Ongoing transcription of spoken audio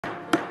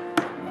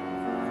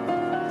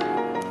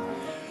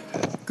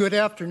Good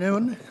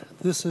afternoon.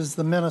 This is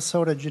the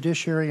Minnesota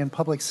Judiciary and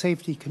Public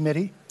Safety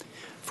Committee.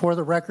 For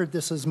the record,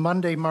 this is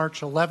Monday,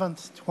 March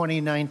 11th,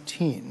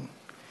 2019.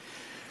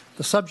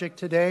 The subject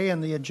today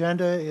and the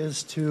agenda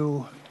is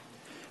to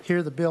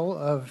hear the bill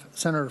of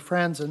Senator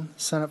Franzen,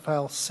 Senate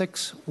File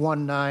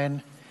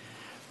 619,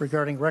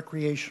 regarding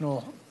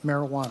recreational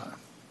marijuana.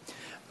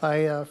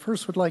 I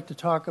first would like to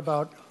talk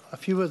about a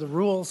few of the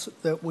rules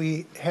that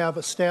we have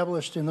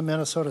established in the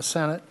Minnesota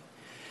Senate.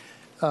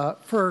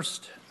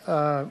 First,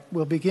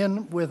 we'll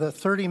begin with a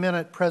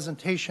 30-minute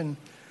presentation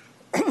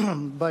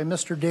by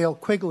Mr. Dale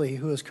Quigley,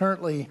 who is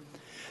currently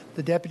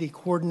the Deputy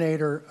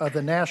Coordinator of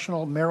the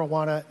National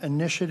Marijuana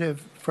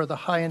Initiative for the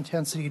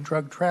High-Intensity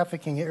Drug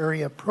Trafficking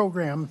Area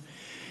Program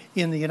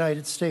in the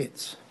United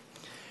States.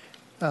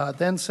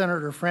 Then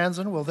Senator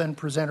Franzen will then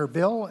present her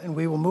bill, and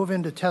we will move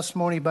into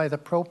testimony by the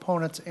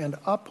proponents and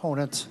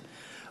opponents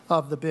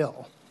of the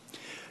bill.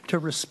 To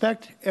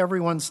respect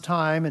everyone's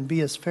time and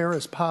be as fair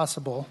as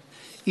possible,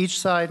 each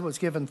side was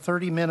given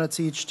 30 minutes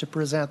each to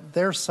present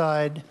their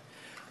side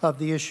of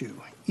the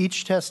issue.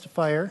 Each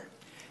testifier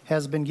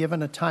has been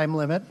given a time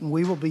limit, and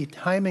we will be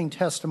timing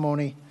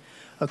testimony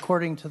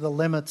according to the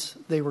limits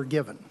they were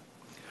given.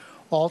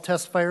 All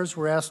testifiers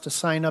were asked to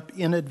sign up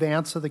in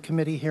advance of the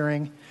committee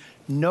hearing.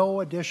 No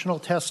additional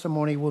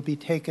testimony will be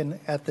taken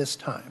at this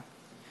time.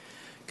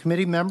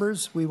 Committee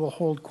members, we will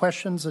hold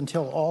questions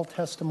until all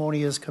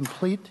testimony is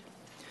complete.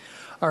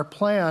 Our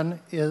plan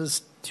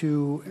is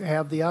to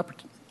have the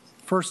opportunity,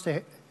 first,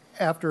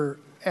 after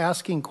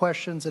asking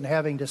questions and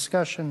having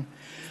discussion,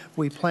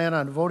 we plan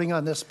on voting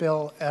on this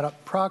bill at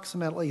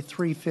approximately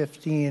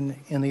 3:15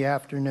 in the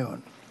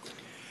afternoon.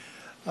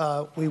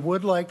 We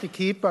would like to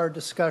keep our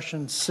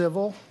discussion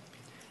civil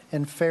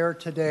and fair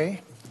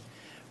today.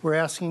 We're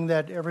asking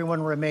that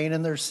everyone remain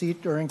in their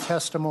seat during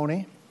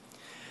testimony.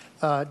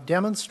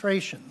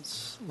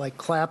 Demonstrations like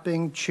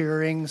clapping,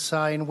 cheering,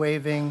 sign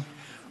waving,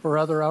 or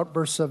other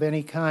outbursts of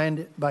any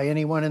kind by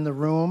anyone in the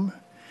room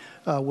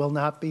will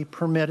not be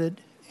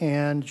permitted,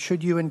 and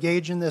should you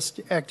engage in this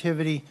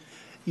activity,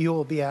 you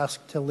will be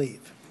asked to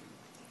leave.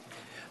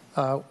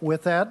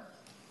 With that,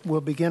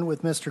 we'll begin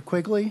with Mr.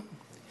 Quigley.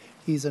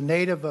 He's a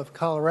native of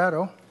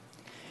Colorado,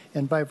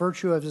 and by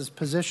virtue of his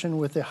position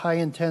with the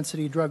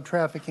High-Intensity Drug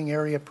Trafficking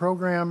Area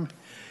Program,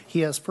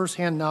 he has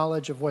firsthand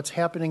knowledge of what's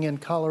happening in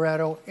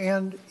Colorado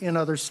and in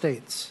other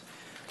states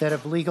that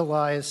have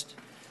legalized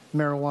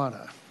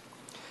marijuana.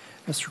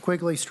 Mr.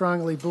 Quigley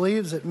strongly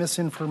believes that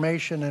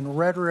misinformation and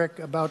rhetoric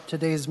about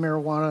today's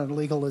marijuana and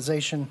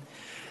legalization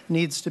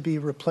needs to be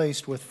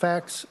replaced with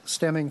facts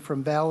stemming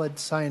from valid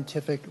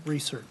scientific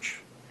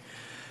research,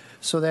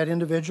 so that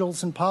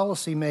individuals and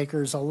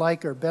policymakers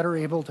alike are better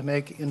able to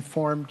make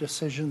informed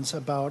decisions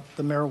about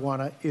the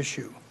marijuana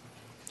issue.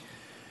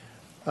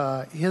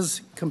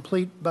 His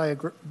complete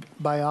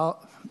bio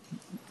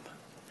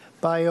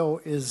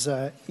is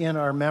in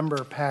our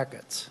member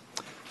packets.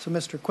 So,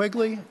 Mr.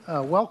 Quigley,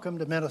 welcome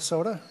to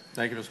Minnesota.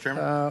 Thank you, Mr.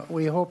 Chairman.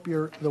 We hope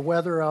the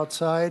weather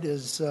outside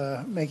is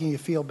making you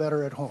feel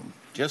better at home.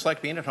 Just like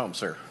being at home,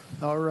 sir.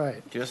 All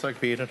right. Just like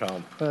being at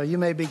home. You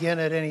may begin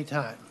at any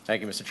time.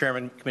 Thank you, Mr.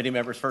 Chairman. Committee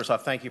members, first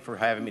off, thank you for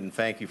having me and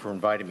thank you for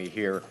inviting me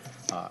here.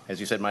 As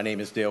you said, my name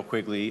is Dale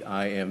Quigley.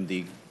 I am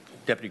the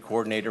Deputy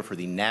Coordinator for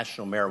the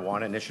National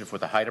Marijuana Initiative for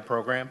the HIDA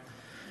program.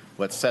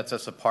 What sets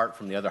us apart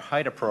from the other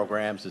HIDA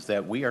programs is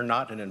that we are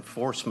not an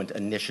enforcement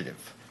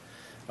initiative.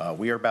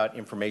 We are about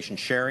information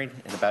sharing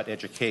and about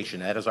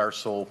education. That is our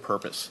sole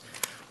purpose.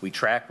 We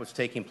track what's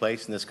taking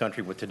place in this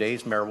country with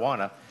today's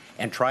marijuana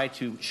and try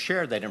to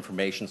share that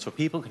information so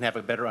people can have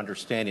a better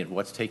understanding of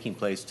what's taking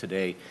place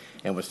today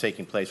and what's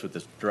taking place with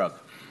this drug.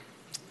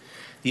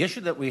 The issue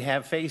that we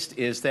have faced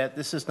is that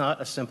this is not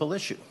a simple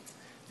issue.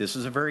 This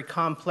is a very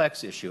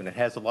complex issue, and it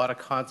has a lot of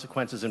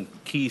consequences and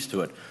keys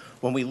to it.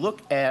 When we look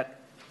at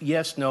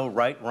yes, no,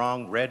 right,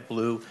 wrong, red,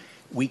 blue,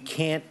 we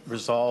can't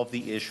resolve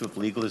the issue of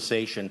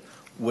legalization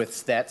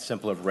with that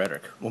simple of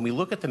rhetoric. When we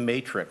look at the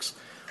matrix,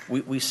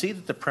 we see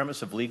that the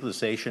premise of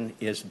legalization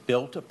is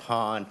built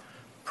upon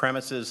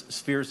premises,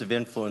 spheres of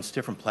influence,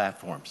 different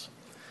platforms.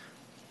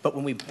 But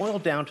when we boil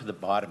down to the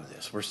bottom of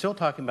this, we're still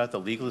talking about the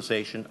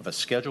legalization of a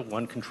Schedule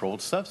I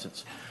controlled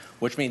substance,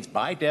 which means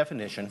by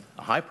definition,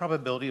 a high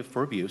probability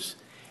for abuse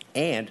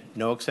and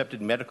no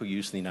accepted medical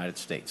use in the United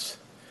States.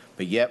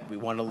 But yet we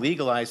want to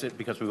legalize it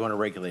because we want to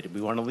regulate it.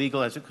 We want to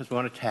legalize it because we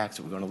want to tax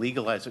it. We want to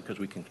legalize it because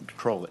we can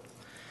control it.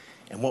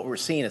 And what we're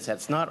seeing is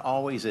that's not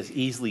always as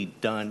easily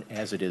done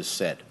as it is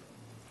said.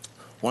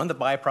 One of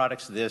the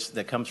byproducts of this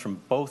that comes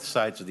from both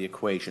sides of the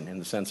equation in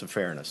the sense of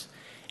fairness,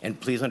 and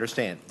please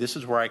understand, this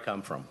is where I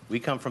come from. We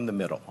come from the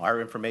middle.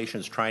 Our information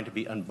is trying to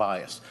be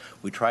unbiased.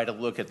 We try to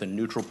look at the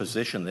neutral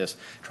position of this,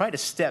 try to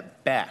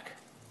step back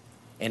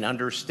and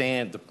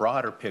understand the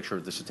broader picture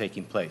of this is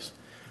taking place.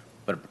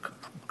 But a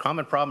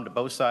common problem to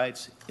both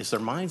sides is their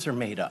minds are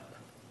made up.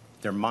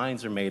 Their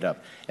minds are made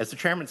up. As the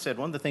chairman said,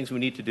 one of the things we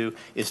need to do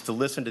is to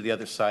listen to the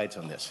other sides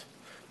on this.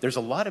 There's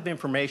a lot of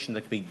information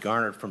that can be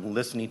garnered from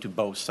listening to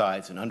both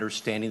sides and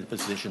understanding the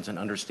positions and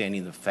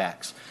understanding the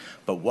facts.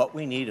 But what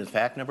we need, in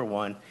fact number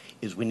one,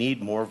 is we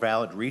need more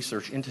valid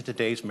research into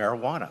today's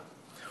marijuana.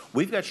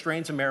 We've got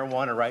strains of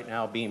marijuana right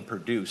now being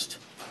produced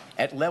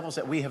at levels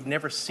that we have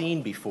never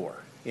seen before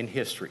in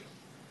history.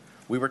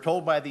 We were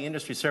told by the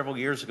industry several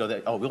years ago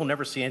that, oh, we'll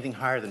never see anything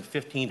higher than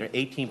 15 or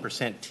 18%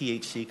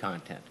 THC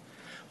content.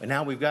 But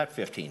now we've got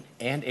 15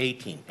 and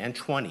 18 and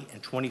 20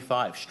 and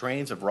 25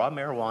 strains of raw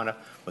marijuana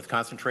with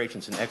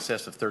concentrations in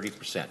excess of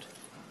 30%.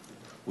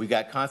 We've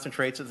got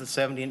concentrates of the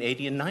 70 and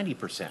 80 and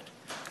 90%.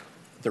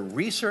 The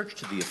research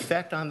to the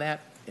effect on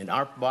that in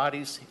our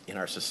bodies, in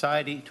our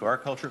society, to our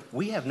culture,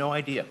 we have no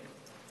idea.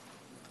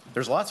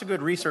 There's lots of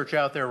good research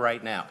out there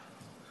right now.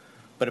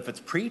 But if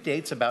it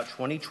predates about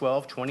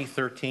 2012,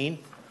 2013,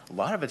 a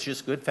lot of it's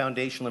just good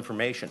foundational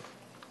information.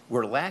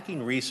 We're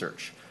lacking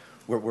research.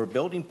 We're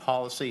building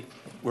policy,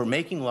 we're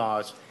making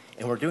laws,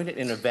 and we're doing it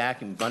in a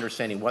vacuum of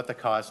understanding what the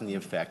cause and the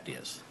effect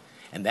is.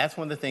 And that's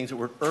one of the things that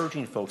we're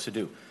urging folks to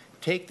do.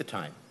 Take the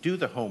time, do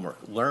the homework,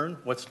 learn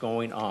what's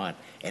going on,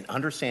 and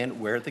understand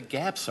where the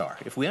gaps are.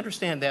 If we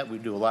understand that, we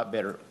do a lot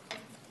better.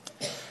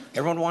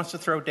 Everyone wants to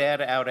throw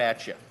data out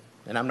at you,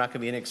 and I'm not going to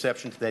be an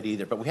exception to that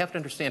either, but we have to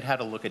understand how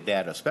to look at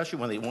data, especially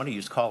when they want to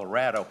use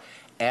Colorado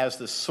as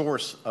the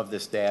source of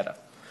this data.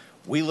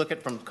 We look at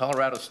it from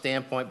Colorado's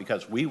standpoint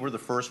because we were the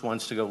first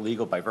ones to go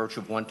legal by virtue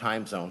of one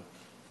time zone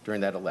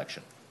during that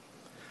election.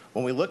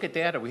 When we look at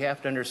data, we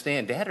have to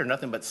understand data are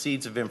nothing but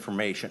seeds of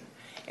information.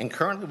 And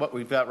currently what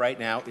we've got right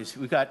now is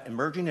we've got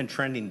emerging and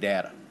trending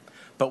data.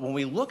 But when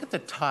we look at the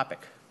topic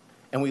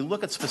and we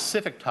look at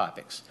specific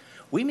topics,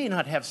 we may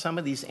not have some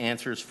of these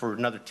answers for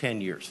another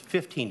 10 years,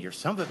 15 years.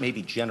 Some of it may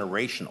be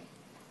generational.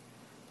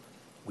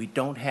 We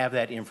don't have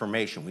that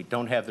information. We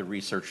don't have the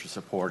research to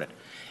support it.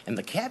 And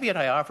the caveat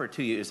I offer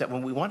to you is that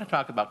when we want to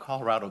talk about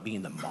Colorado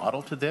being the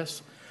model to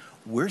this,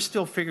 we're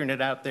still figuring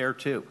it out there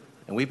too.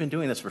 And we've been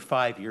doing this for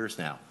 5 years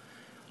now.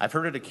 I've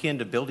heard it akin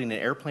to building an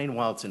airplane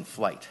while it's in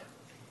flight.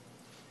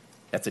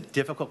 That's a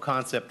difficult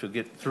concept to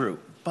get through,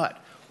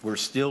 but we're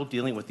still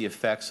dealing with the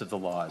effects of the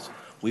laws.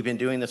 We've been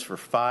doing this for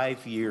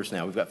 5 years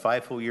now. We've got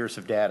 5 full years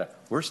of data.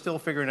 We're still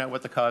figuring out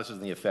what the causes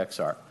and the effects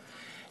are.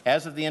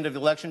 As of the end of the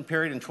election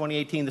period in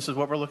 2018, this is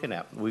what we're looking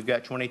at. We've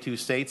got 22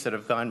 states that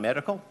have gone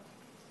medical.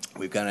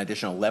 We've got an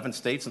additional 11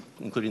 states,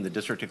 including the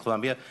District of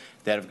Columbia,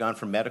 that have gone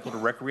from medical to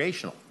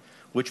recreational,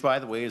 which, by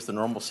the way, is the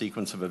normal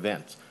sequence of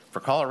events. For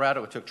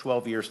Colorado, it took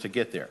 12 years to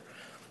get there.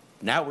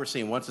 Now we're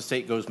seeing once the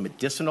state goes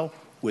medicinal,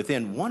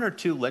 within 1 or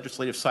 2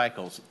 legislative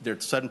cycles, their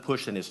sudden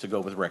push then is to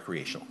go with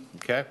recreational,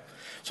 okay?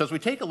 So as we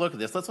take a look at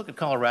this, let's look at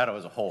Colorado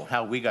as a whole,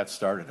 how we got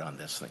started on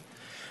this thing.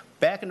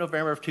 Back in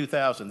November of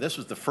 2000, this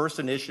was the first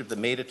initiative that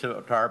made it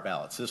to our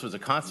ballots. This was a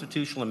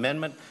constitutional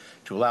amendment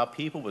to allow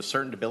people with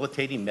certain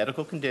debilitating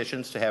medical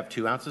conditions to have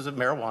 2 ounces of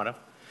marijuana,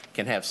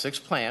 can have 6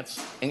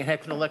 plants, and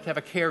can elect to have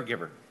a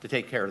caregiver to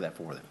take care of that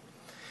for them.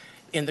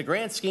 In the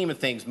grand scheme of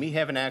things, me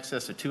having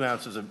access to 2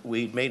 ounces of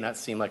weed may not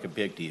seem like a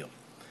big deal.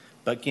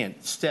 But again,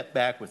 step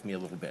back with me a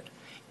little bit.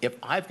 If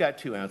I've got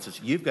 2 ounces,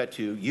 you've got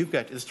 2,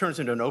 this turns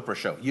into an Oprah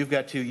show. You've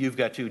got 2, and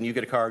you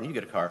get a car, and you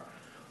get a car.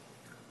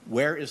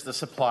 Where is the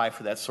supply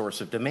for that source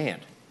of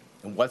demand?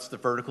 And what's the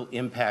vertical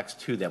impacts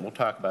to them? We'll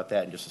talk about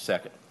that in just a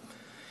second.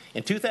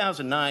 In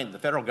 2009, the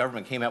federal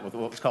government came out with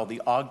what was called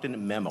the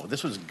Ogden Memo.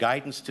 This was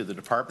guidance to the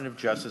Department of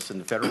Justice and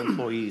the federal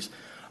employees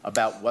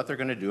about what they're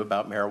going to do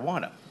about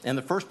marijuana. And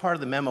the first part of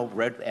the memo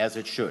read as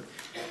it should.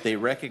 They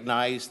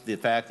recognized the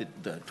fact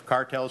that the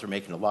cartels are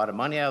making a lot of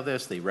money out of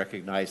this. They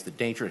recognize the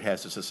danger it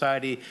has to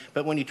society.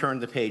 But when you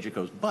turn the page, it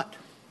goes, but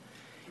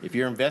if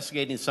you're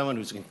investigating someone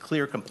who's in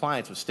clear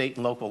compliance with state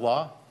and local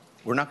law,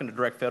 we're not going to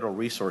direct federal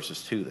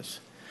resources to this.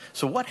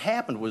 So what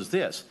happened was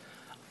this.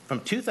 From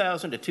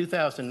 2000 to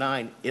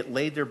 2009, it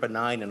laid there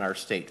benign in our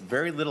state.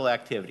 Very little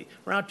activity.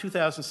 Around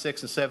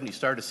 2006 and 2007, you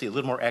started to see a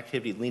little more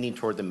activity leaning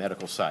toward the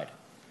medical side.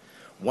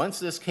 Once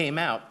this came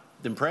out,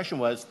 the impression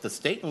was the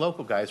state and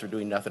local guys are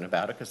doing nothing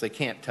about it because they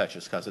can't touch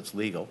us because it's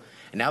legal.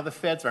 And now the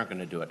feds aren't going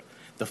to do it.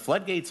 The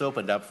floodgates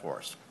opened up for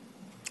us.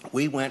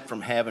 We went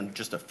from having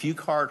just a few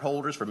card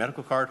holders for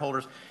medical card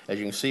holders. As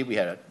you can see, we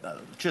had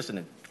just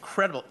an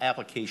incredible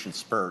application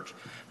spurge.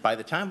 By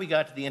the time we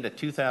got to the end of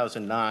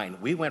 2009,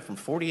 we went from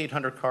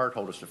 4,800 card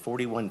holders to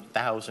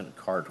 41,000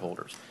 card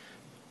holders.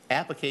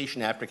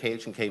 Application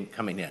came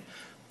coming in.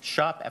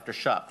 Shop after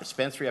shop,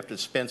 dispensary after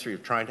dispensary are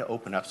trying to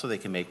open up so they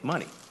can make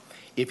money.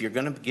 If you're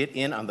going to get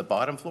in on the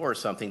bottom floor or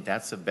something,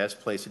 that's the best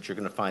place that you're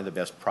going to find the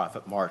best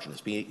profit margin,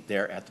 is being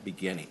there at the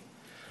beginning.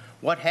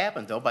 What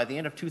happened, though, by the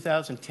end of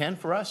 2010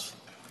 for us,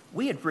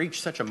 we had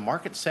reached such a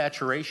market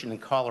saturation in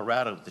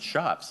Colorado with the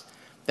shops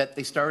that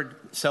they started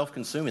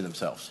self-consuming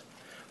themselves.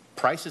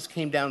 Prices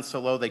came down so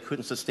low they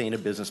couldn't sustain a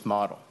business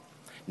model.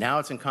 Now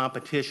it's in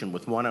competition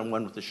with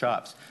one-on-one with the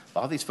shops.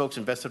 All these folks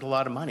invested a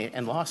lot of money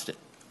and lost it.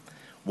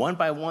 One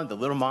by one, the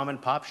little mom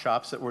and pop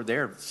shops that were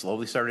there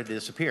slowly started to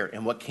disappear.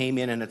 And what came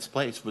in its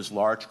place was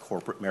large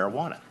corporate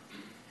marijuana.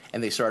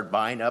 And they started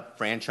buying up,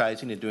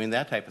 franchising, and doing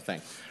that type of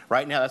thing.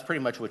 Right now, that's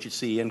pretty much what you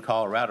see in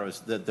Colorado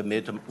is the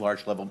mid to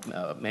large level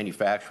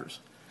manufacturers.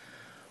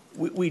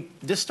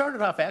 This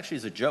started off actually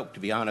as a joke, to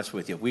be honest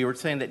with you. We were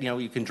saying that,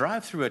 you can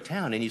drive through a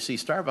town and you see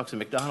Starbucks and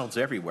McDonald's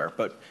everywhere.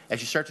 But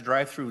as you start to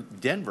drive through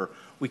Denver,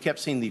 we kept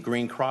seeing the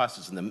green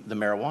crosses and the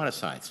marijuana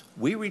signs.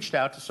 We reached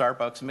out to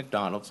Starbucks and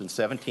McDonald's in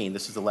 2017,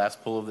 this is the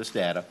last pull of this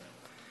data,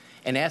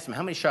 and asked them,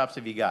 how many shops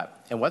have you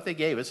got? And what they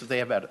gave us is they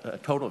have about a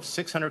total of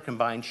 600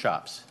 combined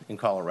shops in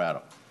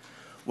Colorado.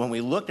 When we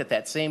looked at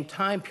that same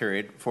time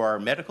period for our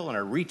medical and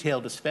our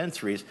retail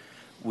dispensaries,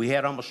 we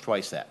had almost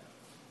twice that.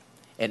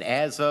 And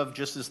as of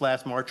just this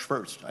last March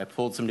 1st, I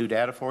pulled some new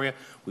data for you,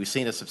 we've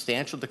seen a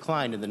substantial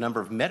decline in the number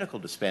of medical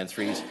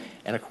dispensaries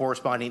and a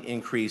corresponding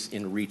increase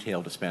in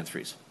retail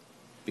dispensaries.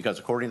 Because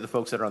according to the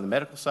folks that are on the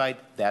medical side,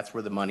 that's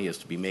where the money is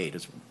to be made.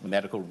 It's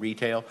medical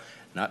retail,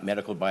 not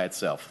medical by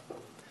itself.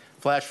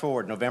 Flash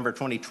forward, November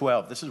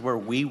 2012, this is where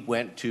we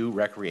went to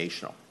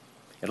recreational.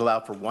 It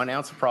allowed for 1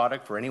 ounce of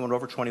product for anyone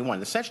over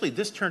 21. Essentially,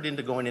 this turned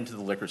into going into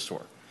the liquor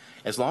store.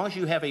 As long as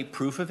you have a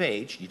proof of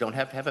age, you don't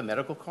have to have a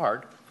medical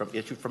card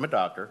issued from a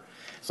doctor.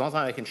 As long as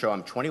I can show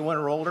I'm 21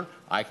 or older,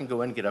 I can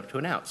go in and get up to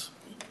 1 ounce.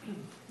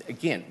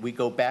 Again, we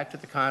go back to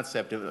the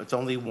concept of it's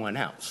only 1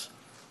 ounce.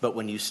 But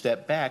when you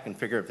step back and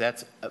figure if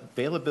that's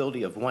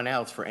availability of 1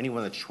 ounce for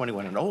anyone that's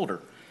 21 and older,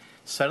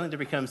 suddenly there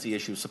becomes the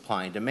issue of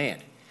supply and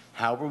demand.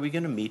 How are we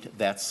going to meet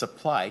that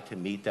supply to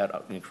meet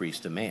that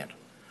increased demand?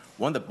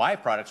 One of the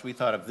byproducts we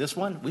thought of this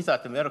one, we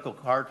thought the medical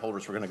card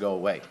holders were going to go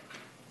away.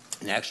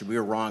 And actually, we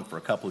were wrong for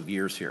a couple of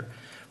years here.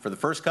 For the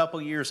first couple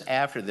of years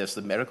after this,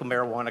 the medical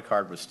marijuana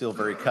card was still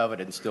very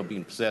coveted and still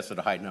being possessed at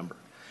a high number.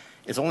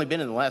 It's only been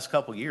in the last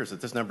couple of years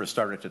that this number has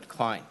started to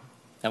decline.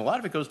 And a lot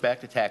of it goes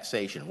back to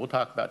taxation. We'll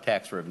talk about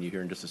tax revenue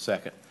here in just a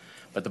second.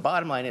 But the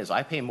bottom line is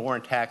I pay more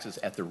in taxes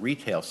at the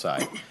retail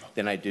side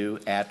than I do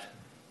at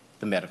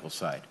the medical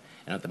side.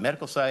 And at the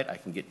medical side, I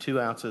can get 2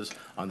 ounces.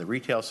 On the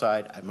retail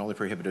side, I'm only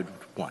prohibited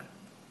 1.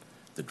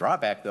 The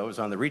drawback, though, is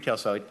on the retail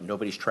side,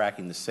 nobody's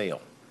tracking the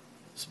sale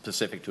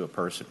specific to a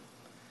person.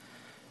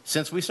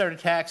 Since we started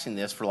taxing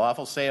this for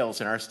lawful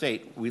sales in our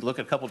state, we look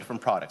at a couple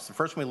different products. The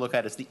first one we look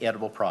at is the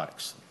edible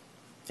products.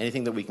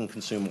 Anything that we can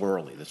consume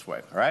orally this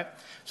way, all right?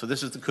 So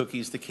this is the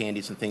cookies, the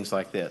candies, and things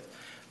like this.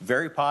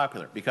 Very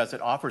popular because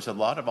it offers a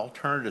lot of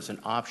alternatives and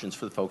options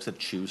for the folks that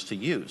choose to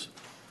use.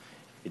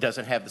 It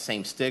doesn't have the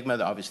same stigma.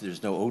 Obviously,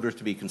 there's no odors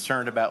to be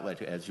concerned about,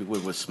 like as you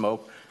would with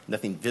smoke,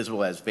 nothing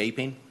visible as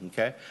vaping,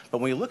 okay? But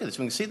when you look at this,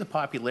 we can see the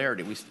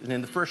popularity.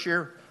 In the first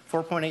year,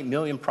 4.8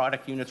 million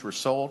product units were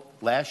sold.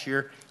 Last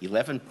year,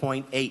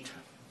 11.8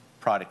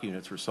 product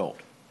units were sold.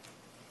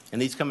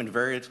 And these come in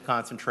various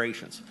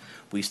concentrations.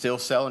 We still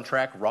sell and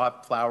track raw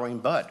flowering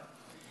bud.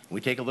 We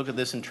take a look at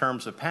this in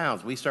terms of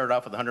pounds. We started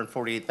off with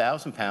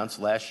 148,000 pounds.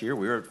 Last year,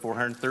 we were at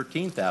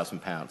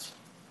 413,000 pounds.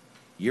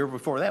 The year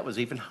before that was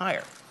even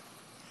higher.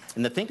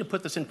 And the thing to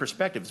put this in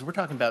perspective is we're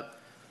talking about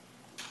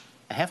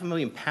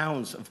 500,000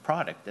 pounds of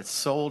product that's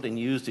sold and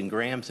used in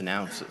grams and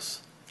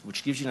ounces,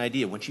 which gives you an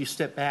idea. Once you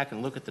step back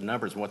and look at the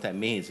numbers and what that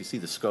means, you see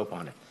the scope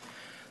on it.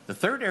 The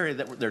third area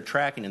that they're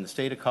tracking in the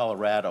state of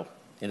Colorado,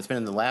 and it's been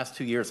in the last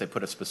 2 years they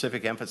put a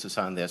specific emphasis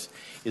on this,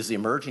 is the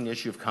emerging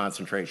issue of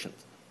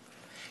concentrations.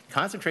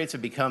 Concentrates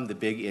have become the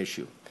big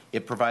issue.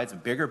 It provides a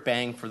bigger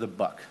bang for the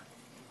buck.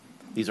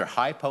 These are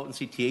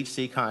high-potency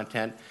THC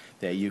content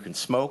that you can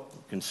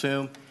smoke,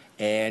 consume,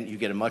 and you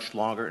get a much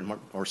longer and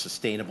more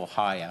sustainable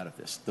high out of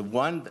this. The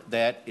one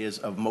that is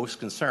of most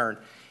concern,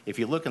 if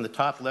you look in the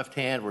top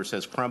left-hand where it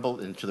says crumble,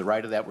 and to the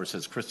right of that where it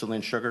says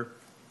crystalline sugar,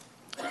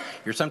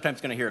 you're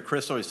sometimes going to hear a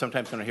crystal, you're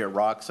sometimes going to hear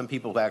rock. Some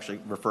people actually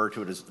refer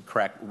to it as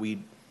cracked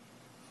weed.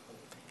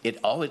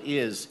 All it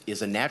is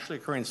a naturally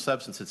occurring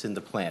substance that's in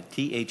the plant,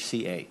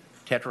 THCA,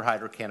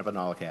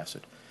 tetrahydrocannabinolic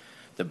acid.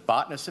 The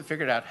botanists have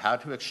figured out how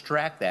to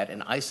extract that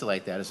and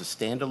isolate that as a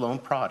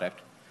standalone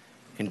product,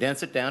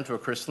 condense it down to a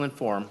crystalline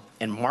form,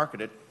 and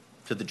market it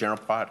to the general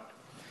product.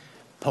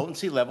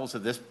 Potency levels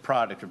of this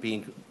product are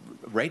being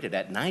rated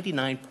at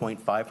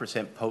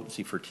 99.5%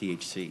 potency for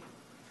THC.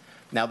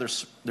 Now,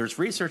 there's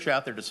research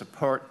out there to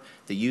support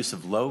the use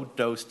of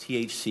low-dose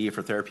THC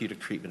for therapeutic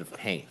treatment of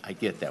pain. I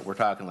get that. We're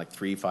talking like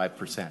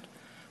 3-5%.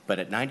 But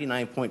at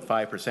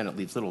 99.5%, it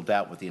leaves little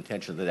doubt what the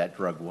intention of that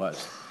drug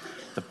was.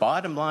 The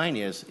bottom line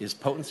is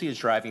potency is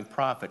driving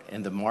profit,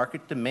 and the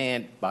market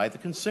demand by the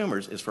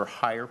consumers is for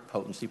higher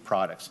potency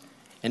products.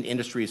 And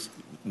industry is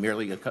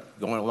merely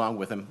going along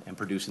with them and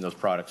producing those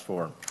products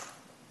for them.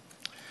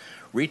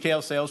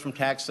 Retail sales from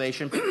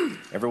taxation,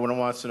 everyone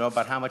wants to know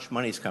about how much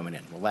money is coming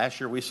in. Well, last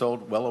year we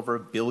sold well over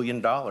 $1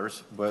 billion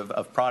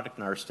of product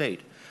in our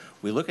state.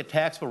 We look at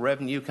taxable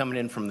revenue coming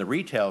in from the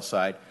retail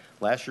side.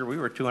 Last year we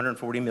were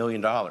 $240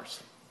 million.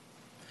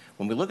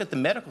 When we look at the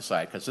medical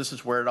side, because this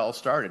is where it all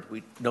started,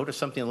 we notice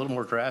something a little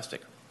more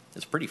drastic.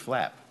 It's pretty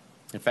flat.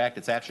 In fact,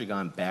 it's actually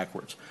gone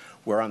backwards.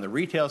 Where on the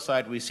retail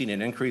side, we've seen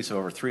an increase of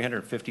over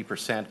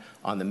 350%.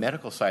 On the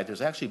medical side,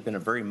 there's actually been a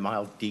very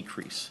mild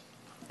decrease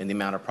in the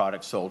amount of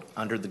products sold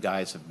under the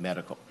guise of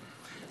medical.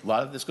 A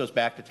lot of this goes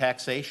back to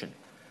taxation.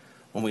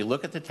 When we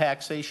look at the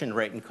taxation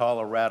rate in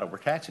Colorado, we're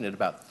taxing it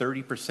about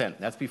 30%.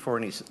 That's before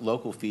any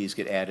local fees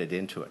get added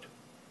into it.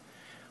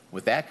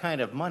 With that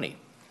kind of money,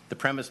 the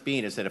premise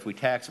being is that if we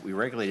tax it, we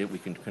regulate it, we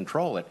can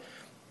control it,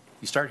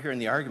 you start hearing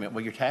the argument,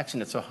 well, you're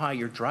taxing it so high,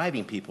 you're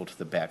driving people to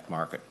the back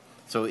market.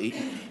 So you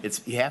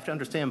have to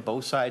understand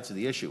both sides of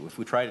the issue. If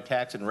we try to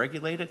tax it and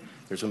regulate it,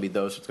 there's going to be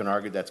those that's going to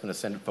argue that's going to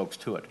send folks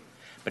to it.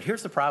 But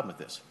here's the problem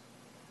with this.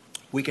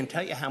 We can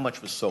tell you how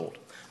much was sold.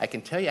 I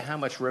can tell you how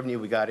much revenue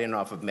we got in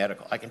off of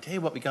medical. I can tell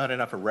you what we got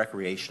in off of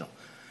recreational.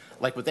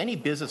 Like with any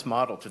business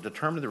model, to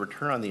determine the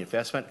return on the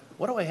investment,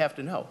 what do I have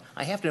to know?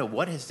 I have to know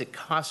what has it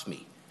cost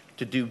me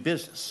to do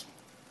business.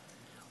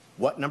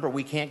 What number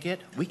we can't get?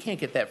 We can't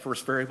get that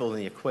first variable in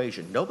the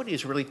equation. Nobody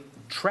is really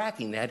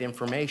tracking that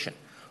information.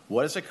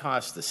 What does it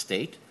cost the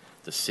state,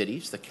 the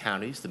cities, the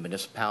counties, the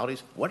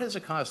municipalities? What does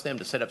it cost them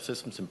to set up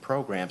systems and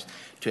programs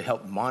to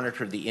help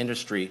monitor the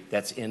industry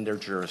that's in their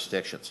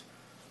jurisdictions?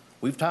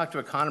 We've talked to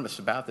economists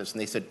about this,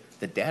 and they said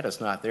the data's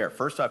not there.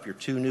 First off, you're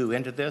too new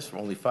into this for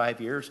only 5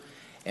 years,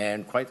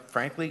 and quite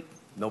frankly,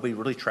 nobody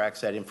really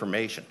tracks that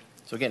information.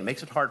 So again, it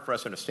makes it hard for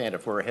us to understand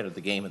if we're ahead of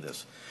the game of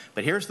this.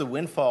 But here's the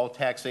windfall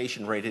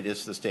taxation rate it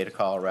is to the state of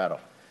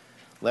Colorado.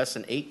 Less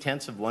than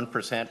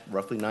 0.8%,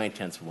 roughly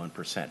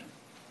 0.9%.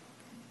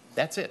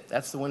 That's it.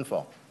 That's the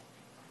windfall.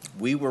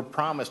 We were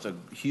promised a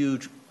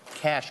huge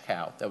cash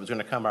cow that was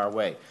going to come our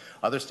way.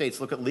 Other states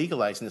look at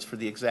legalizing this for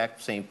the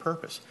exact same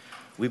purpose.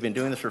 We've been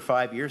doing this for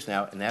 5 years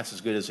now, and that's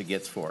as good as it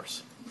gets for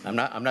us. I'm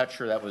not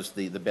sure that was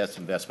the best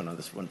investment on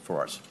this one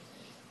for us.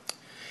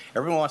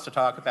 Everyone wants to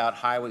talk about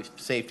highway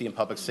safety and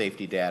public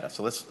safety data,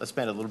 so let's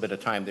spend a little bit of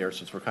time there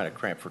since we're kind of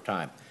cramped for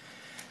time.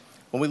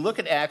 When we look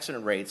at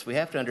accident rates, we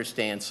have to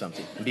understand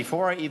something. And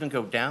before I even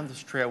go down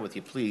this trail with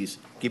you, please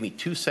give me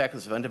 2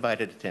 seconds of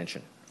undivided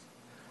attention.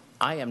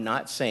 I am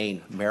not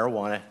saying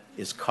marijuana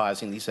is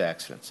causing these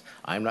accidents.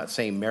 I'm not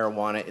saying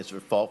marijuana is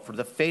at fault for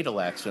the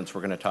fatal accidents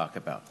we're going to talk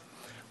about.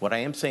 What I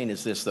am saying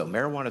is this, though.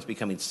 Marijuana is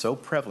becoming so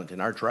prevalent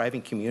in our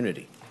driving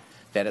community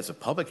that as a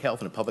public health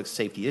and a public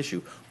safety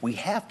issue, we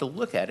have to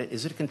look at it.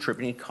 Is it a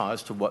contributing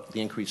cause to what the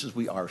increases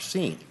we are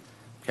seeing?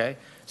 Okay?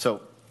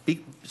 So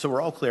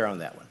we're all clear on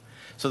that one.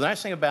 So the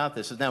nice thing about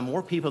this is now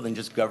more people than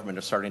just government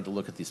are starting to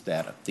look at this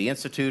data. The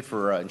Institute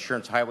for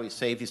Insurance Highway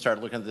Safety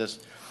started looking at this.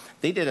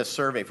 They did a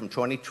survey from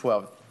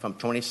 2012, from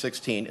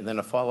 2016, and then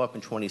a follow-up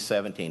in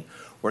 2017,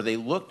 where they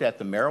looked at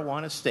the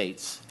marijuana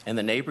states and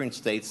the neighboring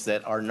states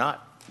that are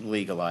not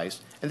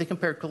legalized, and they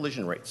compared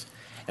collision rates.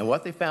 And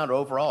what they found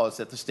overall is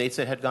that the states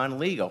that had gone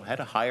legal had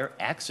a higher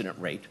accident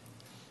rate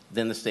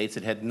than the states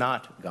that had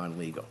not gone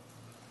legal.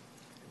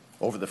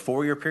 Over the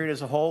 4-year period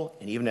as a whole,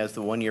 and even as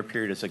the 1-year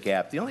period as a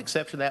gap. The only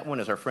exception to that one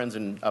is our friends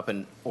up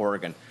in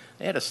Oregon.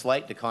 They had a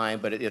slight decline,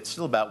 but it's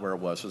still about where it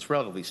was, so it's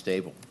relatively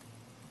stable.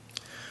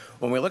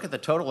 When we look at the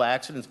total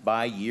accidents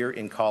by year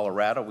in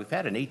Colorado, we've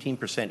had an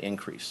 18%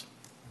 increase.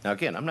 Now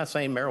again, I'm not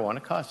saying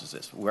marijuana causes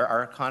this. Where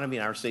our economy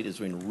in our state is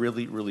doing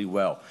really, really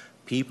well.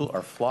 People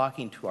are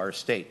flocking to our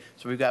state,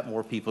 so we've got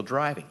more people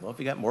driving. Well, if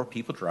we got more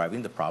people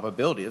driving, the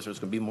probability is there's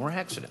going to be more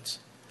accidents.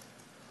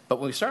 But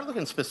when we start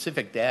looking at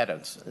specific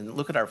data and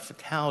look at our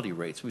fatality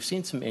rates, we've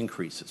seen some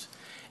increases.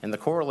 And the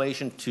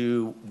correlation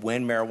to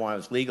when marijuana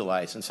is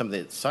legalized and some of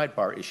the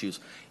sidebar issues,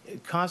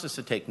 it caused us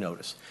to take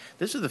notice.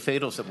 This is the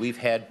fatals that we've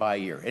had by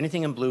year.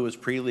 Anything in blue is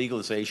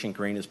pre-legalization,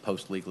 green is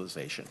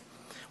post-legalization.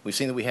 We've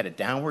seen that we had a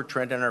downward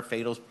trend in our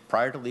fatals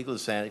prior to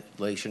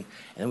legalization,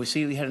 and we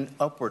see we had an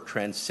upward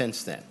trend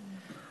since then.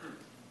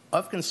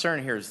 Of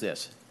concern here is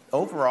this.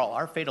 Overall,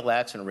 our fatal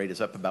accident rate is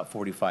up about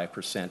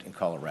 45% in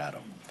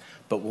Colorado.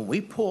 But when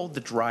we pull the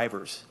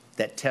drivers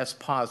that test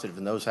positive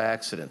in those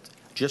accidents,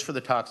 just for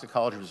the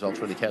toxicology results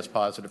where they test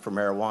positive for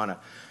marijuana,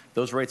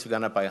 those rates have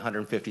gone up by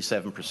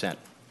 157%.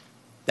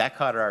 That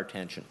caught our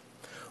attention.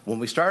 When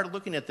we started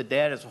looking at the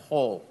data as a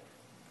whole,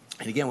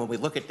 and again, when we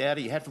look at data,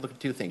 you have to look at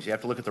 2 things. You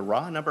have to look at the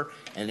raw number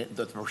and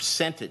the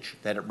percentage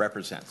that it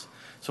represents.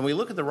 So when we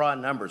look at the raw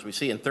numbers, we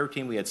see in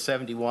 13 we had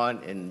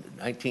 71, in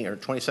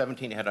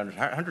 2017 we had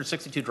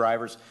 162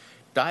 drivers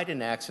died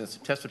in accidents,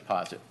 tested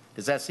positive.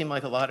 Does that seem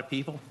like a lot of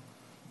people?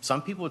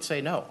 Some people would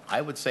say no.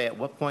 I would say at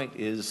what point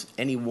is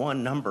any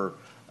one number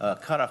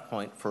cutoff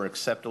point for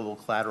acceptable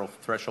collateral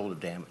threshold of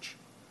damage?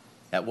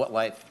 At what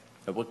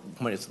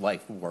point is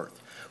life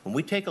worth? When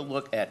we take a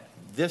look at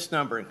this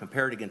number and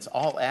compare it against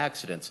all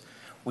accidents,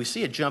 we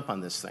see a jump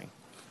on this thing.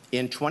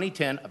 In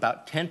 2010,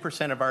 about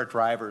 10% of our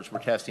drivers were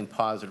testing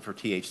positive for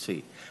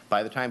THC.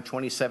 By the time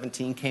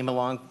 2017 came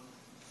along,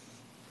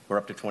 we're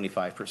up to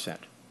 25%.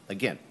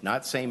 Again,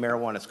 not saying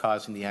marijuana is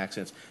causing the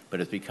accidents, but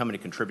it's becoming a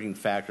contributing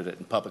factor that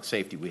in public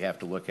safety we have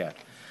to look at.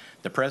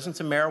 The presence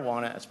of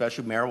marijuana,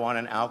 especially marijuana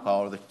and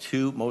alcohol, are the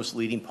 2 most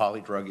leading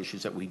polydrug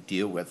issues that we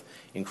deal with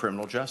in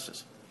criminal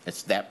justice.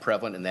 It's that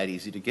prevalent and that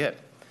easy to get.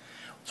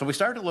 So we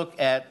started to look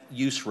at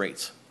use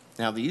rates.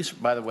 Now the use,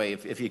 by the way,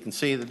 if you can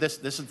see that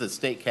this is the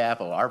state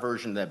capitol, our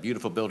version of that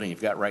beautiful building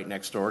you've got right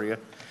next door to you.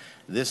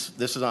 This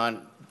is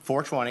on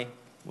 420,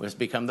 which has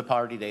become the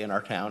party day in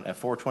our town.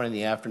 At 4:20 in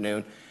the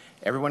afternoon,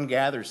 everyone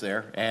gathers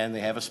there and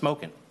they have a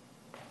smoking.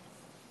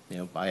 You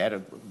know, I had a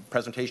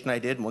presentation I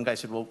did, and one guy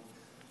said, well,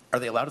 are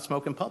they allowed to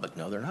smoke in public?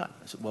 No, they're not.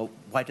 I said, well,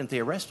 why didn't they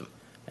arrest them?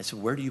 I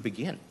said, where do you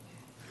begin?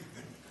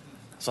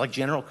 It's like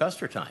General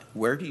Custer time.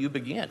 Where do you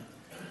begin?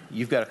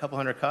 You've got a couple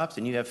hundred cops,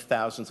 and you have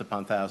thousands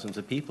upon thousands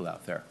of people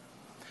out there.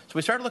 So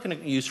we started looking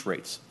at use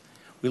rates.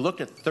 We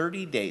looked at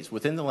 30 days,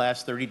 within the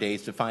last 30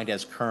 days, defined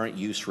as current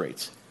use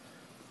rates.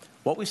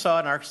 What we saw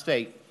in our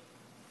state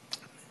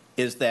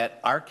is that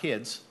our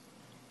kids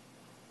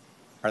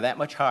are that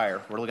much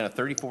higher. We're looking at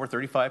 34,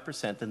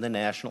 35% than the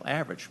national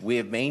average. We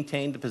have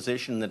maintained the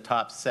position in the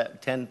top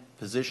 10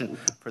 position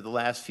for the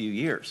last few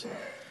years.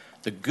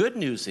 The good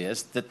news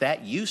is that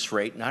that use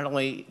rate, not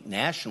only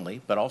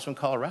nationally, but also in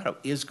Colorado,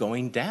 is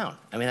going down.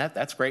 I mean,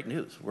 that's great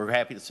news. We're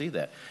happy to see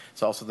that.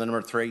 It's also the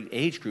number 3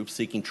 age group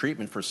seeking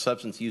treatment for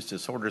substance use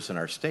disorders in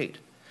our state.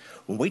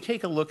 When we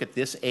take a look at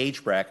this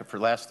age bracket for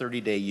last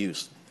 30-day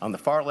use, on the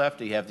far left,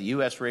 you have the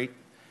U.S. rate,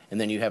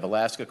 and then you have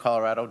Alaska,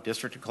 Colorado,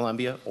 District of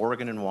Columbia,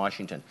 Oregon, and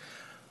Washington.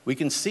 We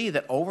can see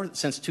that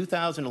since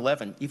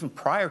 2011, even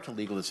prior to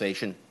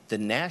legalization, the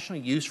national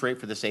use rate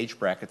for this age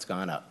bracket's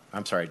gone up.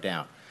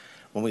 Down.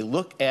 When we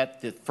look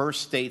at the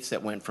first states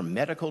that went from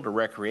medical to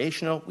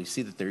recreational, we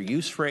see that their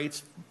use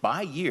rates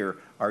by year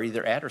are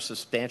either at or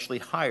substantially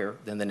higher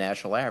than the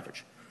national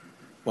average.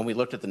 When we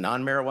looked at the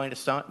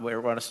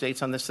non-marijuana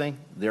states on this thing,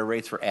 their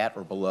rates were at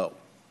or below.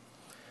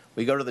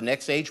 We go to the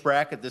next age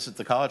bracket. This is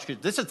the college.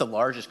 This is the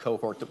largest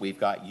cohort that we've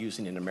got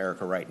using in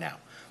America right now.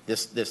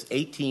 This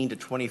 18 to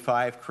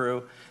 25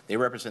 crew, they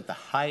represent the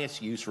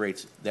highest use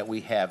rates that we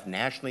have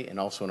nationally and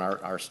also in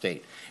our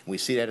state. And we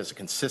see that as a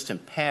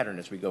consistent pattern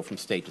as we go from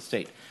state to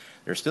state.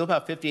 They're still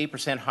about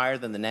 58% higher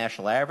than the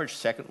national average,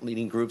 second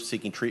leading group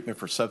seeking treatment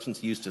for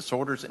substance use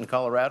disorders in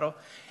Colorado.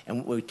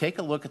 And when we take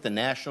a look at the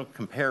national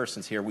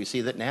comparisons here, we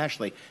see that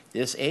nationally,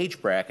 this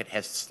age bracket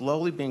has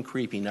slowly been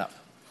creeping up.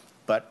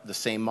 But the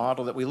same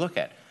model that we look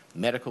at,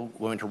 medical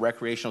going to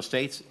recreational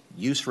states,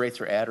 use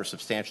rates are at or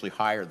substantially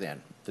higher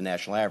than the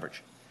national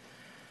average.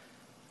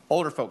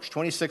 Older folks,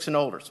 26 and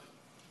older,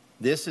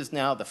 this is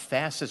now the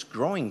fastest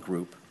growing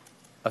group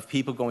of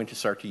people going to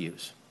start to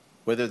use.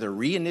 Whether they're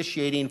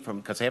reinitiating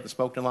because they haven't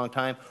smoked in a long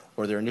time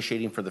or they're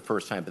initiating for the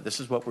first time, but this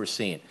is what we're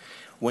seeing.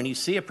 When you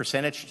see a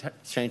percentage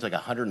change like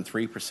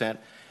 103%,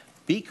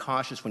 be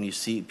cautious when you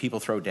see people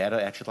throw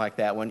data at you like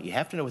that one. You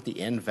have to know what the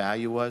end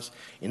value was.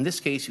 In this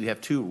case, you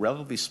have two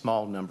relatively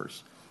small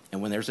numbers.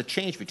 And when there's a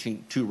change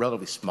between two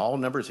relatively small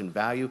numbers in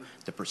value,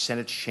 the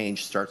percentage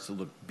change starts to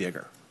look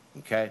bigger.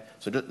 Okay?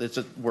 So that's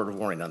a word of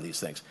warning on these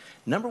things.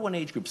 Number 1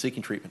 age group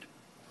seeking treatment.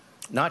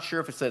 Not sure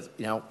if it says,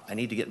 you know, I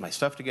need to get my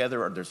stuff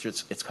together or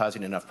it's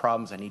causing enough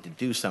problems, I need to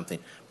do something,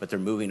 but they're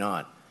moving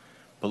on.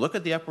 But look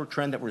at the upward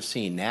trend that we're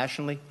seeing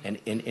nationally and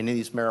in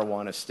these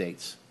marijuana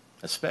states,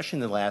 especially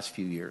in the last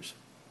few years.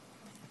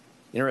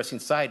 Interesting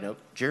side note,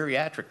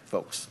 geriatric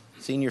folks,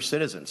 senior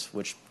citizens,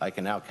 which I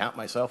can now count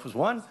myself as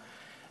one,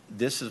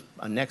 this is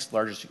a next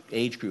largest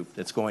age group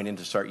that's going in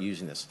to start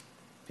using this,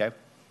 okay?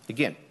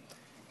 Again,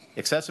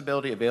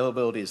 accessibility,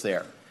 availability is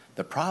there.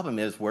 The problem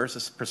is, where's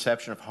the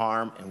perception of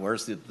harm and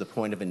where's the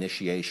point of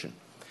initiation?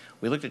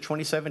 We looked at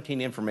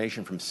 2017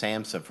 information from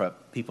SAMHSA for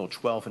people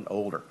 12 and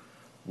older.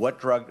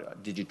 What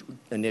drug did you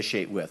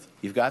initiate with?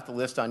 You've got the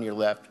list on your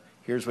left.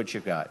 Here's what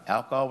you've got.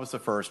 Alcohol was the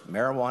first,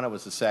 marijuana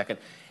was the second,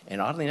 and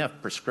oddly enough,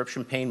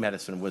 prescription pain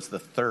medicine was the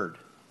third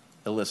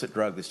illicit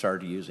drug they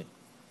started using.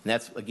 And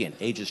that's, again,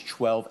 ages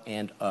 12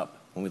 and up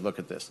when we look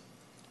at this.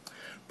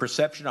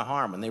 Perception of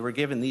harm, when they were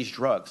given these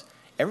drugs,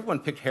 everyone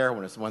picked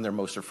heroin as the one they're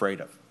most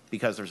afraid of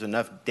because there's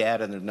enough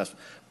data and there's enough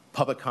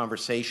public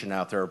conversation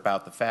out there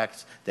about the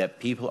facts that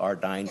people are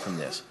dying from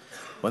this.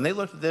 When they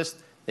looked at this,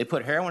 they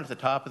put heroin at the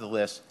top of the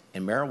list,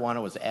 and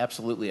marijuana was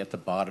absolutely at the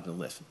bottom of the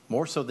list,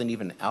 more so than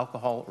even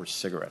alcohol or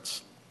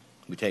cigarettes.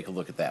 We take a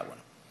look at that one.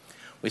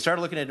 We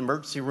started looking at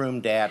emergency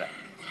room data.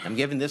 I'm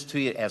giving this to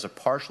you as a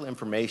partial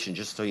information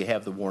just so you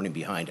have the warning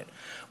behind it.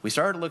 We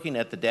started looking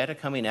at the data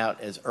coming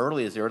out as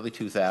early as the early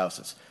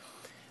 2000s.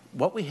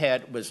 What we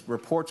had was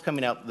reports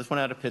coming out, this one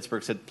out of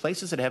Pittsburgh, said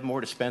places that have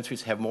more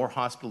dispensaries have more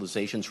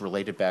hospitalizations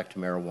related back to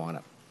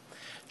marijuana.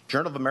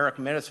 Journal of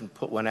American Medicine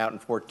put one out in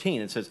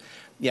 2014 and says,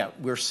 yeah,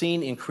 we're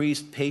seeing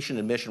increased patient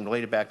admission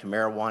related back to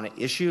marijuana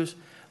issues,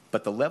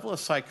 but the level of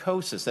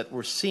psychosis that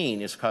we're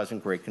seeing is causing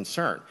great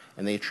concern.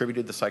 And they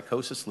attributed the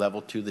psychosis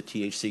level to the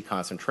THC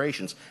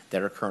concentrations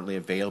that are currently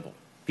available.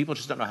 People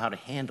just don't know how to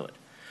handle it.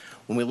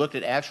 When we looked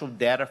at actual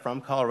data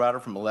from Colorado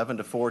from 11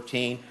 to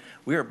 14,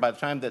 by the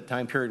time that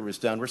time period was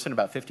done, we're sending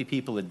about 50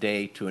 people a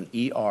day to an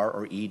ER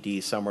or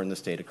ED somewhere in the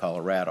state of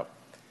Colorado.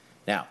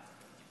 Now,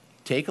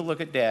 take a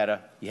look at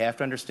data. You have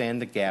to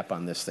understand the gap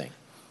on this thing.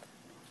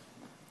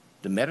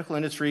 The medical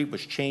industry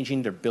was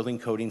changing their billing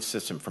coding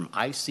system from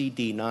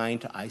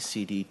ICD-9 to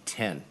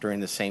ICD-10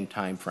 during the same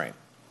time frame.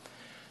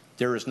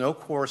 There is no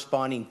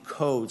corresponding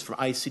codes from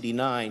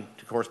ICD-9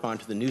 to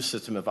correspond to the new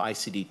system of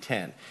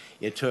ICD-10.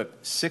 It took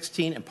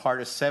 16 and part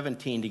of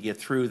 17 to get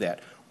through that.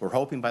 We're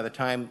hoping by the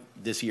time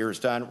this year is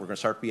done, we're going to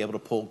start to be able to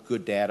pull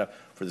good data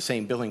for the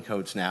same billing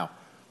codes now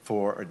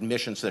for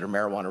admissions that are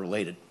marijuana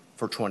related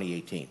for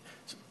 2018.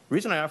 So the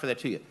reason I offer that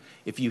to you,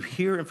 If you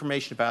hear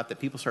information about that,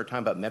 people start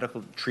talking about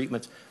medical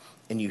treatments,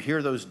 and you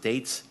hear those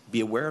dates,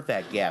 be aware of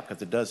that gap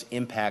because it does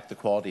impact the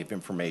quality of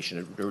information.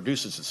 It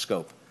reduces the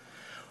scope.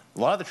 A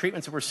lot of the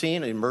treatments that we're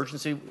seeing in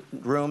emergency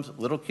rooms,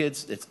 little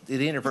kids, it's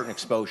the inadvertent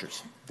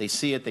exposures. They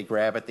see it, they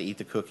grab it, they eat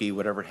the cookie,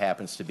 whatever it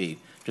happens to be,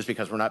 just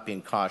because we're not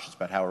being cautious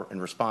about how we're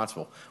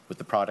responsible with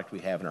the product we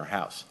have in our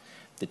house.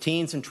 The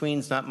teens and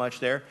tweens, not much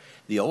there.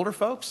 The older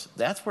folks,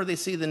 that's where they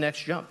see the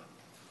next jump.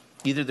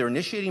 Either they're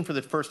initiating for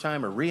the first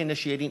time or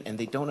reinitiating and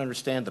they don't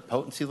understand the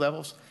potency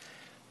levels.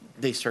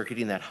 They start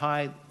getting that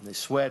high, the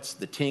sweats,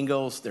 the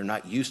tingles. They're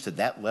not used to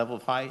that level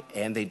of high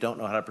and they don't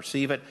know how to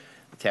perceive it.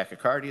 The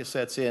tachycardia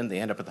sets in. They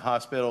end up at the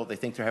hospital. They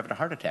think they're having a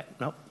heart attack.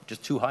 No,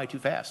 just too high, too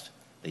fast.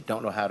 They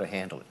don't know how to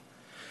handle it.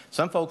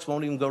 Some folks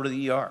won't even go to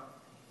the ER.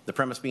 The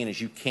premise being is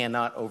you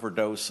cannot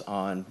overdose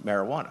on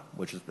marijuana,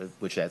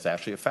 which that's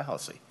actually a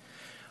fallacy.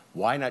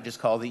 Why not just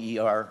call the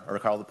ER or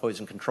call the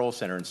Poison Control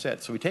Center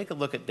instead? So we take a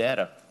look at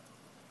data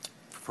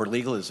for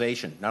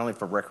legalization, not only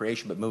for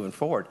recreation, but moving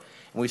forward.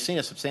 And we've seen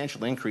a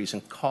substantial increase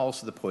in calls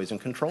to the Poison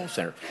Control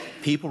Center,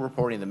 people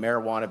reporting the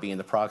marijuana being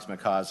the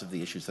proximate cause of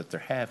the issues that they're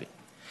having.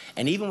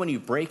 And even when you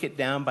break it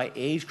down by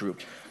age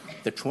group,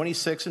 the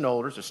 26 and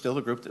older are still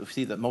the group that we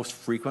see the most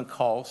frequent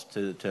calls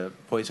to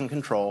poison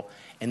control,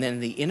 and then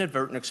the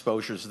inadvertent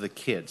exposures of the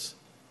kids,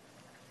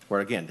 where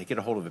again, they get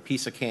a hold of a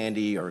piece of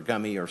candy or a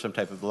gummy or some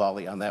type of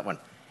lolly on that one,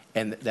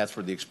 and that's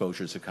where the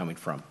exposures are coming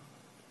from.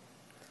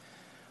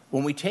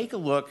 When we take a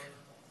look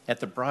at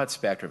the broad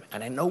spectrum,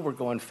 and I know we're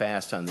going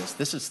fast on this,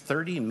 this is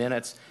 30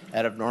 minutes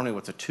out of normally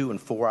what's a 2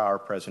 and 4 hour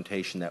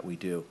presentation that we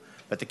do.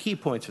 But the key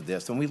points are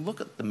this: when we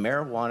look at the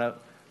marijuana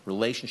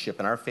relationship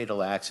in our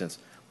fatal accidents,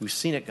 we've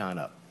seen it gone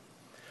up.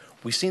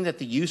 We've seen that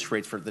the use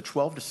rates for the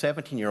 12 to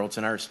 17-year-olds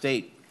in our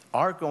state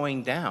are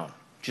going down,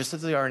 just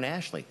as they are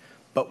nationally,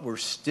 but we're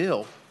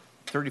still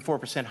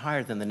 34%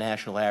 higher than the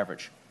national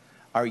average.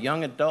 Our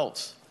young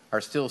adults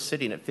are still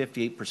sitting at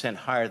 58%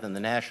 higher than the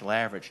national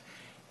average,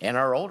 and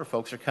our older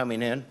folks are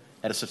coming in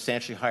at a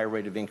substantially higher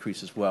rate of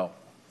increase as well.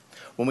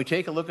 When we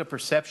take a look at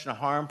perception of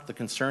harm, the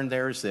concern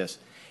there is this,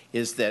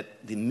 is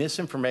that the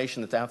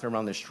misinformation that's out there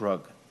around this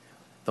drug,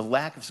 the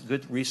lack of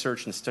good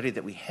research and study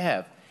that we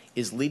have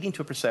is leading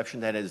to a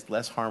perception that it is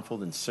less harmful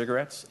than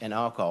cigarettes and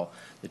alcohol,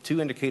 the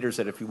two indicators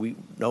that if we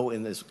know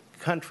in this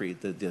country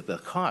the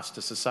cost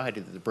to society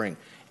that they bring,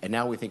 and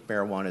now we think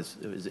marijuana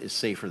is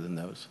safer than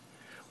those.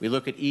 We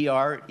look at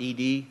ER,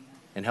 ED,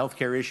 and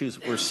healthcare issues,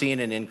 we're seeing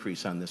an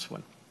increase on this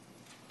one.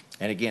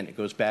 And again, it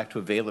goes back to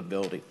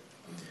availability.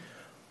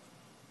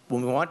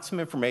 When we want some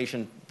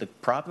information, the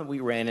problem that we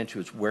ran into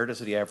is where does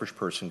the average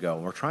person go?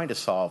 And we're trying to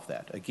solve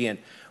that. Again,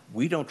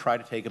 we don't try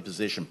to take a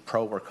position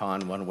pro or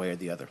con one way or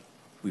the other.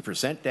 We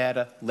present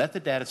data, let the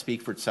data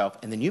speak for itself,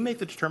 and then you make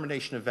the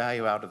determination of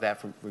value out of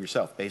that for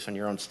yourself based on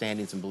your own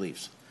standings and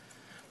beliefs.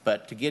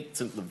 But to get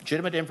some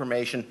legitimate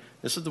information,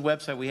 this is the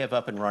website we have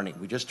up and running.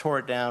 We just tore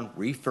it down,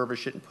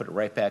 refurbished it, and put it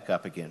right back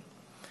up again.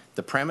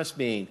 The premise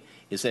being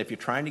is that if you're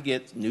trying to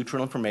get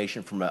neutral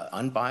information from an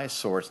unbiased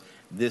source,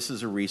 this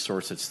is a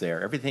resource that's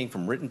there. Everything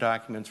from written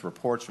documents,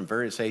 reports from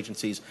various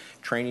agencies,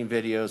 training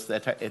videos,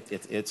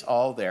 it's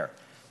all there.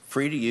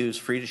 Free to use,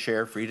 free to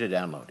share, free to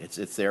download.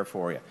 It's there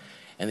for you.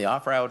 And the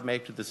offer I would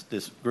make to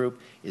this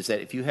group is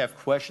that if you have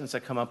questions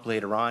that come up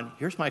later on,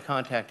 here's my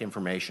contact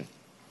information.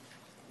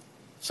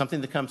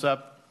 Something that comes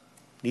up,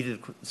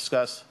 needed to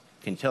discuss,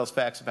 can you tell us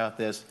facts about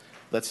this?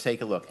 Let's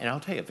take a look. And I'll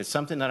tell you, if it's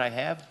something that I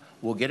have,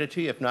 we'll get it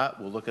to you. If not,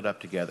 we'll look it up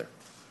together.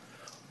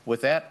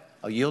 With that,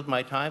 I'll yield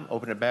my time,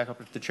 open it back up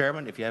to the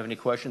chairman. If you have any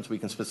questions, we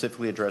can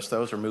specifically address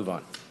those or move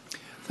on.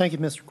 Thank you,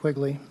 Mr.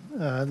 Quigley.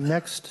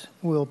 Next,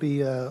 we'll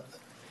be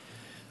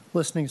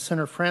listening to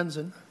Senator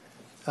Franzen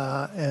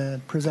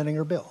and presenting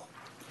her bill.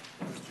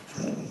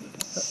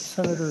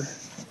 Senator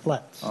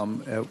Blatz.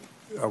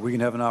 Are we going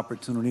to have an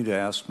opportunity to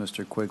ask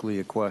Mr. Quigley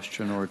a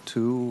question or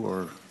two,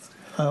 or?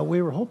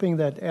 We were hoping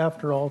that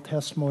after all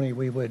testimony,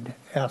 we would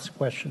ask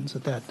questions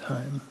at that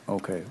time.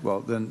 Okay.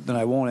 Well, then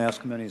I won't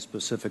ask him any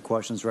specific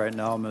questions right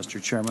now,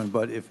 Mr. Chairman,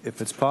 but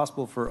if it's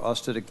possible for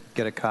us to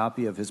get a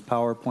copy of his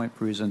PowerPoint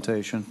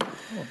presentation,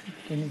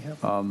 Can you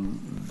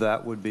have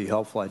that would be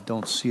helpful. I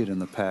don't see it in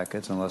the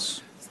packets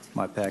unless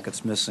my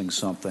packet's missing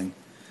something.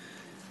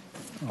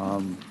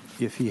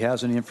 If he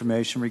has any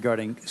information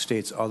regarding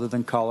states other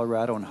than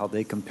Colorado and how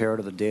they compare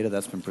to the data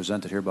that's been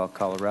presented here about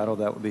Colorado,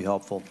 that would be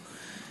helpful.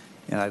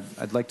 And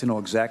I'd like to know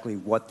exactly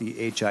what the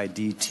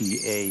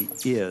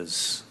HIDTA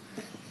is,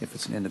 if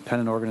it's an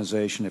independent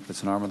organization, if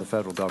it's an arm of the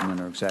federal government,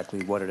 or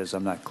exactly what it is.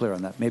 I'm not clear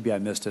on that. Maybe I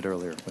missed it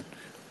earlier. But.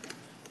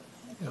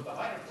 So the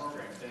HIDTA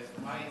program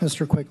says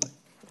Mr. Quigley.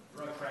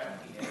 Drug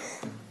trafficking aid.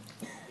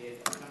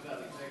 It comes out of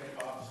the Executive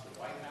Office of the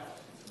White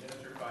House. It's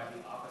administered by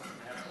the Office of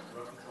National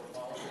Drug Control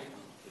Policy.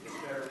 It is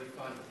federally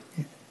funded.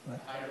 The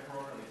HIDTA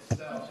program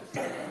itself is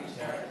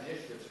 27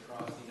 initiatives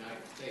across the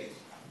United States,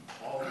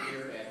 all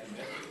geared at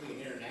domestically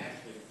and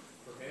internationally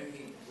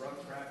preventing drug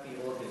trafficking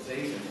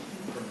organizations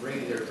from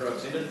bringing their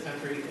drugs into the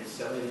country and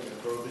selling them to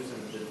produce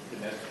them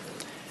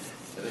domestically.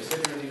 As I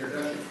said in the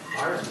introduction,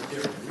 ours is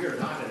different. We are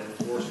not an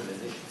enforcement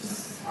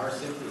initiative. Ours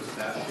simply is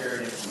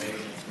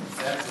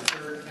That's the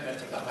third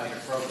tenet of the HIDA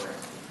program.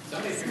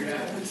 Somebody figured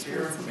out to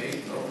share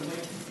information openly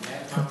and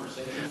have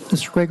conversations.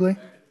 Mr. Quigley?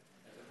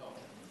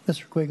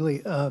 Mr.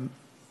 Quigley,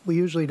 we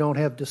usually don't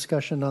have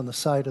discussion on the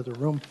side of the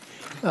room.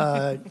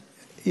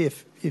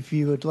 If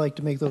you would like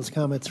to make those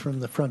comments from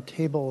the front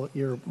table,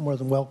 you're more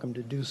than welcome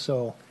to do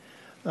so.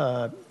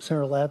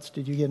 Senator Latz,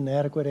 did you get an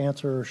adequate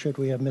answer, or should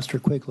we have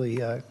Mr. Quigley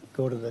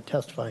go to the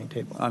testifying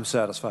table? I'm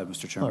satisfied,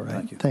 Mr. Chairman. All right.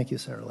 Thank you. Thank you,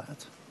 Senator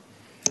Latz.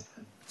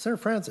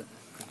 Senator Franzen,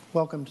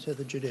 welcome to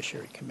the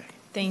Judiciary Committee.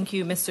 Thank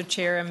you, Mr.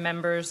 Chair and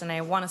members. And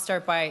I want to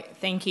start by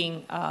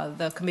thanking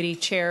the committee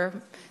chair,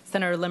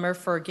 Senator Limmer,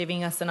 for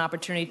giving us an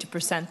opportunity to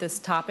present this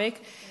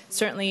topic.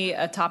 Certainly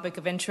a topic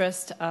of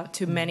interest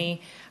to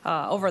many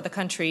over the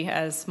country,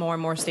 as more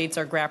and more states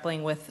are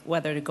grappling with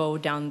whether to go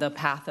down the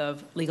path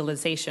of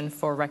legalization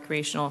for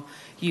recreational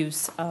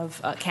use of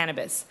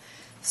cannabis.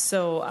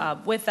 So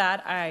with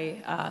that,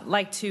 I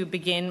like to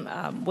begin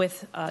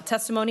with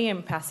testimony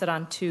and pass it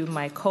on to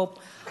my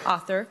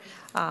co-author.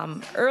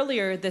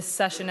 Earlier this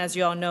session, as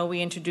you all know,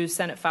 we introduced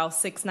Senate File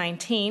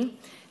 619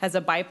 as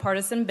a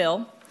bipartisan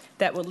bill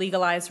that would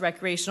legalize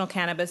recreational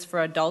cannabis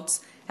for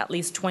adults at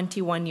least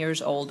 21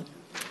 years old.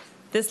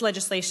 This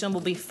legislation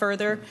will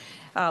further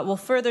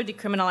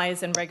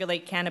decriminalize and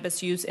regulate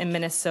cannabis use in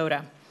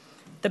Minnesota.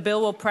 The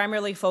bill will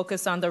primarily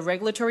focus on the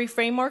regulatory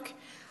framework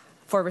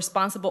for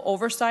responsible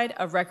oversight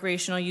of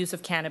recreational use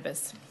of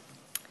cannabis.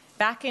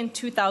 Back in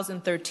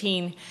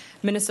 2013,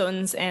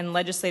 Minnesotans and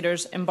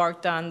legislators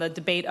embarked on the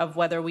debate of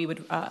whether we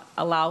would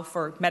allow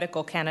for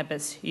medical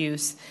cannabis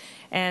use.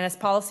 And as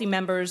policy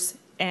members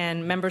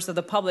and members of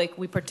the public,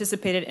 we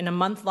participated in a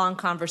month-long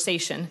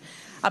conversation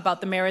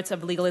about the merits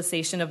of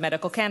legalization of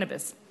medical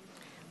cannabis.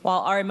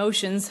 While our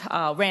emotions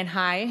ran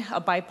high, a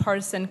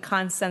bipartisan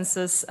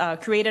consensus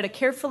created a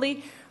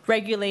carefully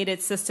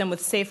regulated system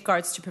with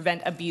safeguards to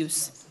prevent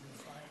abuse.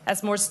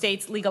 As more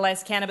states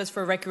legalize cannabis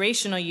for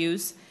recreational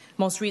use,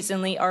 most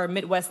recently our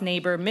Midwest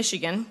neighbor,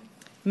 Michigan,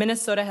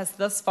 Minnesota has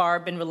thus far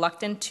been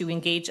reluctant to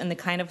engage in the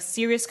kind of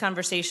serious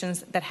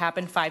conversations that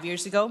happened 5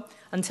 years ago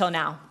until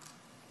now.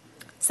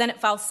 Senate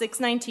File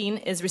 619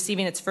 is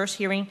receiving its first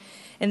hearing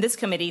in this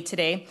committee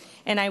today,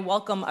 and I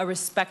welcome a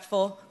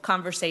respectful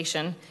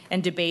conversation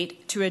and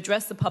debate to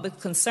address the public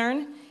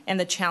concern and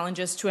the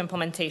challenges to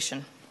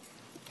implementation.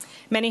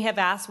 Many have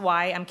asked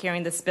why I'm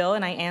carrying this bill,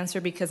 and I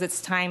answer because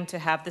it's time to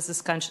have this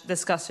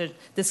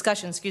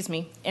discussion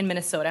in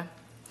Minnesota.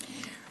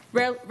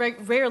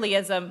 Rarely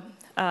as a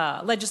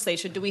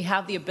legislature do we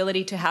have the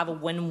ability to have a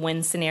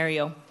win-win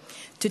scenario,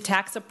 to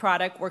tax a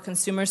product where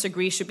consumers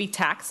agree should be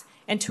taxed,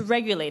 and to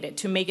regulate it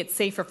to make it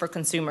safer for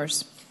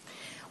consumers.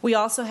 We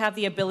also have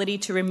the ability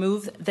to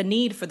remove the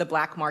need for the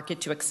black market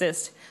to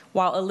exist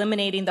while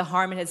eliminating the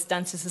harm it has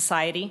done to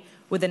society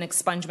with an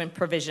expungement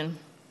provision.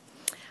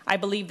 I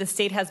believe the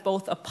state has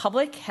both a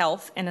public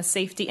health and a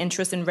safety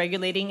interest in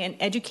regulating and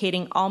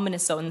educating all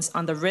Minnesotans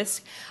on the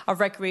risk of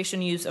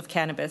recreational use of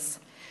cannabis.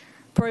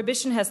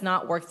 Prohibition has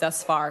not worked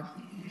thus far.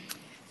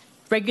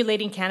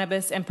 Regulating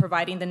cannabis and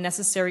providing the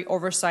necessary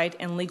oversight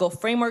and legal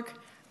framework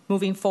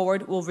moving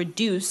forward will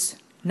reduce,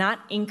 not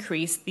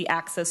increase, the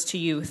access to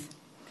youth.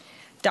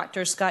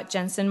 Dr. Scott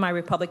Jensen, my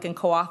Republican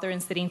co-author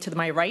and sitting to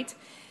my right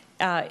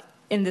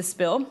in this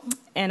bill,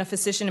 and a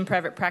physician in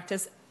private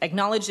practice,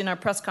 acknowledged in our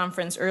press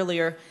conference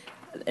earlier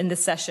in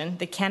this session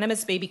that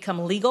cannabis may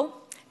become legal,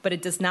 but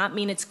it does not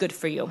mean it's good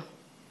for you.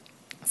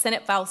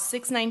 Senate File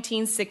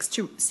 619 seeks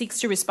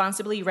to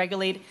responsibly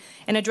regulate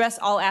and address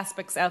all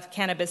aspects of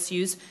cannabis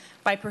use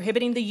by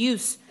prohibiting the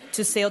use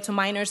to sale to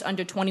minors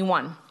under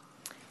 21,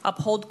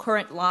 uphold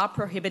current law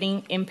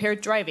prohibiting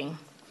impaired driving,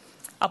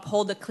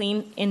 uphold the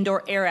Clean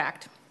Indoor Air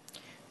Act,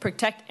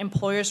 protect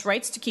employers'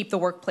 rights to keep the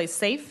workplace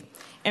safe,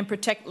 and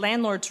protect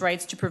landlords'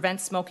 rights to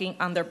prevent smoking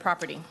on their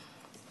property.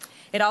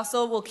 It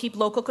also will keep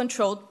local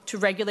control to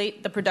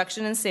regulate the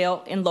production and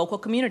sale in local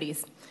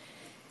communities.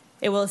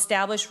 It will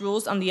establish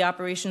rules on the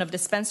operation of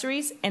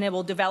dispensaries, and it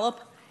will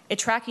develop a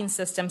tracking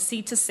system,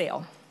 seed to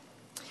sale.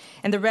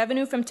 And the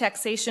revenue from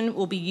taxation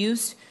will be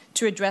used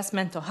to address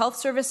mental health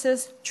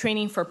services,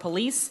 training for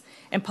police,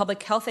 and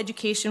public health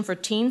education for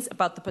teens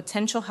about the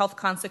potential health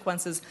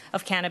consequences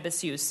of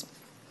cannabis use.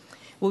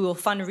 We will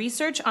fund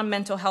research on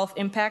mental health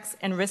impacts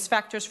and risk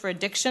factors for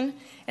addiction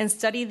and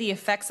study the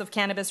effects of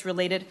cannabis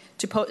related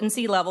to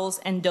potency levels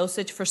and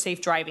dosage for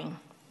safe driving.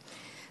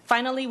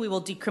 Finally, we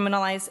will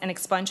decriminalize and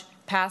expunge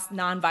past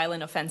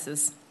nonviolent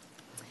offenses.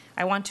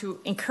 I want to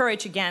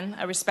encourage, again,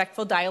 a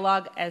respectful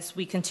dialogue as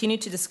we continue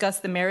to discuss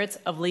the merits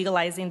of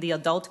legalizing the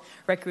adult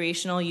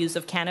recreational use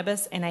of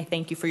cannabis, and I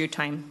thank you for your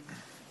time.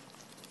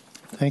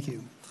 Thank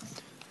you.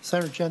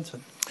 Senator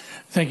Jensen.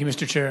 Thank you,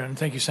 Mr. Chair, and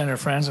thank you, Senator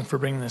Franzen, for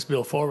bringing this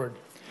bill forward.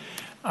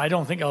 I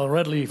don't think I'll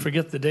readily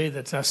forget the day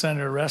that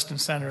Senator Rest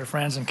and Senator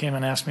Franzen came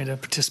and asked me to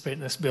participate in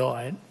this bill.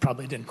 I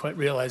probably didn't quite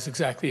realize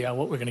exactly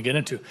what we're going to get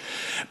into.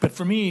 But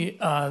for me,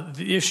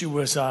 the issue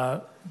was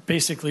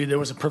basically there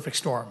was a perfect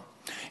storm.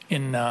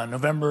 In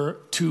November,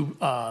 two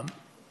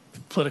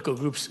political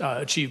groups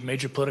achieved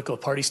major political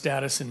party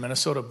status in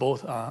Minnesota,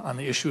 both on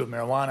the issue of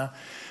marijuana.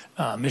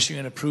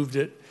 Michigan approved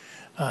it.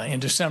 In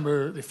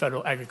December, the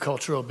federal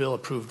agricultural bill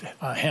approved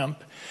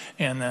hemp,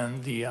 and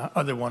then the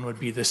other one would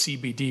be the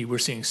CBD. We're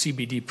seeing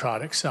CBD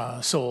products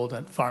sold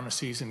at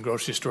pharmacies and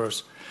grocery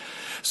stores.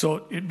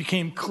 So it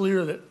became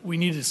clear that we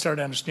needed to start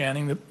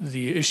understanding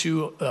the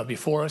issue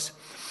before us.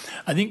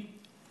 I think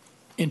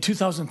in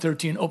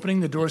 2013,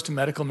 opening the doors to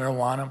medical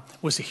marijuana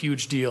was a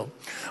huge deal.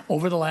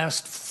 Over the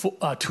last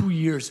 2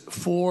 years,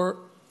 4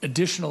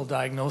 additional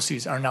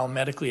diagnoses are now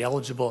medically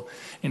eligible,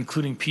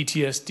 including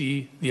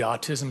PTSD, the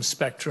autism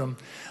spectrum,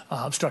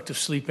 obstructive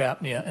sleep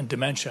apnea, and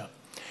dementia.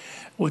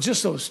 Well,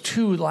 just those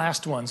 2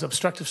 last ones,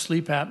 obstructive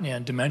sleep apnea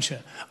and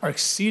dementia, are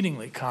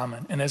exceedingly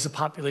common. And as the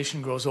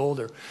population grows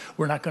older,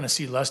 we're not going to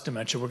see less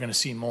dementia, we're going to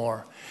see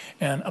more.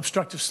 And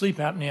obstructive sleep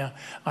apnea,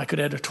 I could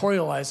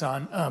editorialize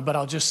on, but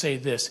I'll just say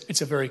this.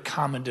 It's a very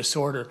common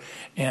disorder,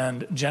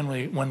 and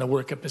generally when the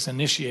workup is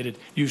initiated,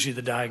 usually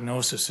the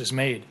diagnosis is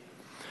made.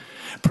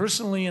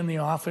 Personally, in the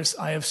office,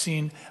 I have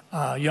seen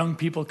young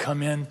people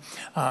come in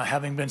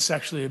having been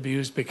sexually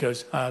abused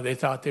because they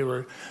thought they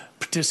were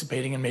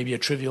participating in maybe a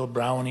trivial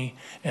brownie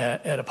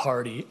at a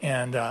party,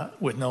 and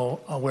with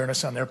no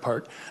awareness on their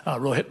part,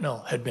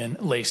 Rohypnol had been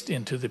laced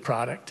into the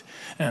product.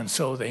 And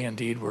so they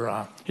indeed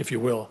were, if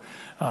you will,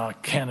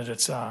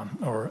 candidates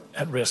or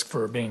at risk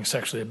for being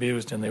sexually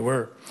abused, and they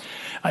were.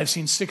 I've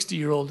seen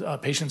 60-year-old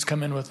patients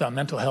come in with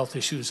mental health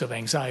issues of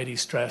anxiety,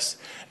 stress,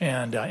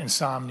 and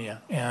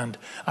insomnia, and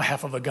a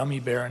half of a gummy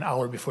bear an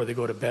hour before they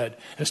go to bed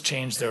has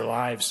changed their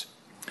lives.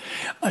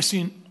 I've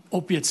seen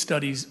opiate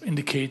studies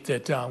indicate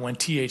that when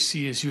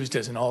THC is used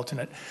as an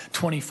alternate,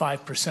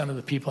 25% of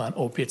the people on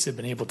opiates have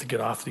been able to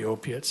get off the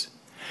opiates.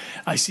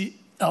 I see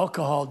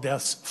alcohol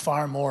deaths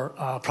far more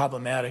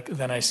problematic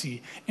than I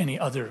see any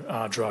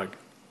other drug.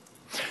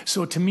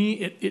 So to me,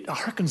 it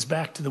harkens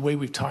back to the way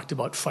we've talked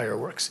about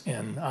fireworks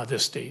in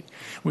this state.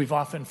 We've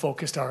often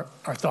focused our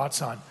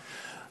thoughts on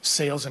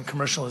sales and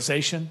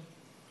commercialization,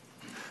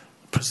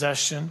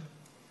 possession,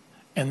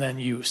 and then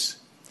use.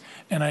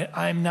 And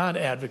I'm not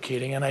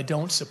advocating, and I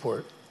don't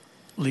support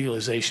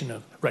legalization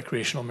of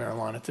recreational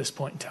marijuana at this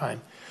point in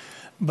time.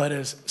 But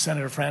as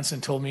Senator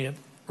Franson told me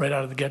right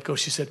out of the get-go,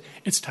 she said,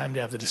 it's time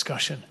to have the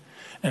discussion.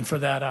 And for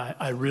that,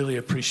 I really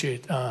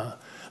appreciate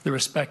the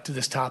respect to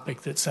this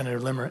topic that Senator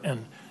Limmer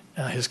and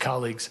his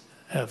colleagues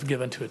have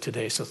given to it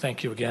today. So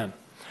thank you again.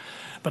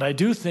 But I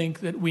do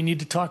think that we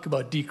need to talk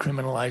about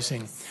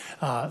decriminalizing,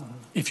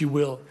 if you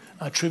will,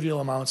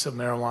 trivial amounts of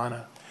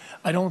marijuana.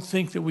 I don't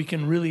think that we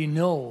can really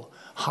know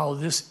how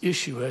this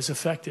issue has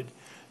affected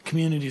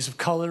communities of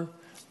color,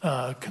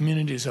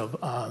 communities of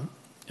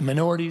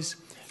minorities,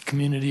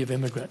 community of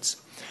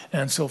immigrants.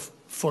 And so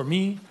for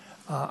me,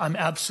 I'm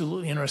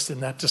absolutely interested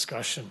in that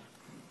discussion.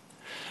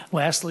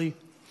 Lastly,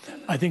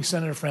 I think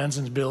Senator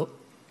Franzen's bill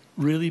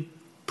really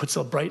puts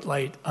a bright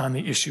light on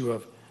the issue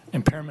of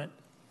impairment,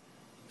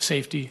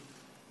 safety,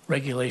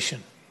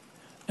 regulation.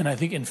 And I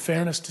think in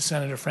fairness to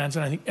Senator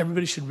Franzen, I think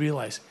everybody should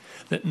realize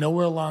that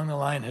nowhere along the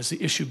line has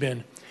the issue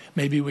been,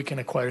 maybe we can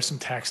acquire some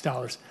tax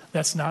dollars.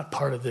 That's not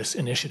part of this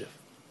initiative.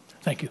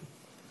 Thank you.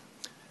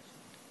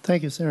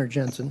 Thank you, Senator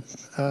Jensen.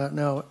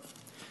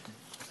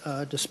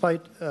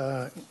 Despite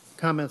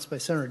comments by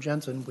Senator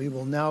Jensen, we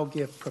will now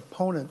give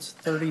proponents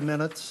 30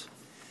 minutes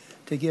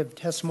to give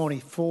testimony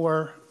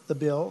for the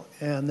bill,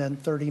 and then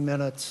 30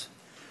 minutes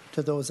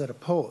to those that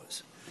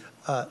oppose.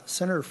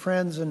 Senator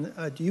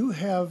Franzen, do you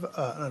have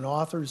an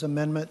author's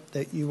amendment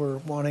that you were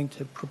wanting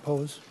to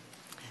propose?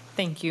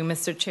 Thank you,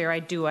 Mr. Chair. I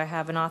do. I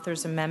have an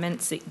author's amendment,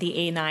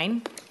 the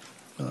A9.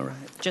 All right.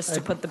 Just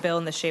to put the bill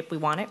in the shape we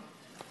want it.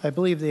 I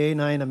believe the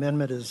A9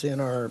 amendment is in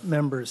our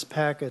members'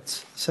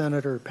 packets.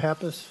 Senator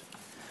Pappas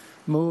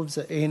moves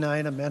the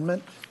A9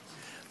 amendment.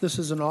 This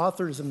is an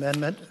author's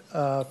amendment.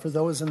 For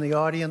those in the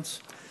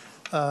audience,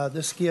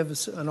 this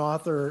gives an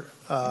author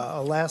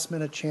a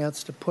last-minute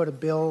chance to put a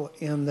bill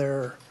in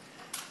their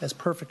as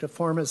perfect a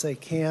form as they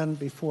can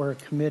before a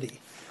committee.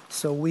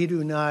 So we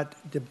do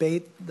not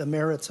debate the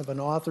merits of an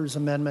author's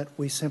amendment.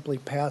 We simply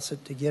pass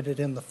it to get it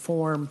in the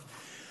form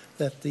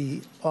that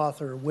the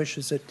author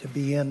wishes it to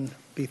be in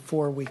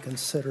before we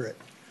consider it.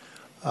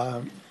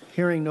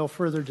 Hearing no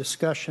further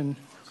discussion,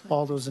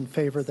 all those in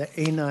favor of the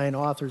A9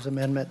 author's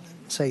amendment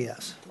say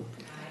yes.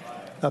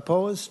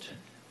 Opposed?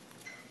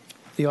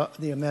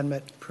 The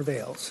amendment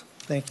prevails.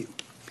 Thank you.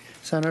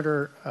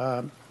 Senator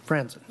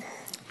Franzen.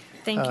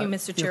 Thank you,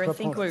 Mr. Chair. I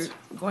think we're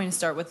proponents. going to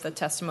start with the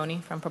testimony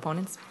from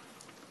proponents.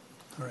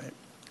 All right.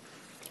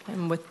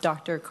 And with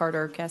Dr.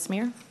 Carter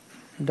Casimir.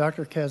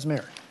 Dr.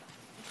 Casimir.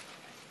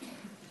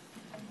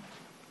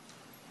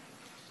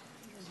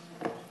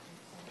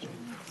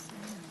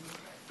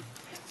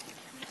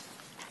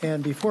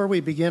 And before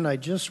we begin, I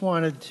just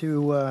wanted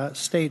to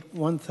state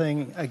one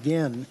thing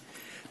again.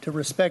 To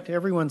respect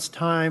everyone's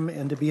time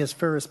and to be as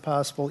fair as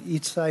possible,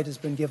 each side has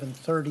been given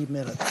 30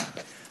 minutes.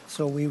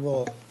 So we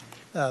will,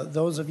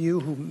 those of you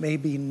who may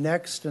be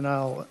next, and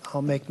I'll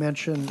make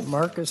mention,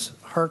 Marcus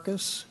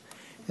Harkis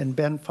and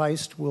Ben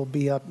Feist will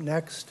be up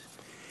next.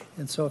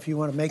 And so if you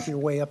want to make your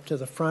way up to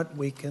the front,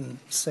 we can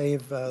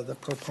save the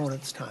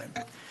proponent's time.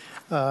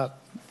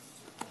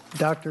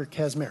 Dr.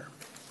 Casimir.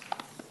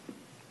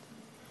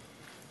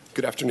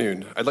 Good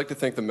afternoon. I'd like to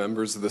thank the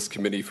members of this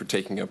committee for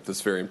taking up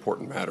this very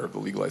important matter of the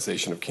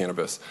legalization of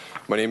cannabis.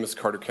 My name is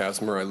Carter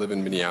Kazmer. I live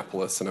in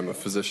Minneapolis, and I'm a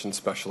physician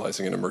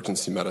specializing in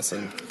emergency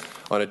medicine.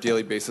 On a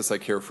daily basis, I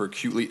care for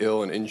acutely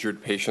ill and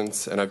injured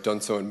patients, and I've done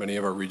so in many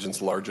of our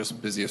region's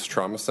largest, busiest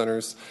trauma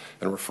centers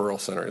and referral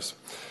centers.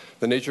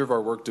 The nature of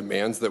our work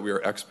demands that we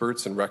are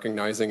experts in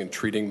recognizing and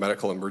treating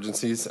medical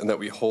emergencies and that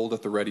we hold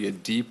at the ready a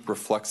deep,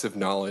 reflexive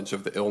knowledge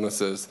of the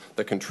illnesses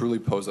that can truly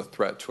pose a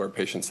threat to our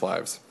patients'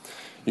 lives.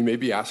 You may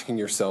be asking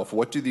yourself,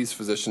 what do these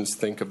physicians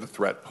think of the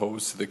threat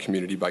posed to the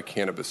community by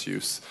cannabis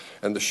use?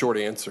 And the short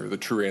answer, the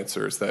true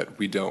answer, is that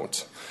we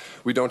don't.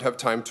 We don't have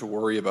time to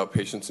worry about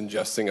patients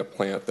ingesting a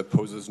plant that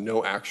poses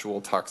no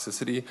actual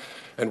toxicity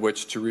and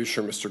which, to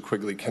reassure Mr.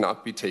 Quigley,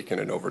 cannot be taken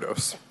in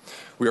overdose.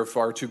 We are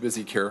far too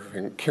busy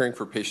caring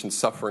for patients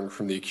suffering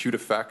from the acute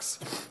effects,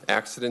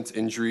 accidents,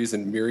 injuries,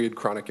 and myriad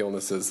chronic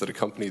illnesses that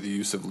accompany the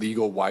use of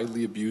legal,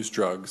 widely abused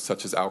drugs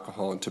such as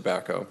alcohol and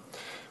tobacco.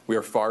 We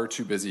are far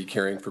too busy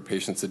caring for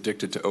patients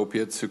addicted to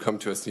opiates who come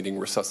to us needing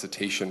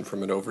resuscitation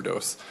from an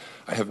overdose.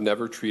 I have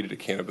never treated a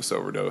cannabis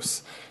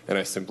overdose, and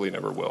I simply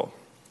never will.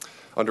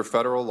 Under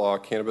federal law,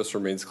 cannabis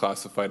remains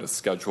classified as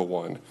Schedule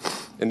I.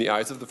 In the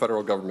eyes of the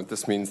federal government,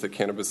 this means that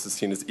cannabis is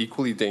seen as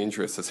equally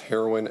dangerous as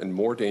heroin and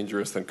more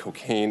dangerous than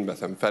cocaine,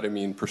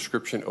 methamphetamine,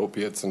 prescription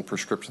opiates, and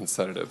prescription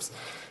sedatives.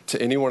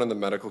 To anyone in the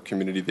medical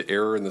community, the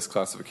error in this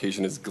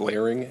classification is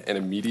glaring and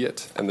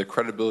immediate, and the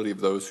credibility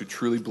of those who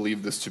truly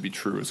believe this to be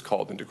true is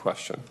called into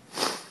question.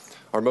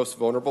 Our most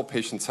vulnerable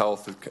patients'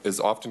 health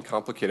is often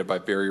complicated by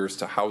barriers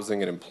to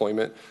housing and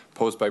employment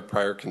posed by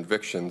prior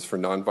convictions for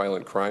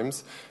nonviolent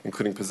crimes,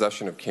 including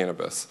possession of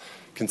cannabis.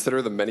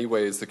 Consider the many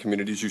ways the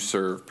communities you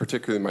serve,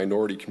 particularly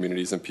minority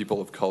communities and people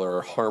of color,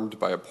 are harmed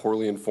by a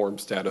poorly informed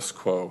status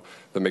quo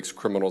that makes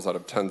criminals out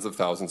of tens of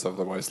thousands of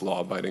otherwise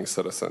law-abiding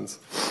citizens.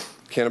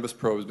 Cannabis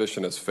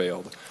prohibition has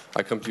failed.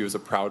 I come to you as a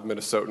proud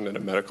Minnesotan and a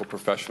medical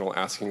professional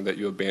asking that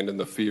you abandon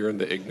the fear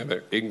and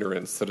the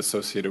ignorance that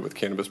associated with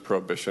cannabis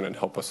prohibition and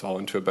help us all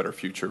into a better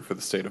future for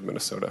the state of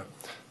Minnesota.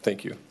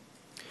 Thank you.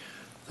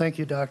 Thank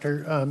you,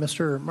 Doctor.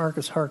 Mr.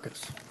 Marcus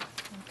Harkis.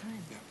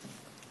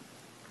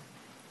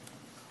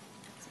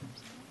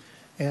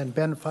 And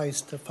Ben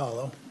Feist to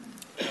follow.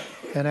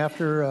 And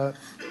after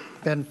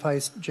Ben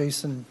Feist,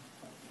 Jason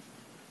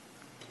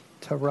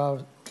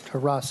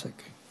Tarasik.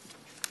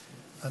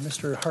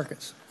 Mr.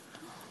 Harkis.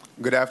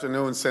 Good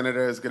afternoon,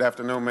 Senators. Good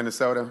afternoon,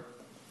 Minnesota.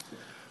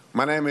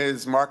 My name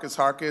is Marcus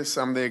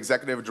Harkis. I'm the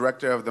Executive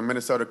Director of the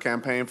Minnesota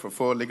Campaign for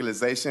Full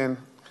Legalization.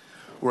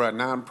 We're a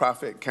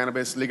nonprofit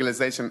cannabis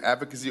legalization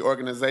advocacy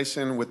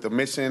organization with the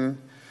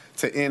mission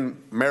to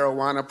end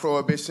marijuana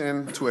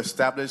prohibition, to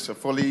establish a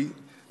fully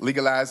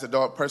legalized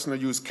adult personal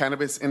use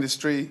cannabis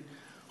industry,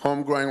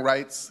 home-growing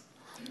rights,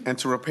 and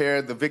to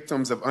repair the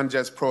victims of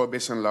unjust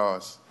prohibition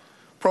laws.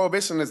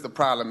 Prohibition is the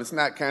problem. It's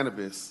not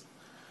cannabis.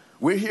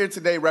 We're here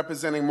today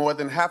representing more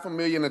than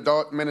 500,000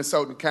 adult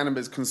Minnesotan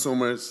cannabis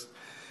consumers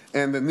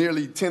and the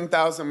nearly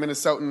 10,000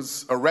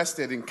 Minnesotans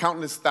arrested and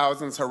countless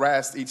thousands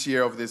harassed each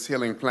year over this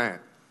healing plant.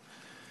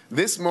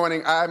 This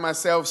morning, I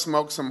myself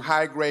smoked some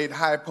high-grade,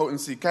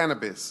 high-potency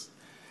cannabis.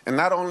 And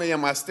not only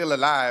am I still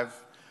alive,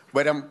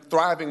 but I'm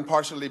thriving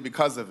partially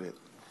because of it.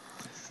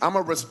 I'm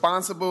a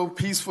responsible,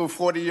 peaceful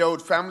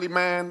 40-year-old family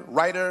man,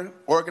 writer,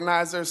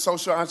 organizer,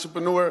 social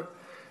entrepreneur,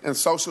 and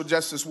social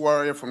justice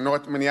warrior from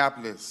North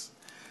Minneapolis.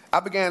 I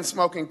began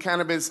smoking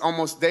cannabis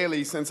almost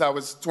daily since I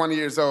was 20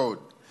 years old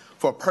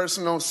for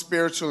personal,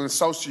 spiritual, and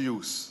social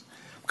use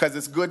because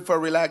it's good for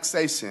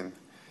relaxation.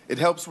 It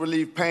helps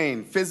relieve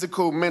pain,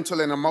 physical,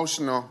 mental, and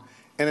emotional,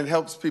 and it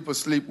helps people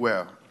sleep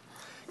well.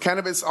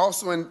 Cannabis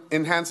also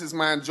enhances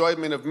my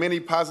enjoyment of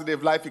many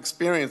positive life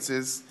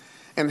experiences,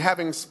 and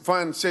having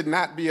fun should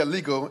not be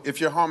illegal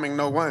if you're harming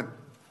no one.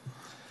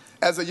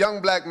 As a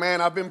young black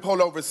man, I've been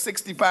pulled over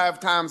 65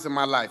 times in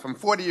my life. I'm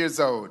 40 years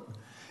old.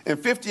 And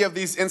 50 of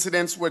these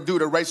incidents were due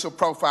to racial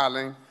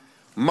profiling,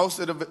 most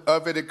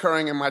of it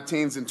occurring in my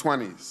teens and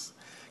 20s.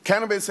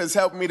 Cannabis has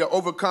helped me to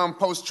overcome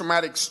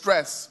post-traumatic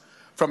stress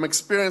from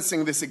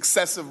experiencing this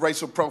excessive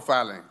racial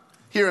profiling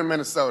here in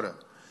Minnesota,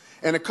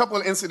 and a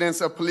couple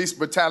incidents of police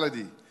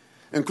brutality,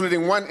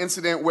 including one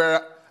incident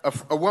where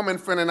a woman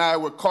friend and I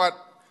were caught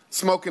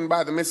smoking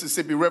by the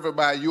Mississippi River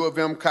by a U of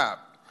M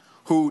cop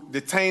who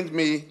detained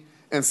me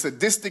and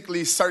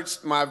sadistically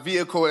searched my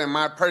vehicle and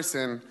my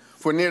person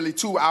for nearly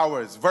 2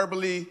 hours,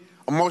 verbally,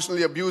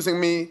 emotionally abusing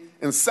me,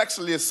 and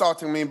sexually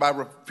assaulting me by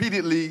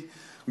repeatedly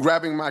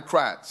grabbing my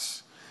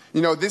crotch.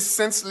 You know, this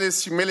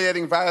senseless,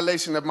 humiliating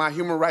violation of my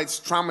human rights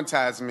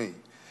traumatized me,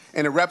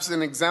 and it represents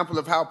an example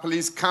of how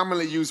police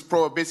commonly use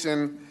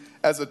prohibition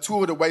as a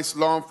tool to waste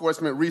law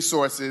enforcement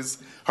resources,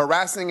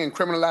 harassing and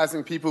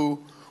criminalizing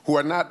people who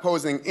are not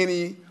posing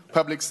any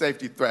public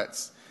safety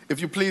threats.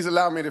 If you please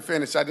allow me to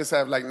finish, I just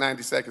have like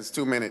 90 seconds,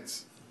 2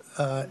 minutes.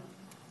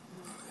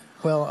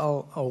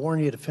 Well, I'll warn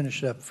you to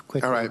finish it up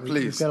quickly. All right,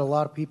 please. We've got a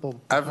lot of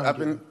people.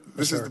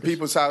 This is the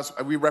People's House.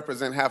 We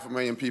represent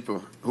 500,000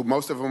 people, who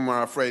most of them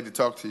are afraid to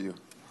talk to you.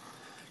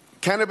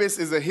 Cannabis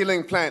is a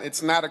healing plant.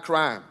 It's not a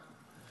crime.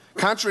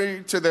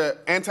 Contrary to the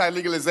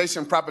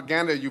anti-legalization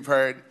propaganda you've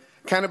heard,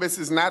 cannabis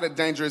is not a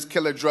dangerous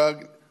killer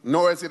drug,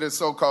 nor is it a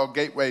so-called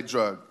gateway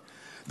drug.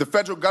 The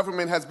federal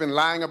government has been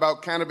lying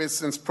about cannabis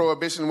since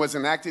Prohibition was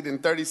enacted in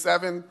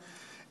 1937,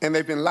 and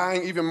they've been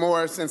lying even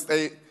more since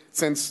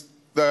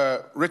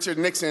the Richard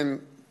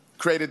Nixon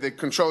created the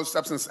Controlled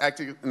Substance Act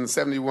in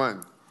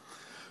 1971.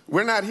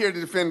 We're not here to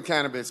defend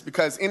cannabis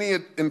because any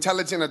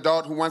intelligent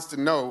adult who wants to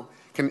know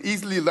can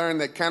easily learn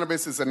that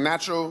cannabis is a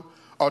natural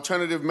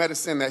alternative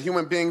medicine that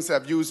human beings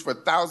have used for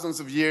thousands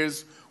of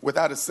years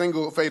without a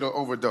single fatal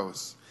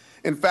overdose.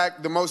 In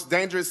fact, the most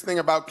dangerous thing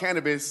about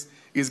cannabis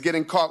is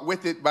getting caught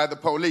with it by the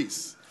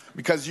police,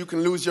 because you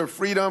can lose your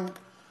freedom,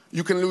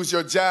 you can lose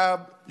your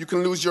job, you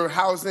can lose your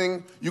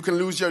housing, you can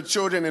lose your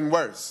children, and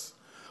worse.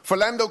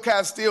 Philando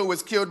Castile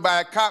was killed by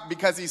a cop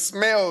because he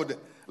smelled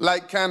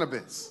like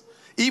cannabis,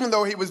 even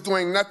though he was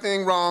doing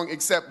nothing wrong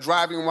except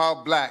driving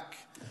while black,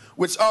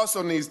 which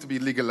also needs to be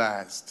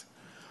legalized.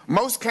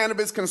 Most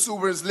cannabis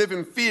consumers live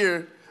in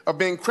fear of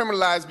being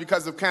criminalized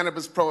because of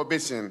cannabis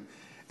prohibition.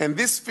 And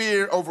this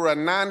fear over a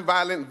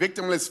nonviolent,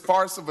 victimless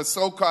farce of a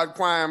so-called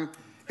crime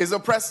is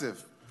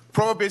oppressive.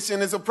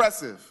 Prohibition is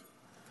oppressive.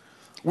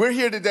 We're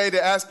here today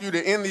to ask you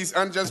to end these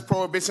unjust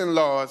prohibition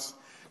laws,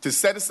 to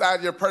set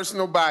aside your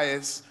personal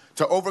bias,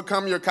 to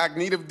overcome your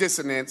cognitive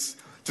dissonance,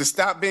 to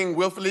stop being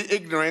willfully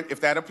ignorant,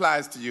 if that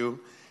applies to you,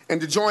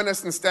 and to join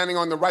us in standing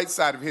on the right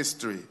side of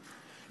history.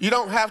 You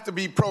don't have to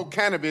be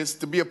pro-cannabis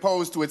to be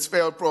opposed to its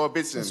failed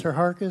prohibition. Mr.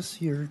 Harkis,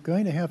 you're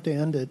going to have to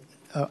end it.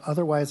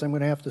 Otherwise, I'm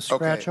going to have to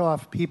scratch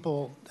off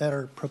people that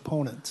are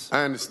proponents.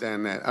 I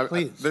understand that.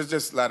 Please. There's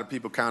just a lot of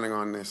people counting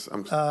on this.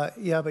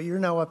 Yeah, but you're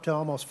now up to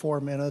almost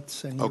 4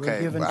 minutes, and you were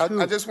given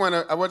two. I just want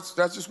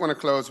to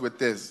close with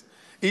this.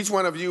 Each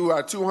one of you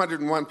are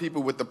 201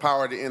 people with the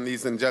power to end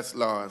these unjust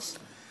laws.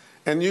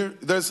 And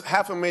there's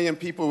 500,000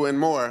 people and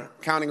more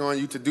counting on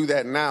you to do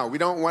that now. We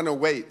don't want to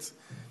wait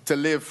to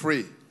live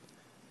free.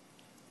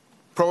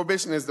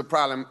 Prohibition is the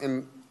problem,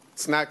 and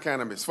it's not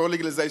cannabis. Full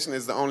legalization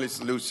is the only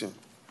solution.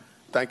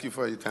 Thank you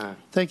for your time.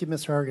 Thank you,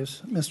 Mr.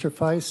 Hargis. Mr.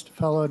 Feist,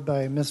 followed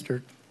by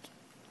Mr.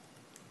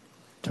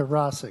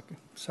 Tarasik.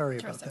 Sorry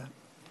about that.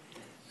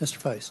 Mr.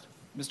 Feist.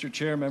 Mr.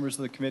 Chair, members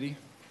of the committee.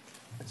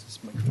 Is this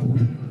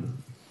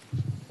microphone?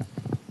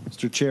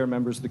 Mr. Chair,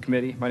 members of the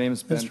committee, my name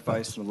is Ben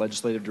Feist. I'm a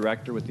legislative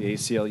director with the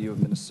ACLU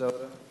of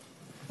Minnesota.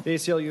 The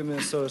ACLU of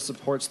Minnesota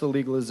supports the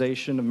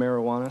legalization of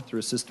marijuana through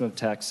a system of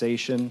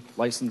taxation,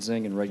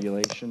 licensing, and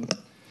regulation.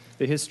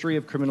 The history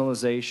of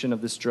criminalization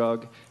of this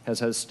drug has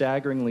had a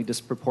staggeringly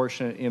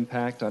disproportionate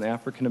impact on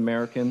African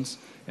Americans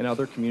and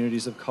other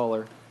communities of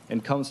color,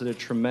 and comes at a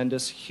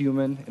tremendous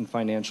human and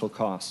financial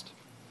cost.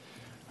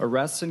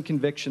 Arrests and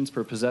convictions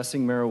for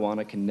possessing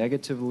marijuana can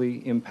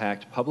negatively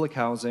impact public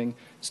housing,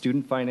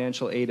 student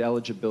financial aid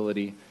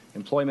eligibility,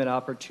 employment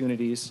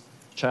opportunities,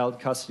 child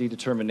custody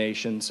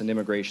determinations, and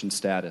immigration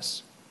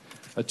status.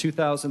 A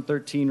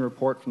 2013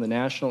 report from the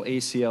National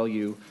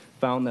ACLU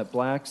found that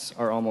blacks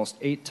are almost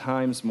 8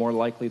 times more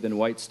likely than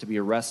whites to be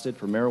arrested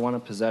for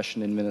marijuana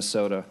possession in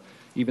Minnesota,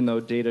 even though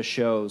data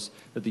shows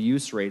that the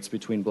use rates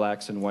between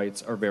blacks and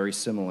whites are very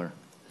similar.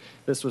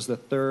 This was the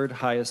 3rd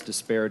highest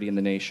disparity in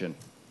the nation.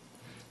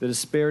 The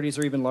disparities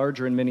are even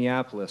larger in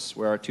Minneapolis,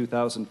 where our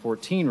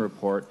 2014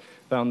 report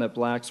found that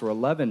blacks were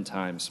 11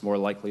 times more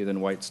likely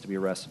than whites to be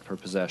arrested for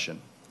possession.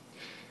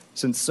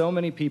 Since so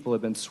many people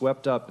have been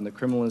swept up in the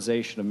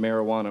criminalization of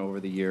marijuana over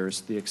the years,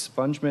 the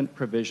expungement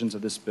provisions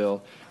of this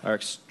bill are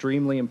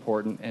extremely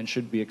important and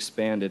should be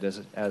expanded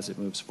as it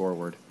moves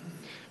forward.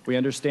 We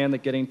understand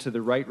that getting to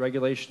the right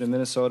regulation in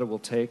Minnesota will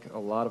take a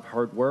lot of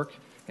hard work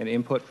and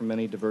input from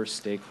many diverse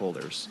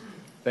stakeholders.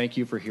 Thank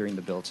you for hearing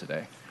the bill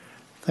today.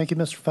 Thank you,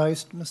 Mr.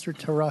 Feist. Mr.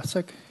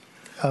 Tarasik,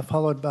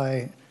 followed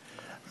by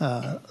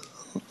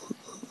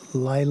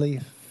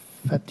Laili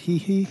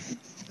Fatihi.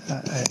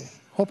 I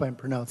hope I'm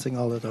pronouncing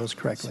all of those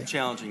correctly. Some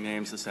challenging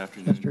names this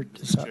afternoon,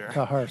 Mr. Chair.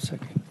 Tarasik.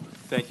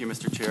 Thank you,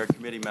 Mr. Chair,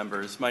 committee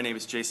members. My name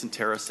is Jason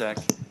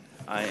Tarasek.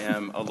 I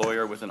am a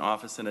lawyer with an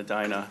office in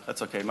Edina.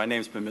 That's okay. My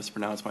name's been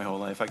mispronounced my whole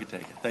life. I could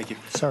take it. Thank you.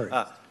 Sorry.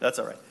 That's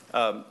all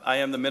right. I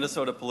am the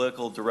Minnesota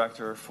political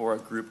director for a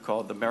group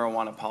called the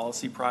Marijuana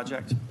Policy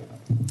Project,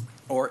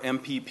 or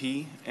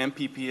MPP.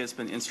 MPP has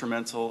been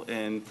instrumental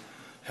in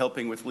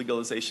helping with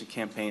legalization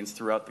campaigns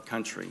throughout the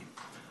country.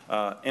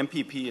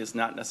 MPP is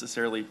not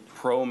necessarily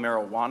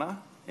pro-marijuana.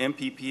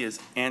 MPP is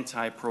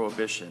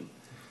anti-prohibition.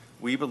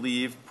 We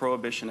believe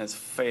prohibition has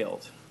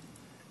failed,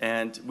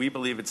 and we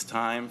believe it's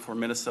time for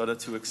Minnesota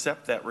to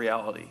accept that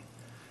reality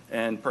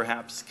and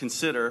perhaps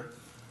consider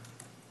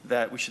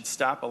that we should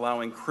stop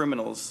allowing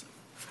criminals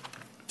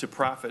to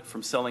profit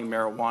from selling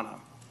marijuana.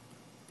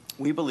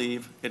 We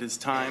believe it is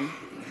time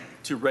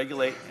to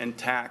regulate and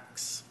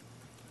tax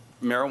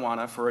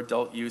marijuana for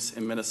adult use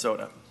in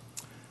Minnesota.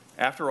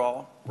 After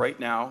all, right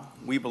now,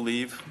 we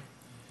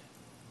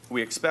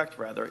expect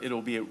it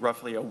will be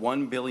roughly a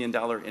 $1 billion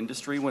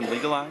industry when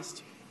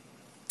legalized.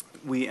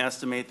 We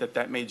estimate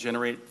that may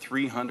generate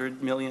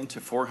 $300 million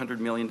to $400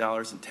 million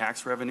in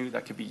tax revenue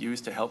that could be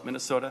used to help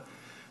Minnesota.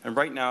 And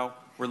right now,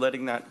 we're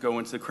letting that go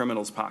into the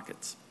criminals'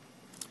 pockets.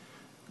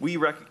 We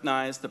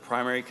recognize the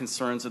primary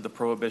concerns of the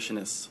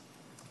prohibitionists: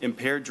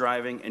 impaired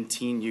driving and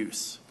teen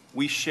use.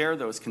 We share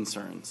those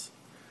concerns.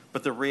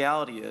 But the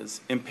reality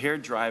is,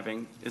 impaired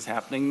driving is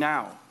happening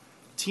now.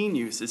 Teen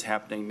use is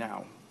happening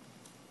now.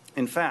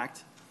 In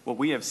fact, what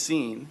we have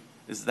seen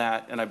is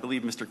that, and I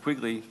believe Mr.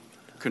 Quigley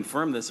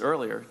confirmed this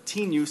earlier,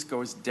 teen use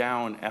goes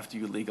down after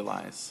you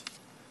legalize.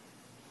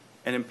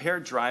 And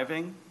impaired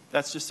driving,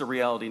 that's just a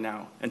reality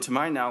now. And to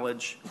my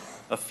knowledge,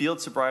 a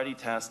field sobriety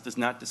test does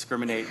not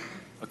discriminate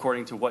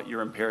according to what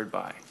you're impaired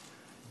by.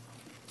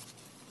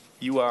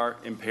 You are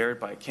impaired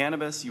by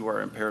cannabis, you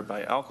are impaired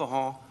by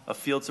alcohol. A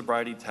field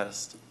sobriety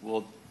test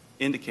will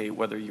indicate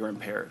whether you're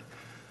impaired.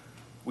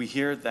 We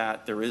hear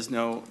that there is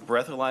no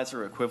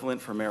breathalyzer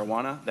equivalent for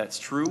marijuana. That's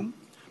true,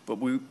 but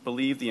we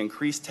believe the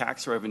increased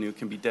tax revenue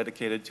can be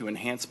dedicated to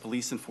enhance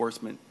police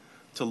enforcement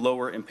to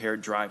lower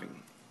impaired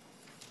driving.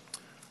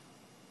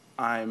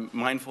 I'm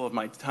mindful of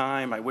my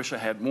time. I wish I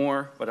had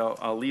more, but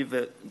I'll leave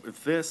it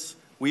with this.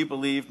 We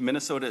believe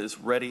Minnesota is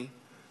ready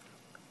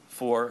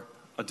for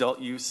adult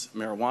use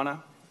marijuana.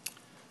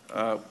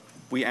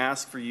 We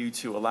ask for you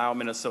to allow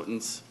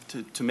Minnesotans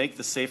to make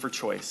the safer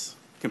choice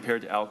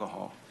compared to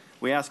alcohol.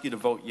 We ask you to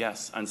vote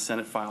yes on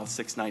Senate File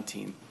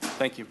 619.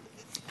 Thank you.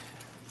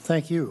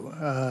 Thank you.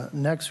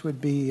 Next would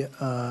be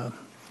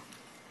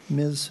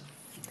Ms.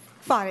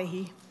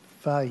 Farahi.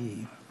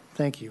 Fahy.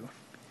 Thank you.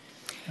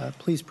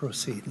 Please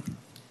proceed.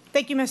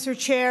 Thank you, Mr.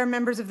 Chair,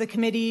 members of the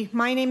committee.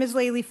 My name is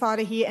Layli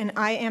Fadahi, and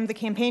I am the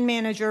campaign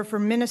manager for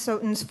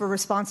Minnesotans for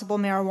Responsible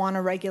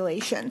Marijuana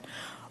Regulation.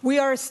 We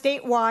are a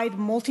statewide,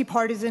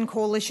 multi-partisan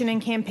coalition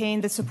and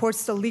campaign that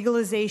supports the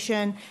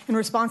legalization and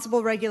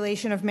responsible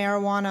regulation of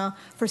marijuana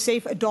for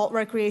safe adult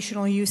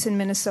recreational use in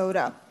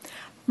Minnesota.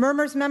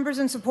 MRMR's members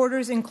and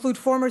supporters include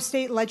former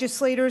state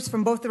legislators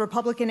from both the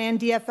Republican and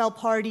DFL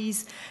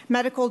parties,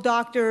 medical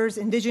doctors,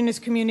 indigenous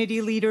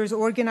community leaders,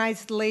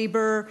 organized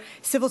labor,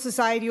 civil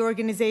society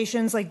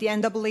organizations like the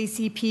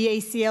NAACP,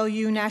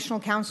 ACLU, National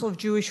Council of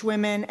Jewish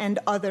Women, and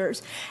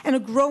others, and a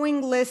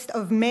growing list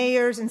of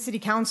mayors and city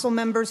council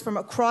members from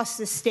across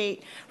the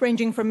state,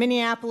 ranging from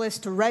Minneapolis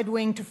to Red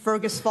Wing to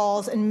Fergus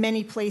Falls and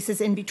many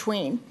places in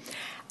between.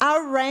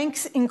 Our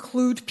ranks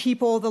include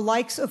people the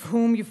likes of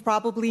whom you've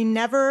probably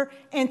never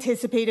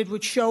anticipated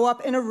would show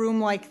up in a room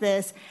like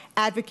this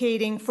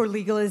advocating for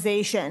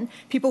legalization.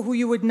 People who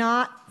you would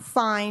not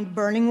find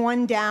burning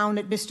one down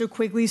at Mr.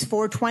 Quigley's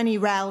 420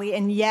 rally,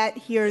 and yet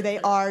here they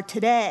are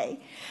today.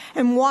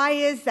 And why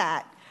is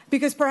that?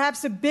 Because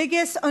perhaps the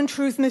biggest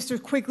untruth Mr.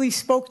 Quigley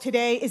spoke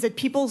today is that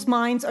people's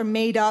minds are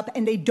made up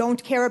and they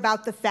don't care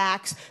about the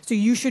facts, so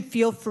you should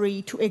feel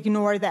free to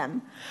ignore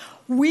them.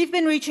 We've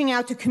been reaching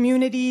out to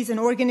communities and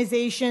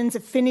organizations,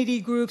 affinity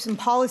groups, and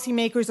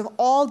policymakers of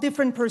all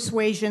different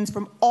persuasions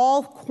from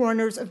all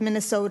corners of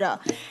Minnesota.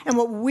 And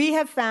what we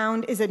have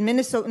found is that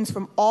Minnesotans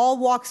from all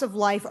walks of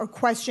life are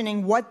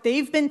questioning what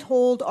they've been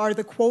told are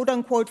the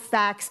quote-unquote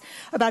facts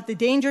about the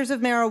dangers of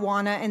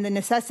marijuana and the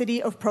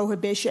necessity of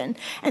prohibition.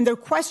 And they're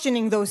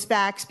questioning those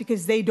facts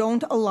because they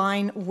don't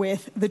align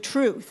with the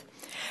truth.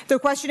 They're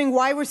questioning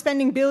why we're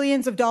spending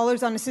billions of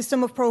dollars on a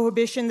system of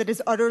prohibition that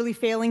is utterly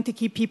failing to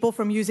keep people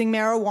from using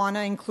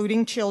marijuana,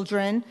 including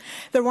children.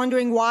 They're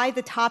wondering why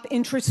the top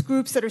interest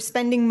groups that are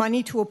spending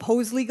money to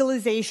oppose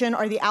legalization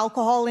are the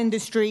alcohol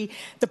industry,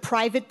 the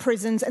private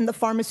prisons, and the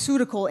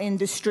pharmaceutical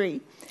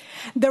industry.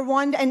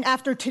 And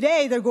after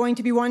today, they're going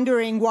to be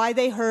wondering why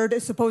they heard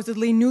a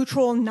supposedly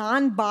neutral,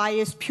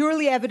 non-biased,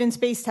 purely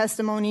evidence-based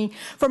testimony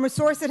from a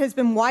source that has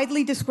been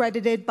widely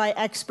discredited by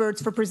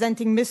experts for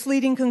presenting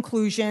misleading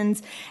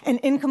conclusions and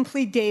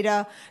incomplete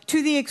data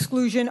to the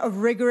exclusion of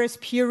rigorous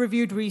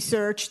peer-reviewed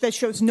research that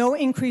shows no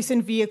increase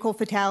in vehicle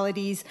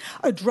fatalities,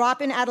 a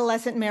drop in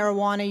adolescent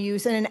marijuana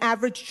use, and an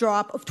average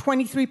drop of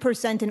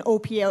 23% in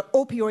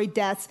opioid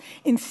deaths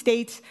in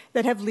states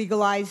that have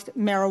legalized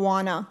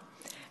marijuana.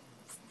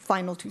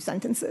 Final two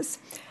sentences.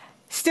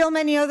 Still,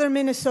 many other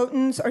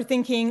Minnesotans are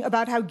thinking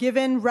about how,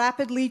 given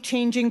rapidly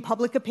changing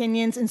public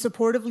opinions in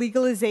support of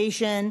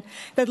legalization,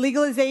 that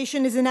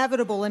legalization is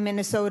inevitable in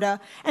Minnesota,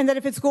 and that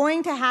if it's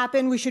going to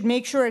happen, we should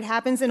make sure it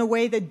happens in a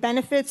way that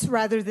benefits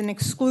rather than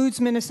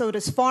excludes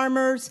Minnesota's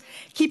farmers,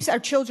 keeps our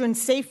children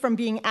safe from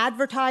being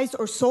advertised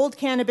or sold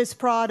cannabis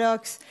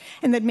products,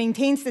 and that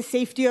maintains the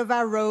safety of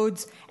our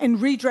roads and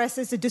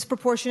redresses the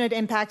disproportionate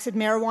impacts that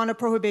marijuana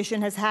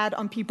prohibition has had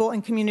on people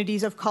and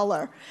communities of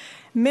color.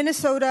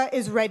 Minnesota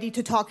is ready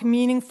to talk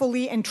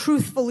meaningfully and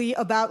truthfully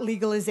about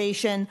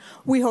legalization.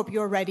 We hope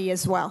you're ready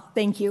as well.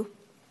 Thank you.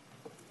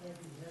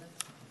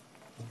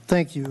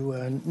 Thank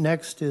you.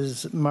 Next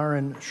is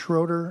Maren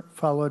Schroeder,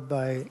 followed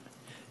by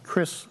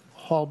Chris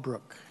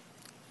Hallbrook.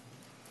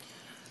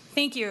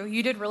 Thank you.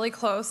 You did really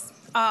close.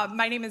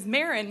 My name is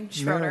Maren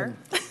Schroeder.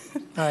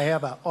 I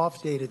have an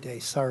off day today.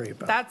 Sorry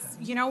about that.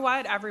 You know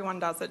what? Everyone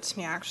does it to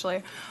me,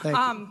 actually. Thank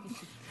you.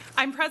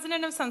 I'm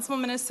president of Sensible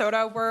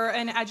Minnesota. We're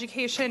an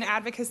education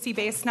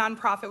advocacy-based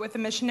nonprofit with a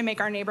mission to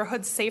make our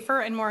neighborhoods safer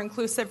and more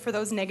inclusive for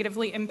those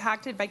negatively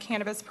impacted by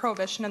cannabis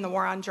prohibition and the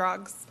war on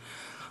drugs.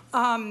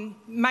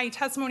 My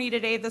testimony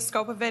today, the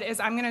scope of it is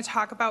I'm going to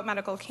talk about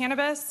medical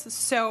cannabis.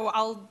 So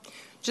I'll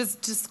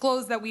just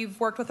disclose that we've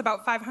worked with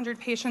about 500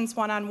 patients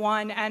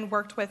one-on-one and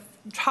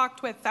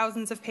talked with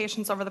thousands of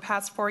patients over the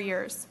past 4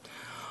 years.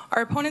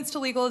 Our opponents to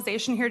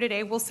legalization here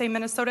today will say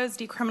Minnesota has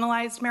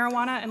decriminalized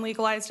marijuana and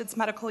legalized its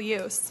medical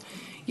use.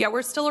 Yet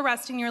we're still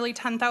arresting nearly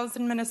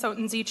 10,000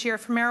 Minnesotans each year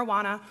for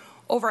marijuana,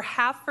 over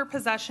half for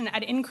possession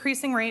at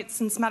increasing rates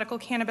since medical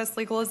cannabis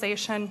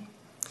legalization.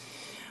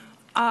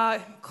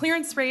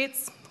 Clearance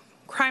rates,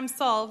 crime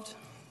solved,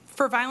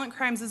 for violent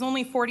crimes is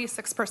only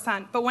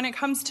 46%, but when it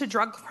comes to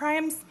drug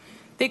crimes,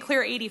 they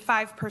clear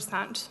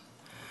 85%.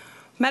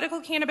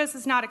 Medical cannabis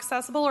is not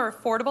accessible or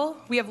affordable.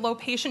 We have low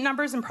patient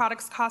numbers and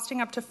products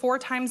costing up to 4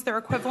 times their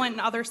equivalent in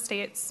other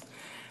states.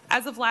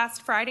 As of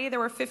last Friday, there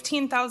were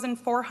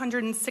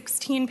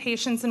 15,416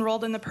 patients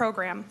enrolled in the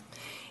program.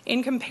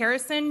 In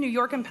comparison, New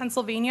York and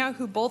Pennsylvania,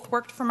 who both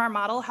worked from our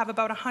model, have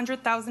about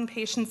 100,000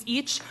 patients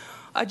each.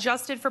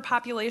 Adjusted for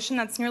population,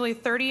 that's nearly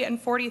 30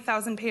 and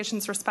 40,000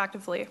 patients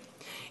respectively.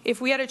 If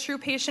we had a true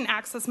patient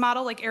access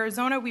model like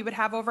Arizona, we would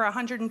have over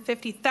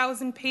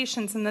 150,000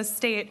 patients in this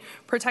state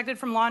protected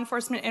from law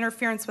enforcement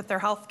interference with their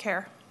health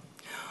care.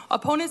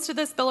 Opponents to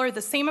this bill are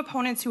the same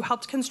opponents who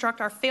helped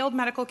construct our failed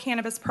medical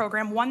cannabis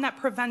program, one that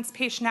prevents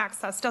patient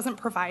access, doesn't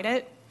provide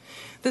it.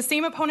 The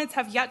same opponents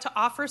have yet to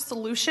offer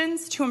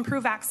solutions to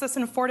improve access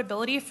and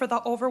affordability for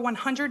the over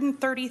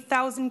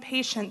 130,000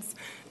 patients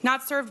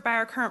not served by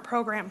our current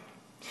program.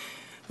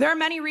 There are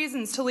many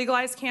reasons to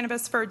legalize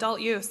cannabis for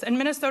adult use, and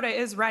Minnesota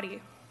is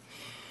ready.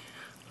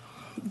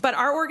 But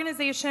our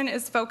organization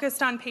is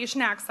focused on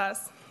patient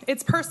access.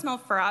 It's personal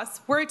for us.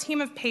 We're a team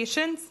of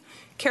patients,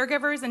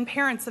 caregivers, and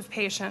parents of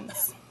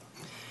patients.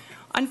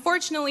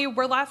 Unfortunately,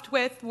 we're left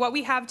with what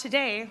we have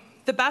today.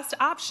 The best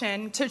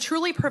option to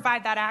truly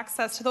provide that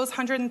access to those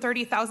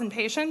 130,000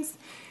 patients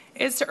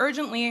is to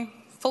urgently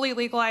fully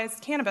legalize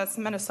cannabis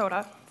in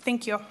Minnesota.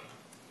 Thank you.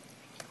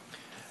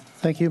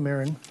 Thank you,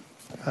 Marin.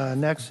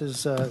 Next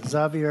is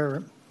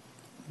Xavier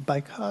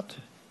Bicott.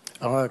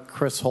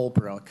 Chris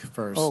Holbrook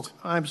first. Oh,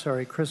 I'm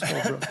sorry, Chris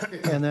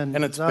Holbrook. And then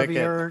And it's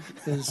Xavier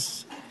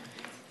is,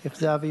 if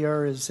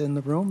Xavier is in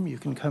the room, you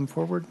can come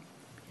forward.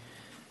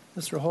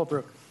 Mr.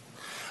 Holbrook.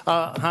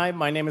 Hi,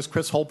 my name is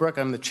Chris Holbrook.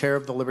 I'm the chair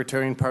of the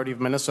Libertarian Party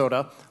of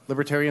Minnesota.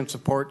 Libertarians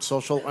support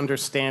social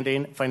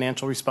understanding,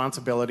 financial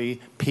responsibility,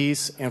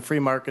 peace, and free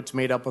markets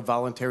made up of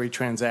voluntary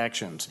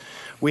transactions.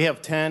 We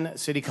have 10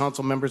 city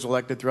council members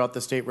elected throughout the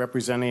state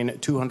representing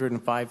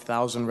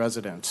 205,000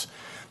 residents.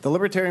 The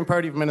Libertarian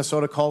Party of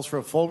Minnesota calls for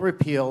a full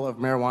repeal of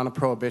marijuana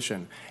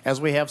prohibition, as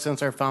we have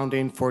since our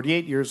founding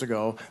 48 years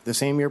ago, the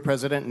same year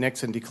President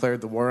Nixon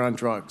declared the war on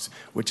drugs,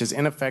 which is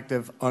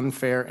ineffective,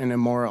 unfair, and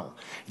immoral.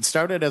 It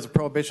started as a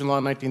prohibition law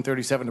in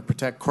 1937 to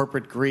protect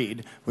corporate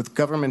greed with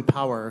government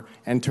power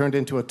and turned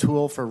into a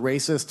tool for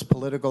racist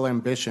political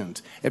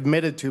ambitions,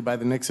 admitted to by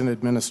the Nixon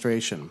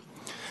administration.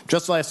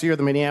 Just last year,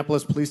 the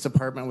Minneapolis Police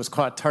Department was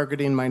caught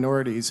targeting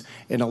minorities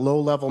in a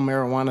low-level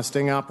marijuana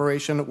sting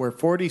operation where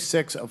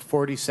 46 of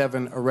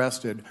 47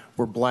 arrested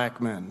were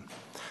black men.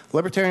 The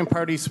Libertarian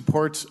Party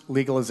supports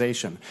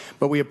legalization,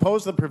 but we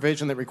oppose the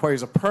provision that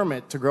requires a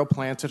permit to grow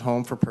plants at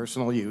home for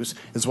personal use,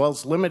 as well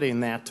as limiting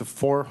that to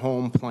 4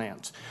 home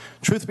plants.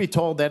 Truth be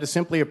told, that is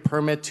simply a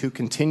permit to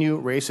continue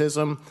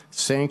racism,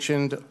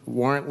 sanctioned,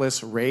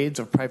 warrantless raids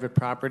of private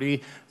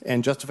property,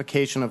 and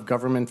justification of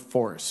government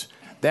force.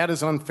 That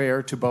is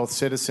unfair to both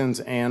citizens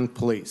and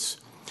police.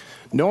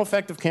 No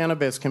effective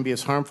cannabis can be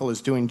as harmful as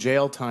doing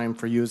jail time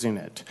for using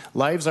it.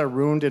 Lives are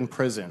ruined in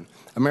prison.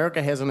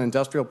 America has an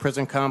industrial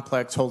prison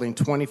complex holding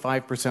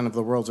 25% of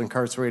the world's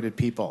incarcerated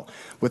people,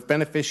 with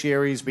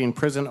beneficiaries being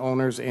prison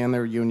owners and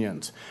their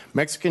unions.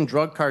 Mexican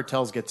drug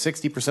cartels get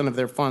 60% of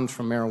their funds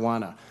from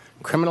marijuana.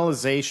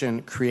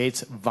 Criminalization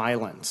creates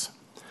violence.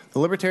 The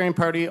Libertarian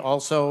Party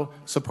also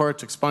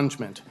supports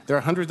expungement. There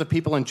are hundreds of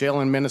people in jail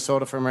in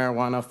Minnesota for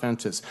marijuana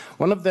offenses.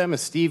 One of them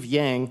is Steve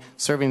Yang,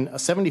 serving a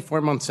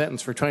 74-month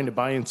sentence for trying to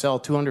buy and sell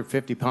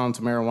 250 pounds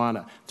of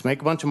marijuana to make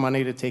a bunch of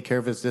money to take care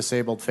of his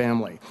disabled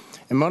family.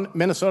 In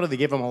Minnesota, they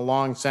give him a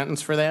long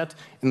sentence for that.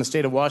 In the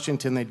state of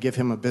Washington, they'd give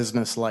him a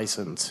business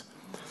license.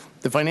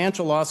 The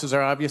financial losses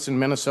are obvious in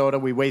Minnesota.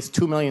 We waste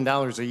 $2 million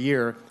a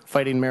year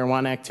fighting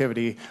marijuana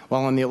activity,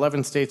 while in the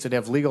 11 states that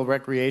have legal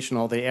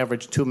recreational, they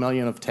average $2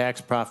 million of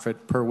tax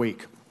profit per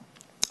week.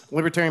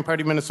 Libertarian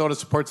Party of Minnesota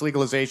supports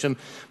legalization,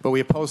 but we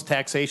oppose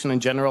taxation in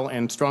general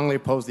and strongly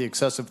oppose the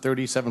excessive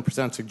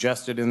 37%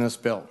 suggested in this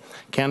bill.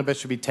 Cannabis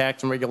should be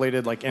taxed and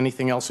regulated like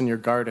anything else in your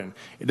garden.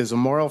 It is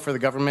immoral for the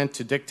government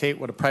to dictate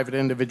what a private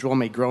individual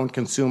may grow and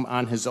consume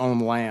on his own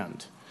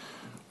land.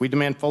 We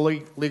demand full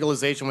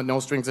legalization with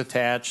no strings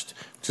attached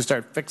to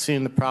start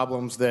fixing the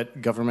problems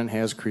that government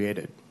has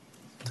created.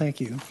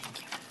 Thank you.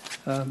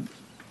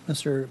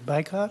 Mr.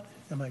 Bicott,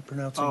 am I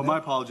pronouncing that? My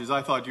apologies.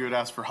 I thought you had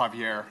asked for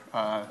Javier.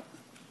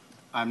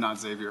 I'm not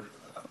Xavier.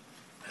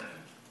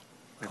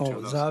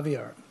 Oh,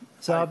 Xavier.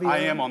 I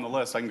am on the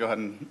list. I can go ahead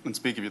and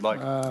speak if you'd like.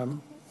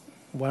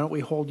 Why don't we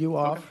hold you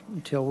off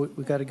until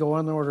we got to go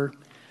on the order.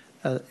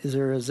 Is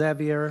there a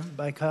Xavier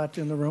Bicott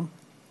in the room?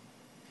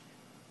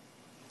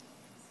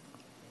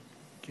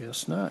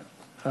 Guess not.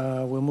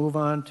 We'll move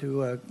on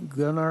to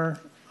Gunnar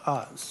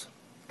Oz,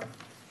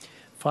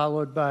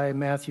 followed by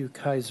Matthew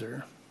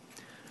Kaiser.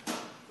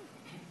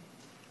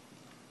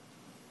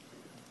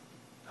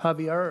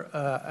 Javier,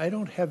 I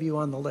don't have you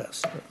on the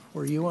list.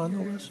 Were you on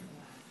the list?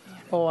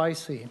 Oh, I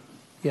see.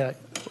 Yeah.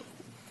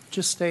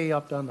 Just stay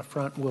up on the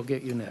front and we'll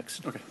get you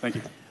next. Okay, thank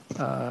you.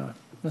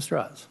 Mr.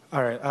 Oz.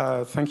 All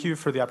right, thank you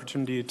for the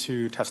opportunity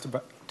to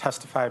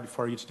testify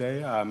before you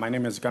today. My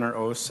name is Gunnar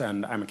Oss,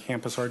 and I'm a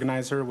campus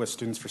organizer with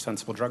Students for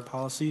Sensible Drug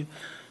Policy.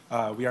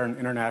 We are an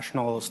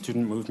international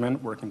student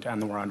movement working to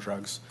end the war on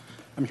drugs.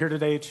 I'm here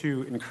today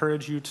to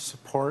encourage you to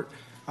support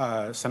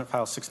Senate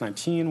File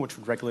 619, which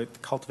would regulate the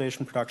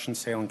cultivation, production,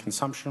 sale, and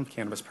consumption of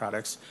cannabis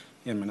products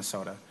in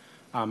Minnesota.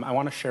 I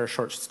want to share a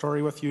short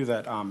story with you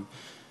that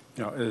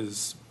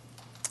is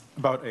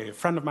about a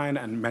friend of mine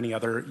and many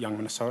other young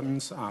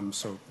Minnesotans.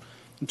 So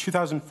in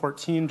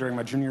 2014, during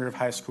my junior year of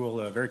high school,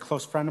 a very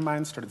close friend of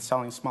mine started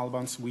selling small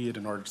amounts of weed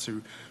in order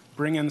to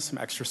bring in some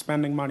extra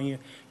spending money,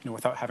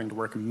 without having to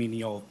work a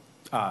menial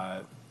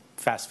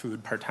fast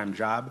food part-time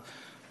job.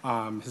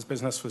 His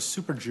business was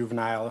super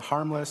juvenile,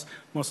 harmless,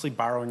 mostly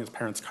borrowing his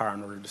parents' car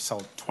in order to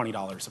sell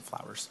 $20 of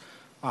flowers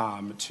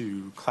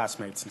to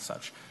classmates and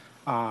such.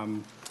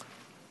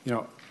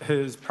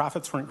 His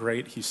profits weren't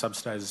great. He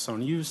subsidized his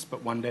own use,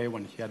 but one day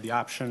when he had the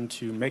option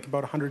to make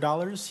about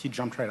 $100, he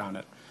jumped right on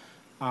it.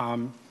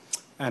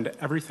 And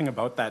everything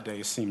about that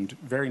day seemed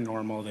very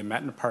normal. They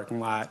met in a parking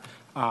lot,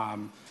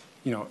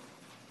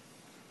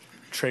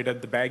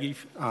 traded the baggie,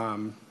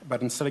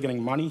 but instead of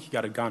getting money, he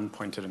got a gun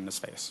pointed in his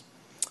face.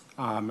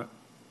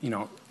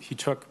 He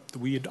took the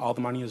weed, all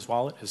the money, his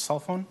wallet, his cell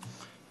phone,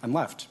 and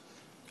left.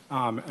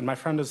 And my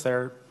friend is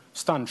there,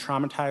 stunned,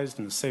 traumatized,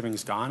 and his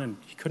savings gone, and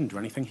he couldn't do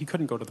anything. He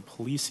couldn't go to the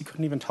police. He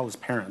couldn't even tell his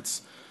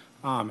parents.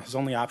 His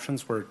only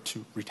options were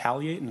to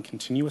retaliate and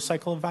continue a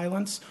cycle of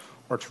violence,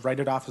 or to write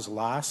it off as a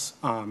loss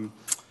and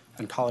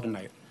call it a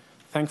night.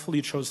 Thankfully,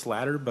 he chose the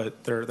latter,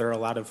 but there are a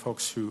lot of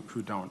folks who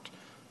don't.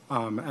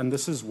 And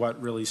this is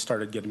what really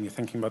started getting me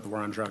thinking about the war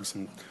on drugs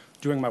and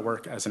doing my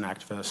work as an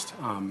activist.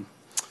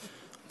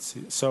 Let's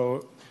see.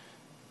 So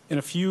in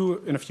a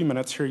few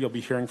minutes here, you'll be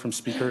hearing from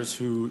speakers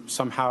who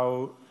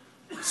somehow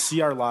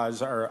see our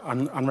laws, our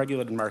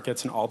unregulated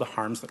markets, and all the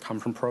harms that come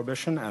from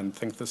prohibition and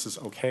think this is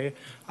okay.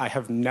 I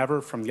have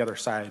never, from the other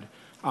side,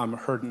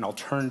 heard an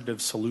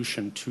alternative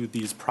solution to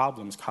these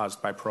problems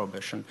caused by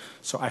prohibition.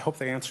 So I hope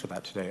they answer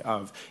that today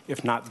of,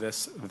 if not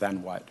this,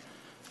 then what?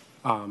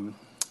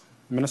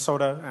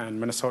 Minnesota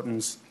and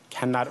Minnesotans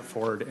cannot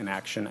afford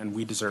inaction, and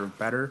we deserve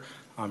better.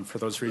 For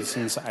those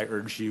reasons, I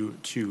urge you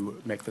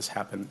to make this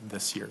happen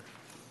this year.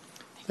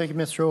 Thank you,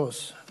 Mr.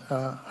 Oss.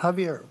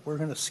 Javier, we're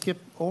going to skip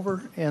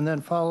over and then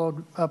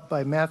followed up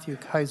by Matthew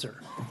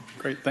Kaiser.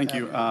 Great, thank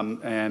you.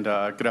 And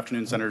good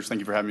afternoon, Senators. Thank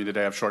you for having me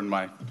today. I've shortened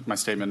my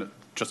statement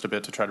just a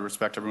bit to try to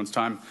respect everyone's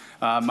time.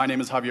 My name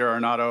is Javier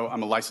Arnado.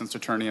 I'm a licensed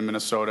attorney in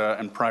Minnesota,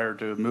 and prior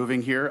to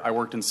moving here, I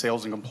worked in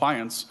sales and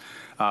compliance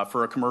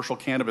for a commercial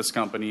cannabis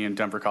company in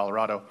Denver,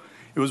 Colorado.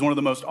 It was one of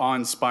the most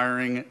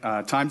awe-inspiring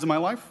times in my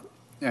life,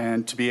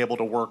 and to be able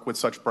to work with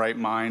such bright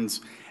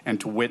minds and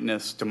to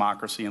witness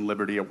democracy and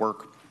liberty at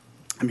work.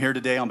 I'm here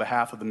today on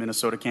behalf of the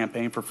Minnesota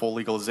Campaign for Full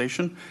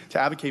Legalization to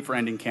advocate for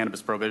ending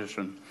cannabis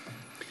prohibition.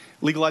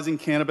 Legalizing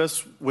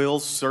cannabis will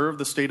serve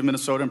the state of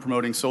Minnesota in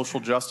promoting social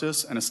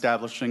justice and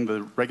establishing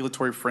the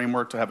regulatory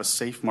framework to have a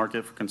safe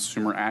market for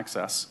consumer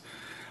access.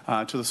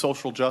 To the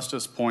social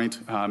justice point,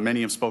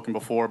 many have spoken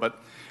before, but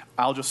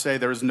I'll just say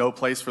there is no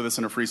place for this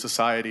in a free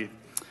society.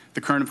 The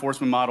current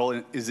enforcement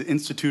model is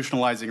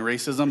institutionalizing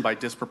racism by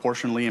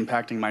disproportionately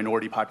impacting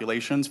minority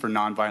populations for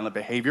nonviolent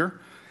behavior.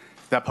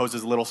 That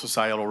poses little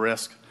societal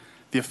risk.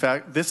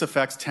 This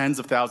affects tens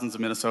of thousands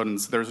of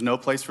Minnesotans. There's no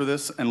place for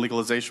this, and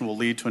legalization will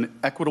lead to an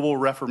equitable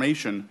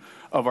reformation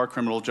of our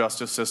criminal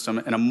justice system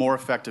and a more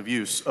effective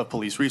use of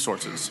police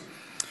resources.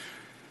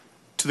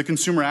 To the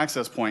consumer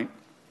access point,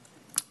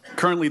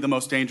 currently the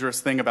most dangerous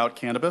thing about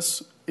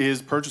cannabis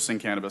is purchasing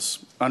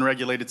cannabis.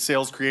 Unregulated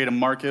sales create a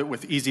market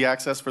with easy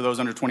access for those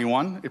under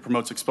 21. It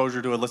promotes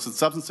exposure to illicit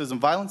substances and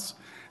violence,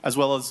 as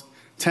well as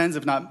tens,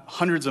 if not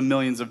hundreds of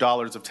millions of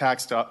dollars of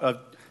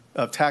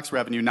tax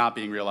revenue not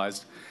being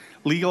realized.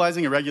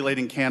 Legalizing and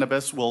regulating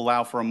cannabis will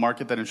allow for a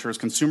market that ensures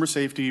consumer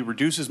safety,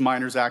 reduces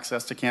minors'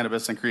 access to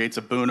cannabis, and creates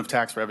a boon of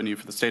tax revenue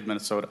for the state of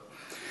Minnesota.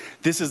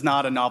 This is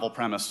not a novel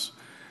premise.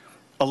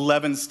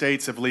 11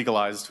 states have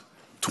legalized.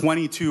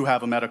 22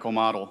 have a medical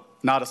model.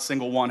 Not a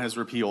single one has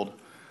repealed.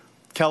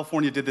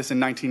 California did this in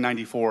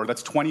 1994.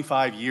 That's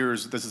 25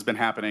 years this has been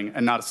happening,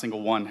 and not a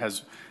single one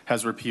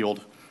has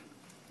repealed.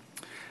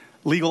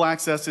 Legal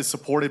access is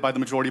supported by the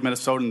majority of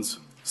Minnesotans.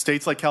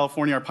 States like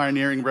California are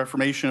pioneering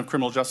reformation of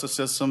criminal justice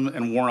system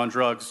and war on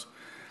drugs.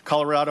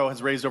 Colorado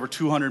has raised over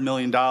 $200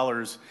 million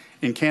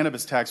in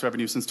cannabis tax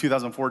revenue since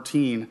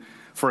 2014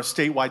 for a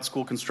statewide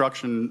school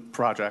construction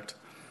project.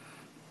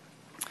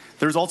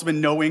 There's also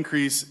been no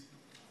increase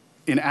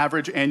in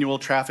average annual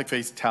traffic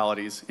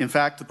fatalities. In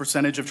fact, the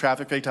percentage of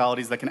traffic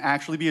fatalities that can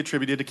actually be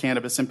attributed to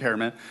cannabis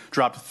impairment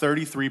dropped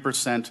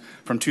 33%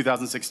 from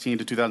 2016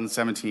 to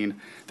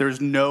 2017. There is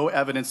no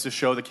evidence to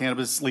show that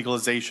cannabis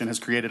legalization has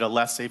created a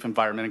less safe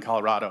environment in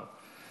Colorado.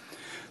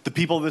 The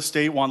people of this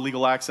state want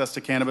legal access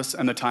to cannabis,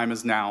 and the time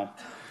is now.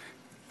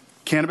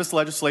 Cannabis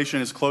legislation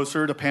is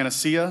closer to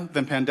panacea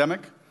than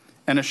pandemic,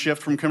 and a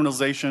shift from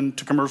criminalization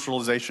to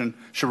commercialization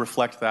should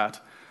reflect that.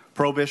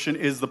 Prohibition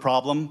is the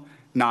problem,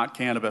 not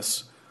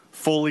cannabis.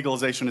 Full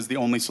legalization is the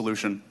only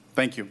solution.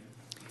 Thank you.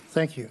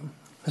 Thank you.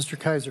 Mr.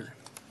 Kaiser.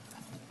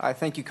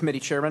 Thank you, Committee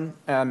Chairman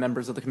and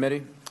members of the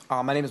committee.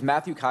 My name is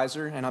Matthew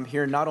Kaiser, and I'm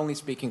here not only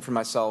speaking for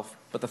myself,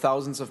 but the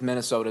thousands of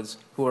Minnesotans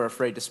who are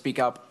afraid to speak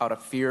up out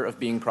of fear of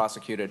being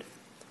prosecuted.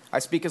 I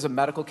speak as a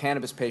medical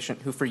cannabis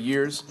patient who for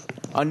years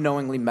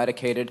unknowingly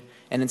medicated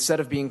and instead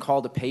of being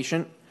called a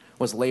patient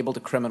was labeled a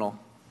criminal.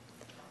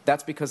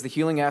 That's because the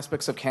healing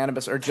aspects of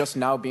cannabis are just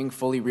now being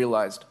fully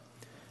realized.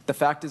 The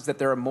fact is that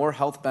there are more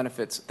health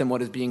benefits than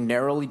what is being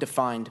narrowly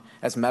defined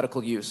as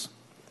medical use.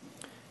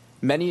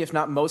 Many, if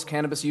not most,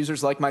 cannabis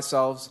users like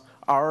myself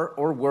are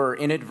or were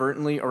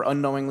inadvertently or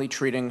unknowingly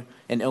treating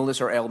an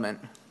illness or ailment.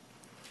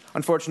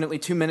 Unfortunately,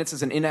 2 minutes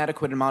is an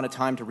inadequate amount of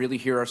time to really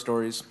hear our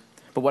stories.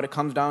 But what it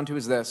comes down to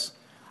is this.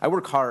 I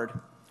work hard.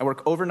 I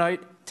work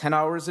overnight, 10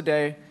 hours a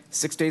day,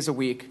 6 days a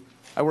week.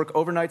 I work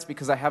overnights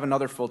because I have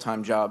another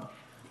full-time job.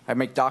 I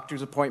make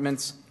doctor's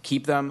appointments,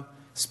 keep them,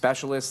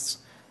 specialists,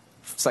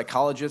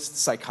 psychologists,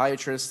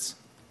 psychiatrists,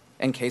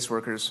 and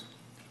caseworkers.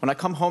 When I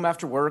come home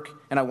after work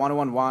and I want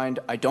to unwind,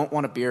 I don't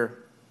want a beer.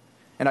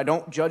 And I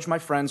don't judge my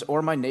friends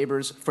or my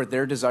neighbors for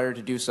their desire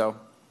to do so.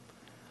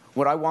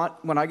 What I want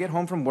when I get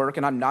home from work,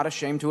 and I'm not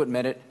ashamed to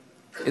admit it,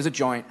 is a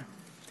joint.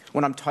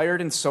 When I'm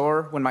tired and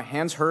sore, when my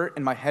hands hurt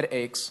and my head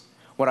aches,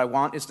 what I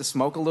want is to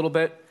smoke a little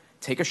bit,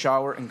 take a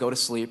shower, and go to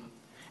sleep.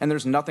 And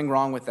there's nothing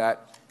wrong with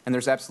that, and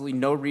there's absolutely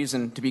no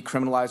reason to be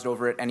criminalized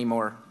over it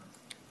anymore.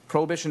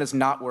 Prohibition has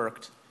not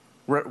worked.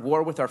 We're at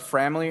war with our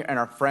family and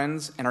our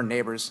friends and our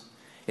neighbors.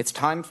 It's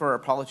time for our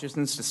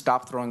politicians to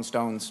stop throwing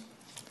stones.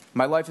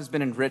 My life has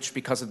been enriched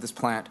because of this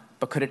plant,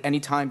 but could at any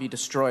time be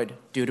destroyed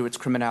due to its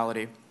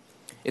criminality.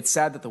 It's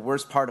sad that the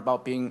worst part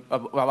about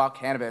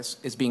cannabis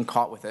is being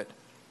caught with it.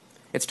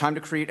 It's time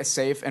to create a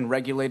safe and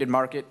regulated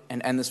market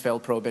and end this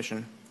failed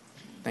prohibition.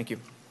 Thank you.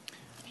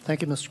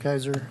 Thank you, Mr.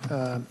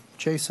 Kaiser.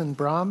 Jason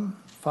Brom,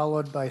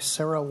 followed by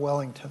Sarah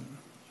Wellington.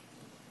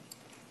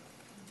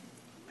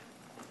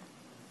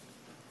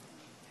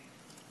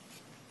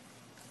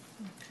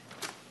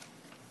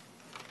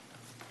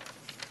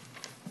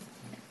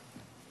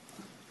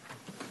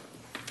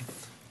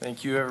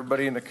 Thank you,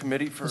 everybody in the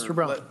committee for... Mr.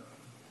 Brown,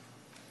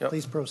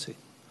 please proceed.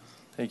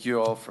 Thank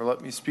you all for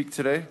letting me speak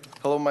today.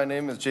 Hello, my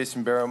name is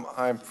Jason Barham.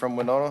 I'm from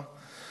Winona.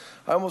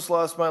 I almost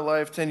lost my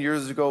life 10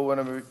 years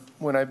ago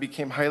when I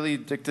became highly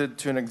addicted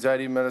to an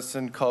anxiety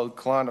medicine called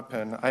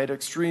Klonopin. I had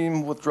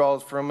extreme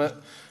withdrawals from it,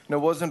 and it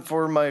wasn't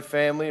for my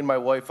family and my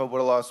wife, I would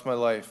have lost my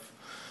life.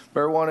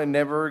 Marijuana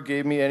never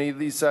gave me any of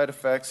these side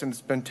effects, and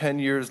it's been 10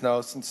 years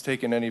now since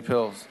taking any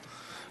pills.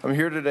 I'm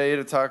here today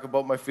to talk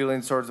about my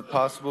feelings towards a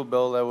possible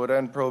bill that would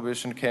end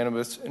prohibition of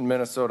cannabis in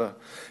Minnesota.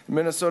 In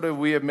Minnesota,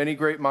 we have many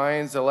great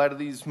minds. A lot of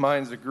these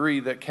minds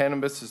agree that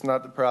cannabis is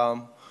not the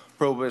problem,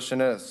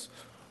 prohibition is.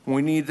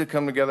 We need to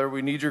come together.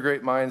 We need your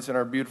great minds in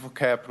our beautiful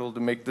capital to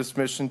make this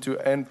mission to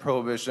end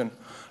prohibition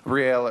a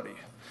reality.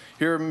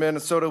 Here in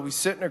Minnesota, we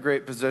sit in a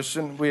great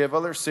position. We have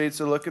other states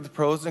that look at the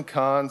pros and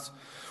cons.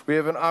 We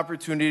have an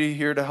opportunity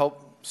here to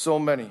help so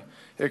many.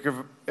 It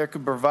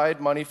could provide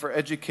money for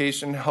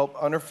education, help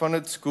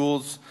underfunded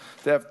schools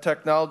that have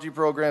technology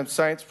programs,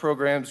 science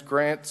programs,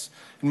 grants,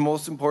 and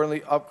most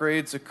importantly,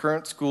 upgrades of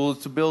current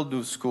schools to build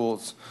new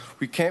schools.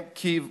 We can't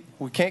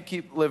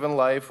keep living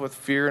life with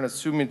fear and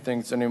assuming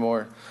things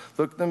anymore.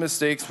 Look at the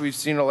mistakes we've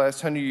seen in the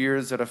last 100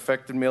 years that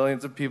affected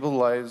millions of people's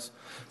lives,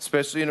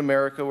 especially in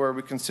America where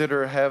we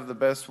consider have the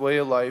best way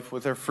of life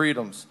with our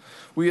freedoms.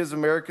 We as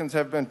Americans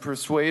have been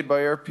persuaded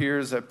by our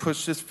peers that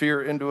push this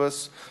fear into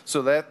us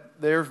so that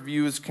their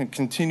views can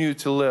continue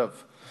to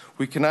live.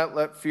 We cannot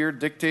let fear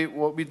dictate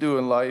what we do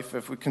in life.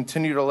 If we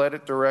continue to let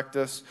it direct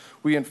us,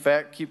 we in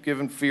fact keep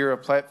giving fear a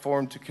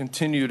platform to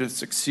continue to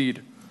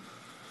succeed.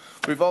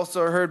 We've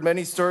also heard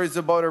many stories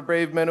about our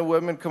brave men and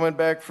women coming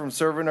back from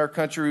serving our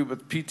country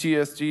with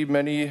PTSD,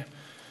 many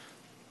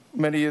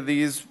of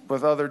these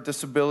with other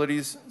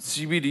disabilities.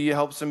 CBD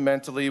helps them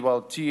mentally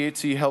while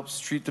THC helps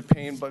treat the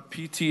pain, but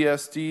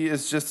PTSD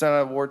is just not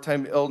a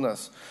wartime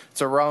illness.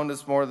 It's around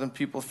us more than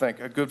people think.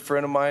 A good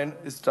friend of mine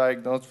is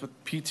diagnosed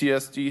with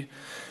PTSD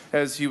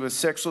as he was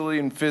sexually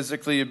and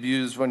physically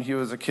abused when he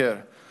was a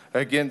kid.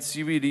 Again,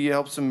 CBD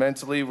helps him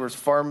mentally, whereas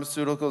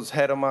pharmaceuticals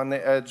had him on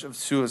the edge of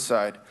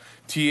suicide.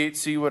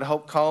 THC would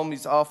help calm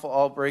these awful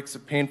outbreaks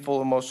of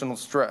painful emotional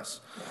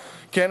stress.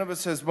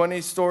 Cannabis has many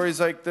stories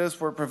like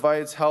this where it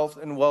provides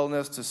health and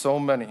wellness to so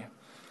many.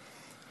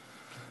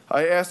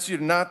 I ask you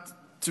not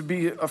to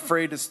be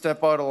afraid to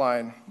step out of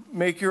line.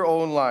 Make your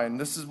own line.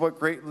 This is what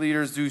great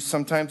leaders do.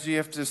 Sometimes you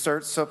have to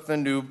start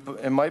something new.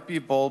 It might be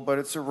bold, but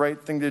it's the right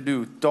thing to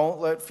do. Don't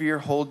let fear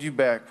hold you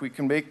back. We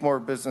can make more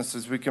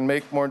businesses. We can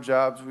make more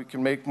jobs. We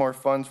can make more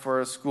funds for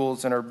our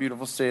schools in our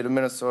beautiful state of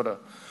Minnesota.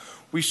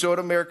 We showed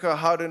America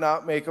how to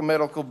not make a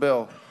medical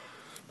bill,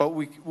 but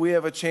we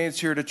have a chance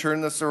here to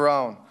turn this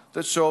around,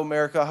 to show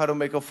America how to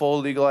make a full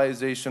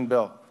legalization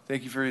bill.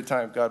 Thank you for your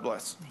time. God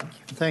bless.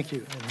 Thank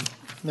you. And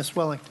Ms.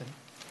 Wellington.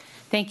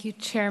 Thank you,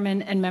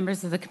 Chairman and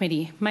members of the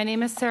committee. My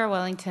name is Sarah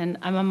Wellington.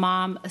 I'm a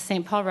mom, a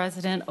St. Paul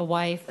resident, a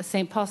wife, a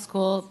St. Paul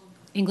school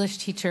English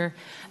teacher,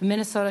 a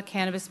Minnesota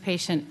cannabis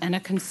patient, and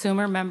a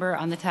consumer member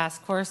on the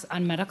Task Force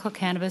on Medical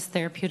Cannabis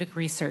Therapeutic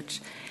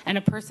Research, and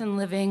a person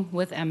living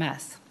with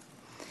MS.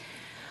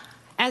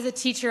 As a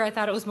teacher, I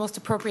thought it was most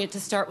appropriate to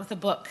start with a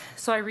book.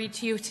 So I read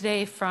to you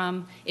today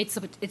from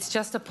It's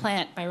Just a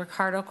Plant by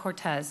Ricardo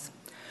Cortez.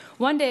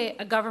 One day,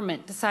 a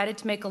government decided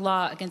to make a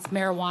law against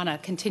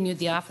marijuana, continued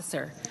the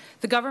officer.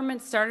 The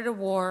government started a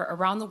war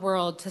around the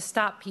world to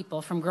stop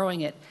people from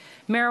growing it.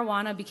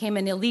 Marijuana became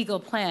an illegal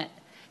plant.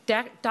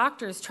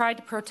 Doctors tried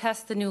to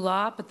protest the new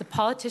law, but the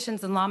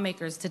politicians and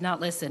lawmakers did not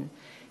listen.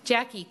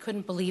 Jackie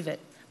couldn't believe it.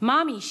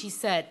 "Mommy," she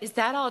said, "is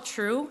that all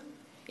true?"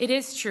 "It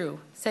is true,"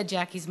 said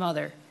Jackie's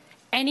mother.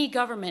 "Any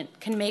government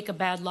can make a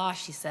bad law,"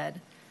 she said.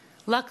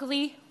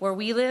 "Luckily, where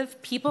we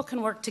live, people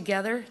can work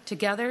together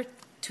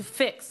to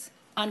fix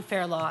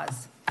unfair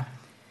laws.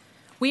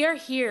 We are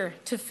here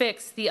to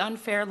fix the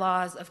unfair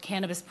laws of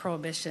cannabis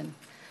prohibition.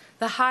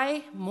 The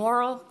high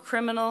moral,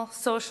 criminal,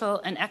 social,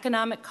 and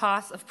economic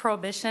costs of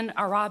prohibition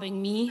are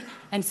robbing me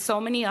and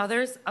so many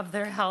others of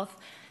their health,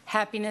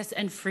 happiness,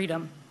 and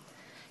freedom.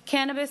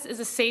 Cannabis is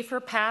a safer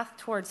path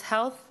towards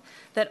health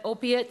that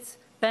opiates,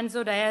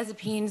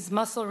 benzodiazepines,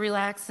 muscle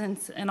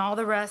relaxants, and all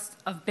the rest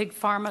of big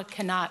pharma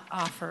cannot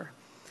offer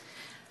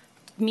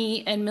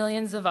me and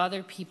millions of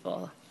other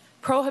people.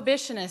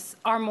 Prohibitionists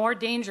are more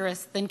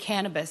dangerous than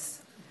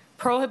cannabis.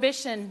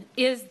 Prohibition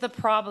is the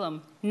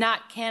problem,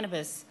 not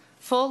cannabis.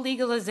 Full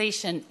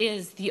legalization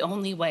is the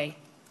only way."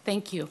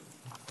 Thank you.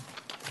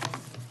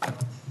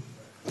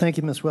 Thank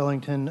you, Ms.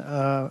 Wellington.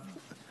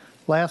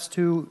 Last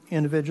two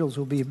individuals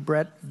will be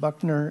Brett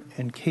Buckner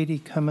and Katie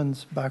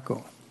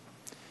Cummins-Bacco.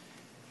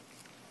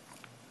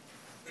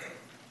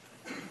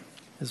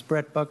 Is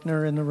Brett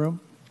Buckner in the room?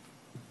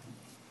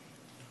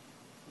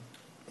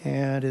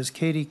 And is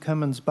Katie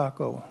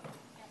Cummins-Bacco?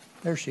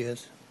 There she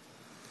is.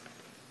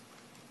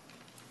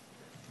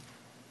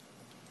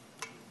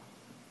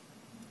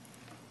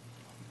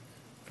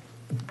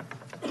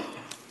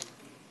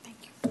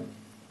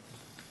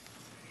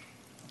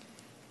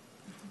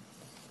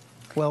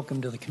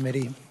 Welcome to the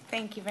committee.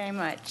 Thank you very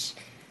much.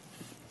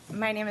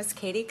 My name is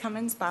Katie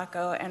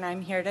Cummins-Bacco, and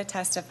I'm here to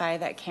testify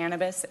that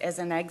cannabis is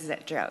an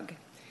exit drug.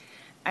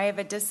 I have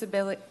a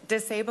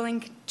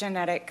disabling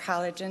genetic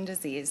collagen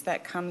disease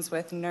that comes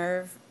with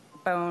nerve,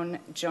 bone,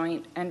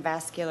 joint, and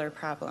vascular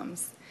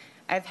problems.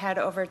 I've had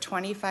over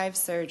 25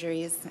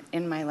 surgeries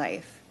in my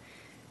life.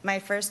 My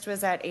first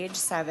was at age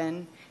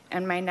 7,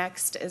 and my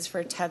next is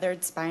for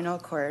tethered spinal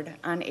cord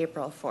on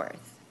April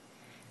 4th.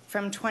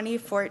 From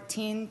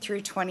 2014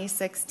 through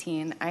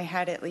 2016, I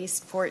had at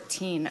least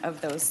 14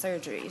 of those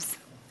surgeries.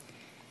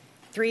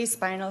 3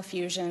 spinal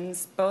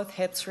fusions, both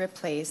hips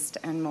replaced,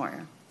 and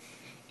more.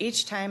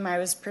 Each time I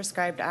was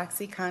prescribed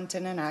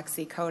OxyContin and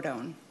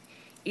oxycodone.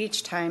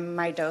 Each time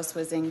my dose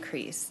was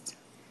increased.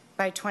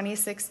 By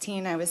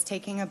 2016, I was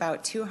taking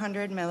about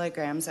 200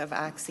 milligrams of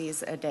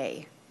oxys a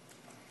day.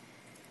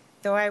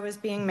 Though I was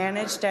being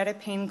managed at a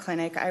pain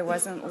clinic, I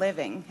wasn't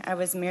living. I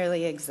was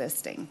merely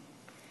existing.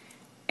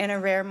 In a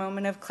rare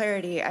moment of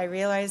clarity, I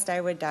realized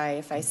I would die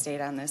if I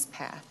stayed on this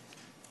path.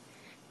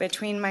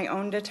 Between my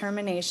own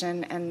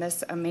determination and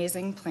this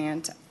amazing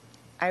plant,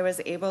 I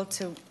was able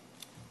to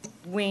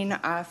wean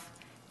off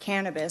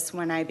cannabis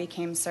when I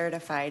became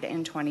certified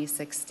in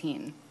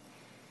 2016.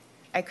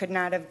 I could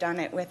not have done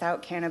it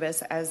without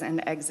cannabis as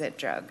an exit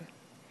drug.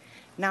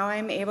 Now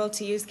I'm able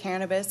to use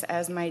cannabis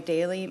as my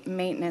daily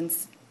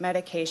maintenance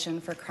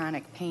medication for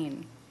chronic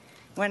pain.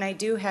 When I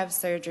do have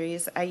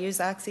surgeries, I use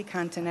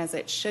OxyContin as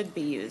it should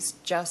be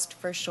used, just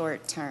for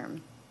short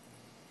term.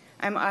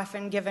 I'm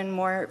often given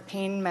more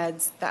pain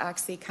meds, the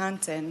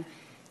OxyContin,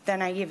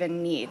 than I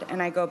even need,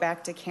 and I go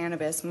back to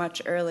cannabis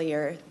much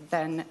earlier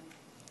than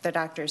the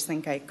doctors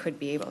think I could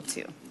be able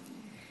to.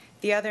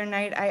 The other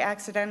night, I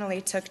accidentally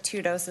took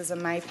 2 doses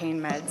of my pain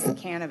meds,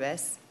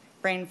 cannabis.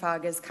 Brain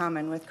fog is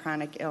common with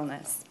chronic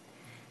illness.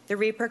 The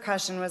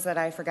repercussion was that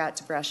I forgot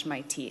to brush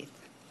my teeth.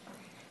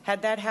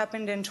 Had that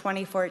happened in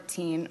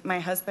 2014, my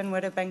husband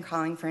would have been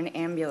calling for an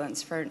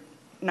ambulance for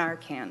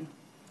Narcan.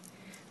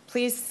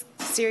 Please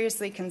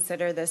seriously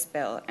consider this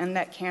bill and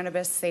that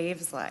cannabis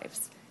saves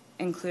lives,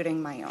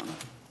 including my own.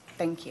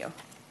 Thank you.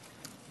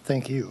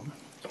 Thank you.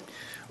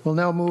 We'll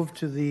now move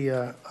to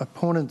the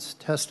opponent's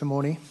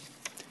testimony,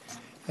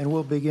 and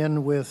we'll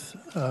begin with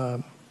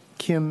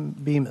Kim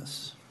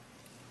Bemis,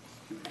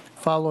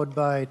 followed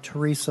by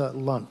Teresa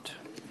Lunt.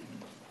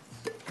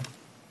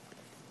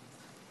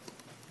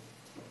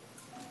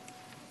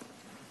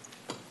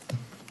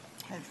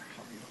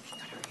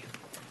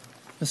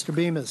 Mr.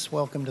 Bemis,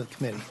 welcome to the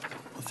committee.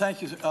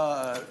 Thank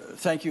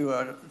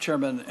you,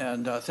 Chairman,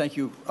 and thank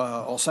you,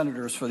 all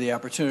senators, for the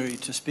opportunity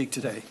to speak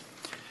today.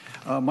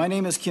 My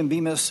name is Kim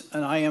Bemis,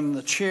 and I am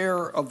the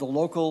chair of the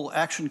Local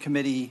Action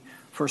Committee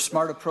for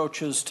Smart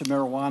Approaches to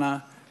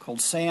Marijuana,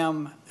 called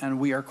SAM, and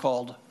we are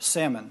called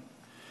Salmon.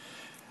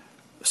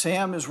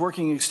 SAM is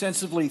working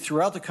extensively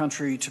throughout the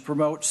country to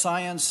promote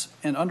science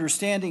and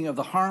understanding of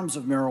the harms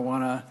of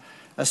marijuana,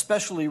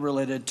 especially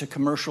related to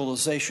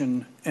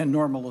commercialization and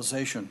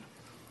normalization.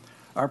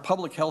 Our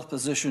public health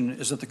position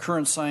is that the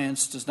current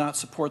science does not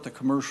support the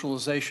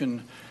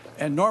commercialization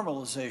and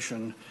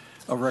normalization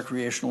of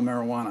recreational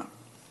marijuana.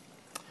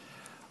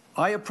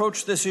 I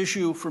approach this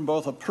issue from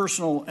both a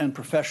personal and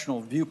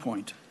professional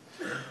viewpoint.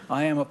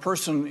 I am a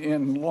person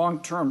in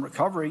long-term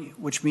recovery,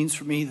 which means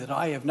for me that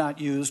I have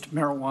not used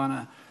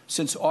marijuana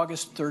since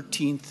August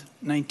 13th,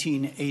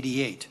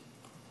 1988.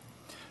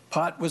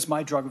 Pot was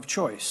my drug of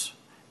choice,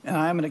 and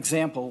I am an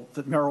example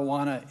that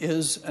marijuana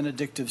is an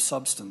addictive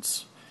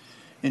substance.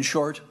 In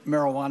short,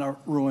 marijuana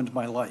ruined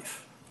my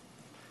life.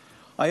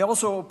 I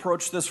also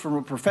approach this from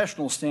a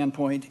professional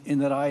standpoint in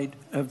that I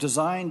have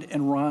designed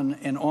and run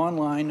an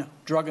online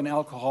drug and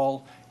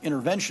alcohol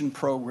intervention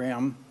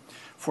program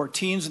for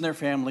teens and their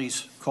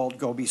families called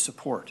Go Be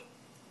Support.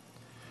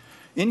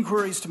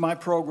 Inquiries to my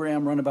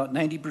program run about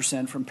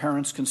 90% from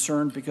parents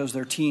concerned because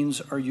their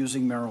teens are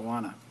using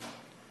marijuana.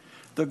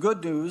 The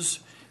good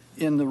news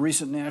in the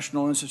recent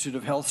National Institute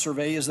of Health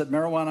survey is that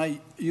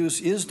marijuana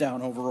use is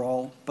down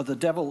overall, but the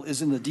devil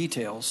is in the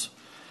details,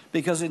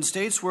 because in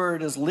states where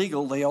it is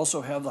legal, they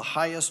also have the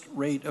highest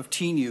rate of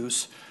teen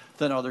use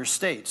than other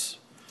states.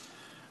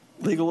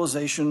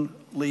 Legalization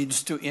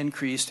leads to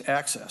increased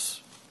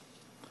access.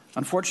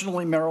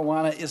 Unfortunately,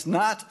 marijuana is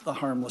not the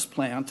harmless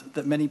plant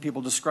that many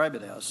people describe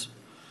it as.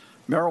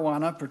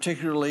 Marijuana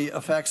particularly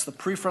affects the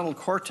prefrontal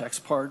cortex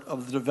part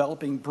of the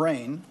developing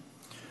brain,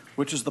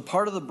 which is the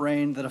part of the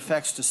brain that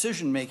affects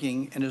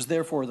decision-making and is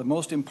therefore the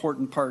most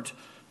important part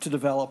to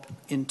develop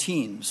in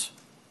teens.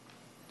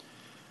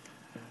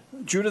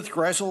 Judith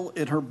Greisel,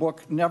 in her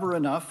book Never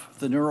Enough,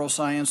 The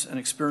Neuroscience and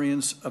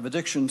Experience of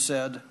Addiction,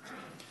 said,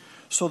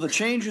 "So the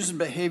changes in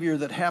behavior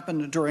that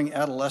happen during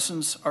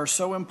adolescence are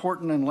so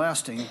important and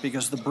lasting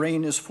because the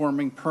brain is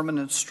forming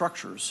permanent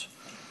structures.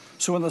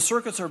 So when the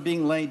circuits are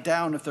being laid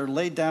down, if they're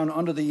laid down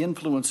under the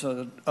influence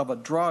of a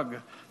drug,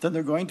 then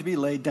they're going to be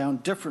laid down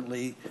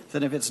differently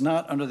than if it's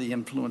not under the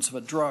influence of a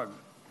drug."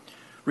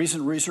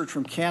 Recent research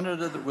from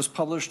Canada that was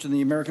published in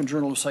the American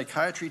Journal of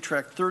Psychiatry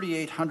tracked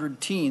 3,800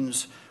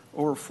 teens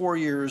over 4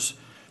 years,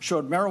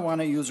 showed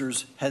marijuana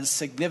users had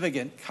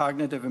significant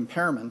cognitive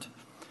impairment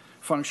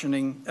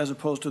functioning as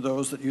opposed to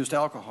those that used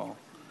alcohol.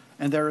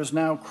 And there is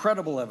now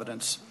credible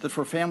evidence that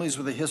for families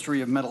with a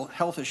history of mental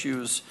health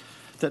issues,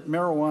 that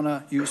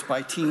marijuana use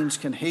by teens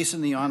can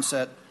hasten the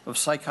onset of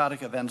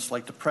psychotic events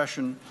like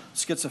depression,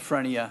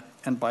 schizophrenia,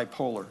 and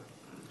bipolar.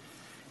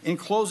 In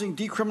closing,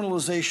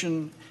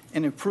 decriminalization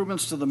and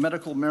improvements to the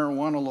medical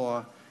marijuana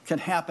law can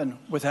happen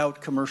without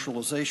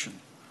commercialization.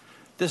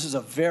 This is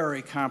a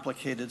very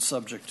complicated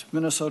subject.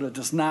 Minnesota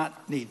does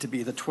not need to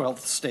be the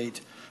 12th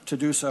state to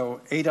do so.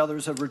 8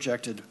 others have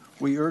rejected.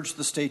 We urge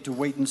the state to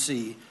wait and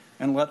see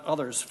and let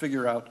others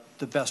figure out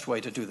the best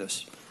way to do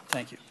this.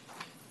 Thank you.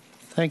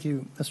 Thank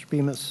you, Mr.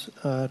 Bemis.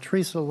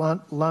 Teresa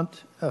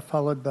Lunt,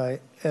 followed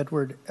by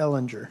Edward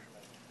Ellinger.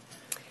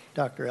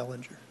 Dr.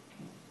 Ellinger.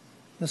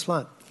 Ms.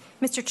 Lunt.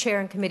 Mr. Chair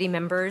and committee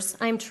members,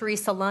 I'm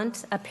Teresa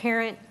Lunt, a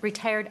parent,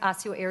 retired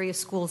Osseo Area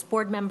Schools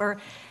board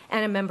member,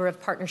 and a member of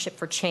Partnership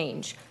for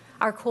Change.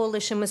 Our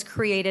coalition was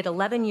created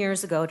 11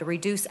 years ago to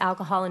reduce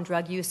alcohol and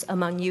drug use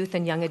among youth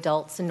and young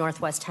adults in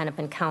Northwest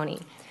Hennepin County.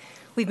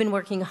 We've been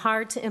working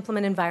hard to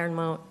implement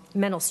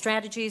environmental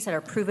strategies that are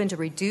proven to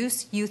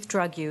reduce youth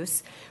drug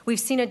use.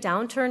 We've seen a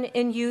downturn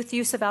in youth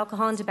use of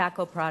alcohol and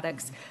tobacco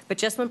products, but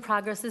just when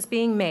progress is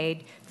being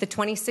made, the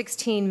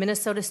 2016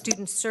 Minnesota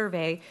Student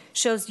Survey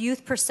shows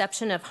youth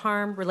perception of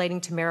harm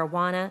relating to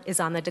marijuana is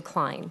on the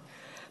decline.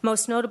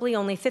 Most notably,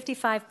 only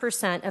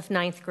 55% of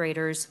 9th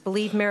graders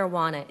believe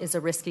marijuana is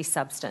a risky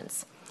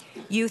substance.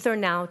 Youth are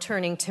now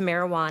turning to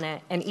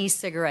marijuana and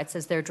e-cigarettes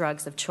as their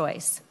drugs of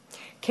choice.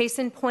 Case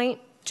in point,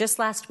 just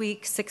last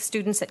week, 6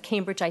 students at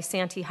Cambridge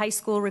Isanti High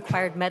School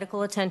required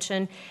medical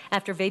attention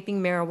after vaping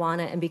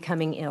marijuana and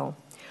becoming ill.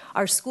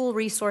 Our school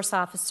resource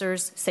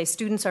officers say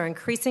students are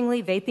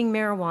increasingly vaping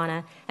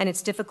marijuana and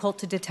it's difficult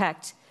to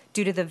detect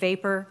due to the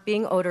vapor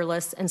being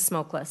odorless and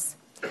smokeless.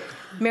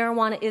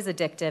 Marijuana is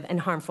addictive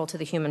and harmful to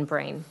the human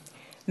brain.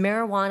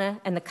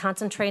 Marijuana and the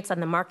concentrates on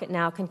the market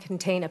now can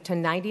contain up to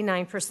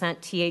 99%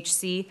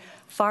 THC,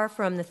 far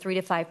from the 3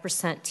 to 5%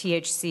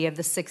 THC of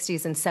the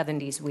 60s and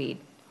 70s weed.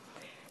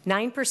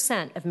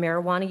 9% of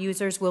marijuana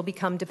users will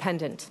become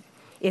dependent.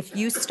 If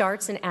use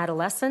starts in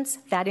adolescence,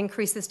 that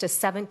increases to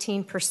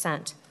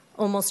 17%,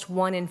 almost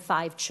 1 in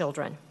 5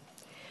 children.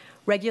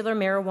 Regular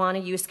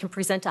marijuana use can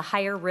present a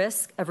higher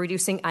risk of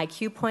reducing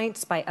IQ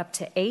points by up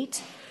to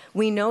 8.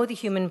 We know the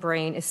human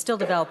brain is still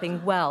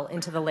developing well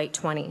into the late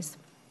 20s.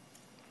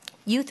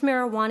 Youth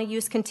marijuana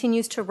use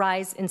continues to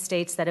rise in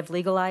states that have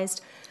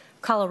legalized.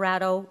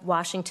 Colorado,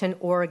 Washington,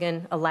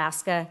 Oregon,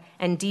 Alaska,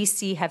 and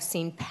D.C. have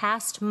seen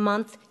past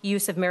month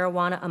use of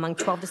marijuana among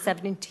 12 to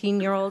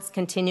 17-year-olds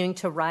continuing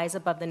to rise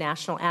above the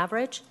national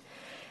average.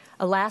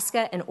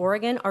 Alaska and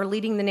Oregon are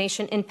leading the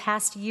nation in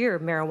past year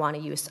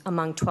marijuana use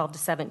among 12 to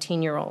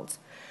 17-year-olds.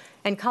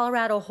 And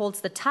Colorado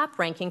holds the top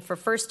ranking for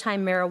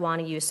first-time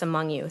marijuana use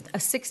among youth, a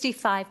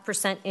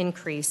 65%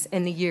 increase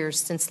in the years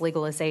since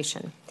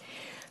legalization.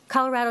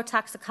 Colorado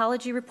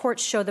toxicology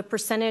reports show the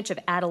percentage of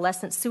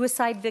adolescent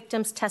suicide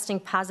victims testing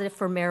positive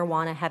for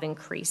marijuana have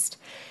increased.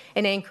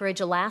 In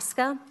Anchorage,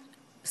 Alaska,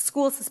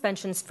 school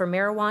suspensions for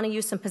marijuana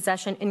use and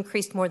possession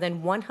increased more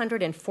than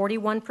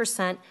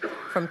 141%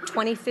 from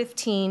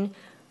 2015,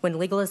 when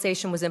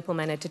legalization was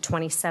implemented, to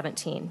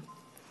 2017.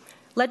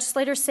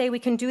 Legislators say we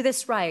can do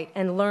this right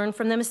and learn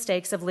from the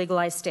mistakes of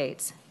legalized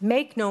states.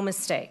 Make no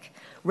mistake,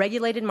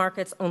 regulated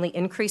markets only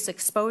increase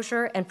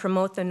exposure and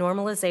promote the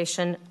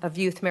normalization of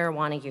youth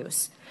marijuana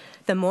use.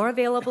 The more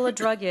available a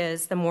drug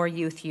is, the more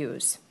youth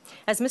use.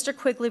 As Mr.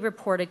 Quigley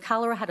reported,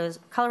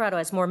 Colorado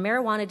has more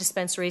marijuana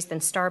dispensaries than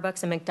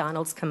Starbucks and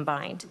McDonald's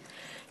combined.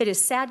 It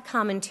is sad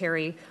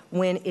commentary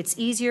when it's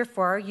easier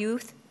for our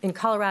youth in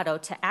Colorado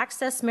to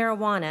access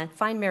marijuana,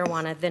 find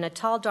marijuana, than a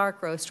tall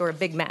dark roast or a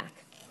Big Mac.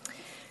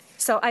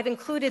 So I've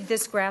included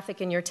this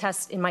graphic in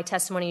my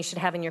testimony you should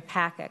have in your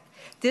packet.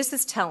 This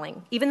is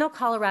telling. Even though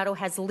Colorado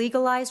has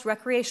legalized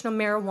recreational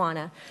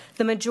marijuana,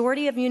 the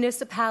majority of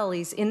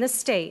municipalities in the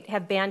state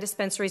have banned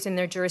dispensaries in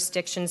their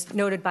jurisdictions,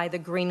 noted by the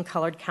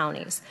green-colored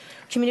counties.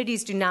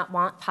 Communities do not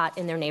want pot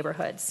in their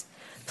neighborhoods.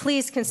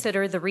 Please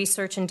consider the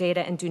research and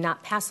data and do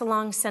not pass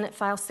along Senate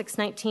File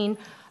 619.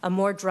 A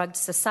more drugged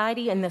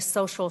society and the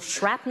social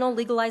shrapnel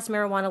legalized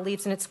marijuana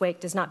leaves in its wake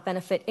does not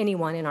benefit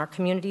anyone in our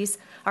communities.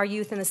 Our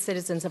youth and the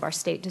citizens of our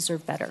state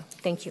deserve better.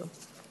 Thank you.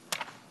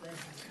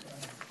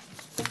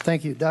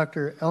 Thank you.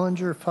 Dr.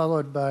 Ellinger,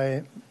 followed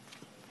by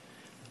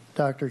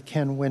Dr.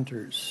 Ken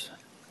Winters.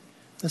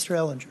 Mr.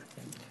 Ellinger.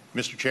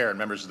 Mr. Chair and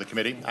members of the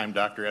committee, I'm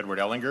Dr. Edward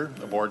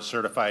Ellinger, a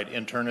board-certified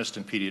internist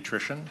and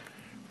pediatrician.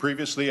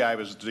 Previously, I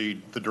was the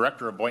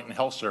director of Boynton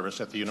Health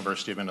Service at the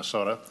University of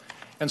Minnesota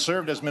and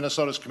served as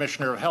Minnesota's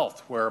Commissioner of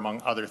Health, where,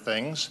 among other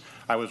things,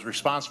 I was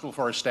responsible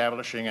for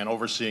establishing and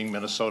overseeing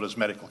Minnesota's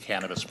medical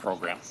cannabis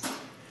program.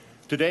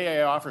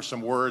 Today, I offer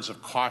some words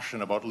of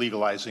caution about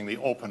legalizing the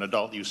open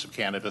adult use of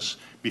cannabis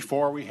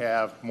before we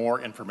have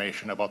more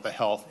information about the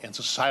health and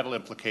societal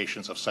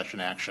implications of such an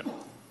action.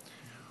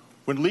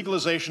 When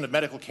legalization of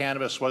medical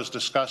cannabis was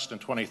discussed in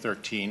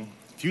 2013,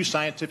 few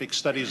scientific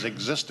studies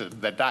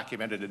existed that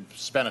documented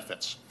its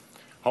benefits.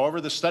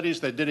 However, the studies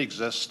that did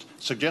exist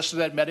suggested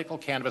that medical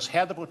cannabis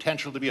had the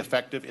potential to be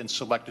effective in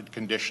selected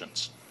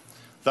conditions.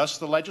 Thus,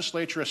 the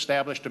legislature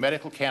established a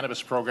medical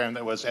cannabis program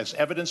that was as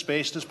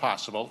evidence-based as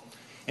possible,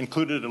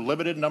 included a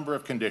limited number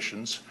of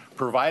conditions,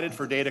 provided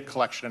for data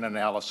collection and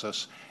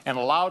analysis, and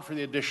allowed for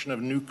the addition of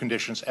new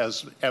conditions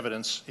as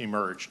evidence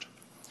emerged.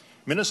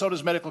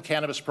 Minnesota's medical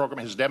cannabis program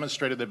has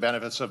demonstrated the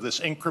benefits of this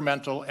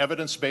incremental,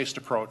 evidence-based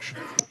approach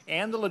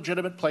and the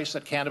legitimate place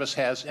that cannabis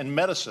has in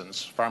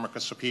medicine's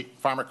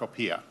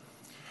pharmacopoeia.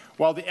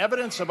 While the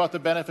evidence about the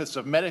benefits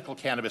of medical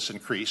cannabis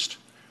increased,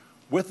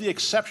 with the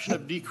exception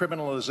of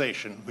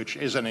decriminalization, which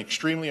is an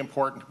extremely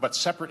important but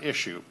separate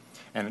issue,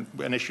 and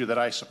an issue that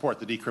I support,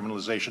 the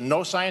decriminalization,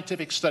 no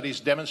scientific studies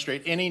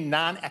demonstrate any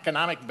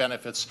non-economic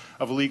benefits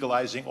of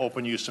legalizing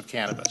open use of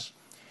cannabis.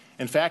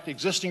 In fact,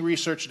 existing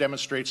research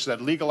demonstrates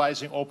that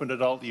legalizing open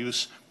adult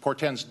use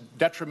portends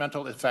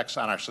detrimental effects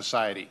on our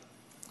society.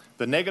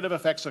 The negative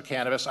effects of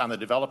cannabis on the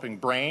developing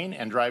brain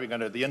and driving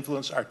under the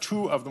influence are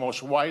two of the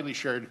most widely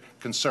shared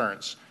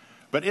concerns.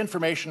 But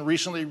information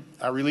recently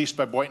released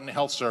by Boynton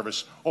Health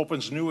Service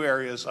opens new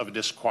areas of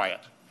disquiet.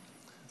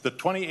 The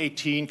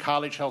 2018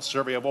 College Health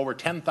Survey of over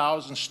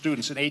 10,000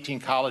 students in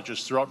 18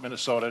 colleges throughout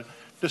Minnesota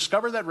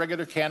discovered that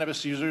regular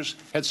cannabis users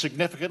had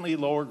significantly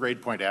lower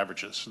grade point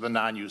averages than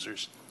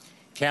non-users.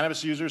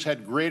 Cannabis use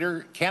had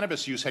greater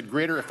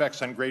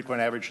effects on grade point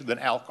average than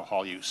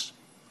alcohol use.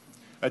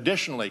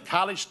 Additionally,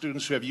 college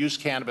students who have used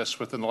cannabis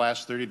within the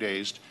last 30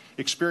 days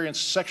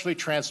experienced sexually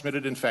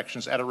transmitted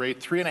infections at a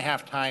rate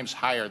 3.5 times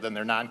higher than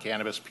their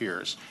non-cannabis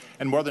peers,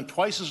 and more than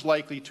twice as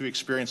likely to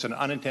experience an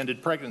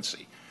unintended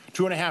pregnancy,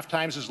 2.5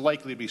 times as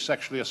likely to be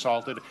sexually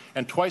assaulted,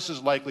 and twice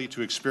as likely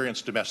to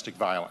experience domestic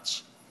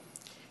violence.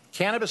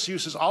 Cannabis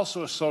use is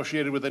also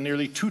associated with a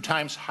nearly 2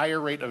 times higher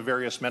rate of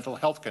various mental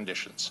health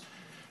conditions.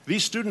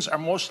 These students are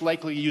most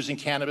likely using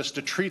cannabis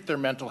to treat their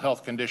mental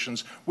health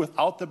conditions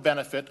without the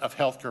benefit of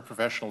healthcare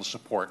professional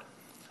support,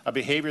 a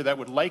behavior that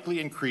would likely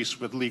increase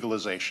with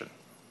legalization.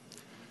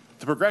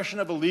 The progression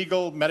of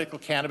illegal medical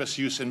cannabis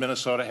use in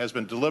Minnesota has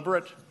been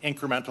deliberate,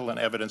 incremental, and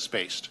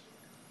evidence-based.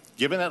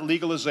 Given that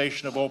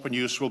legalization of open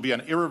use will be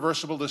an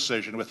irreversible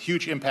decision with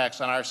huge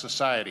impacts on our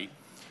society,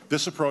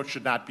 this approach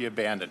should not be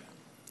abandoned.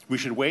 We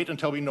should wait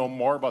until we know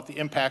more about the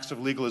impacts of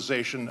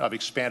legalization of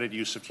expanded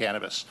use of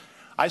cannabis.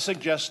 I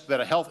suggest that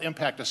a health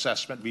impact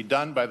assessment be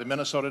done by the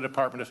Minnesota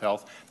Department of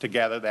Health to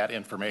gather that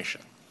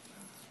information.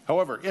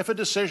 However, if a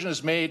decision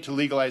is made to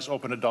legalize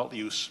open adult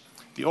use,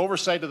 The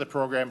oversight of the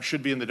program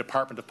should be in the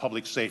Department of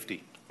Public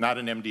Safety, not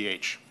in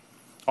MDH.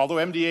 Although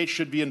MDH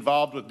should be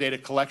involved with data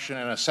collection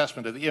and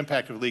assessment of the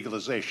impact of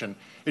legalization,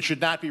 it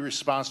should not be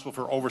responsible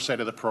for oversight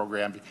of the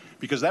program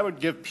because that would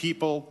give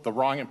people the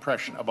wrong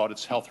impression about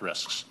its health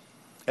risks.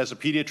 As a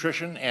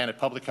pediatrician and a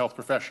public health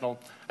professional,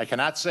 I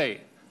cannot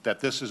say that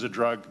this is a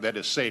drug that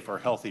is safe or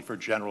healthy for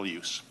general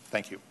use.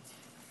 Thank you.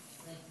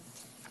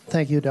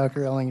 Thank you,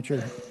 Dr.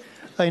 Ellinger.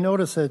 I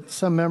notice that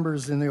some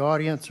members in the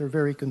audience are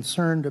very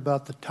concerned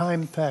about the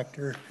time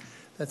factor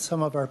that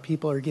some of our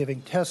people are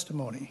giving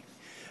testimony.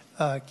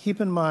 Keep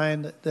in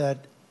mind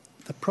that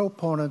the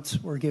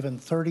proponents were given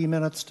 30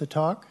 minutes to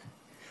talk.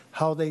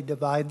 How they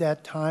divide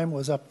that time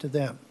was up to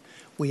them.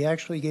 We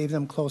actually gave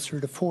them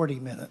closer to 40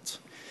 minutes.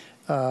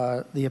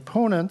 The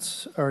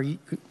opponents are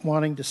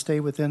wanting to stay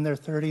within their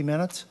 30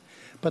 minutes,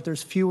 but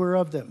there's fewer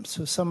of them,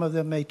 so some of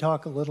them may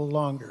talk a little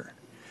longer.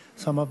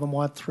 Some of them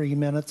want 3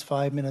 minutes,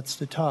 5 minutes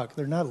to talk.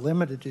 They're not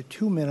limited to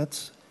 2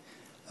 minutes,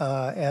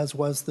 as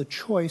was the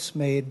choice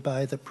made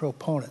by the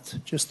proponents.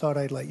 Just thought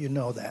I'd let you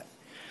know that.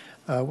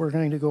 We're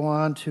going to go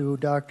on to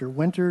Dr.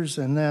 Winters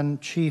and then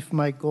Chief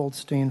Mike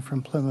Goldstein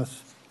from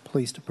Plymouth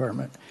Police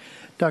Department.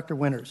 Dr.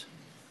 Winters.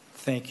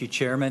 Thank you,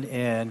 Chairman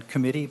and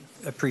committee.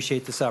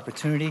 Appreciate this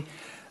opportunity.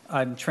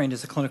 I'm trained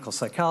as a clinical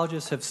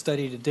psychologist, have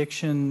studied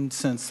addiction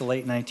since the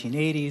late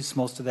 1980s,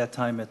 most of that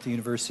time at the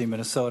University of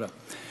Minnesota.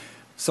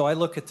 So I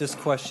look at this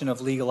question of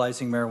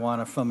legalizing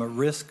marijuana from a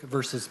risk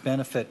versus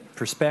benefit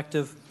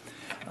perspective.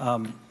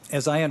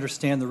 As I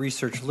understand the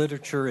research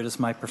literature, it is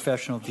my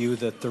professional view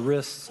that the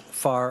risks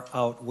far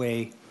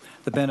outweigh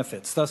the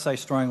benefits. Thus, I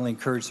strongly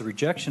encourage the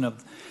rejection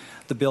of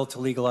the bill to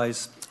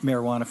legalize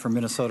marijuana for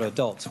Minnesota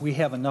adults. We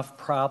have enough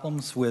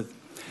problems with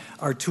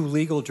our two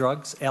legal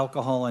drugs,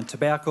 alcohol and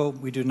tobacco.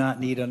 We do not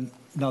need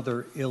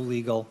another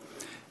legal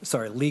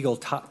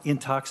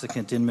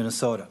intoxicant in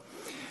Minnesota.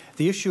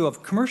 The issue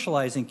of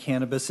commercializing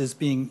cannabis is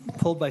being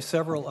pulled by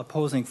several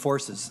opposing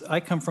forces. I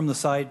come from the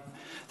side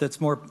that's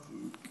more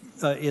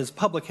is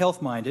public health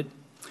minded,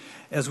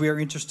 as we are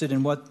interested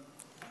in what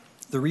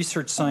the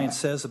research science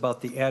says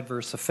about the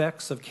adverse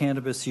effects of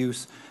cannabis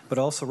use, but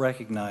also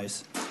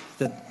recognize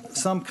that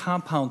some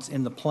compounds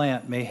in the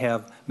plant may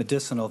have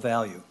medicinal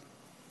value.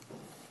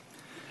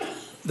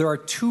 There are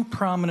two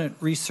prominent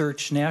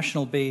research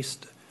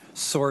national-based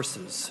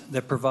sources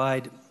that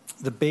provide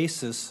the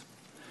basis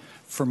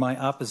for my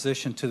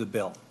opposition to the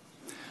bill.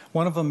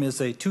 One of them is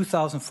a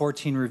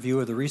 2014 review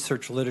of the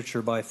research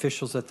literature by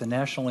officials at the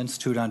National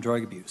Institute on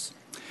Drug Abuse.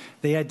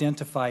 They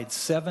identified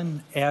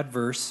 7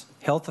 adverse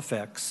health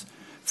effects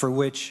for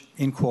which,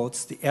 in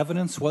quotes, the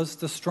evidence was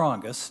the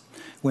strongest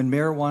when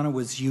marijuana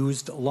was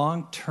used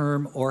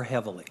long-term or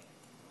heavily.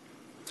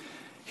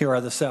 Here are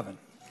the 7.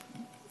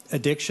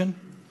 Addiction,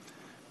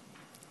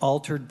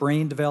 altered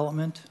brain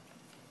development,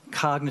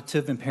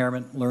 cognitive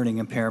impairment, learning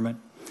impairment,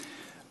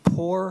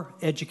 poor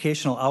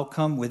educational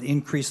outcome with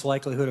increased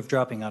likelihood of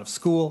dropping out of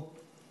school,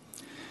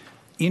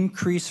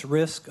 increased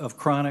risk of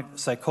chronic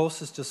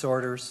psychosis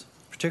disorders,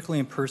 particularly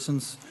in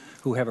persons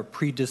who have a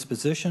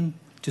predisposition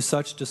to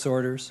such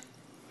disorders,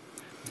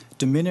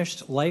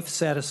 diminished life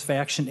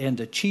satisfaction and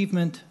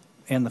achievement,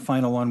 and the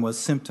final one was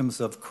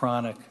symptoms of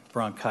chronic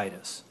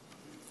bronchitis.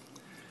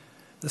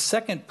 The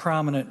second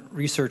prominent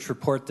research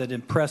report that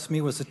impressed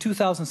me was the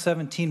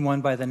 2017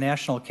 one by the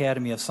National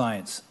Academy of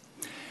Science.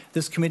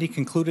 This committee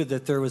concluded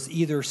that there was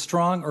either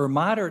strong or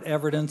moderate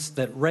evidence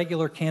that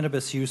regular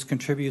cannabis use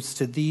contributes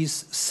to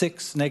these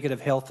 6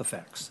 negative health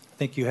effects. I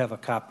think you have a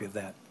copy of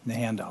that in the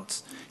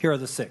handouts. Here are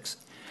the 6.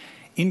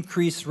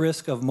 Increased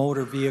risk of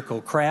motor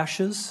vehicle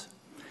crashes,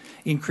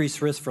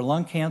 increased risk for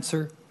lung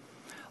cancer,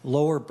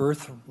 lower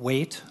birth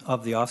weight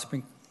of the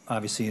offspring,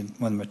 obviously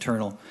when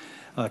maternal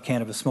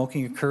cannabis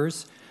smoking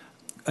occurs.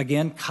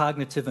 Again,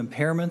 cognitive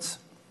impairments.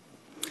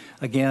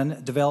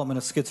 Again, development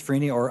of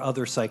schizophrenia or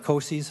other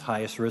psychoses,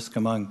 highest risk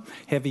among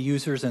heavy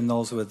users and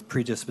those with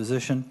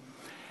predisposition.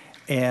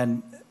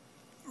 And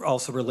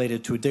also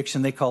related to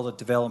addiction, they call it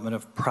development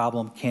of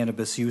problem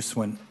cannabis use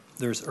when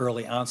there's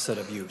early onset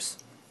of use.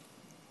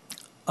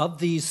 Of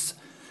these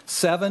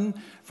 7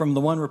 from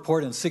the one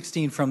report and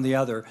 16 from the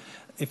other,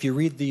 if you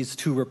read these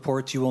 2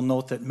 reports, you will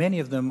note that many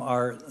of them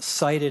are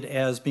cited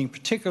as being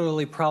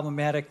particularly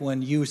problematic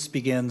when use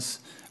begins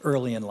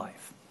early in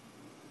life.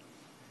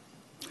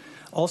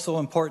 Also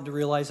important to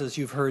realize, as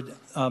you've heard,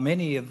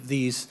 many of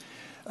these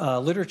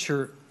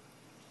literature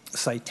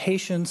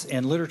citations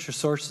and literature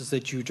sources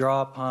that you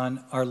draw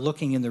upon are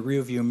looking in the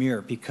rearview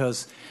mirror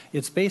because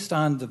it's based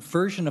on the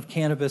version of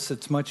cannabis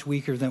that's much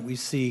weaker than we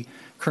see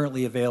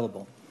currently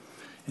available.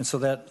 And so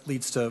that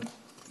leads to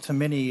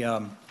many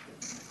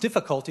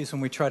difficulties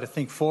when we try to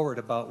think forward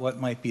about what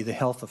might be the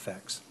health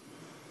effects.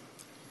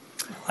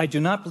 I do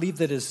not believe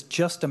that it's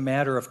just a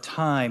matter of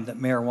time that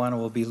marijuana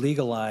will be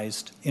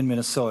legalized in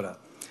Minnesota.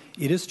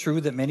 It is true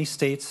that many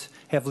states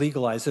have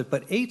legalized it,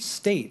 but 8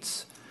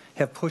 states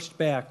have pushed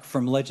back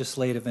from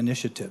legislative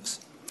initiatives.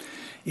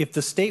 If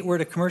the state were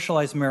to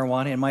commercialize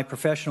marijuana, in my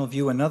professional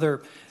view,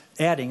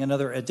 adding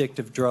another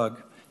addictive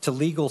drug to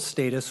legal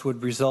status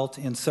would result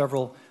in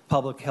several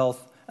public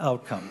health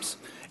outcomes.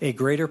 A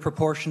greater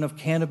proportion of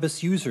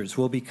cannabis users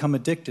will become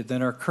addicted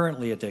than are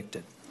currently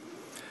addicted.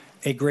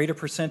 A greater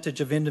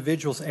percentage of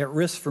individuals at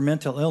risk for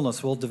mental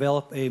illness will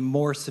develop a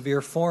more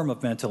severe form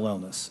of mental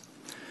illness.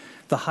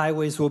 The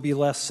highways will be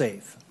less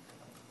safe.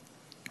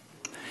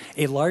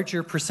 A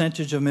larger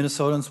percentage of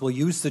Minnesotans will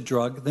use the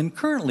drug than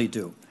currently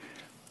do.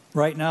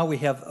 Right now, we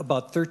have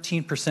about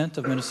 13%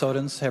 of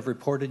Minnesotans have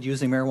reported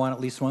using marijuana at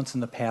least once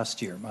in the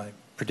past year. My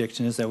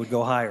prediction is that would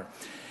go higher.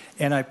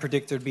 And I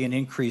predict there'd be an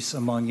increase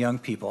among young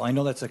people. I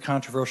know that's a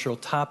controversial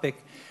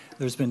topic.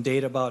 There's been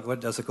data about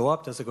what does it go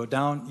up, does it go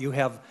down. You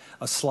have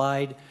a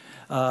slide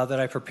that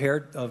I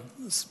prepared of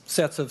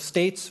sets of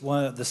states,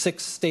 one of the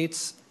 6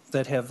 states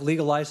that have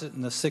legalized it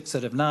and the 6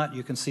 that have not.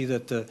 You can see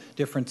that the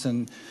difference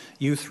in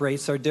youth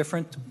rates are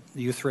different.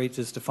 The youth rate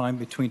is defined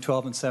between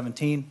 12 and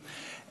 17.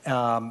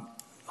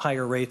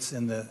 Higher rates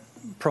in the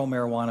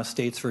pro-marijuana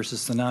states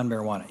versus the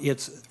non-marijuana.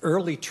 It's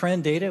early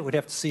trend data. We'd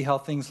have to see how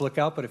things look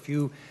out, but if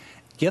you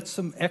get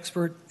some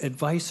expert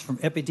advice from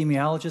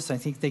epidemiologists, I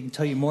think they can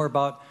tell you more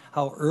about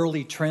how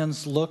early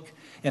trends look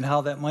and how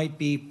that might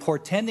be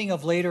portending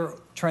of later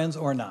trends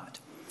or not.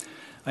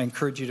 I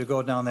encourage you to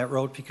go down that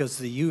road because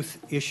the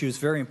youth issue is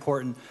very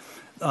important.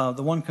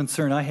 The one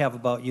concern I have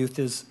about youth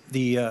is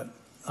the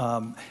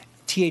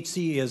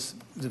THC is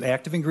the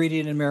active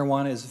ingredient in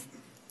marijuana is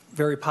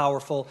very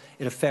powerful.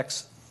 It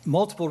affects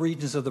multiple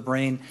regions of the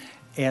brain,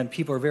 and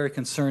people are very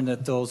concerned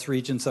that those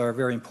regions are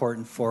very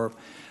important for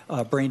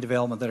brain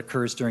development that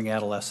occurs during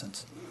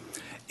adolescence.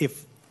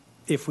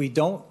 If we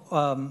don't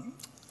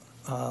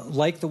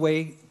like the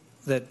way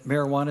that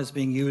marijuana is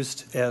being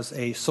used as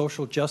a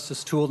social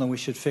justice tool, then we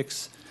should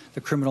fix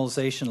the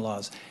criminalization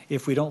laws.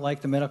 If we don't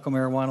like the medical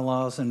marijuana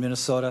laws in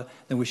Minnesota,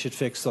 then we should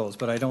fix those.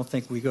 But I don't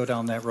think we go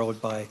down that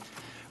road by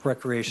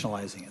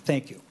recreationalizing it.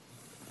 Thank you.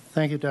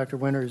 Thank you, Dr.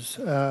 Winters.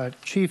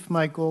 Chief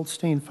Mike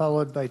Goldstein,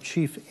 followed by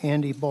Chief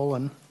Andy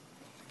Bolin.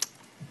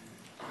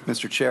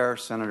 Mr. Chair,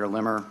 Senator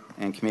Limmer,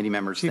 and committee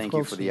members, Chief thank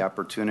Goldstein. you for the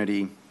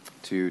opportunity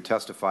to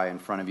testify in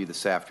front of you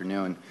this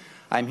afternoon.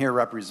 I'm here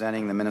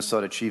representing the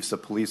Minnesota Chiefs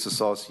of Police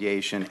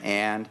Association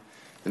and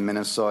the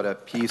Minnesota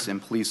Peace and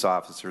Police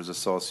Officers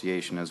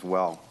Association as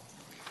well.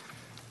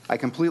 I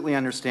completely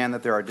understand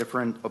that there are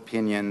different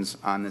opinions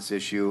on this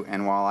issue,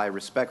 and while I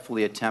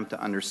respectfully attempt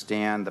to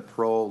understand the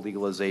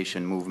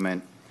pro-legalization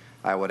movement,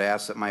 I would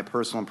ask that my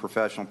personal and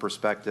professional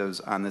perspectives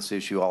on this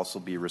issue also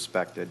be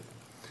respected.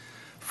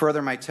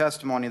 Further, my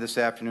testimony this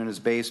afternoon is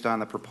based on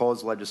the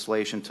proposed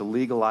legislation to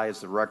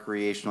legalize the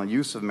recreational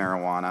use of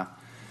marijuana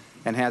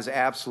and has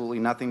absolutely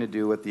nothing to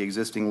do with the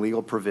existing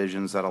legal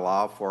provisions that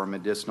allow for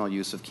medicinal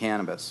use of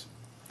cannabis.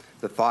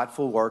 The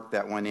thoughtful work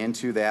that went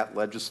into that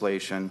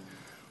legislation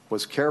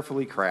was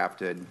carefully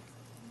crafted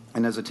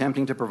and is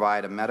attempting to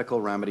provide a medical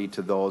remedy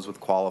to those with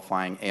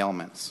qualifying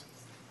ailments.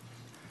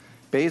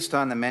 Based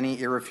on the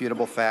many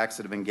irrefutable facts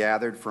that have been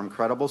gathered from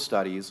credible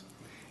studies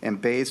and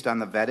based on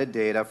the vetted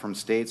data from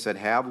states that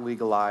have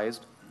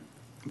legalized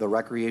the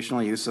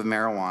recreational use of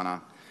marijuana,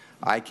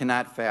 I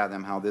cannot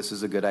fathom how this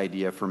is a good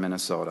idea for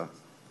Minnesota.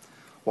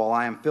 While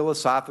I am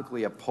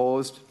philosophically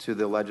opposed to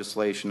the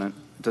legalization of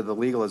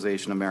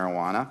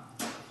marijuana,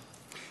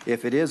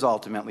 if it is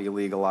ultimately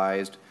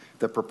legalized,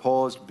 the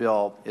proposed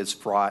bill is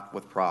fraught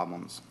with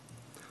problems.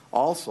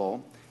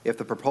 Also, if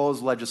the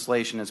proposed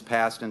legislation is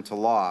passed into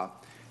law,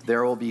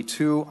 there will be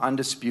 2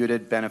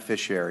 undisputed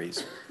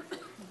beneficiaries,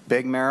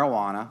 big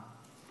marijuana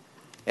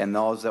and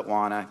those that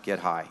want to get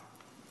high.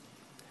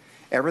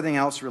 Everything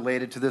else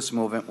related to this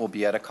movement will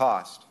be at a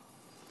cost.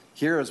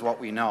 Here is what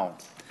we know.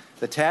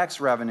 The tax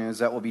revenues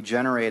that will be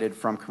generated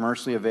from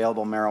commercially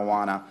available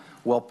marijuana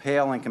will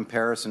pale in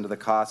comparison to the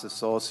costs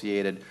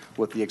associated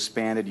with the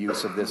expanded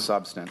use of this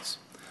substance.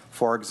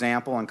 For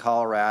example, in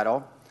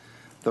Colorado,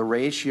 the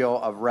ratio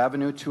of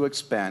revenue to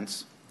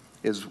expense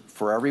is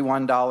for every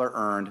 $1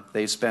 earned,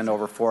 they spend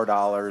over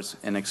 $4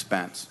 in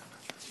expense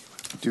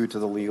due to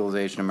the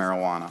legalization of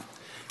marijuana.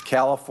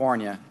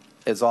 California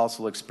is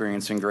also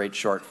experiencing great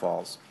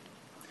shortfalls.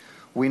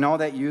 We know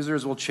that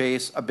users will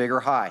chase a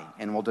bigger high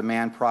and will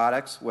demand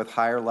products with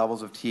higher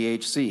levels of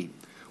THC,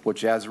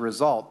 which as a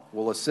result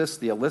will assist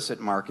the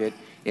illicit market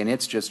in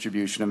its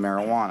distribution of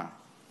marijuana.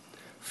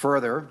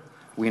 Further,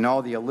 we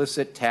know the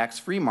illicit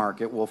tax-free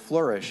market will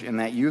flourish in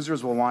that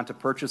users will want to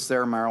purchase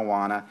their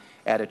marijuana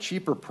at a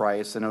cheaper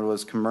price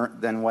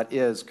than what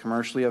is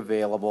commercially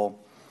available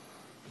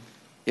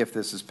if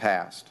this is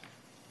passed.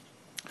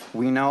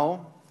 We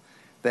know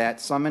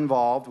that some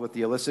involved with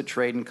the illicit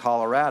trade in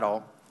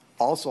Colorado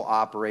also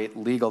operate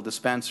legal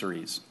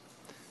dispensaries.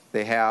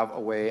 They have a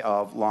way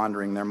of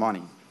laundering their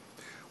money.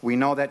 We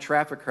know that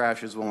traffic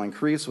crashes will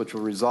increase, which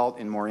will result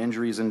in more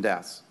injuries and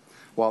deaths.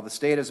 While the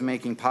state is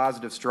making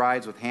positive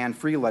strides with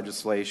hand-free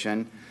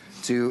legislation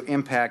to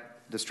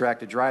impact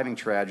distracted driving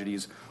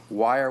tragedies,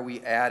 why are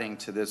we adding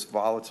to this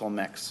volatile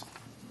mix?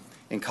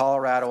 In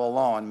Colorado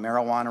alone,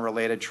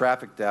 marijuana-related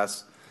traffic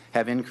deaths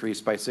have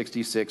increased by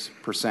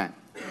 66%.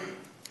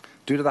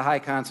 Due to the high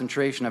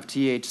concentration of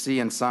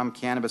THC in some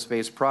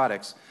cannabis-based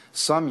products,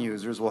 some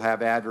users will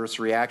have adverse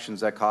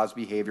reactions that cause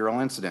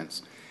behavioral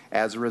incidents.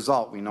 As a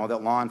result, we know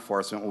that law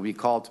enforcement will be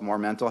called to more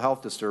mental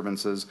health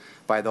disturbances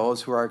by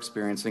those who are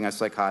experiencing a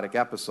psychotic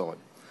episode.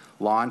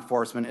 Law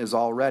enforcement is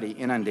already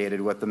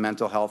inundated with the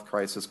mental health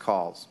crisis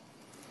calls.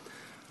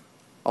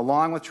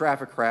 Along with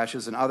traffic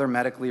crashes and other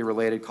medically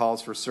related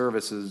calls for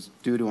services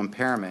due to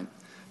impairment,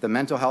 the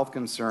mental health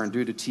concern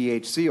due to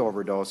THC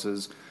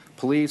overdoses,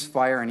 police,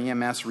 fire, and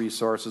EMS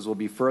resources will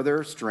be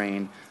further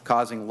strained,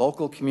 causing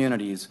local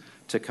communities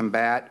to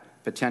combat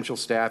potential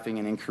staffing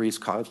and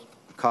increased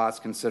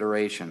cost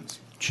considerations.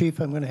 Chief,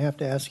 I'm going to have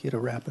to ask you to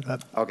wrap it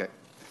up. Okay.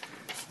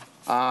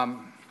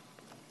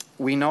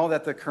 We know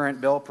that the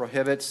current bill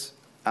prohibits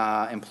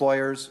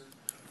employers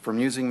from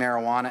using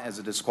marijuana as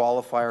a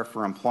disqualifier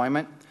for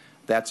employment.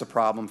 That's a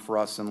problem for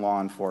us in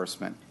law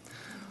enforcement.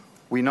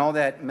 We know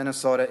that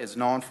Minnesota is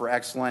known for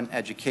excellent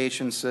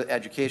educational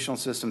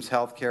systems,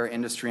 healthcare,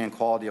 industry, and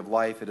quality of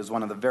life. It is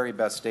one of the very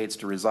best states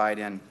to reside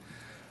in,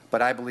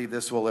 but I believe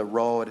this will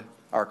erode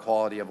our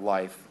quality of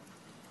life.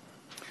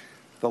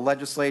 The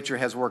legislature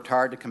has worked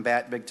hard to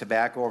combat big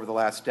tobacco over the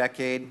last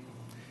decade,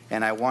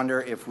 and I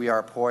wonder if we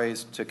are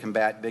poised to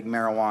combat big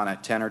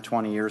marijuana 10 or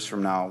 20 years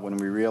from now when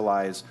we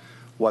realize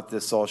what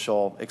this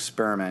social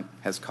experiment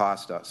has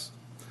cost us.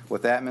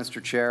 With that,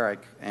 Mr. Chair,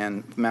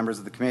 and members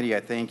of the committee, I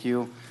thank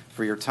you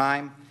for your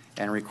time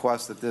and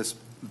request that this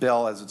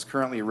bill, as it's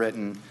currently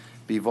written,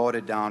 be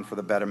voted down for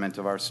the betterment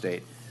of our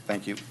state.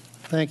 Thank you.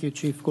 Thank you,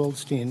 Chief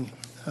Goldstein.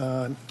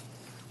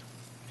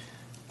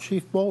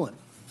 Chief Bolin.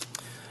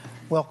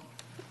 Well,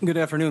 good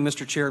afternoon,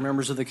 Mr. Chair,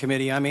 members of the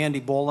committee. I'm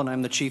Andy Bolin.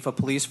 I'm the Chief of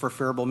Police for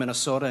Faribault,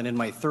 Minnesota, and in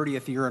my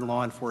 30th year in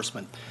law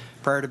enforcement.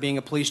 Prior to being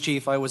a police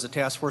chief, I was a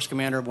task force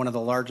commander of one of the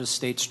largest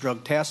state's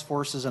drug task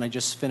forces, and I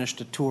just finished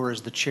a tour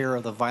as the chair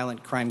of the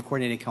Violent Crime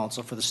Coordinating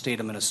Council for the state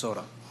of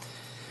Minnesota.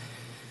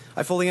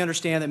 I fully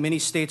understand that many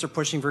states are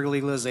pushing for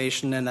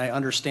legalization, and I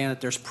understand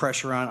that there's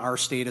pressure on our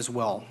state as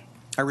well.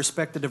 I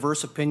respect the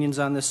diverse opinions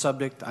on this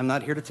subject. I'm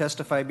not here to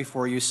testify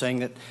before you saying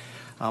that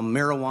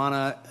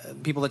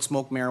people that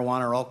smoke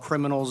marijuana are all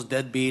criminals,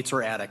 deadbeats,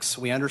 or addicts.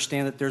 We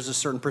understand that there's a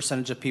certain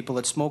percentage of people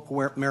that smoke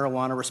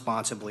marijuana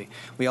responsibly.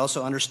 We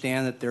also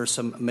understand that there's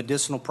some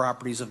medicinal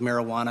properties of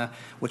marijuana,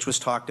 which was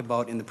talked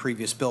about in the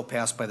previous bill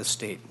passed by the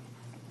state.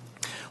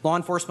 Law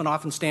enforcement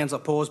often stands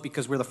opposed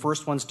because we're the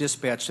first ones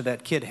dispatched to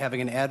that kid having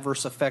an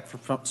adverse effect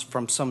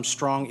from some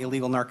strong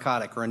illegal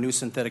narcotic or a new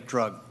synthetic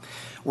drug.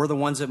 We're the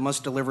ones that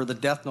must deliver the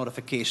death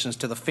notifications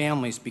to the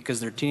families because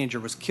their teenager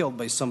was killed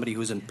by somebody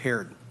who's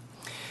impaired.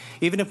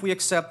 Even if we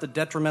accept the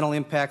detrimental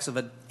impacts of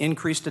an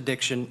increased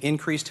addiction,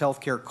 increased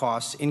health care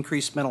costs,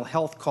 increased mental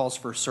health calls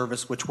for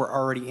service, which we're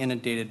already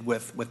inundated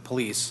with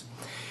police,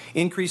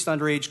 increased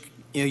underage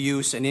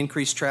use, and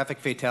increased traffic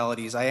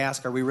fatalities, I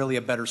ask, are we really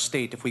a better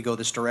state if we go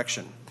this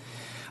direction?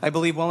 I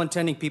believe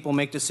well-intending people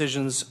make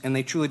decisions and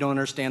they truly don't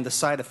understand the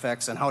side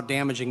effects and how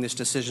damaging this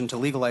decision to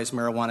legalize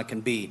marijuana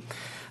can be.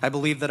 I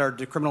believe that our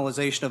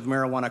decriminalization of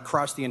marijuana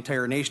across the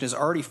entire nation has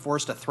already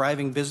forced a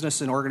thriving business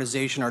and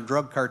organization, our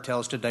drug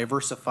cartels, to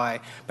diversify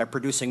by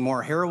producing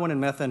more heroin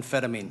and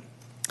methamphetamine.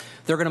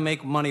 They're going to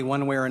make money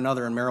one way or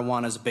another, and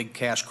marijuana is a big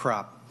cash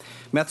crop.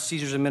 Meth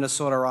seizures in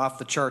Minnesota are off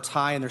the charts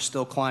high, and they're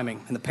still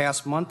climbing. In the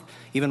past month,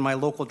 even my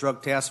local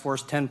drug task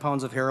force, 10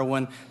 pounds of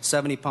heroin,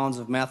 70 pounds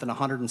of meth, and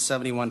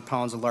 171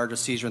 pounds, the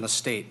largest seizure in the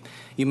state.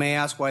 You may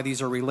ask why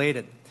these are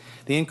related.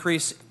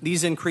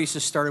 These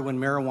increases started when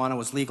marijuana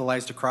was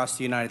legalized across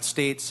the United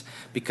States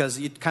because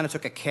it kind of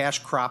took a cash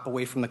crop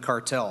away from the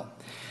cartel.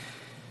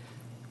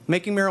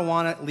 Making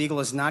marijuana legal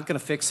is not going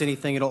to fix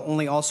anything. It'll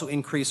only also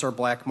increase our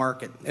black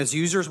market. As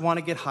users want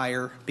to get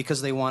higher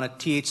because they want a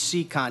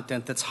THC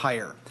content that's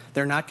higher.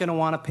 They're not going to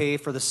want to pay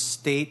for the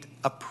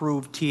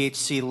state-approved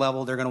THC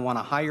level. They're going to want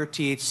a higher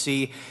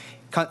THC.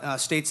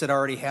 States that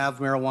already have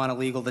marijuana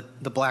legal,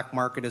 the black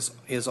market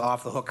is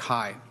off the hook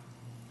high.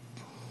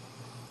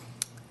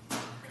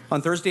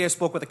 On Thursday, I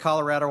spoke with a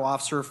Colorado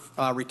officer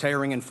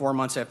retiring in 4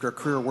 months after a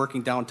career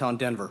working downtown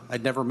Denver.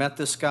 I'd never met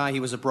this guy. He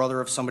was a brother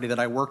of somebody that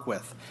I work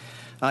with.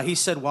 He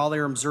said while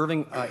they're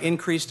observing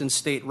increase in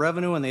state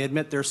revenue and they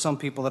admit there's some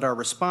people that are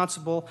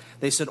responsible,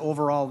 they said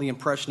overall the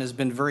impression has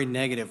been very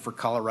negative for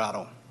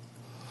Colorado.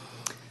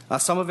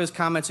 Some of his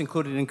comments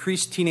included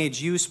increased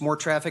teenage use, more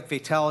traffic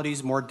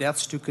fatalities, more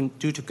deaths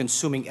due to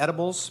consuming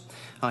edibles.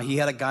 He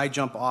had a guy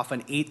jump off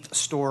an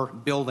 8th-store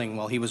building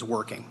while he was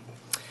working.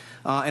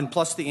 And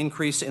plus the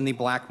increase in the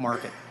black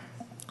market.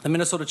 The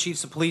Minnesota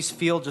Chiefs of Police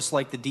feel, just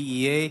like the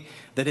DEA,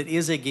 that it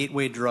is a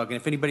gateway drug. And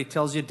if anybody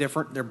tells you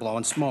different, they're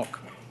blowing smoke.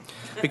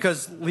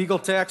 Because legal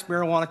tax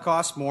marijuana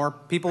costs more,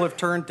 people have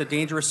turned to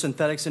dangerous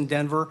synthetics in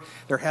Denver.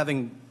 They're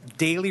having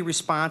daily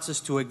responses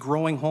to a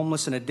growing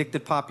homeless and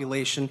addicted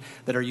population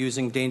that are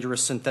using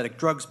dangerous synthetic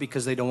drugs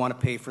because they don't want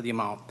to pay for the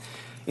amount.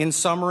 In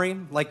summary,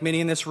 like many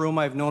in this room,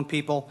 I've known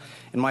people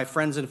and my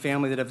friends and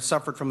family that have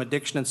suffered from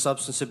addiction and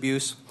substance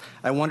abuse.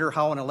 I wonder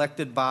how an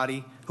elected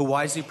body who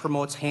wisely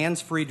promotes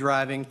hands-free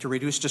driving to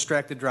reduce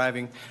distracted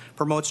driving,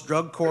 promotes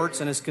drug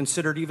courts, and is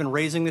considered even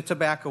raising the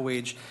tobacco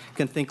age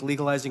can think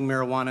legalizing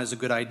marijuana is a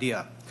good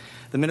idea.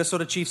 The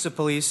Minnesota Chiefs of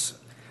Police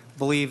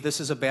believe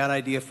this is a bad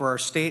idea for our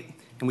state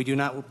and we do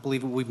not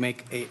believe it would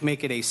make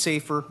it a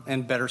safer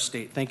and better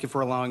state. Thank you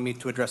for allowing me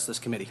to address this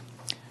committee.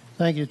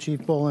 Thank you,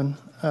 Chief Bolin.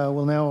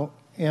 We'll now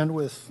end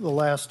with the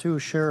last two,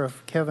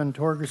 Sheriff Kevin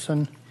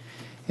Torgerson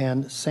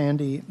and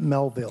Sandy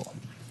Melville.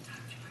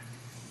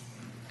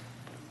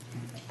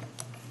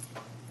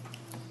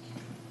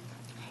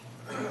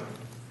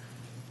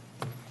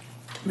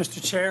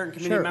 Mr. Chair and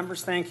committee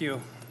members, thank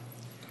you.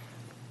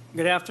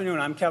 Good afternoon.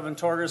 I'm Kevin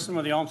Torgerson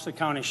with the Olmsted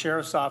County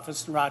Sheriff's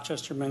Office in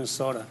Rochester,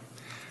 Minnesota.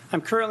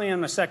 I'm currently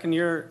in my second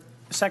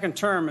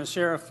term as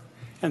sheriff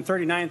and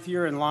 39th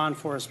year in law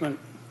enforcement,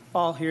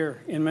 all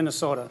here in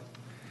Minnesota.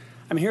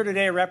 I'm here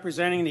today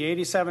representing the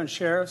 87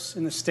 sheriffs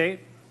in the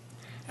state,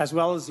 as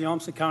well as the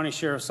Olmsted County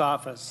Sheriff's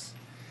Office.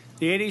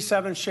 The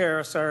 87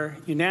 sheriffs are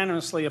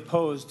unanimously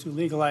opposed to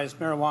legalized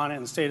marijuana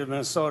in the state of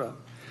Minnesota.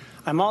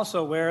 I'm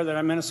also aware that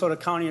our Minnesota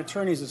County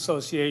Attorneys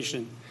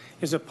Association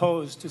is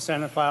opposed to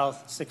Senate File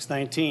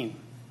 619.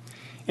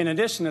 In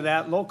addition to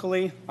that,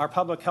 locally, our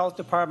Public Health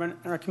Department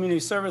and our Community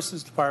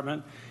Services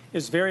Department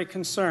is very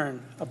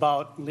concerned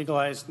about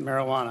legalized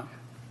marijuana.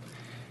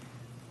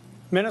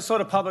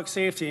 Minnesota Public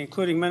Safety,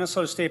 including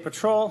Minnesota State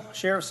Patrol,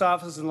 Sheriff's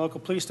Office, and local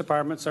police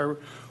departments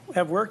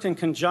have worked in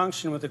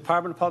conjunction with the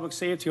Department of Public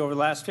Safety over the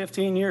last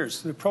 15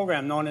 years through a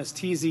program known as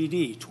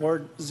TZD,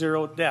 Toward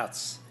Zero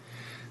Deaths.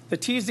 The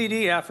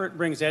TZD effort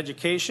brings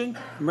education,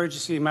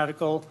 emergency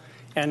medical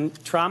and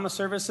trauma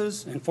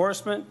services,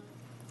 enforcement,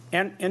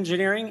 and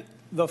engineering,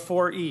 the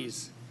 4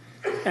 E's,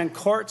 and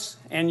courts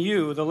and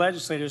you, the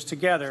legislators,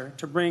 together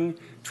to bring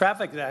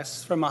traffic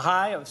deaths from a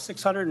high of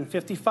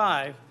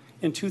 655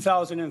 in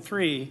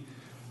 2003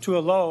 to a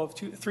low of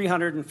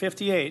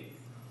 358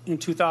 in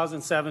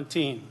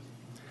 2017.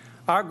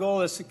 Our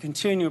goal is to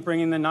continue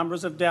bringing the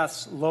numbers of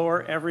deaths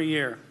lower every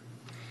year.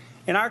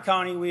 In our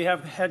county, we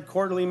have had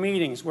quarterly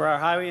meetings where our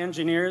highway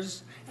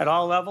engineers at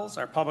all levels,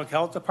 our public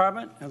health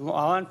department and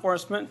law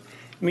enforcement,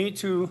 meet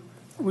to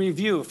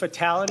review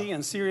fatality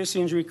and serious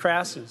injury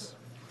crashes.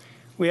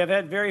 We have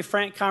had very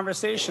frank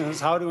conversations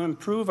how to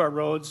improve our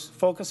roads,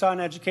 focus on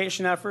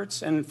education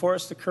efforts, and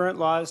enforce the current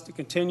laws to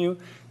continue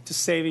to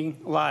saving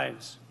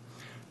lives.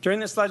 During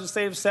this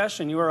legislative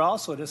session, you are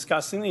also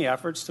discussing the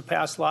efforts to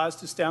pass laws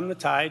to stem the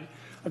tide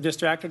of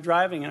distracted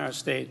driving in our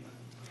state.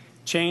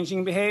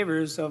 Changing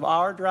behaviors of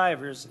our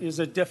drivers is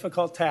a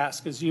difficult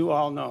task, as you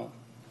all know.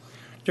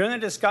 During the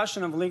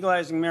discussion of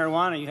legalizing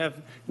marijuana, you have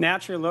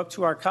naturally looked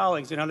to our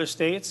colleagues in other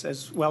states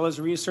as well as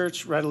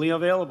research readily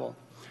available.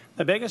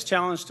 The biggest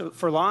challenge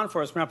for law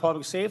enforcement and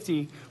public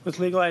safety with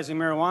legalizing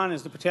marijuana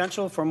is the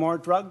potential for more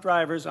drug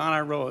drivers on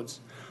our roads.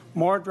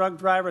 More drug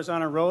drivers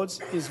on our roads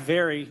is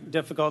very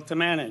difficult to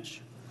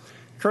manage.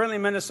 Currently,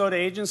 Minnesota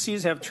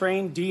agencies have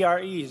trained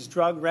DREs,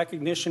 drug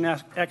recognition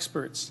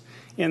experts,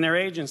 in their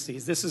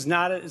agencies. This is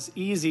not as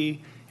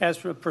easy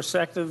as a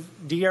prospective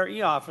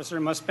DRE officer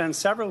must spend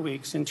several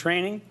weeks in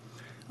training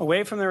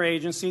away from their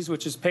agencies,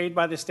 which is paid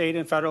by the state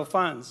and federal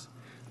funds.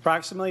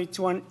 Approximately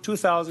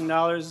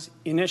 $2,000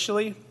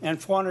 initially and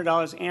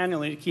 $400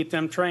 annually to keep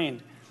them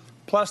trained,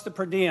 plus the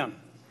per diem.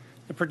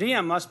 The per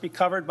diem must be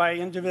covered by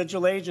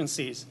individual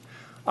agencies.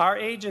 Our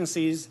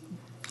agencies,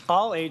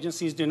 all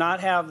agencies, do not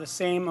have the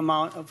same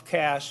amount of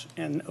cash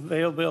and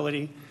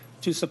availability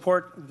to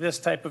support this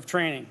type of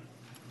training.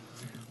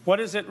 What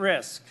is at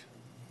risk?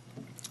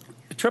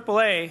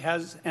 AAA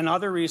has, and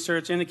other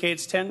research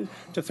indicates 10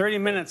 to 30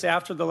 minutes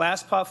after the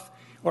last puff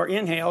or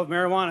inhale of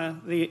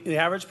marijuana, the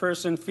average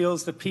person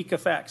feels the peak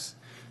effects.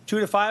 2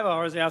 to 5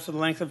 hours after the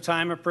length of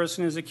time a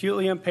person is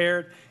acutely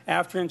impaired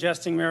after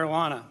ingesting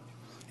marijuana.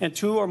 And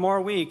 2 or more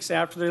weeks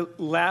after the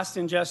last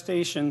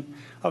ingestion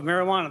of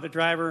marijuana, the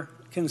driver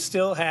can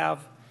still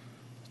have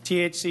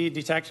THC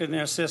detected in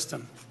their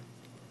system.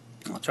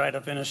 I'll try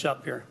to finish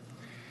up here.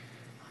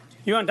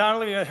 You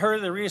undoubtedly have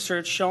heard the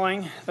research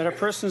showing that a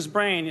person's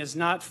brain is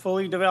not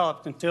fully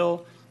developed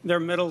until their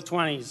middle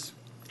 20s,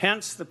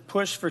 hence the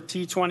push for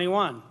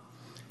T21.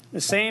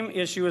 The same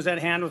issue is at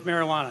hand with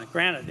marijuana.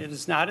 Granted, it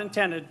is not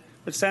intended,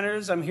 but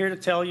senators, I'm here to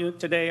tell you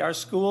today, our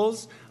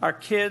schools, our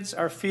kids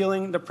are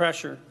feeling the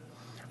pressure.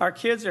 Our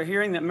kids are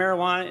hearing that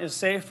marijuana is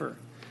safer,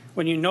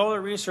 when you know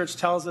the research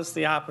tells us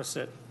the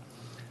opposite.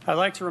 I'd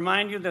like to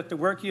remind you that the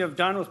work you have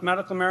done with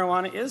medical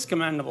marijuana is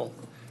commendable.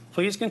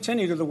 Please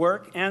continue to the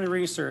work and the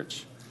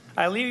research.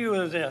 I leave you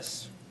with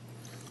this.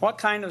 What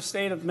kind of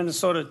state of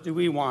Minnesota do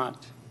we want?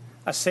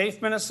 A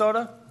safe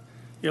Minnesota?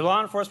 Your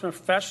law enforcement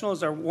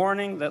professionals are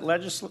warning that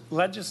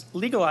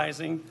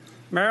legalizing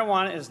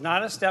marijuana is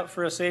not a step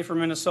for a safer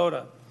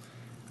Minnesota.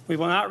 We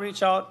will not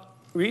reach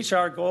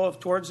our goal of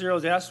towards zero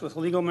deaths with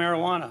legal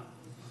marijuana.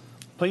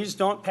 Please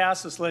don't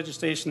pass this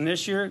legislation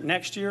this year,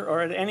 next year, or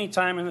at any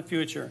time in the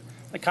future.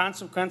 The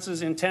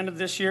consequences intended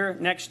this year,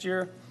 next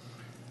year,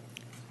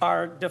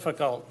 are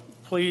difficult.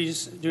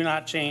 Please do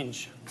not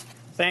change.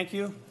 Thank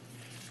you.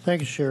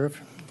 Thank you,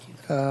 Sheriff.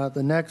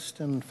 The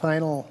next and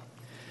final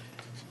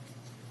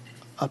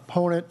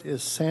opponent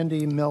is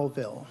Sandy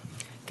Melville.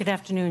 Good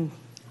afternoon,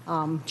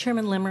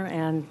 Chairman Limmer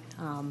and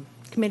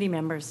committee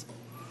members.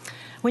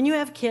 When you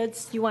have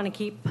kids, you want to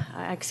keep,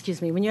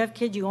 when you have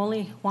kids, you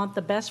only want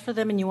the best for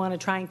them and you want to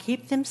try and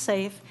keep them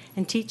safe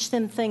and teach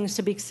them things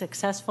to be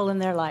successful in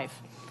their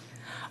life.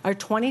 Our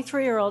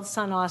 23-year-old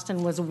son,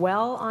 Austin, was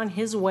well on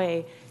his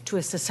way to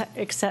a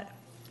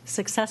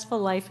successful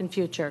life and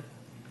future.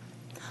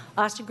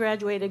 Austin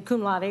graduated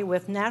cum laude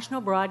with National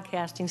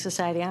Broadcasting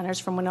Society honors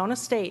from Winona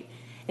State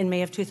in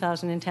May of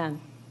 2010.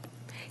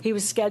 He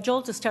was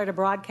scheduled to start a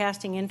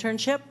broadcasting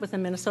internship with the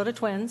Minnesota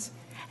Twins,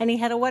 and he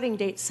had a wedding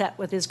date set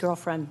with his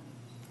girlfriend.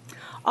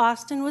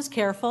 Austin was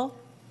careful,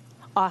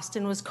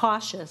 Austin was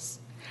cautious,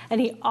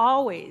 and he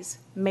always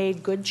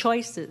made good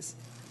choices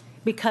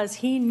because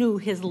he knew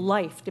his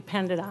life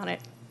depended on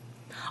it.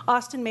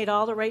 Austin made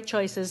all the right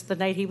choices the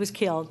night he was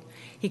killed.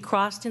 He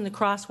crossed in the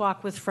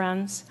crosswalk with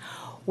friends,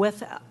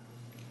 with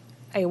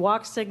a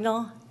walk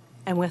signal,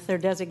 and with their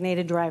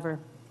designated driver.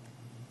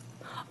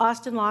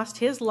 Austin lost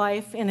his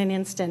life in an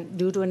instant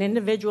due to an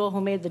individual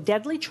who made the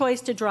deadly choice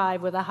to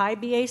drive with a high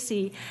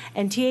BAC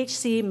and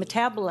THC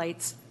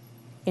metabolites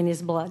in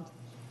his blood.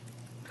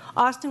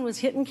 Austin was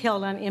hit and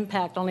killed on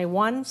impact, only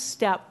one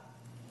step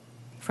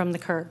from the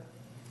curb.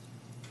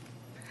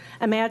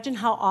 Imagine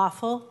how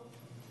awful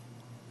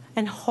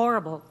and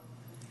horrible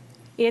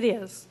it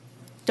is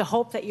to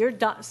hope that your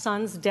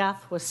son's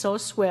death was so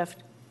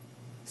swift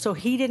so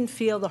he didn't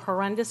feel the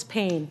horrendous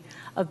pain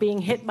of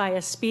being hit by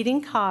a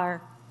speeding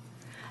car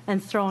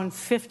and thrown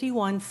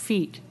 51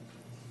 feet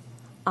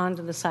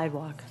onto the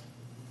sidewalk.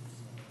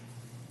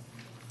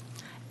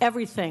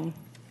 Everything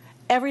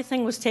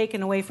was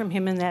taken away from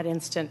him in that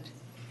instant.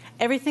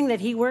 Everything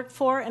that he worked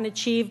for and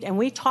achieved and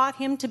we taught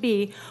him to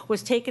be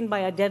was taken by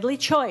a deadly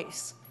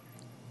choice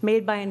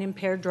made by an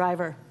impaired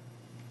driver.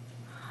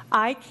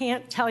 I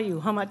can't tell you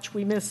how much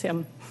we miss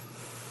him.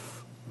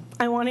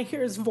 I want to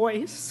hear his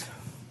voice,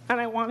 and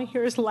I want to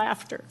hear his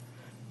laughter.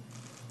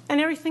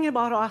 And everything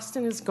about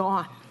Austin is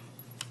gone.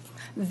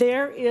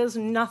 There is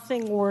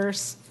nothing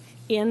worse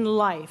in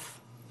life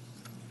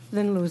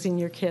than losing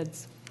your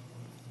kids.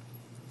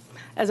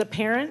 As a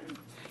parent,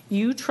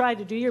 you try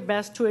to do your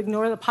best to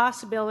ignore the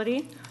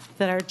possibility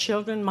that our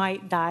children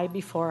might die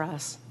before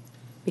us,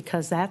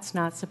 because that's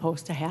not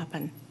supposed to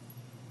happen.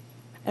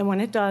 And when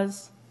it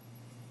does,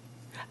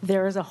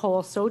 there is a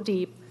hole so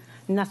deep,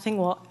 nothing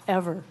will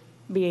ever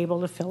be able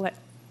to fill it.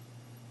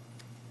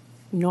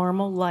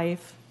 Normal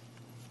life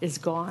is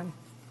gone.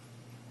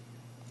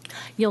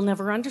 You'll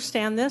never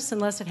understand this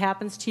unless it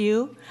happens to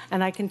you,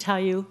 and I can tell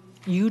you,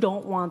 you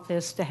don't want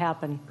this to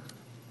happen.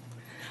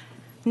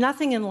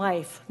 Nothing in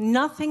life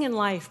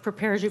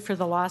prepares you for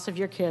the loss of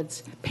your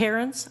kids.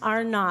 Parents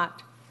are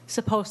not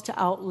supposed to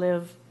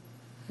outlive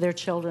their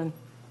children.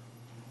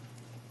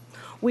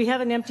 We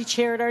have an empty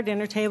chair at our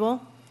dinner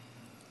table.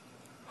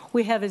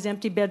 We have his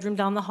empty bedroom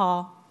down the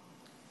hall.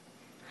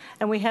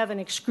 And we have an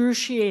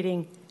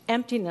excruciating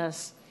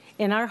emptiness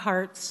in our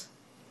hearts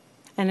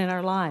and in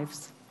our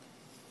lives.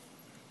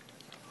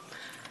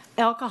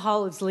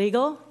 Alcohol is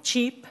legal,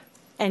 cheap,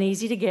 and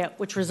easy to get,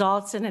 which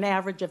results in an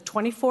average of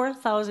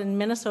 24,000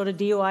 Minnesota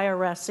DUI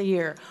arrests a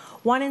year.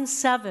 One in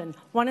seven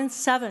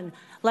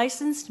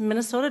licensed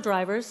Minnesota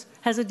drivers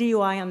has a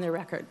DUI on their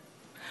record.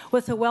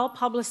 With the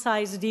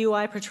well-publicized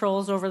DUI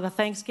patrols over the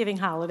Thanksgiving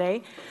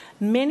holiday,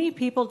 many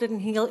people didn't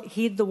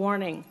heed the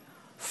warning.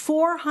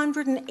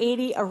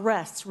 480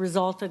 arrests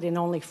resulted in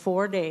only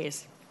 4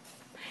 days.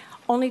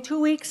 Only 2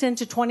 weeks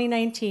into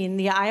 2019,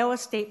 the Iowa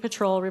State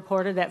Patrol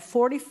reported that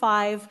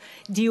 45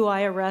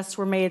 DUI arrests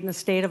were made in the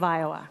state of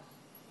Iowa.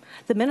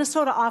 The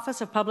Minnesota Office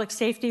of Public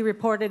Safety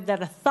reported that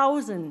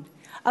 1,000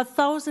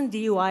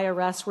 DUI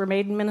arrests were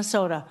made in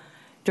Minnesota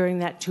during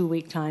that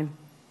 2-week time.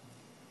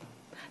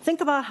 Think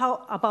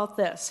about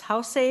this.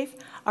 How safe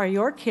are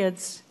your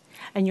kids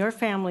and your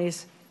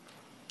families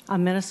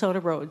on Minnesota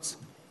roads?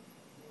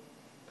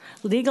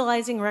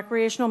 Legalizing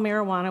recreational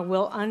marijuana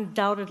will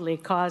undoubtedly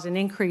cause an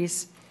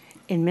increase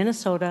in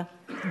Minnesota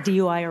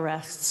DUI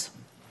arrests.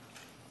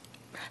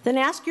 Then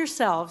ask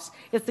yourselves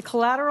if the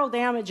collateral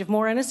damage of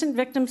more innocent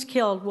victims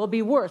killed will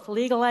be worth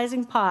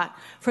legalizing pot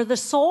for the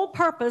sole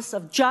purpose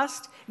of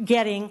just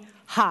getting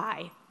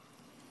high.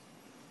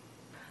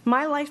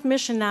 My life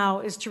mission now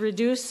is to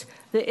reduce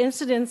the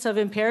incidence of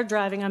impaired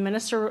driving on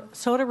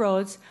Minnesota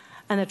roads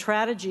and the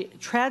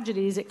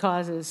tragedies it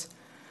causes.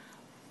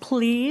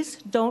 Please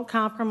don't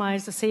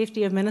compromise the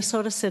safety of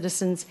Minnesota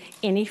citizens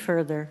any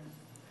further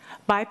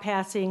by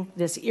passing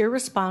this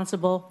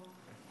irresponsible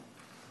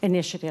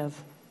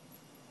initiative.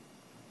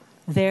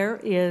 There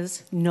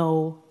is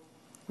no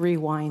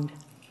rewind.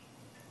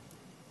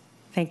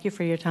 Thank you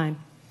for your time.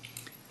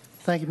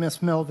 Thank you,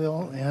 Ms.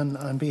 Melville. And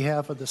on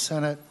behalf of the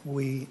Senate,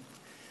 we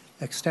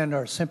extend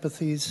our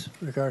sympathies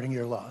regarding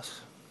your loss.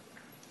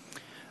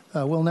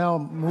 We'll now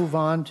move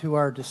on to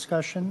our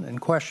discussion and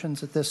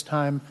questions at this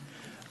time.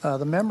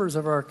 The members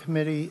of our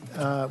committee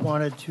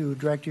wanted to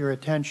direct your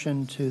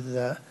attention to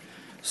the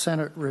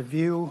Senate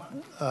review.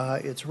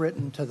 It's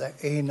written to the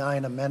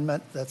A9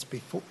 amendment that's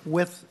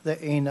with the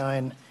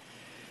A9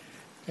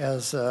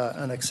 as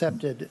an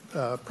accepted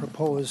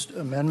proposed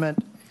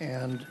amendment,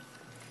 and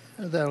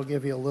That'll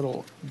give you a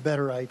little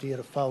better idea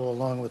to follow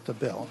along with the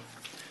bill.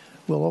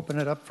 We'll open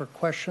it up for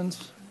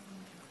questions.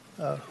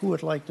 Who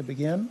would like to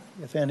begin,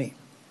 if any?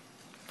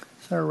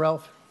 Senator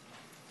Ralph.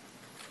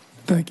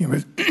 Thank you,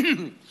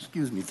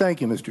 excuse me.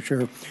 Thank you, Mr.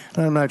 Chair.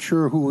 I'm not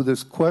sure who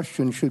this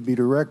question should be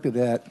directed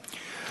at.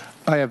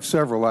 I have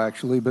several,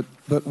 actually, but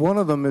one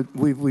of them,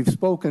 we've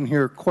spoken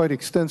here quite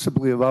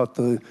extensively about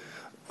the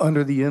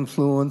under the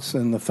influence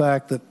and the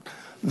fact that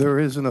there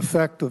is an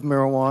effect of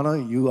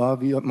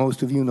marijuana.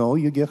 Most of you know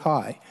you get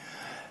high.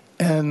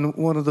 And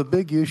one of the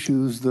big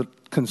issues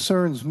that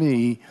concerns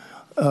me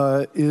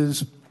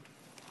is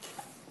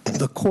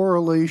the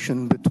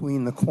correlation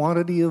between the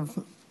quantity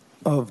of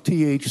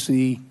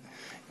THC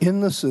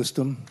in the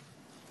system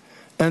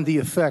and the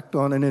effect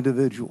on an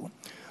individual.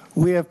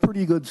 We have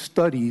pretty good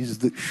studies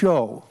that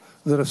show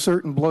that at a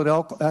certain blood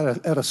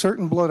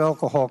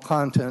alcohol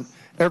content,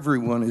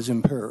 everyone is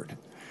impaired.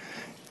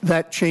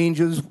 That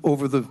changes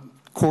over the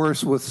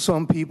course with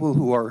some people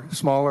who are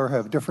smaller,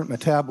 have different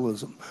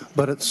metabolism,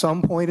 but at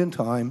some point in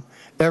time,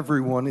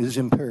 everyone is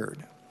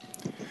impaired.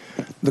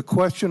 The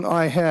question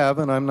I have,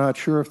 and I'm not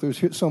sure if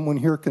there's someone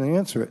here can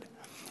answer it,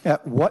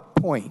 at what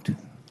point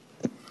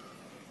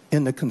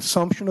in the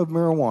consumption of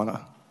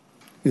marijuana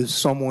is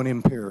someone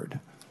impaired?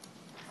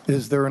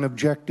 Is there an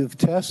objective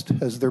test?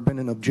 Has there been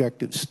an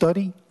objective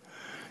study?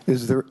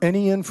 Is there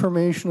any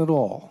information at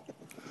all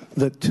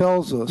that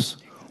tells us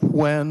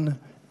when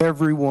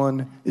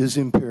everyone is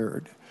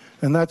impaired?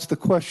 And that's the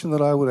question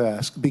that I would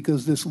ask,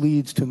 because this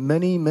leads to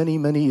many, many,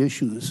 many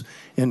issues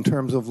in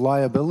terms of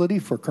liability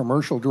for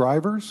commercial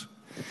drivers,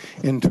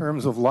 in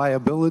terms of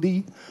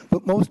liability,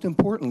 but most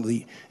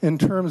importantly, in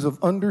terms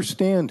of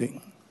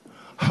understanding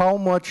how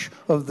much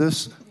of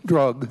this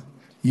drug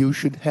you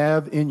should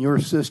have in your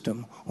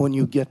system when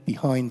you get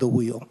behind the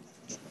wheel.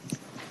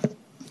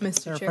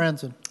 Mr. Chair.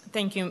 Franzen.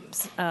 Thank you,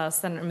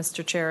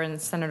 Mr. Chair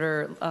and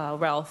Senator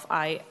Ralph.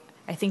 I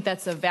think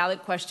that's a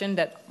valid question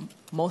that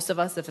most of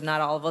us, if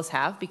not all of us,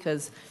 have,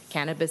 because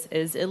cannabis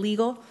is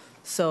illegal.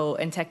 So,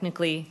 and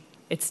technically,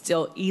 it's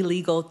still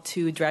illegal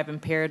to drive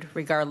impaired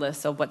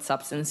regardless of what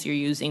substance you're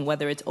using,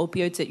 whether it's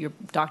opioids that your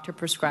doctor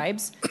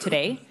prescribes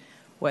today,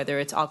 whether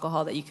it's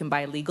alcohol that you can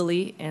buy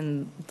legally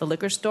in the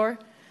liquor store.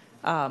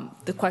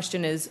 The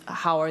question is,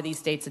 how are these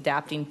states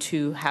adapting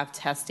to have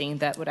testing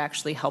that would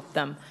actually help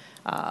them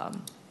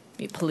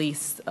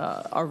police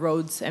our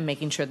roads and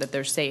making sure that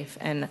they're safe?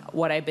 And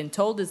what I've been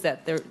told is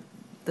that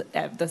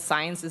the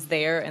science is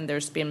there and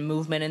there's been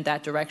movement in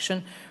that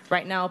direction.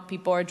 Right now,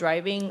 people are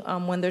driving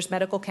when there's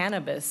medical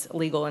cannabis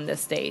legal in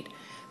this state.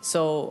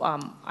 So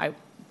I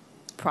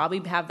probably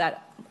have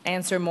that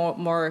answer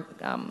more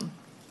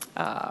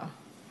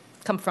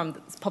come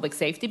from public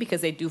safety,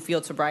 because they do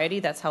field sobriety.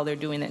 That's how they're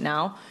doing it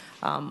now.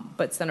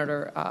 But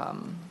Senator,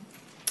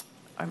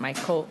 my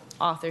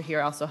co-author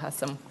here, also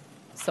has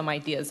some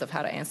ideas of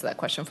how to answer that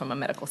question from a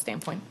medical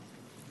standpoint.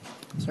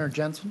 Senator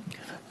Jensen.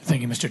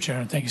 Thank you, Mr.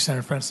 Chair, and thank you,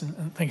 Senator Franzen,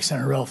 and thank you,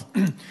 Senator Ralph.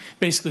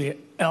 Basically,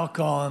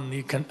 alcohol and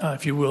the,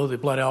 if you will, the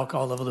blood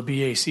alcohol level, the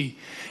BAC,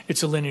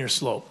 it's a linear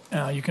slope.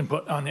 You can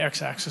put on the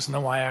x-axis and the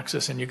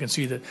y-axis, and you can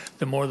see that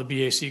the more the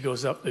BAC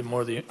goes up, the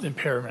more the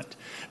impairment.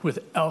 With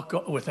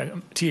alcohol, with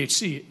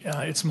THC,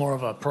 it's more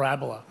of a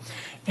parabola,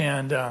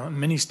 and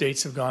many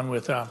states have gone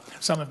with,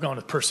 some have gone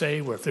with per se,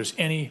 where if there's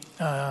any.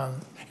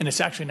 And it's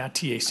actually not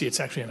THC, it's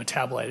actually a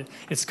metabolite.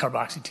 It's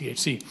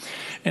carboxy-THC,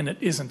 and it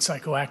isn't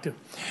psychoactive.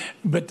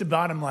 But the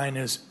bottom line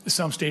is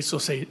some states will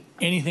say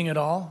anything at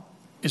all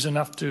is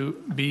enough to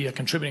be a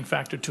contributing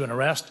factor to an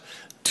arrest,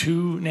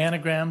 2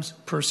 nanograms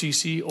per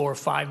cc or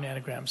 5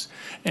 nanograms.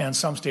 And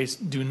some states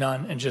do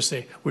none and just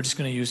say, we're just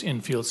going to use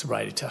in-field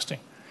sobriety testing.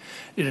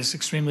 It is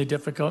extremely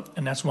difficult,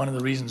 and that's one of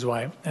the reasons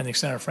why I think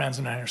Senator Franzen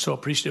and I are so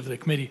appreciative of the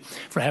committee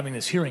for having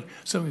this hearing,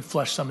 so we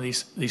flesh some of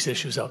these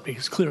issues out,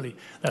 because clearly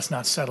that's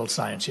not settled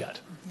science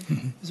yet.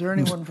 Is there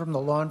anyone from the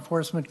law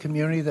enforcement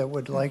community that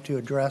would like to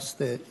address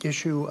the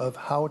issue of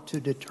how to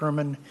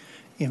determine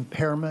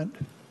impairment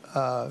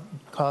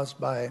caused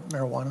by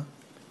marijuana?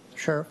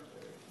 Sheriff?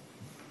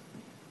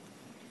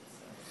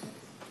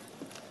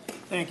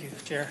 Thank you,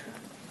 Chair.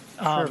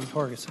 Sheriff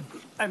Torgerson.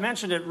 I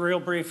mentioned it real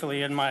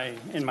briefly in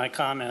my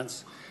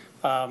comments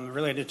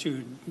related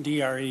to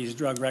DREs,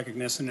 drug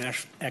recognition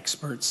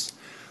experts.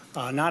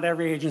 Not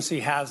every agency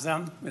has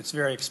them. It's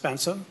very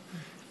expensive,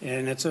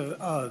 and it's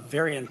a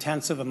very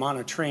intensive amount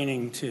of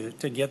training to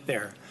get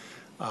there.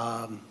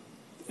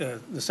 The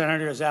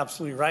senator is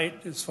absolutely right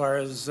as far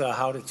as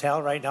how to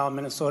tell. Right now in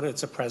Minnesota,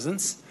 it's a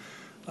presence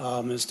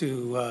as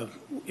to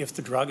if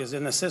the drug is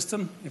in the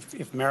system,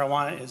 if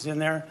marijuana is in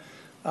there.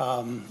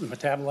 The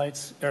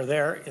metabolites are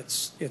there.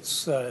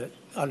 It's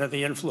under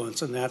the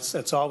influence, and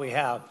that's all we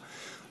have.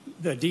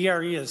 The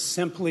DRE is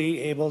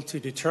simply able to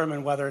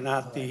determine whether or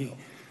not the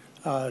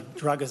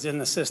drug is in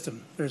the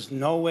system. There's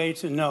no way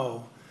to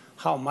know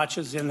how much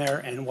is in there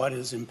and what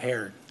is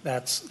impaired.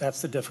 That's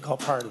the difficult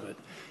part of it.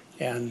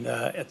 And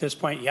at this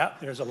point, yeah,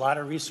 there's a lot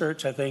of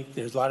research. I think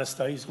there's a lot of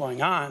studies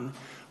going on,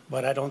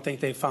 but I don't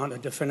think they found a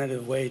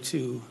definitive way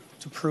to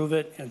prove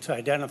it and to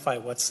identify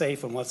what's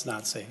safe and what's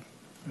not safe.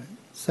 Right.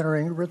 Senator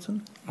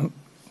Ingebrigtsen?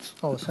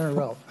 Oh, Senator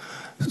Ralph.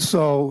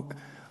 So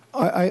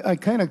I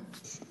kind of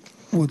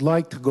would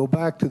like to go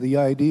back to the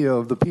idea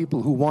of the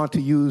people who want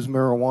to use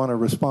marijuana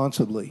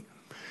responsibly.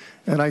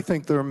 And I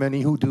think there are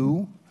many who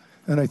do,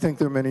 and I think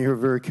there are many who are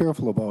very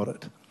careful about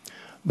it.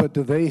 But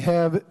do they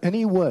have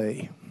any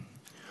way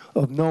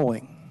of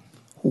knowing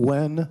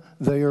when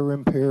they are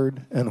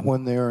impaired and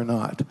when they are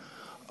not?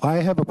 I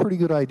have a pretty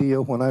good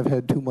idea when I've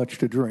had too much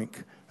to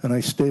drink, and I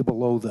stay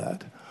below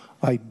that.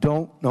 I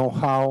don't know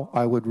how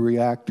I would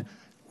react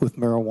with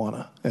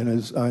marijuana.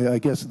 And I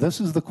guess this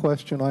is the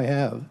question I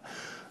have,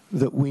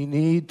 that we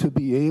need to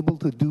be able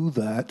to do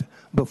that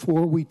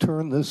before we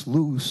turn this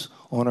loose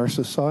on our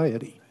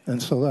society.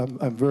 And so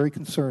I'm very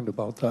concerned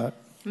about that.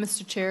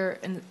 Mr. Chair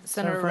and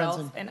Senator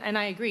Ralph, and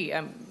I agree.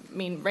 I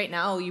mean, right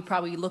now you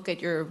probably look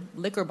at your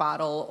liquor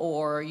bottle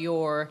or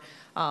your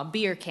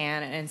beer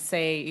can and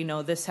say, you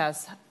know, this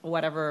has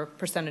whatever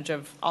percentage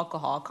of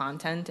alcohol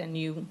content, and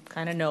you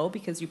kind of know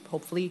because you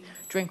hopefully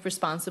drink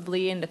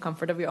responsibly in the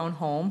comfort of your own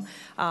home,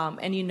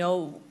 and you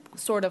know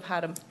sort of how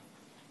to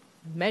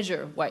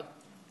measure what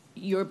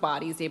your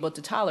body is able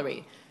to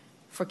tolerate.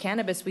 For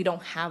cannabis, we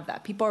don't have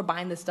that. People are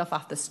buying this stuff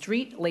off the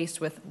street, laced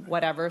with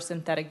whatever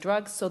synthetic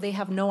drugs, so they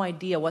have no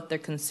idea what they're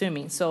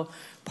consuming. So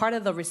part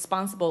of the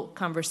responsible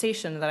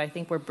conversation that I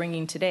think we're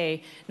bringing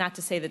today, not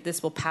to say that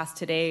this will pass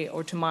today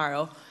or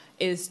tomorrow,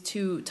 is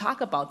to talk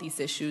about these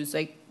issues.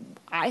 Like,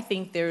 I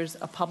think there's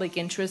a public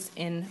interest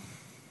in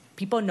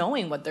people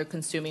knowing what they're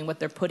consuming, what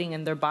they're putting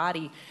in their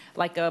body,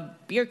 like a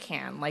beer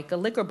can, like a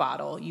liquor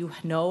bottle. You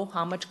know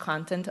how much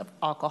content of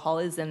alcohol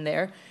is in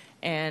there,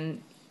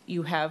 and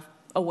you have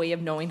a way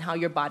of knowing how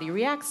your body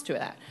reacts to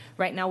that.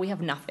 Right now we have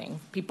nothing.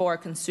 People are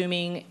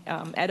consuming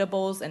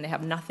edibles and they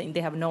have nothing.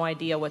 They have no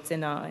idea what's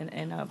in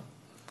a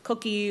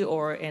cookie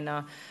or in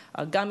a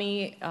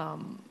gummy.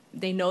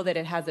 They know that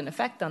it has an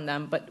effect on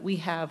them, but we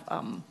have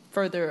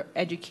further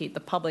educate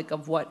the public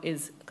of what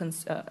is,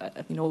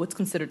 what's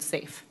considered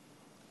safe.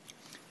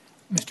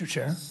 Mr.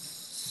 Chair.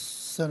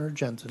 Senator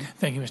Jensen.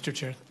 Thank you, Mr.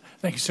 Chair.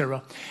 Thank you,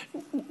 Sarah.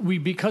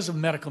 Because of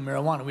medical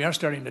marijuana, we are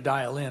starting to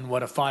dial in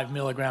what a 5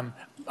 milligram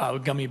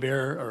gummy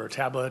bear or a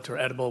tablet or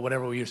edible,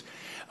 whatever we use.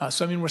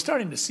 So, I mean, we're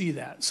starting to see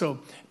that. So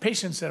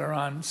patients that are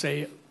on,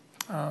 say,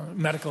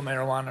 medical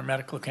marijuana or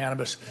medical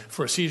cannabis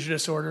for a seizure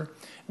disorder,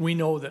 we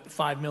know that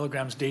 5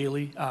 milligrams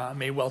daily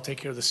may well take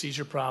care of the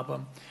seizure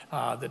problem.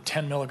 The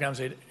 10 milligrams,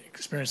 they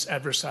experience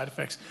adverse side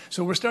effects.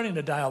 So we're starting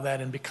to dial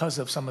that in because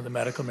of some of the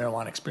medical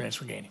marijuana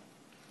experience we're gaining.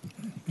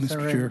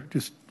 Mr. Chair,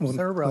 just one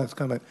last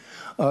comment.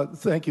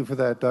 Thank you for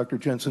that, Dr.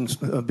 Jensen.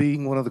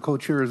 Being one of the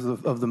co-chairs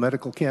of the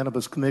Medical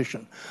Cannabis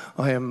Commission,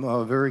 I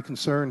am very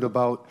concerned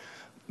about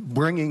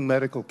bringing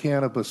medical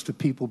cannabis to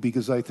people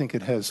because I think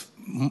it has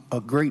a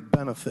great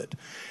benefit.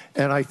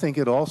 And I think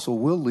it also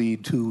will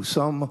lead to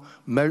some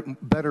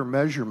better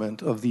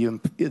measurement of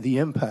the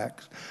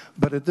impacts.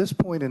 But at this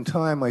point in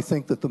time, I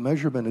think that the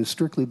measurement has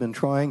strictly been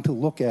trying to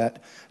look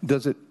at,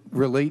 does it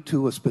relate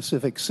to a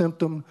specific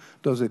symptom?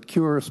 Does it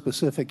cure a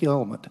specific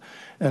ailment?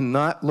 And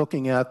not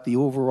looking at the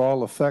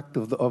overall effect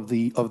of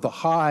the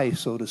high,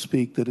 so to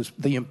speak, that is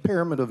the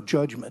impairment of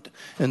judgment.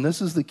 And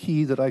this is the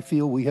key that I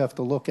feel we have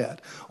to look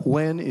at.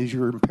 When is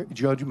your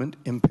judgment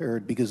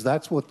impaired? Because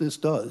that's what this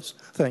does.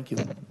 Thank you.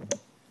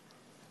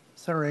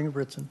 Senator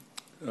Ingebrigtsen.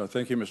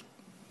 Thank you,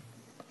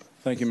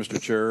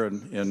 Mr. Chair,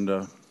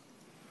 and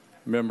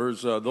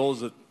members. Those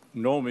that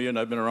know me, and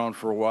I've been around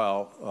for a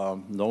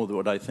while, know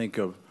what I think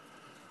of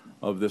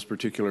this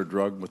particular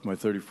drug. With my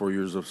 34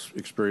 years of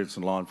experience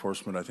in law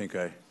enforcement, I think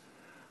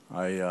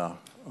I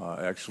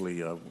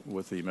actually,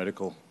 with the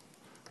medical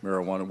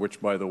marijuana,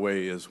 which, by the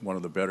way, is one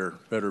of the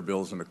better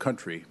bills in the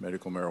country,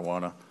 medical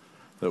marijuana,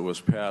 that was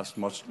passed,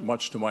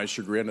 much to my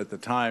chagrin at the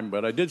time.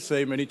 But I did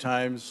say many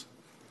times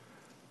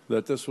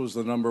that this was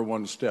the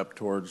 #1 step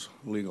towards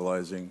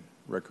legalizing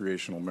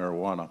recreational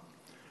marijuana.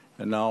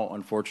 And now,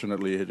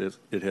 unfortunately,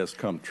 it has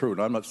come true.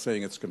 And I'm not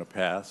saying it's going to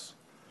pass,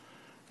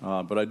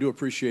 but I do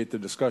appreciate the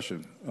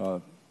discussion.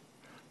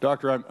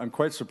 Doctor, I'm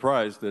quite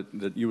surprised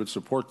that you would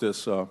support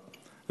this,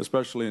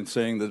 especially in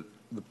saying that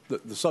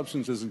the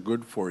substance isn't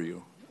good for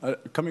you.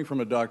 Coming from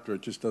a doctor,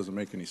 it just doesn't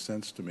make any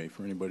sense to me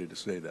for anybody to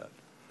say that.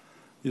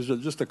 These are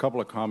just a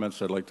couple of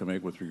comments I'd like to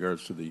make with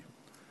regards to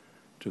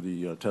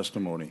the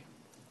testimony.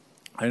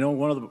 I know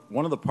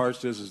one of the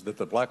parts is that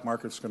the black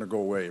market's going to go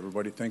away.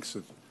 Everybody thinks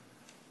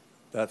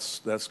that's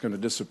going to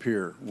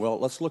disappear. Well,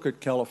 let's look at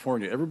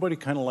California. Everybody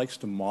kind of likes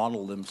to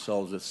model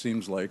themselves, it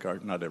seems like,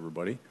 not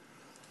everybody.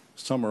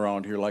 Some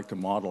around here like to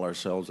model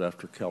ourselves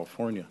after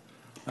California.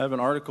 I have an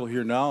article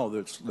here now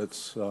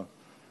that's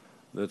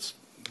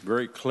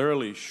very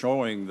clearly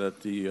showing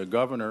that the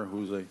governor,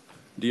 who's a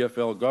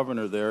DFL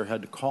governor there,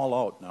 had to call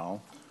out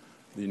now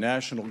the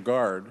National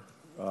Guard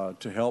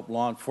to help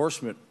law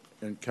enforcement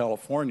in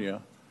California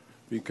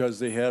because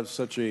they have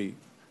such a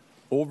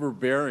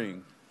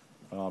overbearing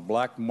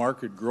black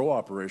market grow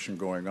operation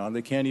going on.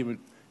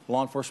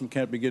 Law enforcement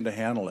can't begin to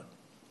handle it.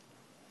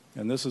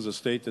 And this is a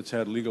state that's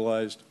had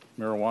legalized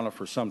marijuana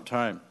for some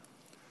time.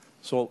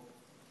 So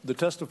the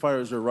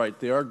testifiers are right.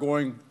 They are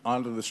going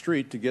onto the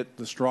street to get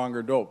the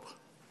stronger dope.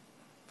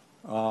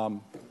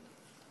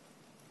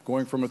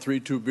 Going from a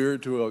 3-2 beer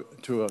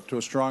to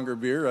a stronger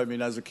beer, I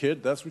mean, as a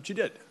kid, that's what you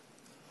did.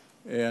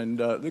 And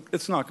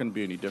it's not going to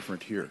be any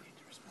different here.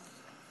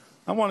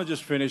 I want to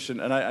just finish,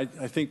 and I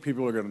think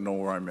people are going to know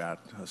where I'm at,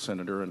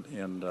 Senator.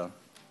 And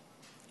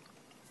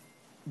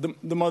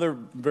the mother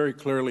very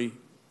clearly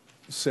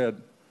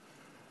said,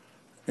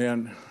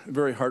 and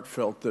very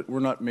heartfelt, that we're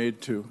not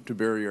made to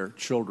bury our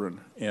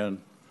children. And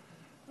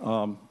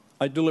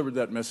I delivered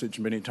that message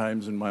many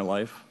times in my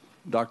life.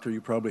 Doctor, you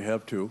probably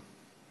have too.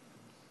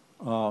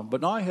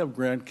 But now I have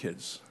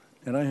grandkids,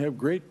 and I have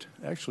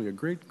actually a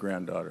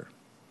great-granddaughter.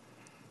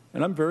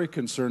 And I'm very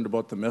concerned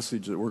about the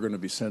message that we're going to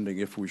be sending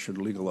if we should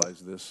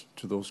legalize this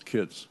to those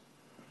kids.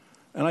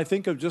 And I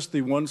think of just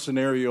the one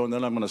scenario, and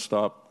then I'm going to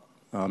stop,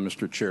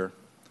 Mr. Chair,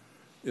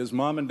 is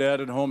mom and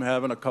dad at home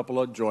having a couple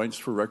of joints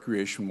for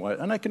recreation,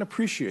 and I can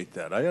appreciate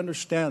that. I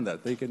understand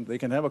that. They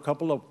can have a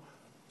couple of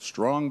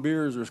strong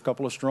beers or a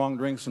couple of strong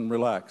drinks and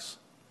relax.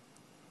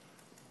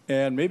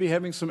 And maybe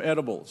having some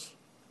edibles.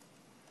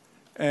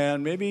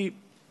 And maybe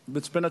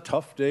it's been a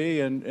tough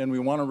day and we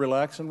want to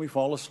relax and we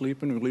fall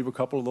asleep and we leave a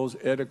couple of those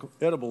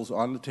edibles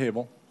on the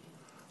table,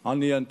 on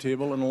the end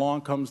table, and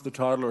along comes the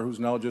toddler who's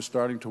now just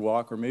starting to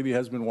walk or maybe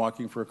has been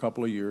walking for a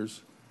couple of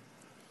years.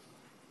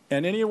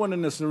 And anyone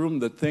in this room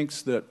that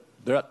thinks that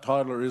that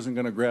toddler isn't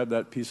going to grab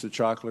that piece of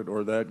chocolate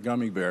or that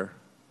gummy bear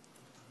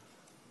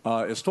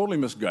is totally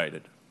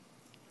misguided.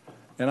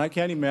 And I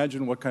can't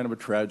imagine what kind of a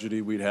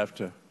tragedy we'd have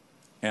to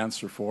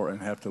answer for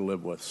and have to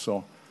live with.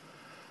 So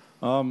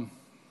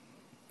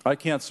I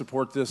can't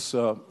support this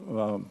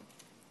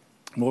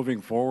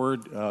moving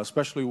forward,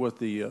 especially with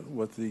the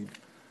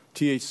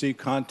THC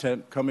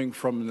content coming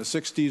from the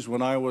 60s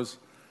when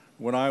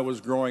I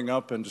was growing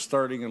up and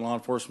starting in law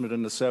enforcement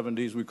in the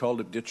 70s. We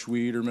called it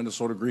ditchweed or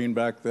Minnesota green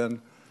back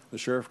then. The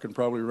sheriff can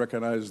probably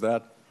recognize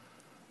that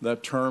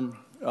term,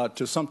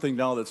 to something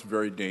now that's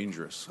very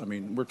dangerous. I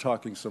mean, we're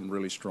talking some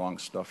really strong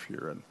stuff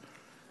here,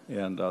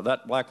 and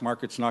that black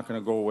market's not going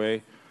to go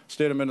away.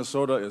 State of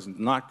Minnesota is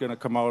not going to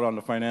come out on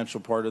the financial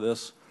part of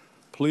this.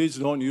 Please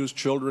don't use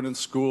children in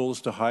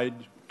schools to hide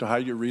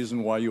your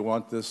reason why you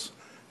want this.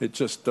 It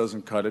just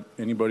doesn't cut it.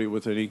 Anybody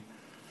with any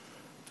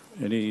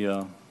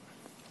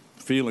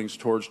feelings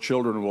towards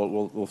children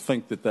will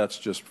think that that's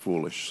just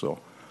foolish. So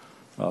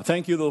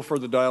thank you, though, for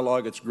the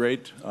dialogue. It's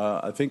great.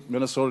 I think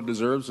Minnesota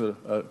deserves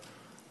a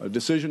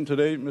decision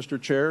today, Mr.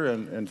 Chair,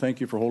 and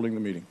thank you for holding the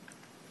meeting.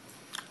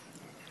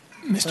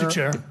 Mr.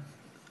 Chair.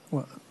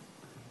 Well,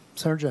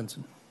 Senator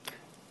Jensen.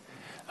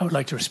 I would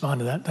like to respond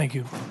to that. Thank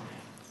you.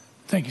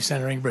 Thank you,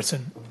 Senator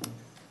Ingebrigtsen.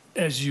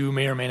 As you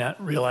may or may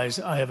not realize,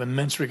 I have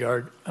immense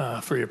regard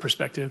for your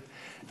perspective,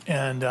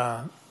 and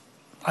I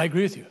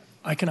agree with you.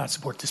 I cannot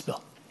support this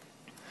bill.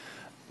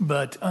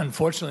 But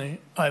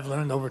unfortunately, I've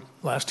learned over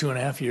the last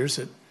 2.5 years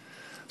that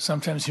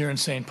sometimes here in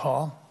St.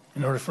 Paul,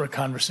 in order for a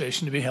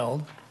conversation to be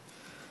held,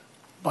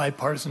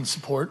 bipartisan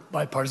support,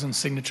 bipartisan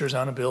signatures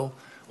on a bill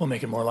will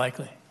make it more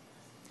likely.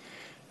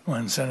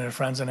 When Senator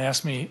Franzen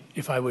asked me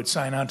if I would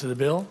sign on to the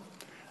bill,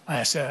 I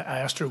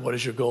asked her, what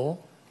is your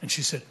goal? And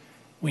she said,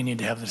 we need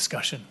to have the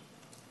discussion.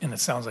 And it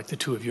sounds like the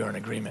two of you are in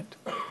agreement.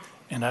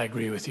 And I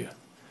agree with you.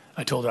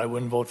 I told her I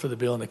wouldn't vote for the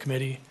bill in the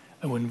committee.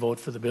 I wouldn't vote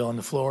for the bill on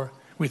the floor.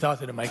 We thought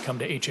that it might come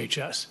to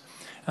HHS,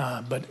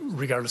 but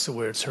regardless of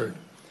where it's heard.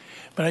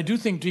 But I do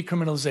think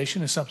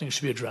decriminalization is something that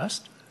should be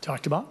addressed,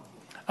 talked about.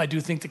 I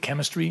do think the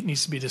chemistry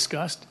needs to be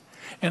discussed.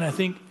 And I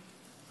think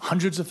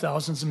hundreds of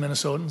thousands of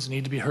Minnesotans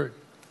need to be heard.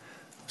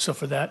 So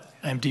for that,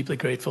 I am deeply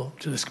grateful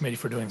to this committee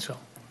for doing so.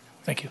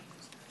 Thank you.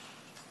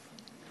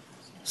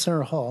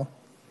 Senator Hall.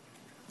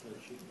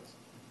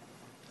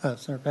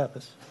 Senator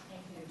Pappas.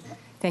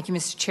 Thank you,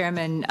 Mr.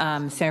 Chairman.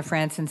 Senator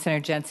Franzen,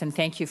 Senator Jensen,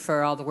 thank you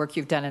for all the work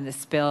you've done in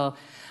this bill.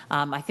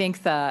 I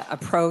think the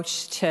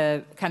approach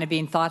to kind of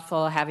being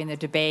thoughtful, having the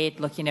debate,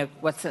 looking at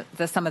what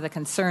some of the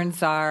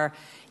concerns are,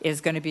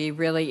 is going to be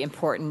really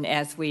important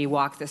as we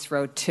walk this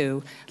road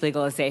to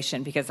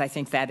legalization, because I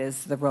think that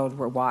is the road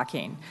we're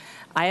walking.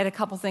 I had a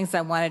couple things I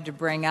wanted to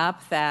bring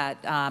up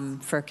that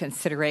for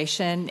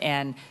consideration,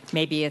 and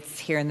maybe it's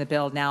here in the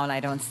bill now and I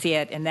don't see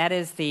it, and that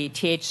is the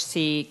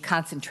THC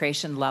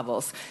concentration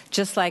levels.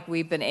 Just like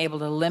we've been able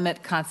to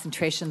limit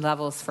concentration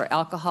levels for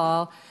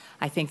alcohol,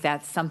 I think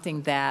that's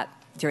something that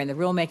during the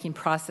rulemaking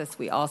process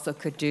we also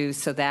could do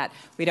so that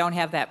we don't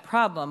have that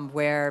problem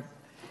where,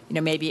 you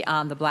know, maybe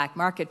on the black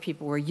market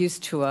people were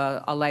used to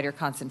a lighter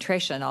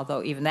concentration,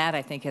 although even that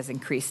I think has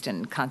increased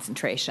in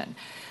concentration.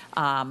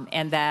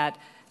 And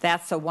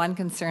that's the one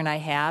concern I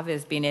have,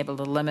 is being able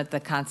to limit the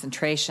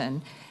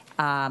concentration,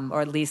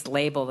 or at least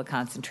label the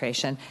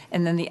concentration.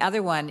 And then the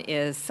other one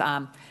is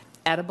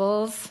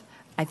edibles.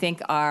 I think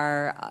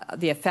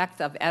the effect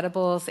of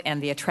edibles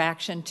and the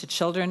attraction to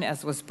children,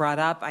 as was brought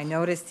up. I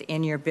noticed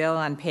in your bill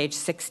on page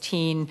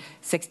 16.7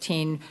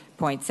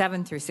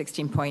 through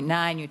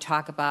 16.9, you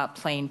talk about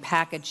plain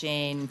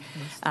packaging,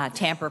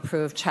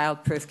 tamper-proof,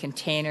 child-proof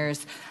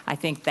containers. I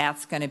think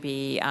that's going to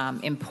be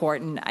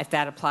important if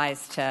that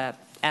applies to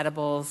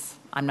edibles,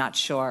 I'm not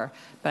sure,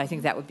 but I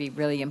think that would be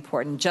really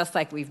important, just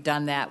like we've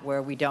done that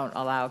where we don't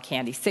allow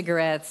candy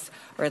cigarettes,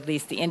 or at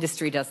least the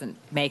industry doesn't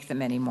make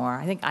them anymore.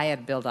 I think I had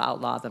a bill to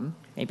outlaw them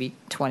maybe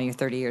 20 or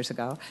 30 years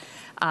ago.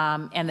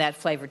 And that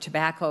flavored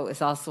tobacco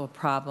is also a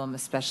problem,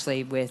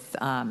 especially with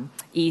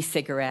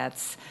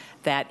e-cigarettes,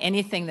 that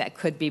anything that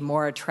could be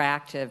more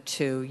attractive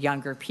to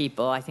younger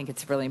people, I think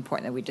it's really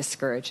important that we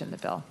discourage in the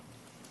bill.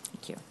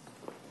 Thank you.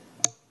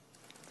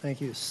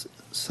 Thank you.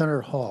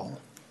 Senator Hall.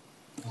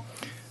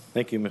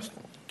 Thank you,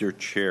 Mr.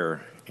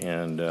 Chair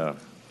and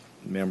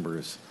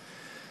members.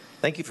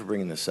 Thank you for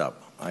bringing this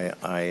up.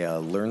 I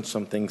learned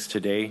some things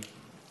today.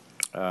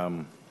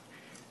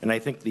 And I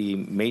think the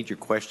major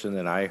question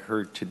that I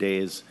heard today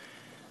is,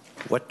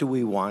 what do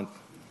we want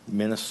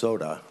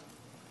Minnesota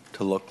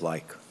to look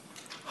like?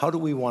 How do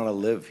we want to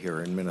live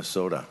here in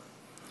Minnesota?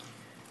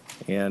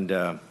 And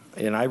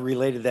I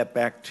related that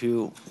back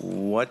to,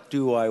 what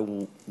do I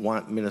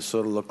want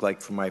Minnesota to look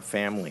like for my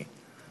family,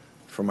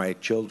 for my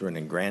children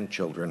and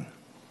grandchildren,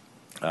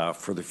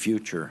 for the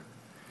future?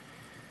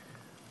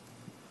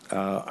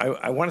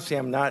 I want to say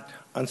I'm not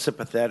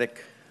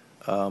unsympathetic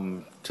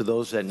to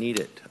those that need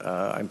it.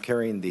 I'm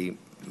carrying the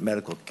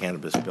medical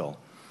cannabis bill.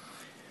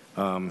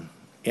 And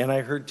I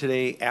heard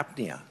today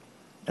apnea,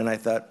 and I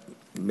thought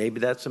maybe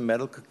that's a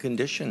medical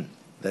condition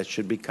that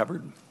should be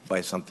covered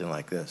by something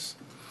like this.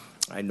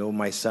 I know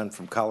my son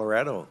from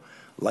Colorado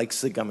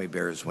likes the gummy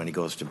bears when he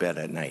goes to bed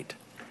at night.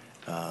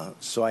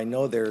 So I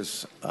know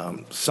there's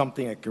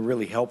something that can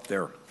really help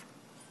there.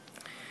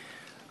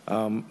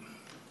 A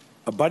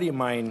buddy of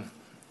mine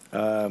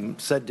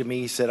said to me,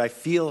 he said, I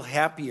feel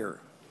happier.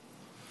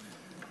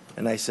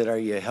 And I said, are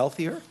you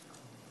healthier?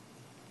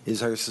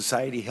 Is our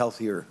society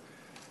healthier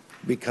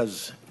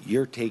because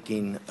you're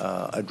taking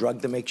a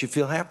drug that makes you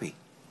feel happy?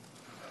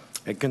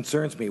 It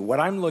concerns me. What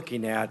I'm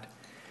looking at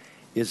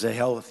is a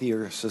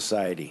healthier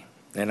society.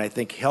 And I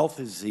think health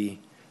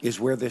is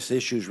where this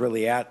issue is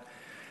really at.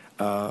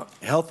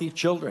 Healthy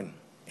children,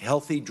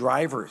 healthy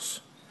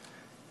drivers,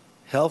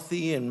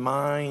 healthy in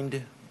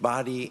mind,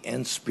 body,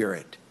 and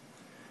spirit.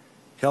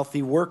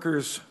 Healthy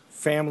workers,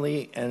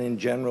 family, and in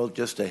general,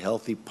 just a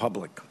healthy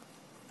public.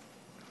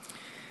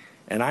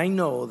 And I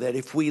know that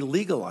if we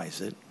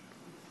legalize it,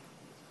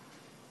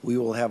 we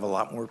will have a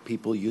lot more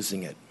people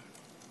using it.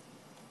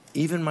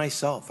 Even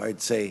myself,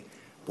 I'd say,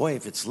 boy,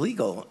 if it's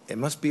legal, it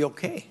must be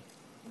okay.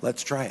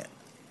 Let's try it.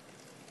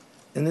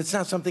 And it's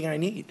not something I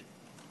need.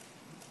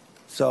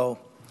 So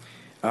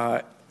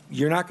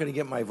you're not going to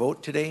get my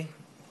vote today,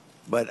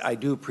 but I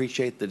do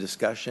appreciate the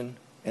discussion,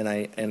 and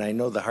I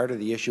know the heart of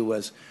the issue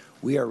was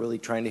we are really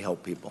trying to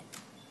help people.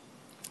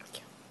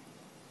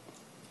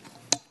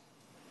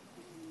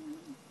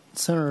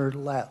 Senator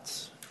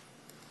Latz.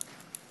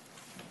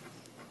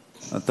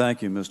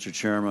 Thank you, Mr.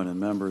 Chairman and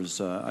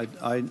members.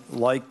 I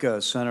like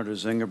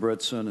Senators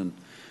Ingebrigtsen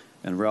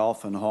and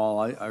Ralph and Hall.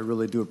 I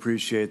really do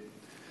appreciate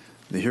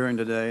the hearing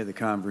today, the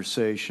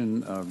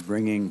conversation,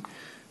 bringing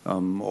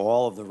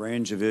all of the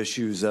range of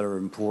issues that are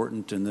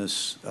important in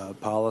this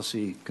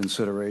policy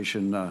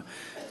consideration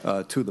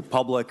to the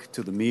public,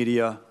 to the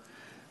media,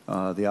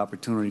 the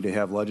opportunity to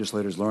have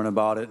legislators learn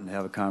about it and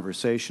have a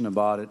conversation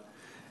about it,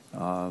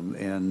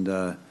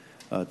 and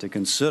to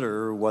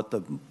consider what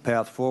the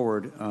path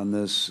forward on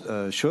this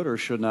should or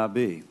should not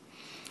be.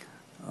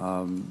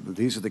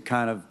 These are the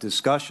kind of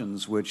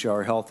discussions which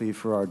are healthy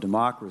for our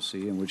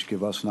democracy and which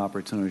give us an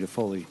opportunity to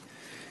fully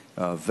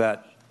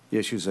vet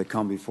issues that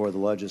come before the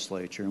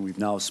legislature. And we've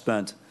now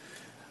spent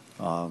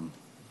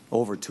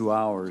over 2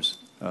 hours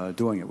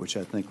doing it, which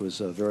I think was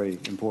very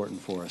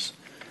important for us.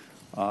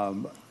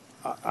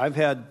 I've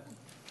had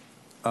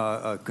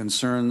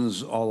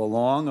concerns all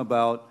along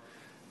about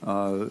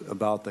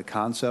the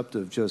concept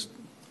of just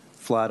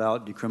flat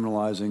out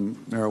decriminalizing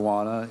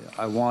marijuana.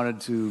 I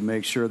wanted to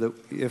make sure that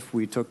if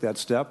we took that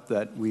step,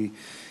 that we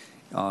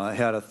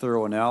had a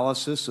thorough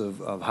analysis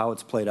of how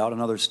it's played out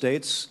in other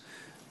states,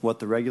 what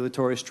the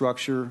regulatory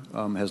structure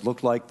has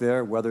looked like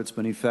there, whether it's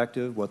been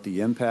effective, what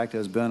the impact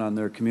has been on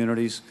their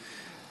communities,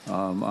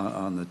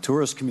 on the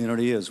tourist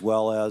community as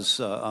well as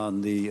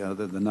on the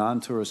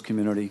non-tourist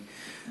community,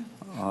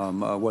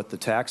 what the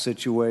tax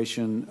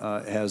situation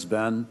has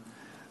been,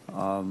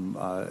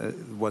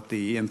 what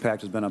the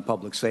impact has been on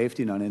public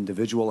safety and on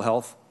individual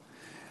health,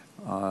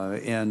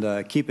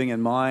 and keeping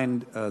in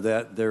mind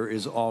that there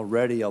is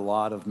already a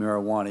lot of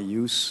marijuana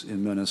use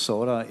in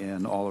Minnesota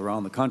and all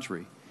around the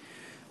country.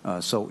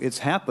 So it's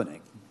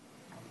happening,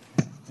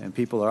 and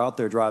people are out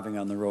there driving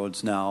on the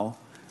roads now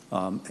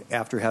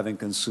after having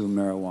consumed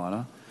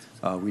marijuana.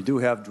 We do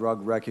have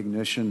drug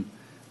recognition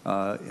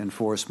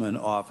enforcement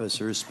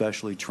officers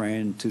specially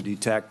trained to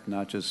detect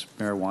not just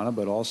marijuana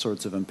but all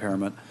sorts of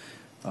impairment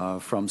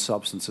from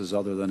substances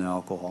other than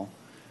alcohol.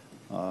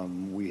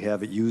 We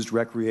have it used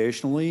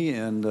recreationally,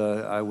 and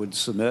I would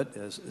submit,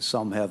 as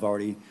some have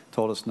already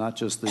told us, not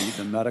just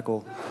the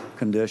medical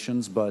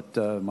conditions, but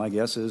my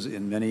guess is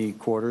in many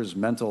quarters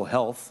mental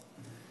health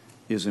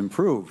is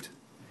improved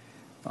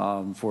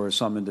for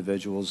some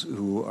individuals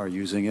who are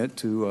using it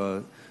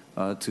to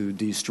to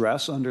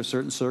de-stress under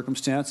certain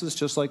circumstances,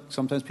 just like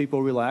sometimes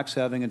people relax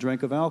having a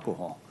drink of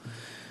alcohol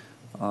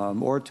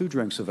or 2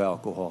 drinks of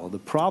alcohol. The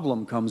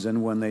problem comes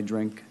in when they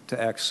drink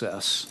to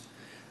excess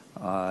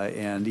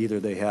and either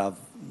they have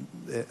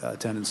a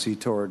tendency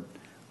toward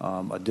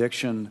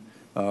addiction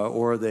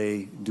or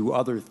they do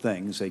other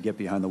things. They get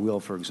behind the wheel,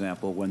 for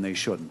example, when they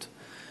shouldn't.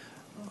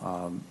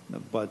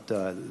 But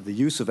the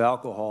use of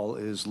alcohol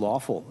is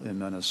lawful in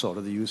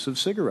Minnesota. The use of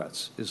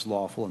cigarettes is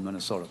lawful in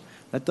Minnesota.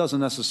 That doesn't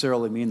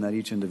necessarily mean that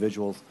each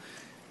individual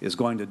is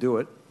going to do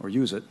it or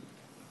use it.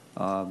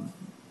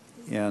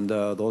 And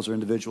those are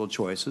individual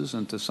choices,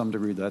 and to some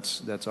degree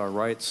that's our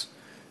rights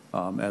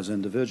as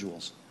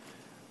individuals.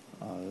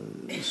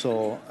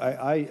 So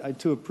I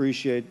too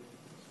appreciate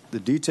the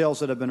details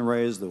that have been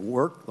raised, the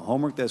work, the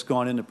homework that's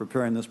gone into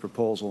preparing this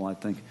proposal. I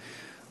think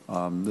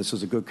this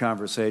is a good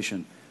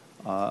conversation.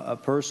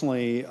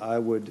 Personally, I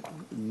would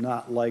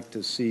not like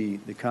to see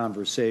the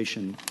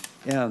conversation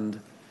end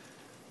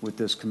with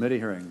this committee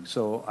hearing.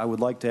 So I would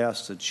like to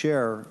ask the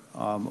chair,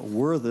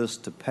 were this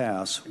to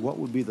pass, what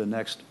would be the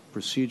next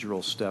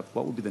procedural step?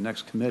 What would be the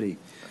next committee?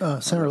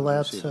 Senator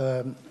Latz,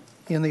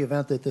 in the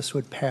event that this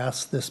would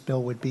pass, this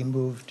bill would be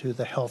moved to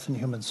the Health and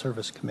Human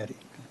Service Committee.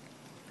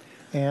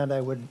 And I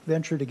would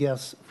venture to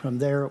guess from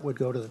there it would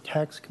go to the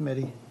Tax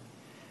Committee.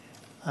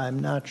 I'm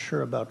not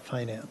sure about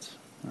Finance.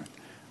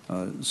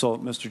 So,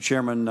 Mr.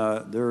 Chairman,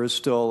 there is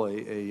still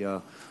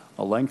a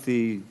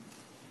lengthy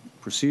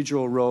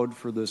procedural road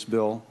for this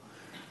bill.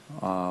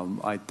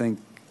 I think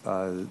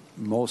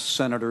most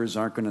senators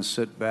aren't going to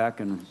sit back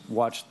and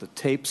watch the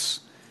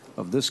tapes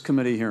of this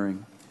committee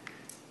hearing.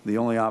 The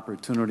only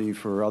opportunity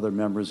for other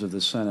members of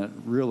the Senate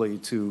really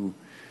to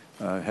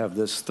have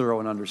this thorough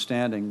an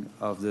understanding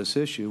of this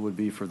issue would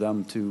be for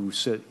them to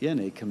sit in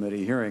a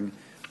committee hearing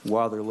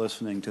while they're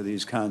listening to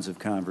these kinds of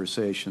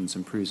conversations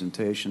and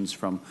presentations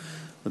from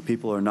the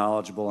people who are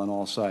knowledgeable on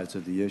all sides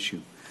of the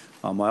issue.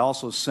 I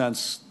also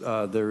sense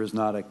there is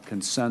not a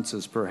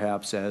consensus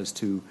perhaps as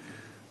to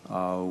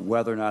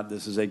whether or not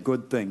this is a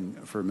good thing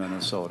for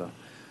Minnesota.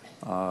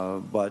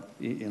 But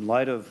in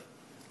light of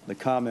the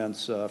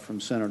comments from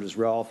Senators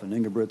Ralph and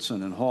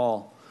Ingebrigtsen and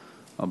Hall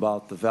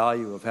about the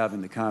value of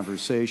having the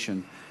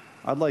conversation,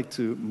 I'd like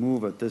to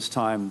move at this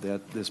time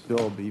that this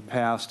bill be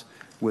passed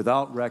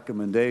without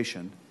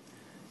recommendation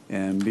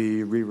and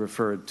be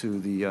re-referred to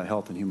the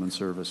Health and Human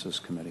Services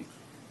Committee.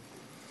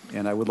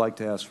 And I would like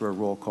to ask for a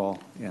roll call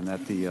and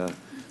that the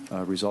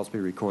results be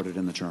recorded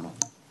in the Journal.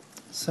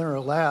 Senator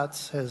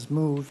Latz has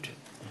moved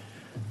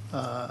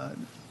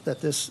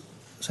that this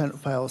Senate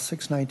File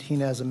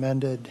 619 as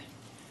amended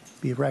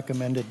be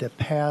recommended to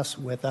pass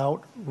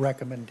without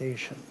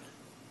recommendation.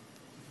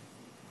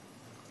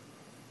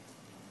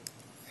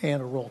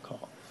 And a roll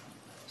call.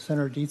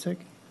 Senator Dietzig?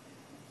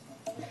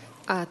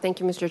 Thank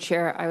you, Mr.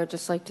 Chair. I would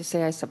just like to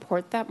say I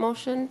support that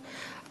motion.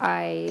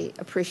 I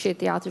appreciate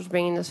the authors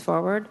bringing this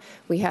forward.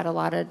 We had a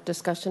lot of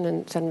discussion,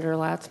 and Senator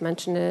Latz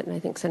mentioned it, and I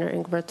think Senator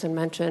Ingebrigtsen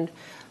mentioned,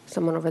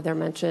 someone over there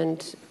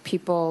mentioned,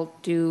 people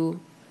do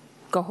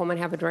go home and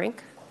have a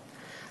drink,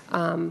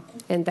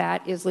 and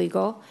that is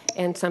legal,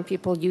 and some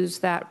people use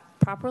that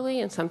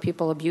properly, and some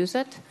people abuse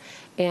it.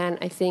 And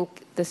I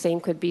think the same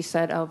could be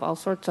said of all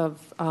sorts of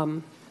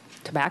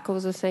tobacco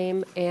is the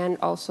same, and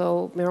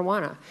also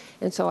marijuana.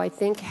 And so I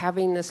think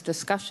having this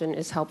discussion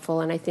is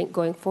helpful, and I think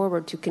going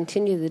forward to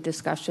continue the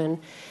discussion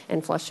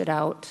and flush it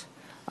out,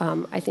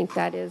 I think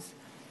that is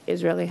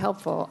really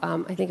helpful.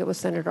 I think it was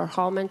Senator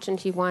Hall mentioned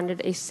he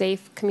wanted a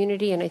safe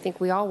community, and I think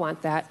we all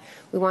want that.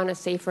 We want a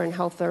safer and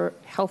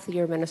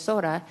healthier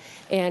Minnesota,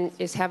 and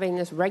is having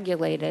this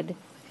regulated,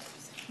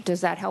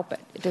 does that help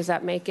it? Does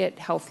that make it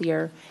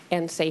healthier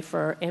and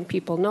safer, and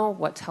people know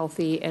what's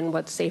healthy and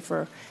what's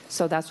safer?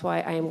 So that's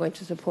why I am going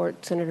to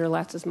support Senator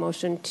Latz's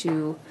motion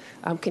to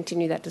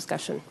continue that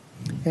discussion.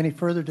 Any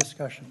further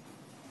discussion?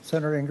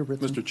 Senator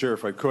Ingebrigtsen. Mr. Chair,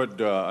 if I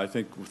could, I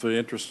think with the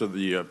interest of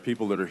the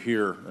people that are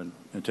here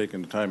and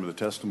taking the time of the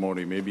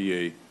testimony,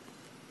 maybe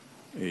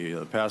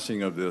a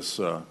passing of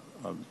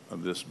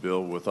this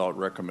bill without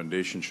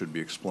recommendation should be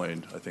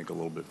explained, I think, a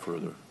little bit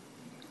further.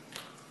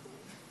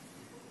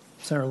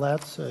 Senator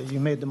Latz, you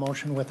made the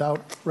motion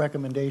without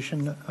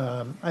recommendation.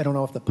 I don't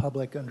know if the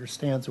public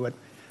understands what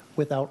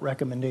without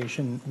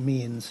recommendation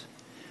means.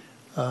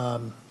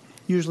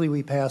 Usually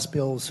we pass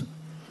bills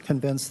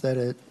convinced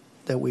that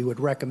we would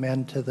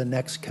recommend to the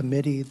next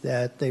committee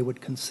that they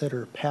would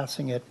consider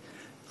passing it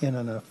in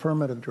an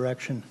affirmative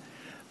direction.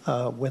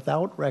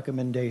 Without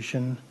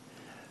recommendation,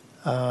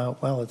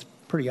 well, it's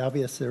pretty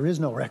obvious there is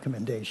no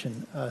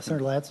recommendation.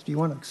 Senator Latz, do you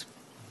want to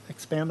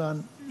expand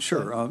on?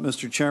 Sure.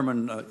 Mr.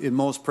 Chairman, in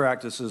most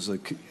practices,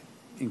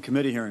 in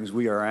committee hearings,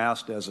 we are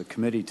asked as a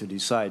committee to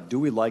decide, do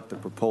we like the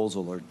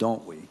proposal or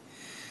don't we?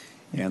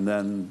 And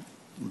then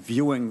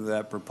viewing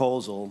that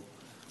proposal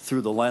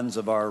through the lens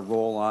of our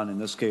role on, in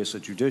this case, a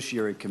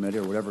Judiciary Committee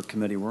or whatever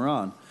committee we're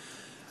on,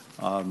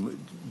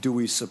 do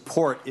we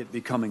support it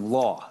becoming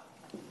law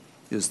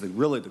is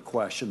really the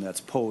question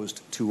that's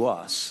posed to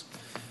us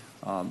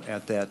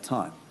at that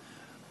time.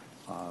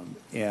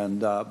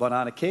 But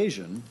on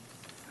occasion,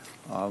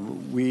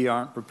 We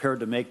aren't prepared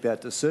to make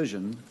that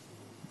decision.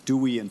 Do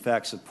we, in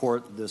fact,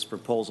 support this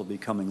proposal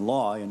becoming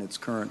law in its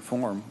current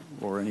form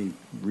or any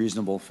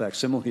reasonable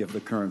facsimile of the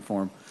current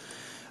form?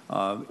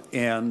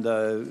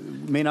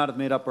 May not have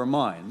made up our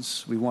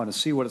minds. We want to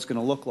see what it's going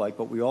to look like,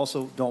 but we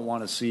also don't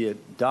want to see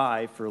it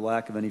die for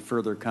lack of any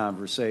further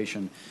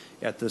conversation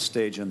at this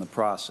stage in the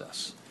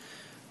process.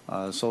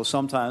 So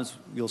sometimes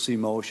you'll see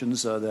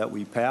motions that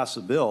we pass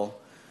a bill,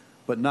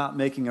 but not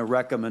making a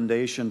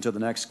recommendation to the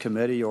next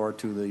committee or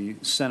to the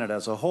Senate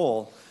as a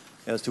whole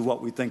as to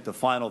what we think the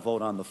final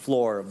vote on the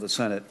floor of the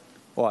Senate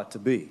ought to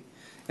be.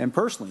 And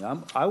personally,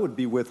 I would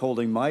be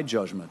withholding my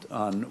judgment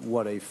on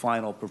what a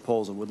final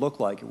proposal would look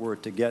like were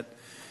it to get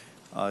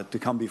to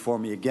come before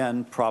me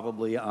again,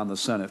 probably on the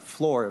Senate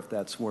floor, if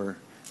that's where,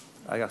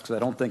 because I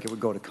don't think it would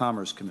go to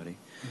Commerce Committee,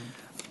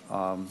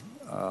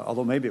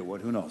 although maybe it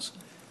would, who knows.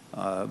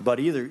 But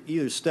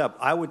either step,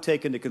 I would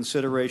take into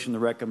consideration the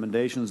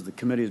recommendations of the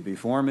committees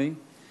before me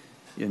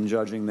in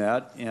judging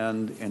that,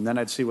 and then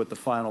I'd see what the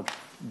final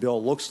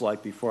bill looks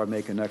like before I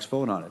make a next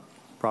vote on it,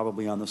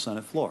 probably on the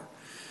Senate floor.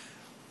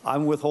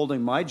 I'm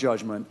withholding my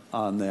judgment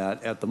on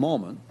that at the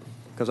moment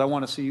because I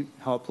want to see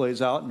how it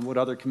plays out and what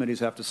other committees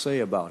have to say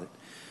about it.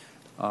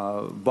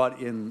 But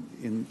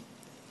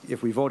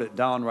if we vote it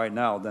down right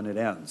now, then it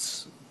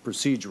ends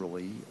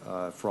procedurally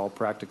for all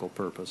practical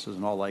purposes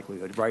in all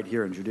likelihood right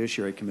here in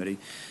Judiciary Committee.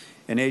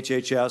 And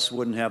HHS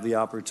wouldn't have the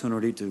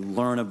opportunity to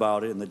learn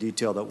about it in the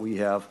detail that we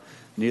have.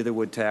 Neither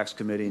would Tax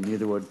Committee,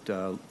 neither would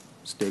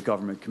State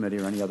Government Committee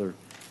or any other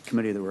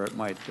committee where it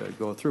might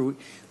go through.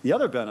 The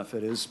other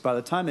benefit is by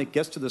the time it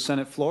gets to the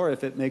Senate floor,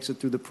 if it makes it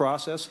through the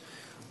process,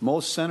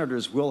 most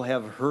senators will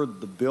have heard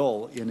the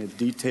bill in a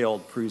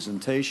detailed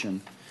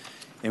presentation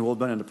and will have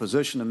been in a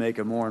position to make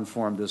a more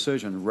informed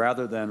decision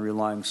rather than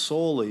relying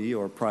solely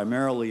or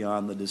primarily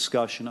on the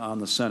discussion on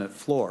the Senate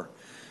floor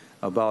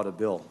about a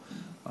bill.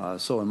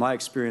 So in my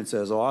experience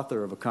as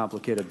author of a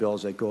complicated bill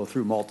as they go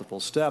through multiple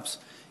steps,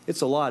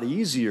 it's a lot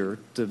easier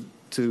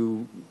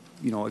to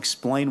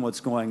explain what's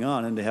going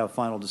on and to have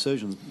final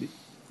decisions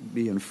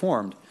be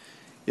informed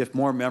if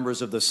more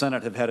members of the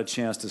Senate have had a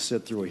chance to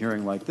sit through a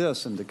hearing like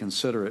this and to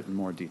consider it in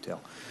more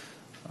detail.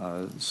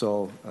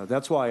 So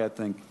that's why I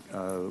think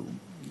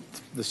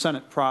the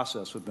Senate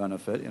process would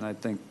benefit, and I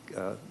think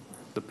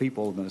the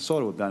people of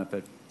Minnesota would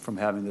benefit from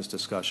having this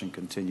discussion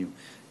continue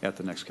at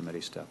the next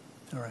committee step.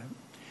 All right.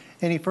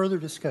 Any further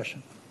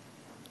discussion?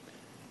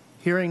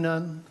 Hearing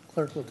none,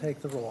 clerk will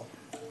take the roll.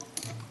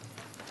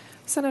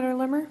 Senator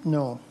Limmer?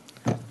 No.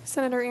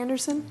 Senator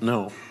Anderson?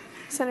 No.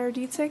 Senator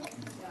Dietzig?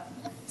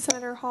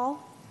 Senator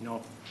Hall?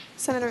 No.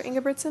 Senator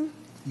Ingebrigtsen?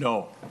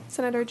 No.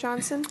 Senator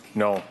Johnson?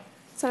 No.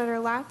 Senator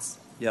Latz?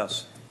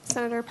 Yes.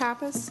 Senator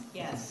Pappas?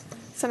 Yes.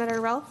 Senator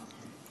Ralph?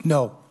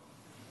 No.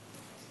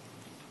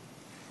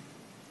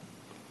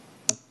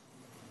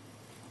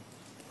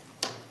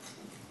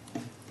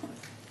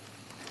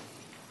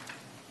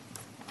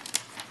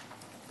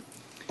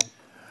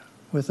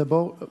 With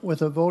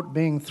a vote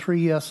being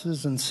 3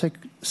 yeses and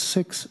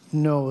six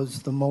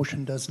noes, the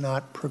motion does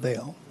not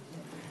prevail.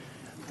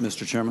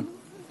 Mr. Chairman?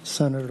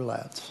 Senator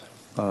Latz.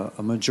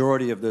 A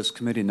majority of this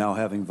committee now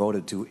having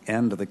voted to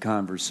end the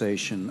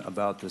conversation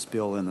about this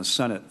bill in the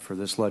Senate for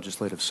this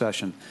legislative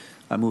session,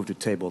 I move to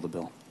table the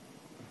bill.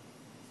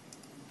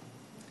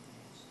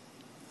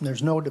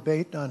 There's no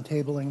debate on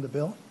tabling the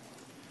bill?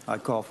 I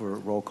call for a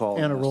roll call.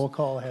 And a roll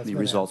call has the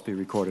been results be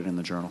recorded in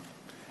the journal.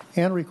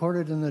 And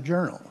recorded in the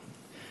journal.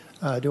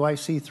 Do I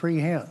see 3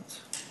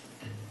 hands?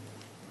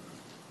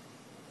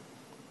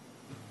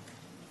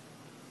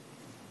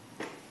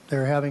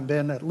 There having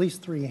been at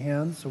least 3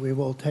 hands, so we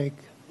will take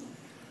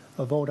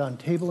a vote on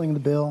tabling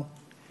the bill,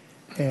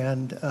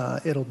 and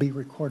it'll be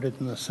recorded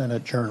in the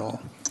Senate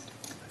Journal.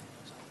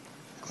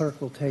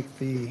 Clerk will take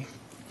the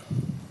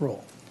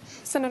roll.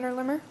 Senator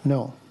Limmer?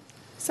 No.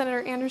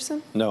 Senator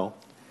Anderson? No.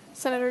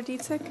 Senator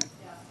Dietzig?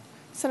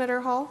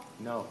 Senator Hall?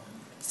 No.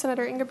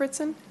 Senator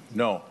Ingebrigtsen?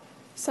 No.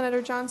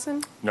 Senator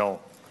Johnson? No.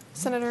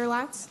 Senator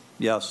Latz?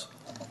 Yes.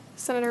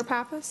 Senator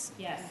Pappas?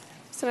 Yes.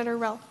 Senator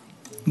Ralph?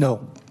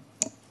 No.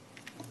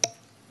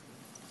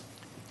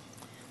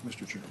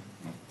 Mr. Chair.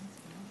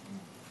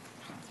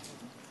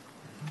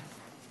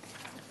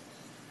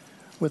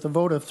 With a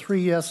vote of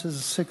 3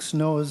 yeses, 6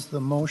 noes,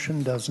 the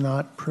motion does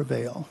not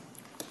prevail.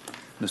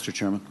 Mr.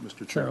 Chairman?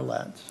 Mr. Chair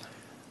Latz.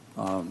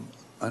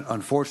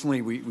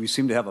 Unfortunately, we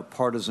seem to have a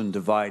partisan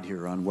divide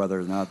here on whether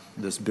or not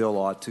this bill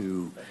ought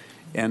to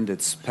end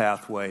its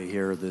pathway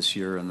here this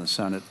year in the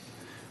Senate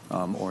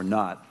or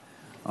not.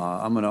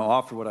 I'm going to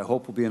offer what I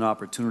hope will be an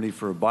opportunity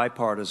for a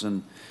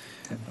bipartisan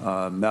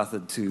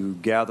method to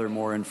gather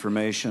more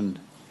information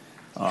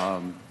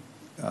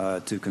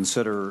to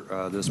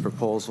consider this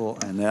proposal,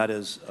 and that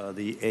is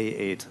the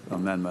A8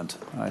 amendment.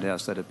 I'd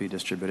ask that it be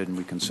distributed and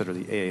we consider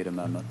the A8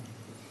 amendment.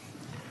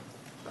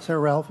 Sir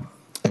Ralph.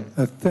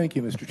 Thank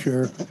you, Mr.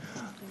 Chair.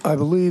 I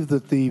believe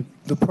that the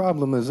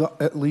problem is,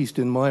 at least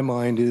in my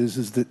mind,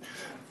 is that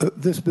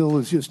this bill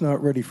is just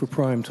not ready for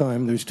prime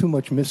time. There's too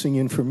much missing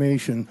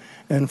information.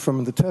 And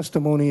from the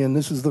testimony, and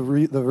this is the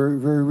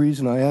very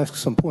reason I asked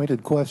some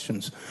pointed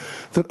questions,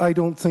 that I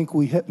don't think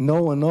we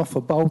know enough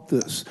about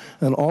this.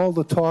 And all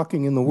the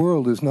talking in the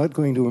world is not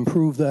going to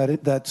improve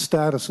that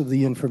status of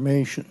the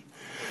information.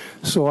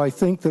 So I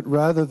think that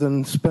rather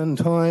than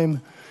spend our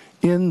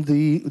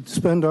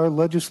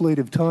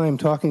legislative time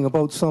talking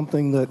about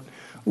something that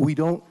we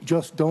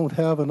don't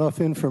have enough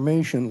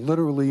information,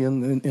 literally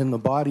in the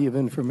body of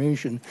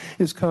information,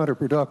 is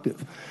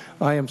counterproductive.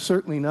 I am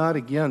certainly not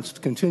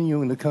against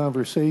continuing the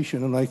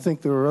conversation, and I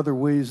think there are other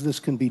ways this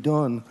can be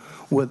done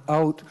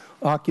without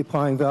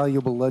occupying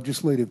valuable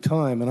legislative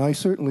time. And I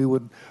certainly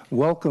would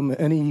welcome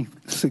any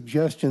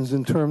suggestions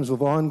in terms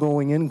of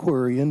ongoing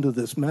inquiry into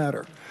this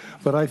matter.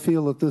 But I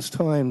feel at this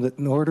time that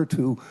in order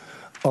to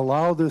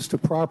allow this to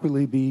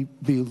properly be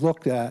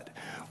looked at,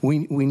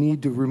 we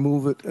need to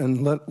remove it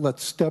and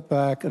let's step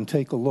back and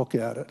take a look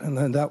at it. And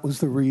then that was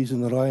the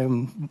reason that I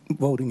am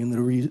voting in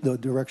the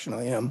direction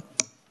I am.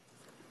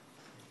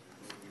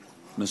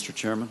 Mr.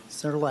 Chairman.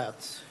 Senator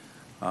Latz.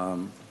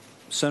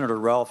 Senator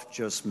Ralph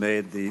just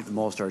made the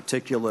most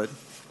articulate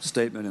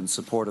statement in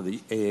support of the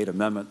A8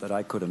 amendment that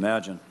I could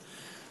imagine.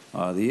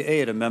 The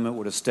A8 amendment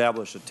would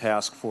establish a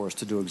task force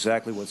to do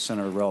exactly what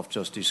Senator Ralph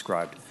just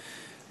described.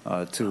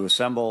 To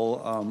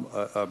assemble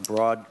a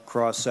broad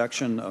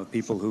cross-section of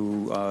people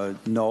who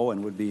know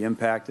and would be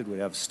impacted, would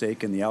have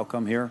stake in the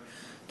outcome here,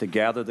 to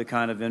gather the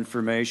kind of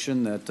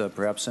information that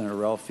perhaps Senator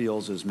Ralph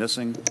feels is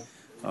missing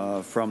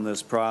from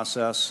this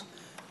process,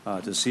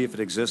 to see if it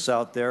exists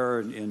out there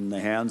in the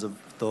hands of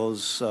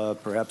those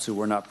perhaps who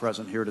were not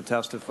present here to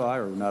testify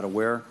or were not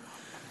aware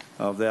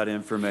of that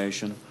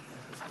information,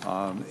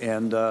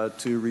 and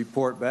to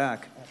report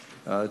back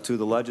to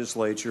the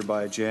legislature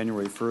by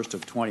January 1st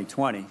of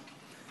 2020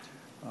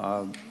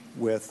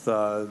 with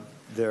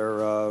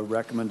their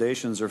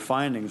recommendations or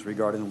findings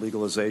regarding the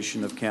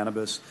legalization of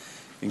cannabis,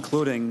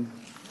 including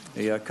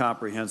a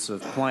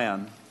comprehensive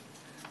plan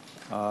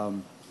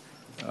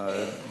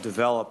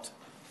developed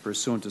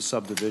pursuant to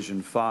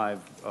Subdivision 5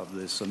 of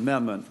this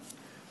amendment,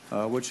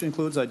 which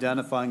includes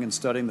identifying and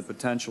studying the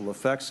potential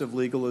effects of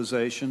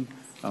legalization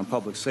on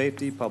public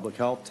safety, public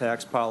health,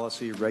 tax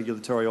policy,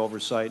 regulatory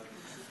oversight,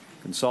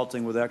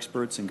 consulting with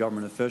experts and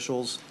government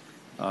officials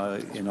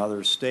in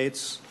other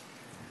states,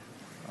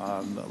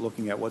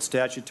 looking at what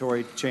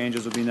statutory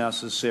changes would be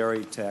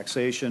necessary,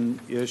 taxation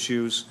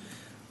issues,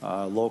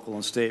 local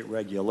and state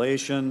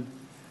regulation,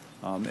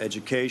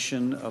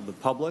 education of the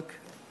public,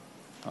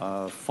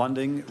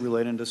 funding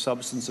relating to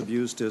substance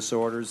abuse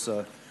disorders,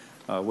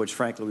 which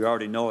frankly we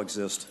already know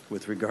exist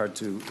with regard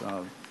to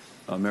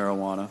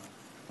marijuana,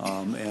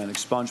 and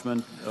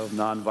expungement of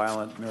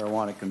nonviolent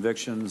marijuana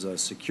convictions,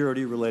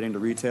 security relating to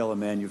retail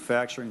and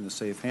manufacturing, the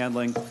safe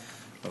handling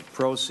of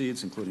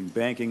proceeds, including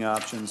banking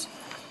options,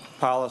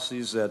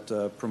 policies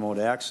that promote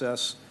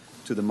access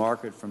to the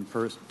market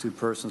to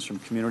persons from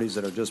communities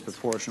that are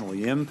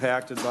disproportionately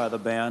impacted by the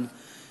ban,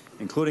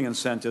 including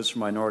incentives for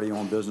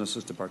minority-owned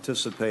businesses to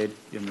participate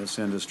in this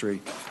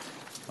industry,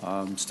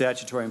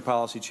 statutory and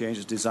policy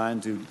changes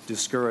designed to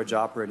discourage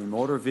operating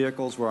motor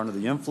vehicles who are under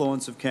the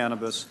influence of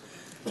cannabis,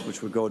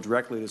 which would go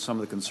directly to some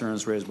of the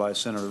concerns raised by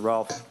Senator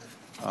Ralph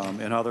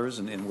and others,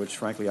 and in which,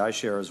 frankly, I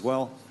share as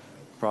well.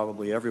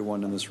 Probably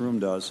everyone in this room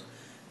does.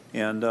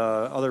 And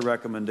other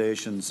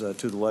recommendations to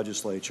the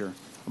legislature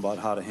about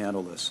how to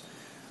handle this.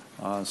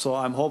 So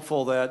I'm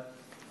hopeful that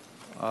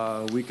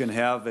we can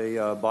have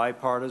a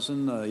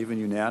bipartisan, even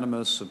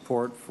unanimous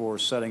support for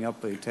setting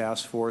up a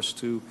task force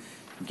to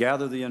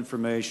gather the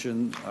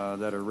information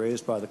that are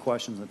raised by the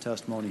questions and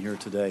testimony here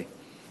today.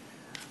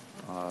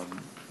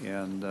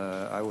 And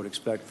I would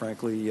expect,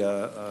 frankly,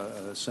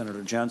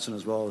 Senator Jensen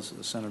as well as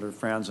Senator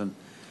Franzen,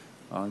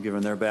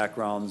 given their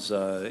backgrounds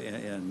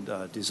and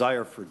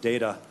desire for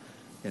data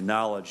and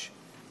knowledge,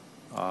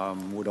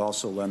 would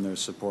also lend their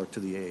support to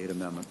the A8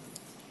 amendment.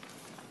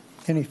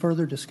 Any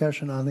further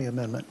discussion on the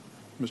amendment?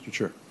 Mr.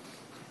 Chair.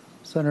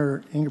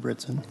 Senator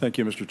Ingebrigtsen. Thank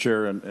you, Mr.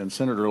 Chair. And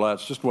Senator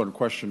Latz, just one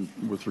question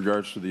with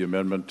regards to the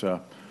amendment.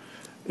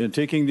 In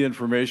taking the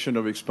information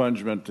of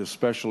expungement,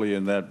 especially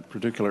in that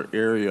particular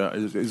area,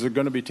 is it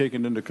going to be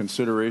taken into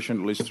consideration,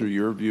 at least through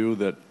your view,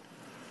 that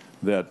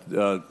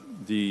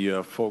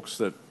the folks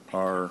that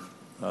are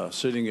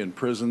sitting in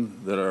prison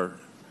that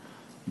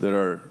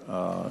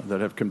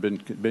have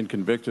been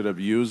convicted of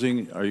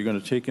using, are you going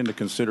to take into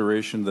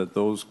consideration that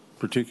those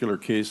particular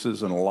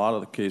cases, and a lot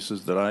of the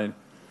cases that I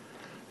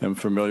am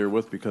familiar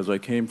with because I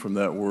came from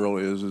that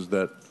world, is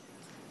that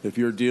if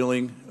you're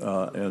dealing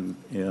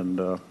and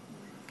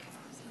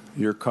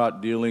you're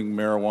caught dealing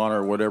marijuana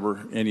or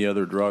whatever, any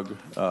other drug,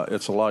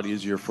 it's a lot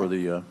easier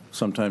for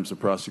sometimes the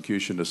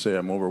prosecution to say,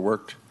 I'm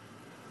overworked,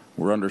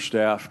 we're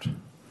understaffed,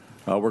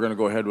 we're going to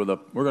go ahead with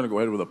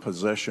a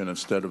possession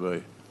instead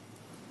of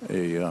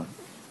a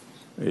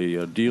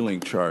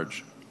dealing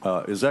charge.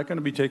 Is that going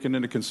to be taken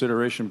into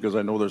consideration? Because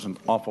I know there's an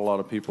awful lot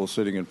of people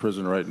sitting in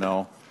prison right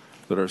now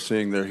that are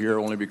saying they're here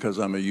only because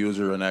I'm a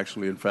user, and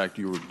actually, in fact,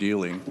 you were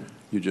dealing.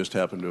 You just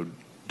happened to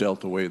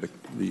dealt away the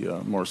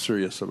more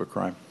serious of a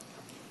crime.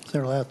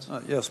 Senator Latz.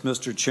 Yes,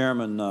 Mr.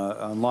 Chairman,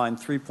 on line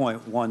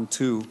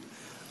 3.12,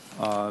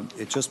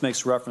 it just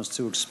makes reference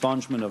to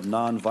expungement of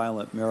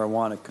nonviolent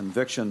marijuana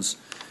convictions,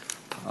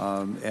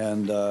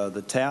 and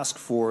the task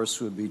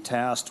force would be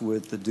tasked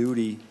with the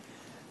duty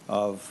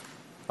of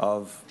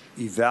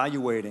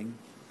evaluating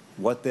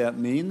what that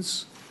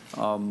means,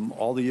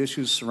 all the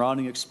issues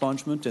surrounding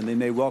expungement, and they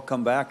may well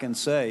come back and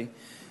say,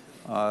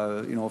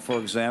 you know, for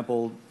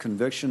example,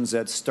 convictions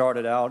that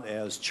started out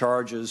as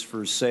charges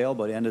for sale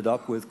but ended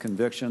up with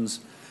convictions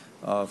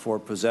for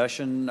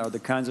possession are the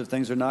kinds of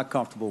things they're not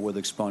comfortable with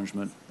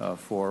expungement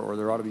for, or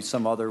there ought to be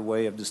some other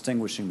way of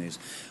distinguishing these.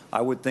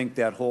 I would think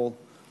that whole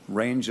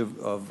range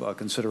of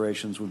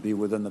considerations would be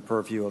within the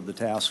purview of the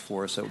task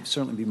force. That would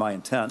certainly be my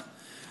intent,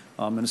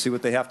 and to see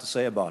what they have to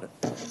say about it.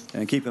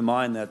 And keep in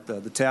mind that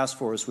the task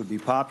force would be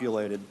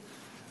populated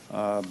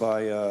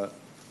by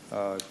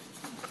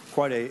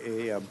quite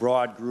a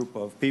broad group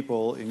of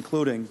people,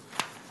 including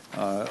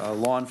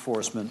law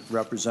enforcement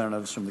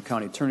representatives from the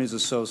County Attorneys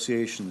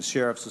Association, the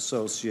Sheriff's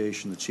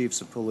Association, the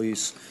Chiefs of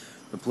Police,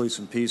 the Police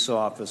and Peace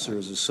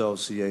Officers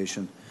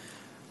Association.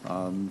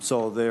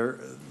 So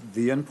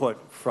the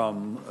input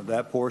from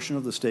that portion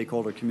of the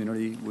stakeholder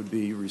community would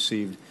be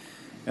received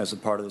as a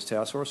part of this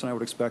task force, and I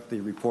would expect the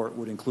report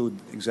would include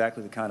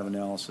exactly the kind of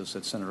analysis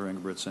that Senator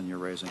Ingebrigtsen you're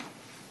raising.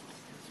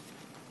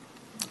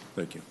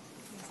 Thank you.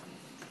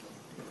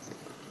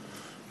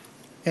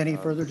 Any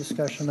further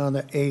discussion on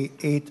the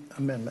A8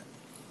 amendment?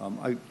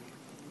 I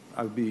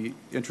would be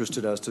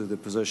interested as to the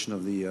position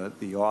of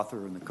the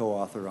author and the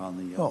co-author on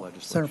the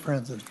legislation. Senator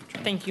Franzen.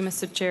 Thank you,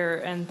 Mr.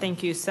 Chair, and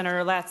thank you,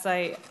 Senator Latz.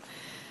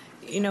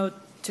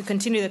 To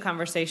continue the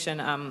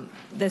conversation,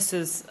 this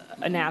is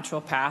a natural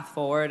path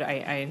forward.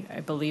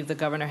 I believe the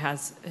governor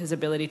has his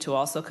ability to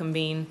also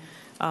convene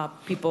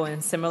people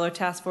in similar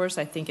task force.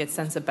 I think it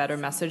sends a better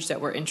message that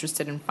we're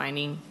interested in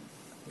finding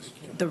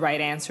the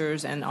right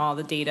answers and all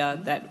the data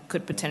that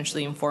could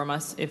potentially inform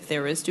us if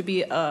there is to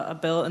be a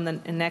bill in the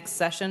next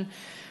session.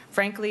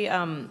 Frankly,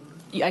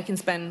 I can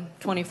spend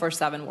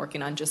 24/7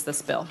 working on just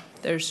this bill.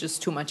 There's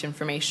just too much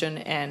information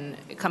and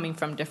coming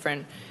from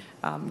different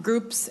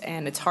groups,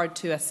 and it's hard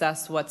to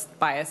assess what's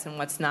biased and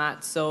what's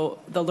not. So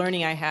the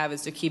learning I have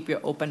is to keep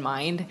your open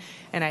mind,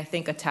 and I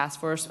think a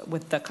task force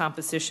with the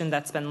composition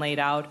that's been laid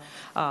out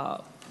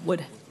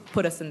would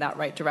put us in that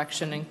right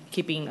direction and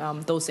keeping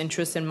those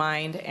interests in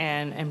mind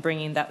and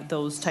bringing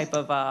those type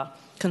of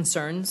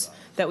concerns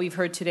that we've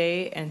heard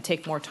today and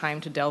take more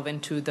time to delve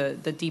into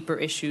the deeper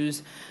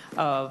issues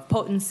of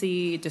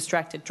potency,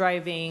 distracted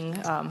driving,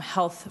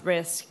 health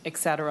risk, et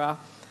cetera.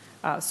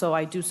 So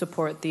I do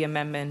support the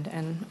amendment,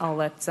 and I'll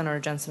let Senator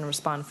Jensen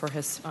respond for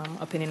his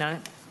opinion on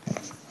it.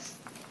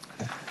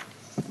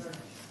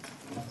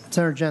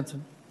 Senator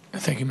Jensen.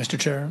 Thank you, Mr.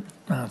 Chair.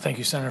 Thank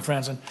you, Senator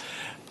Franzen.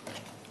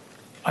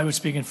 I would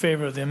speak in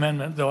favor of the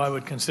amendment, though I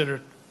would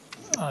consider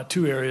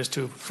two areas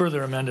to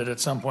further amend it at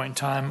some point in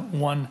time.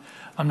 One,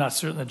 I'm not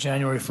certain that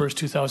January 1st,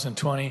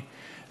 2020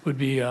 would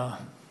be a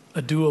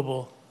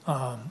doable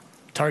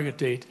target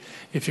date.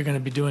 If you're going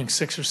to be doing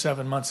 6 or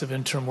 7 months of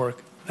interim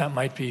work, that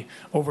might be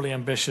overly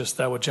ambitious.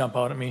 That would jump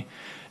out at me.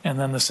 And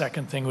then the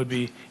second thing would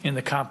be in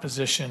the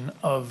composition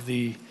of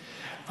the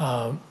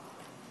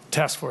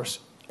task force.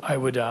 I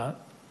would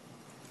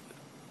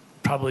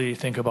probably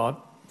think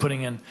about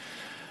putting in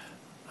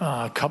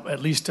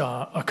at least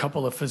a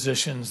couple of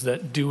physicians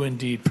that do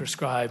indeed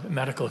prescribe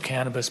medical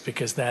cannabis,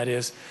 because that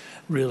is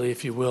really,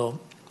 if you will,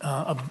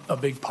 a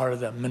big part of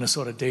the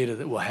Minnesota data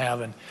that we'll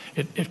have, and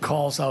it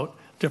calls out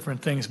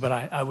different things, but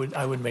I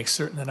would make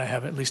certain that I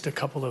have at least a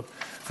couple of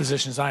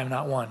physicians. I am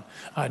not one.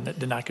 I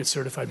did not get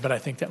certified, but I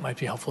think that might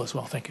be helpful as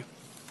well. Thank you.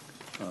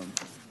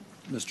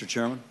 Mr.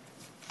 Chairman?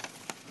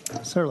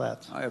 Sir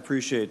Latz. I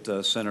appreciate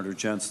Senator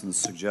Jensen's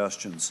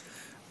suggestions.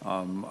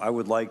 I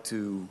would like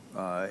to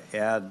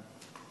add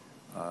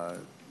a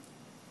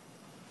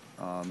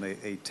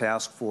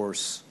task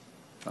force,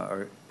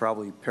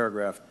 probably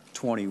paragraph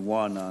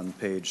 21 on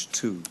page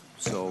 2.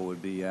 So it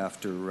would be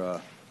after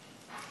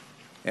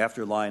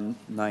line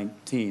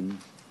 19,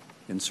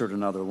 insert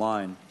another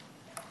line.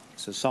 It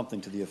says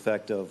something to the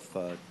effect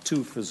of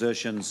 2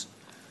 physicians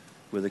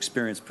with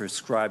experience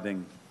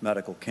prescribing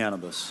medical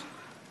cannabis.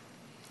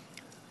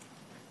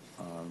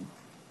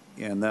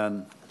 And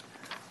then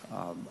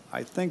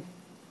I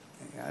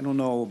don't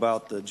know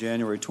about the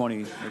January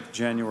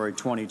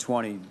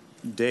 2020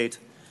 date.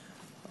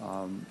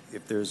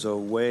 If there's a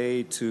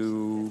way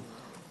to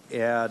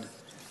add,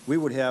 we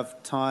would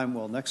have time.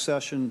 Well, next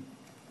spring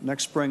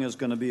is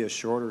going to be a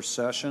shorter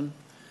session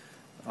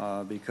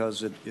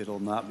because it'll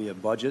not be a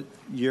budget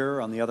year.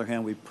 On the other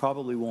hand, we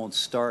probably won't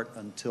start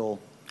until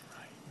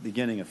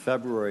beginning of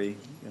February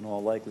in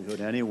all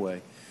likelihood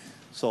anyway.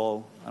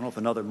 So I don't know if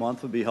another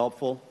month would be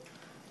helpful.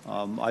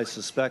 I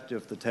suspect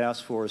if the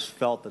task force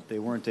felt that they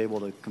weren't able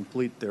to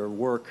complete their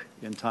work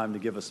in time to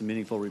give us a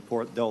meaningful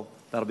report,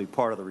 that'll be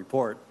part of the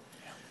report,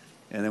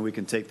 and then we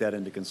can take that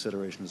into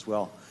consideration as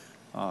well.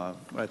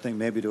 I think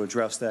maybe to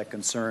address that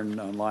concern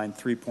on line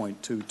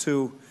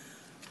 3.22,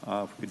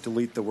 If we could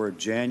delete the word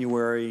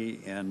January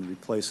and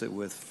replace it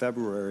with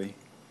February,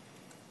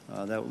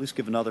 that would at least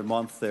give another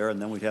month there,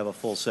 and then we'd have a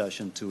full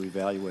session to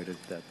evaluate it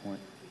at that point.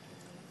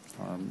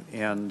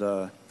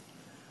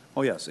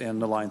 Oh yes,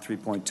 and the line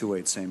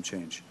 3.28, same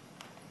change.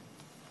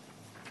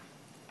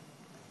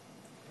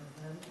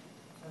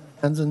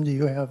 Ensign, do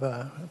you have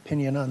an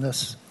opinion on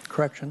this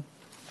correction?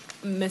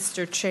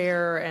 Mr.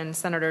 Chair and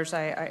Senators,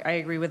 I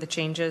agree with the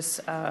changes.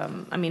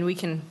 I mean, we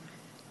can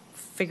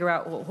figure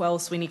out what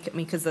else we need,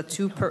 because the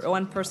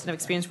one person of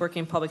experience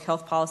working in public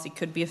health policy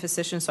could be a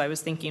physician, so I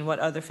was thinking what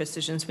other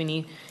physicians we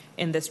need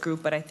in this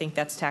group, but I think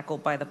that's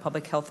tackled by the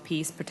public health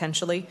piece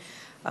potentially.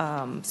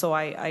 So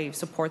I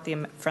support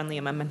the friendly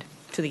amendment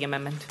to the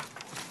amendment.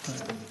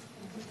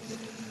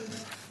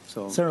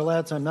 So, Sarah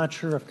Latz, I'm not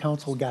sure if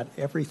council got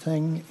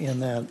everything in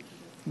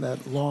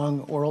that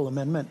long oral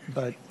amendment,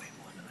 but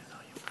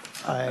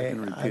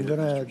I'm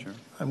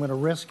going to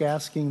risk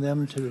asking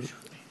them to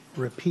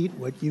repeat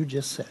what you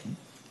just said.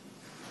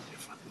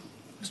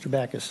 Mr.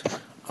 Backus.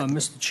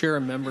 Mr. Chair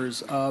and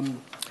members,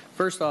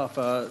 first off,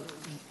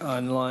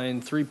 on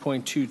line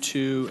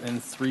 3.22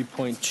 and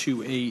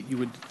 3.28, you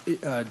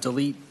would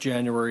delete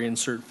January,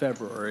 insert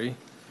February.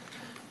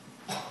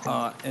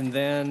 And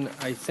then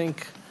I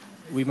think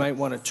we might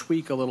want to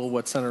tweak a little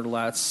what Senator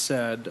Latz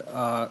said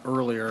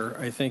earlier.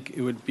 I think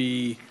it would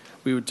be,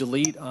 we would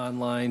delete on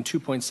line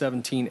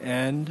 2.17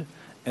 end,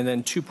 and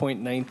then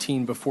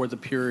 2.19 before the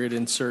period,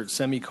 insert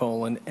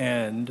semicolon,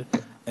 end,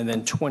 and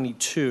then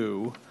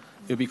 22.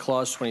 It would be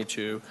clause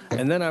 22.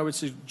 And then I would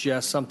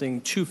suggest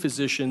something to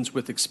physicians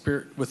with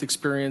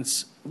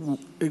experience,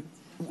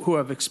 who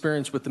have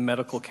experience with the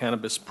medical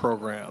cannabis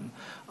program,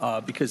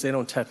 because they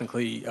don't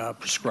technically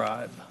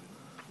prescribe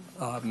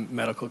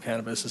medical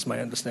cannabis, is my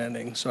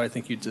understanding. So I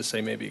think you'd just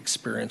say maybe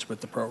experience with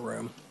the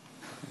program.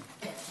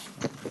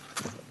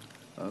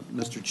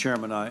 Mr.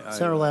 Chairman, I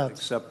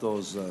accept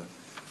those,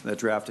 that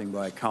drafting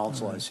by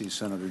council. I see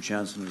Senator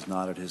Jensen has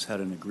nodded his head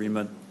in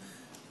agreement.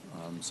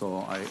 So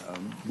I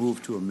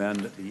move to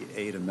amend the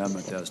 8th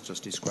amendment as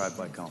just described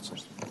by council.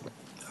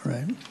 All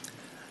right.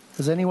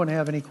 Does anyone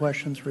have any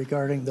questions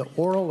regarding the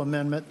oral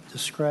amendment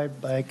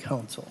described by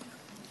council?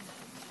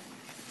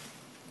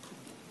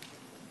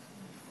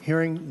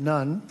 Hearing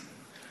none,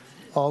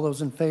 all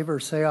those in favor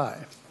say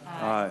aye.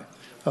 Aye.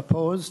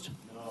 Opposed?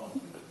 No.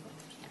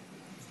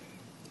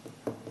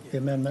 The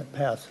amendment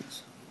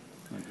passes.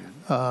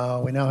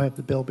 We now have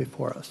the bill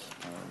before us.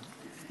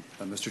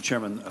 Mr.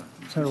 Chairman,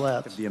 Senator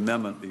Latz. The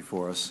amendment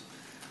before us.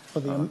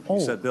 You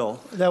said bill.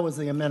 That was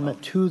the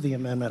amendment to the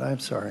amendment. I'm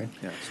sorry.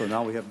 Yeah. So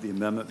now we have the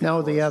amendment. Now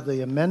we have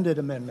the amended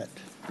amendment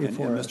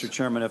before us. Mr.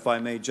 Chairman, if I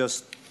may,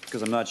 just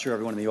because I'm not sure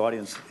everyone in the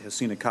audience has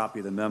seen a copy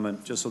of the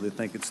amendment, just so they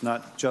think it's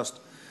not just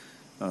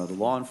the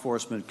law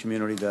enforcement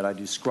community that I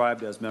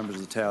described as members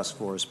of the task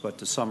force, but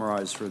to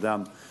summarize for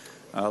them,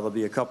 there'll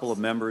be a couple of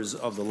members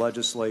of the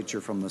legislature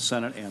from the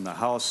Senate and the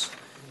House,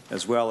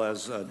 as well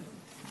as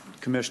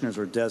commissioners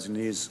or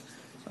designees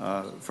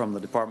from the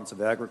Departments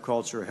of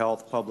Agriculture,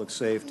 Health, Public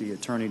Safety,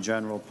 Attorney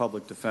General,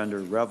 Public Defender,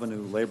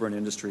 Revenue, Labor and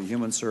Industry,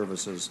 Human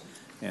Services,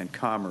 and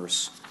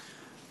Commerce,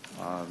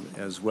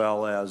 as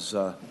well as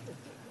a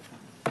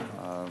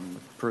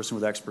person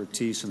with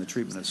expertise in the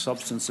treatment of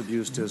substance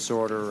abuse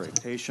disorder, a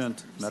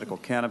patient, medical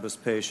cannabis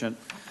patient,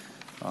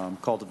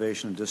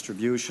 cultivation and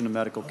distribution of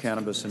medical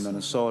cannabis in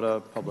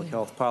Minnesota, public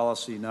health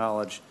policy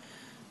knowledge,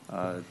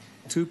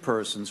 2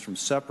 persons from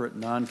separate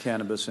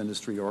non-cannabis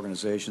industry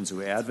organizations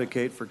who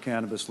advocate for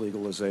cannabis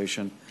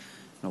legalization,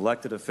 an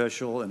elected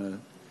official in a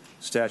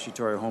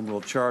statutory home rule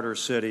charter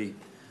city,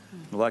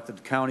 an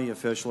elected county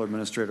official or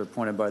administrator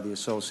appointed by the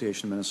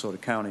Association of Minnesota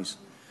Counties,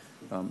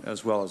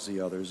 as well as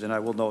the others. And I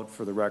will note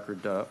for the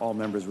record, all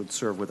members would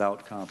serve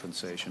without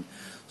compensation.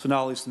 So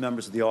now at least the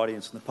members of the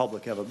audience and the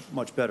public have a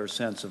much better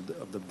sense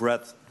of the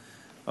breadth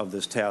of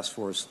this task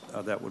force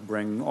that would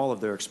bring all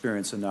of their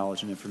experience and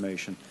knowledge and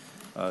information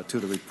to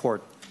the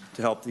report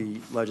to help the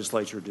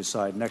legislature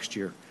decide next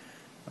year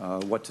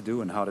what to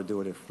do and how to do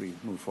it if we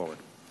move forward.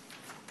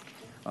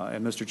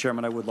 And Mr.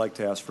 Chairman, I would like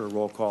to ask for a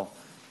roll call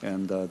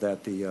and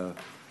that the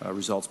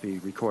results be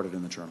recorded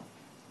in the journal.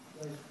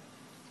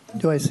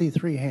 Do I see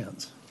 3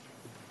 hands?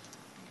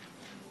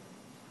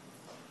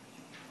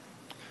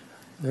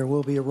 There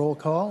will be a roll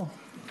call.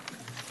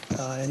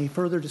 Any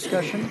further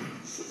discussion?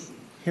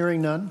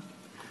 Hearing none,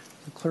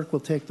 the clerk will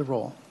take the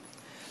roll.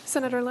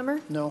 Senator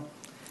Limmer? No.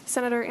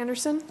 Senator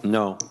Anderson?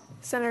 No.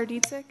 Senator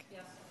Dietzig?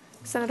 Yes.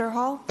 Senator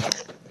Hall?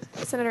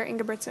 Senator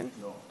Ingebrigtsen?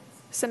 No.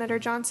 Senator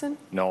Johnson?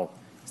 No.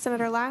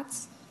 Senator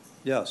Latz?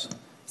 Yes.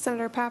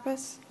 Senator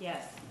Pappas?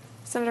 Yes.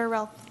 Senator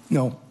Ralph?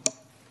 No.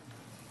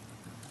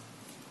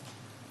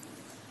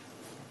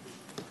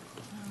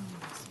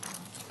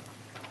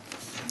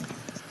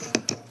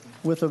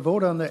 With a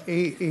vote on the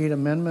A8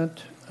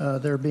 amendment,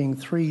 there being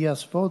 3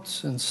 yes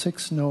votes and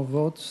 6 no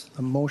votes,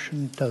 the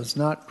motion does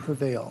not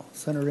prevail.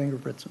 Senator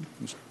Ingebrigtsen.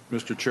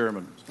 Mr.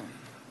 Chairman,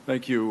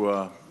 thank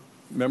you.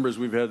 Members,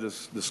 we've had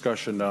this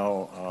discussion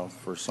now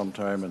for some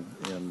time,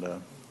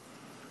 and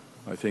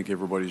I think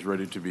everybody's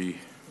ready to be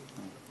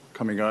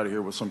coming out of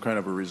here with some kind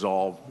of a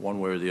resolve, one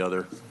way or the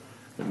other.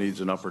 It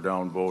needs an up or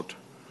down vote.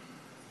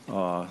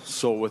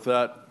 So with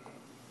that,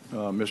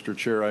 Mr.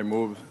 Chair, I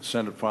move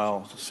Senate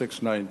File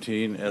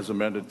 619 as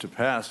amended to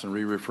pass and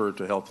re-refer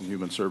to Health and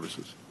Human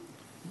Services.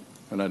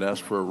 And I'd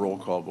ask for a roll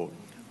call vote.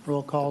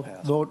 Roll call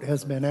vote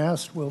has been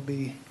asked, will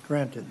be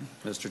granted.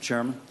 Mr.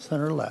 Chairman?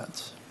 Senator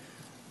Latz.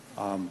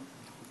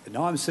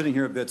 Now I'm sitting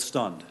here a bit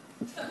stunned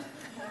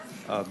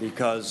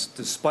because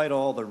despite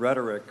all the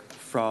rhetoric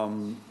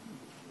from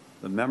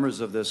the members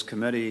of this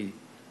committee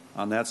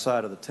on that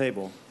side of the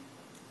table,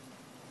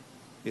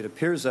 it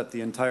appears that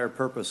the entire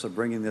purpose of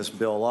bringing this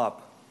bill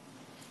up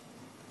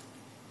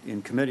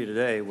in committee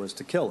today was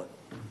to kill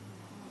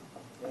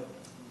it.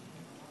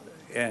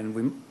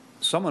 And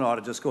someone ought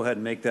to just go ahead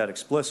and make that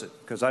explicit,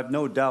 because I've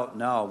no doubt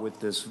now with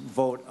this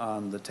vote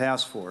on the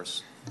task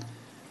force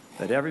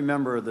that every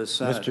member of the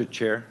Senate... Mr.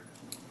 Chair.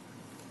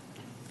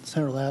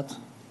 Senator Latz.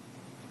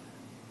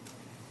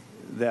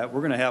 That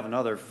we're going to have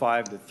another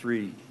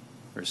 5-3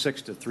 or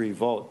 6-3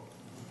 vote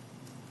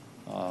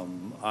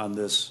on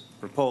this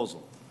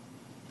proposal.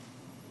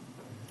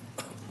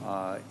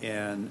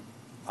 And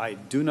I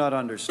do not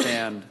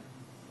understand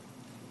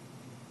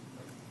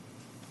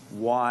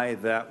why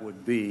that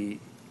would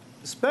be,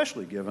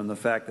 especially given the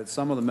fact that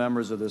some of the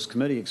members of this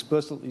committee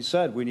explicitly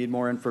said we need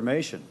more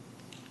information.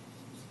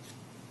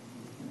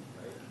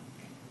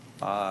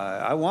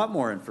 I want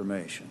more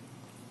information.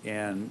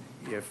 And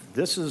if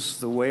this is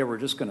the way we're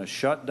just going to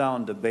shut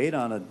down debate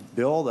on a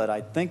bill that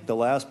I think the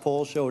last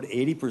poll showed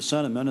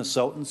 80% of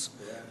Minnesotans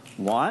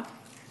want,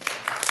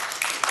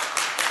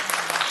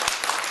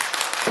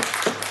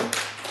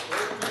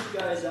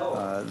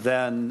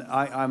 then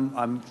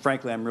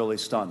frankly, I'm really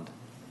stunned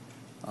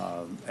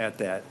at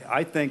that.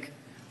 I think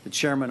the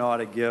chairman ought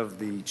to give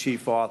the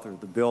chief author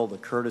of the bill the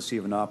courtesy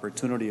of an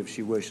opportunity, if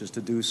she wishes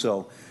to do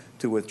so,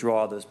 to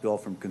withdraw this bill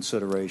from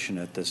consideration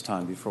at this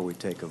time before we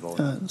take a vote.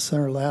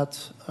 Senator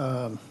Latz,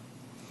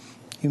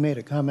 you made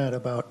a comment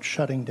about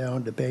shutting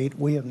down debate.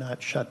 We have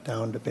not shut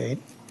down debate.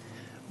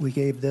 We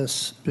gave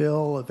this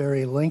bill a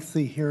very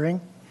lengthy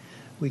hearing.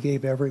 We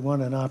gave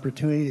everyone an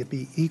opportunity to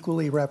be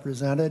equally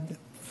represented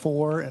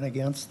for and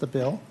against the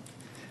bill.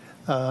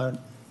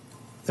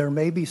 There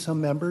may be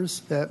some members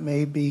that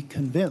may be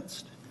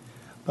convinced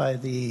by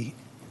the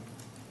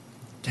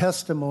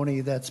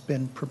testimony that's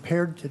been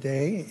prepared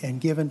today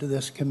and given to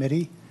this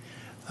committee.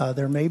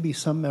 There may be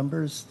some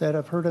members that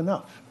have heard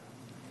enough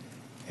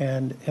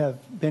and have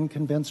been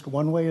convinced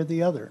one way or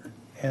the other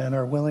and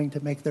are willing to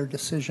make their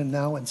decision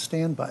now and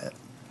stand by it.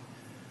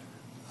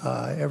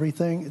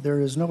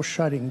 There is no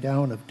shutting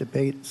down of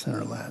debate,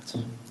 Senator Latz.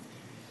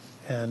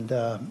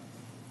 And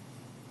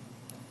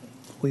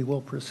we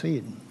will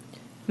proceed.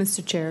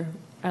 Mr. Chair,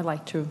 I'd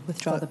like to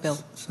withdraw the bill.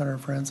 Senator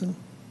Franzen?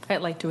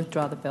 I'd like to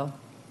withdraw the bill.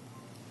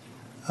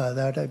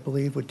 That, I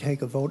believe, would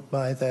take a vote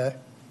by the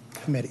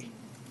committee.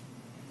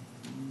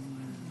 I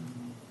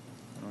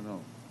don't know.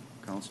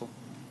 Counsel?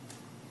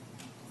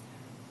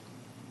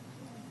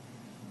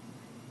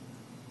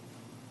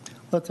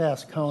 Let's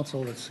ask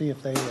counsel to see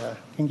if they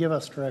can give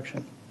us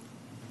direction.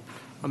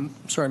 I'm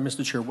sorry,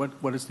 Mr. Chair,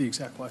 what is the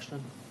exact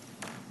question?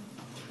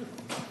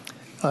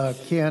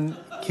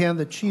 Can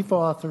the chief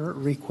author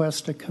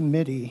request a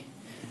committee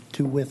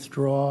to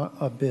withdraw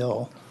a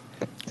bill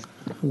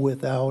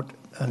without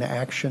an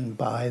action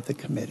by the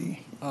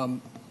committee?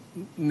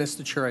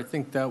 Mr. Chair, I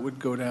think that would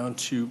go down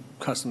to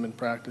custom and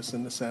practice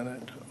in the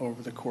Senate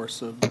over the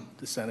course of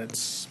the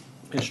Senate's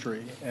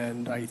history.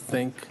 And I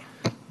think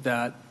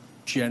that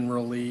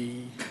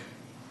generally,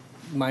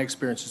 my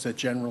experience is that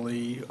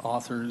generally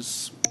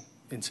authors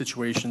in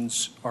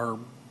situations are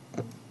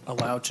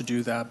allowed to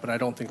do that, but I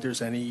don't think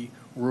there's any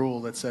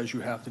rule that says you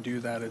have to do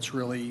that. It's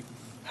really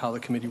how the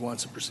committee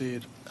wants to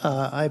proceed.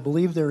 I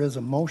believe there is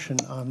a motion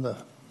on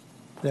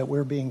that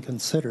we're being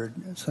considered.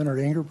 Senator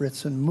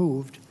Ingebrigtsen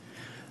moved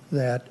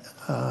that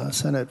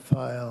Senate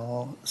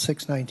File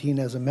 619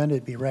 as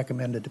amended be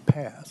recommended to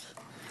pass.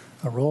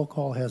 A roll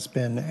call has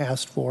been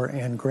asked for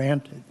and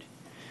granted.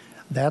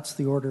 That's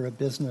the order of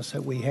business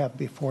that we have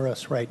before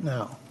us right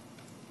now.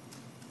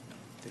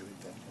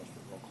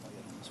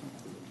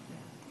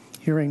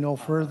 Hearing no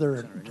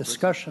further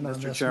discussion on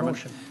this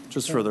motion.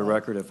 Just for the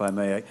record, if I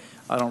may,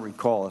 I don't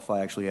recall if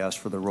I actually asked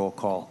for the roll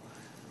call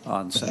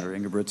on Senator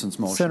Ingebrigtsen's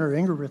motion. Senator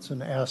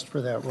Ingebrigtsen asked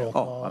for that roll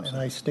call, and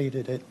I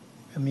stated it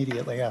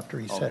immediately after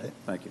he said it.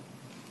 Thank you.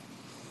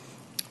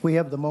 We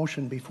have the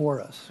motion before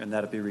us. And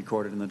that it be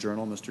recorded in the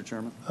journal, Mr.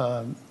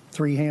 Chairman?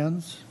 3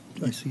 hands.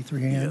 Do I see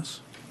 3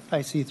 hands? Yes.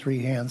 I see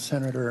 3 hands.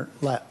 Senator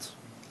Latz.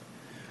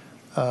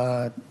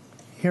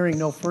 Hearing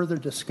no further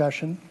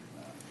discussion,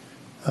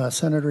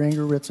 Senator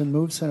Ingebrigtsen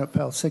moves Senate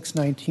File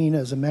 619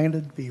 as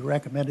amended be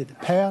recommended to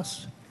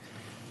pass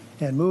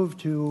and move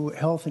to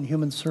Health and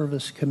Human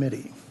Service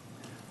Committee.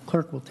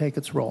 Clerk will take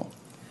its roll.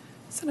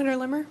 Senator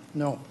Limmer?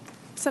 No.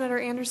 Senator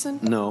Anderson?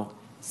 No.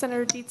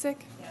 Senator Dietzig?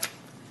 Yes.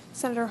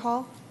 Senator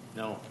Hall?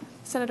 No.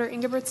 Senator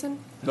Ingebrigtsen?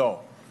 No.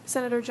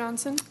 Senator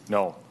Johnson?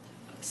 No.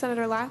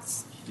 Senator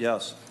Latz?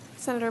 Yes.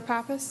 Senator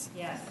Pappas?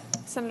 Yes.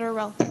 Senator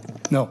Ralph?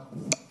 No.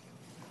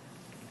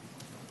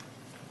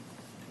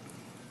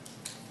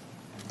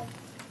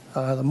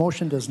 The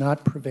motion does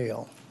not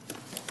prevail.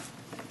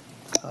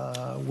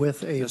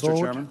 With a Mr. vote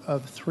Chairman?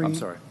 of three, I'm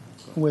sorry.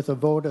 with a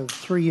vote of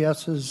 3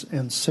 yeses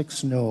and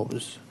 6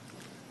 noes,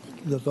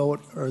 the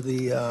vote or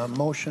the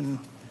motion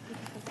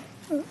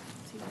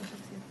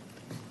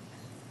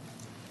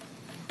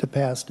to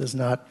pass does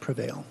not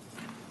prevail.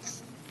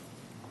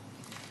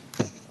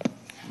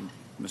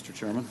 Mr.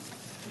 Chairman?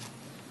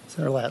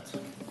 Senator Latz.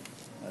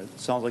 It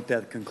sounds like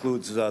that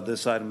concludes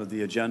this item of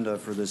the agenda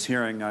for this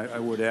hearing. I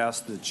would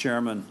ask the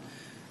chairman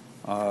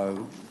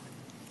to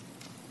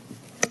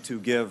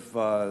give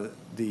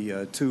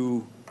the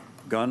 2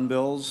 gun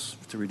bills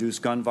to reduce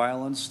gun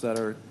violence that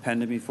are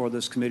pending before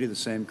this committee the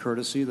same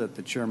courtesy that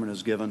the chairman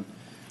has given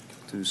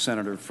to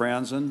Senator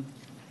Franzen.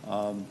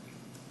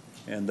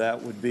 And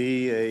that would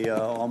be a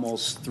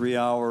almost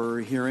 3-hour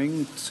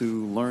hearing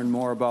to learn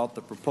more about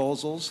the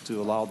proposals,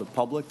 to allow the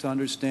public to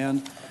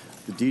understand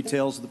the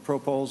details of the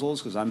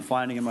proposals, because I'm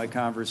finding in my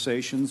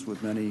conversations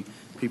with many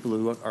people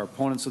who are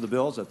opponents of the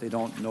bills that they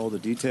don't know the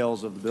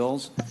details of the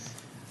bills.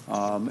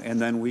 And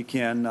then we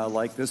can,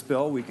 like this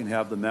bill, we can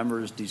have the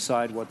members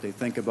decide what they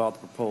think about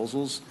the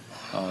proposals,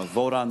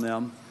 vote on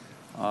them,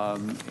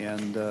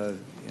 and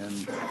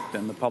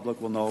then the public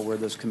will know where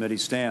this committee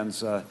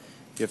stands.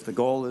 If the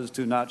goal is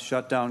to not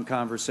shut down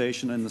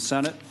conversation in the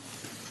Senate,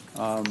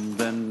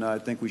 then I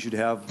think we should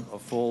have a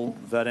full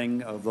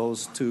vetting of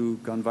those 2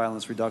 gun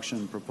violence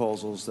reduction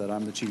proposals that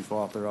I'm the chief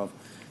author of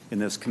in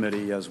this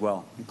committee as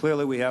well. And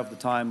clearly we have the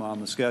time on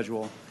the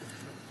schedule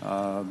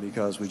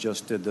because we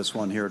just did this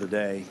one here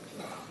today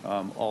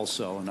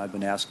also, and I've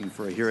been asking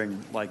for a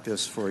hearing like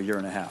this for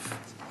 1.5 years.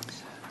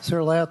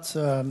 Sir Latz,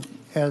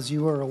 as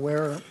you are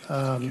aware,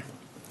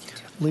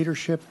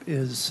 leadership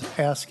is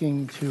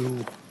asking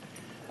to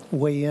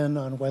weigh in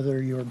on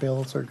whether your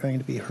bills are going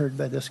to be heard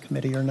by this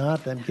committee or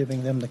not. I'm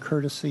giving them the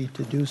courtesy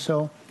to do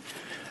so.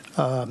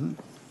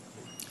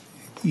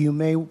 You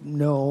may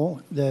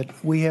know that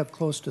we have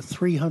close to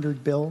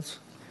 300 bills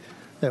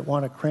that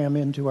want to cram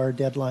into our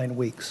deadline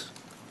weeks.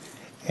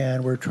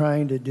 And we're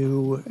trying to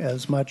do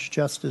as much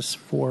justice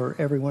for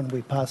everyone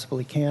we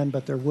possibly can,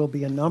 but there will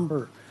be a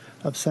number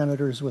of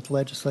senators with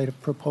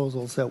legislative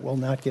proposals that will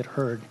not get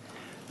heard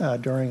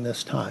during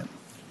this time.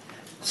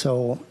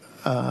 So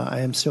I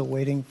am still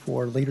waiting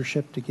for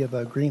leadership to give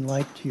a green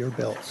light to your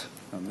bills.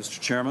 Mr.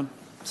 Chairman?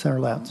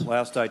 Senator Latz.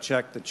 Last I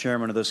checked, the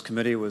chairman of this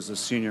committee was the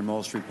senior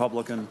most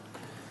Republican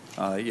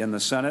in the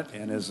Senate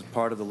and is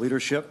part of the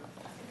leadership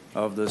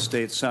of the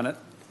state Senate.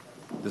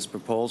 These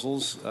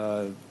proposals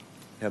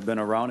have been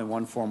around in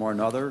one form or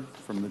another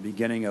from the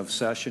beginning of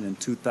session in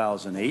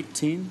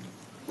 2018,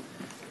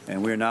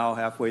 and we are now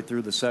halfway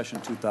through the session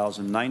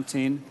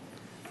 2019.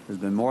 There's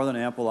been more than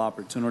ample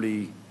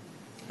opportunity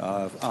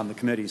on the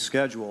committee's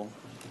schedule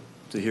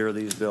to hear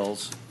these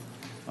bills.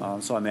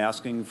 So I'm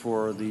asking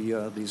for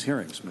these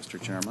hearings, Mr.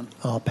 Chairman.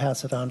 I'll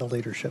pass it on to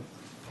leadership.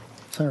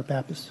 Senator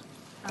Pappas.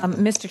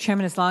 Mr.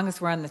 Chairman, as long as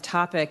we're on the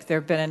topic, there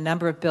have been a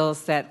number of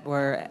bills that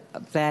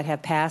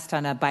have passed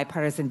on a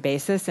bipartisan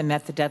basis and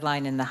met the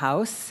deadline in the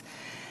House.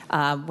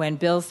 When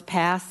bills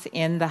pass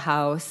in the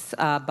House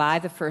by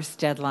the first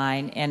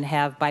deadline and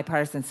have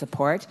bipartisan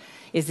support,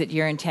 is it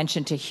your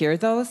intention to hear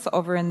those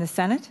over in the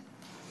Senate?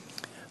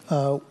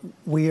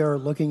 We are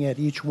looking at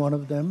each one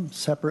of them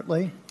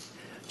separately.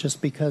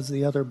 Just because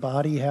the other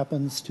body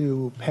happens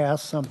to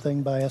pass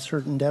something by a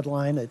certain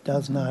deadline, it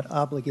does not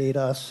obligate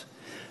us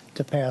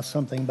to pass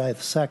something by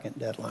the second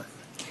deadline.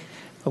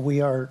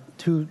 We are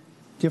 2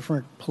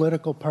 different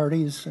political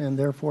parties, and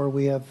therefore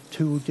we have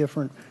 2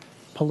 different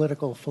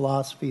political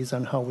philosophies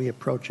on how we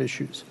approach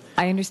issues.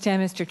 I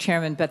understand, Mr.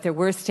 Chairman, but there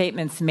were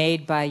statements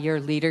made by your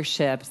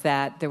leadership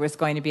that there was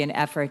going to be an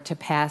effort to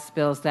pass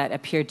bills that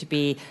appeared to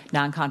be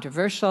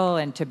non-controversial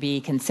and to be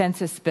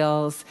consensus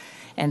bills.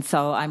 And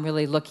so I'm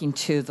really looking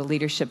to the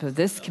leadership of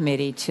this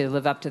committee to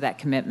live up to that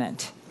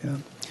commitment. Yeah.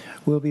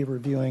 We'll be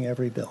reviewing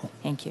every bill.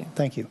 Thank you.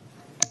 Thank you.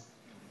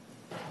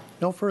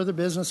 No further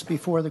business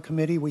before the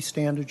committee. We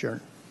stand adjourned.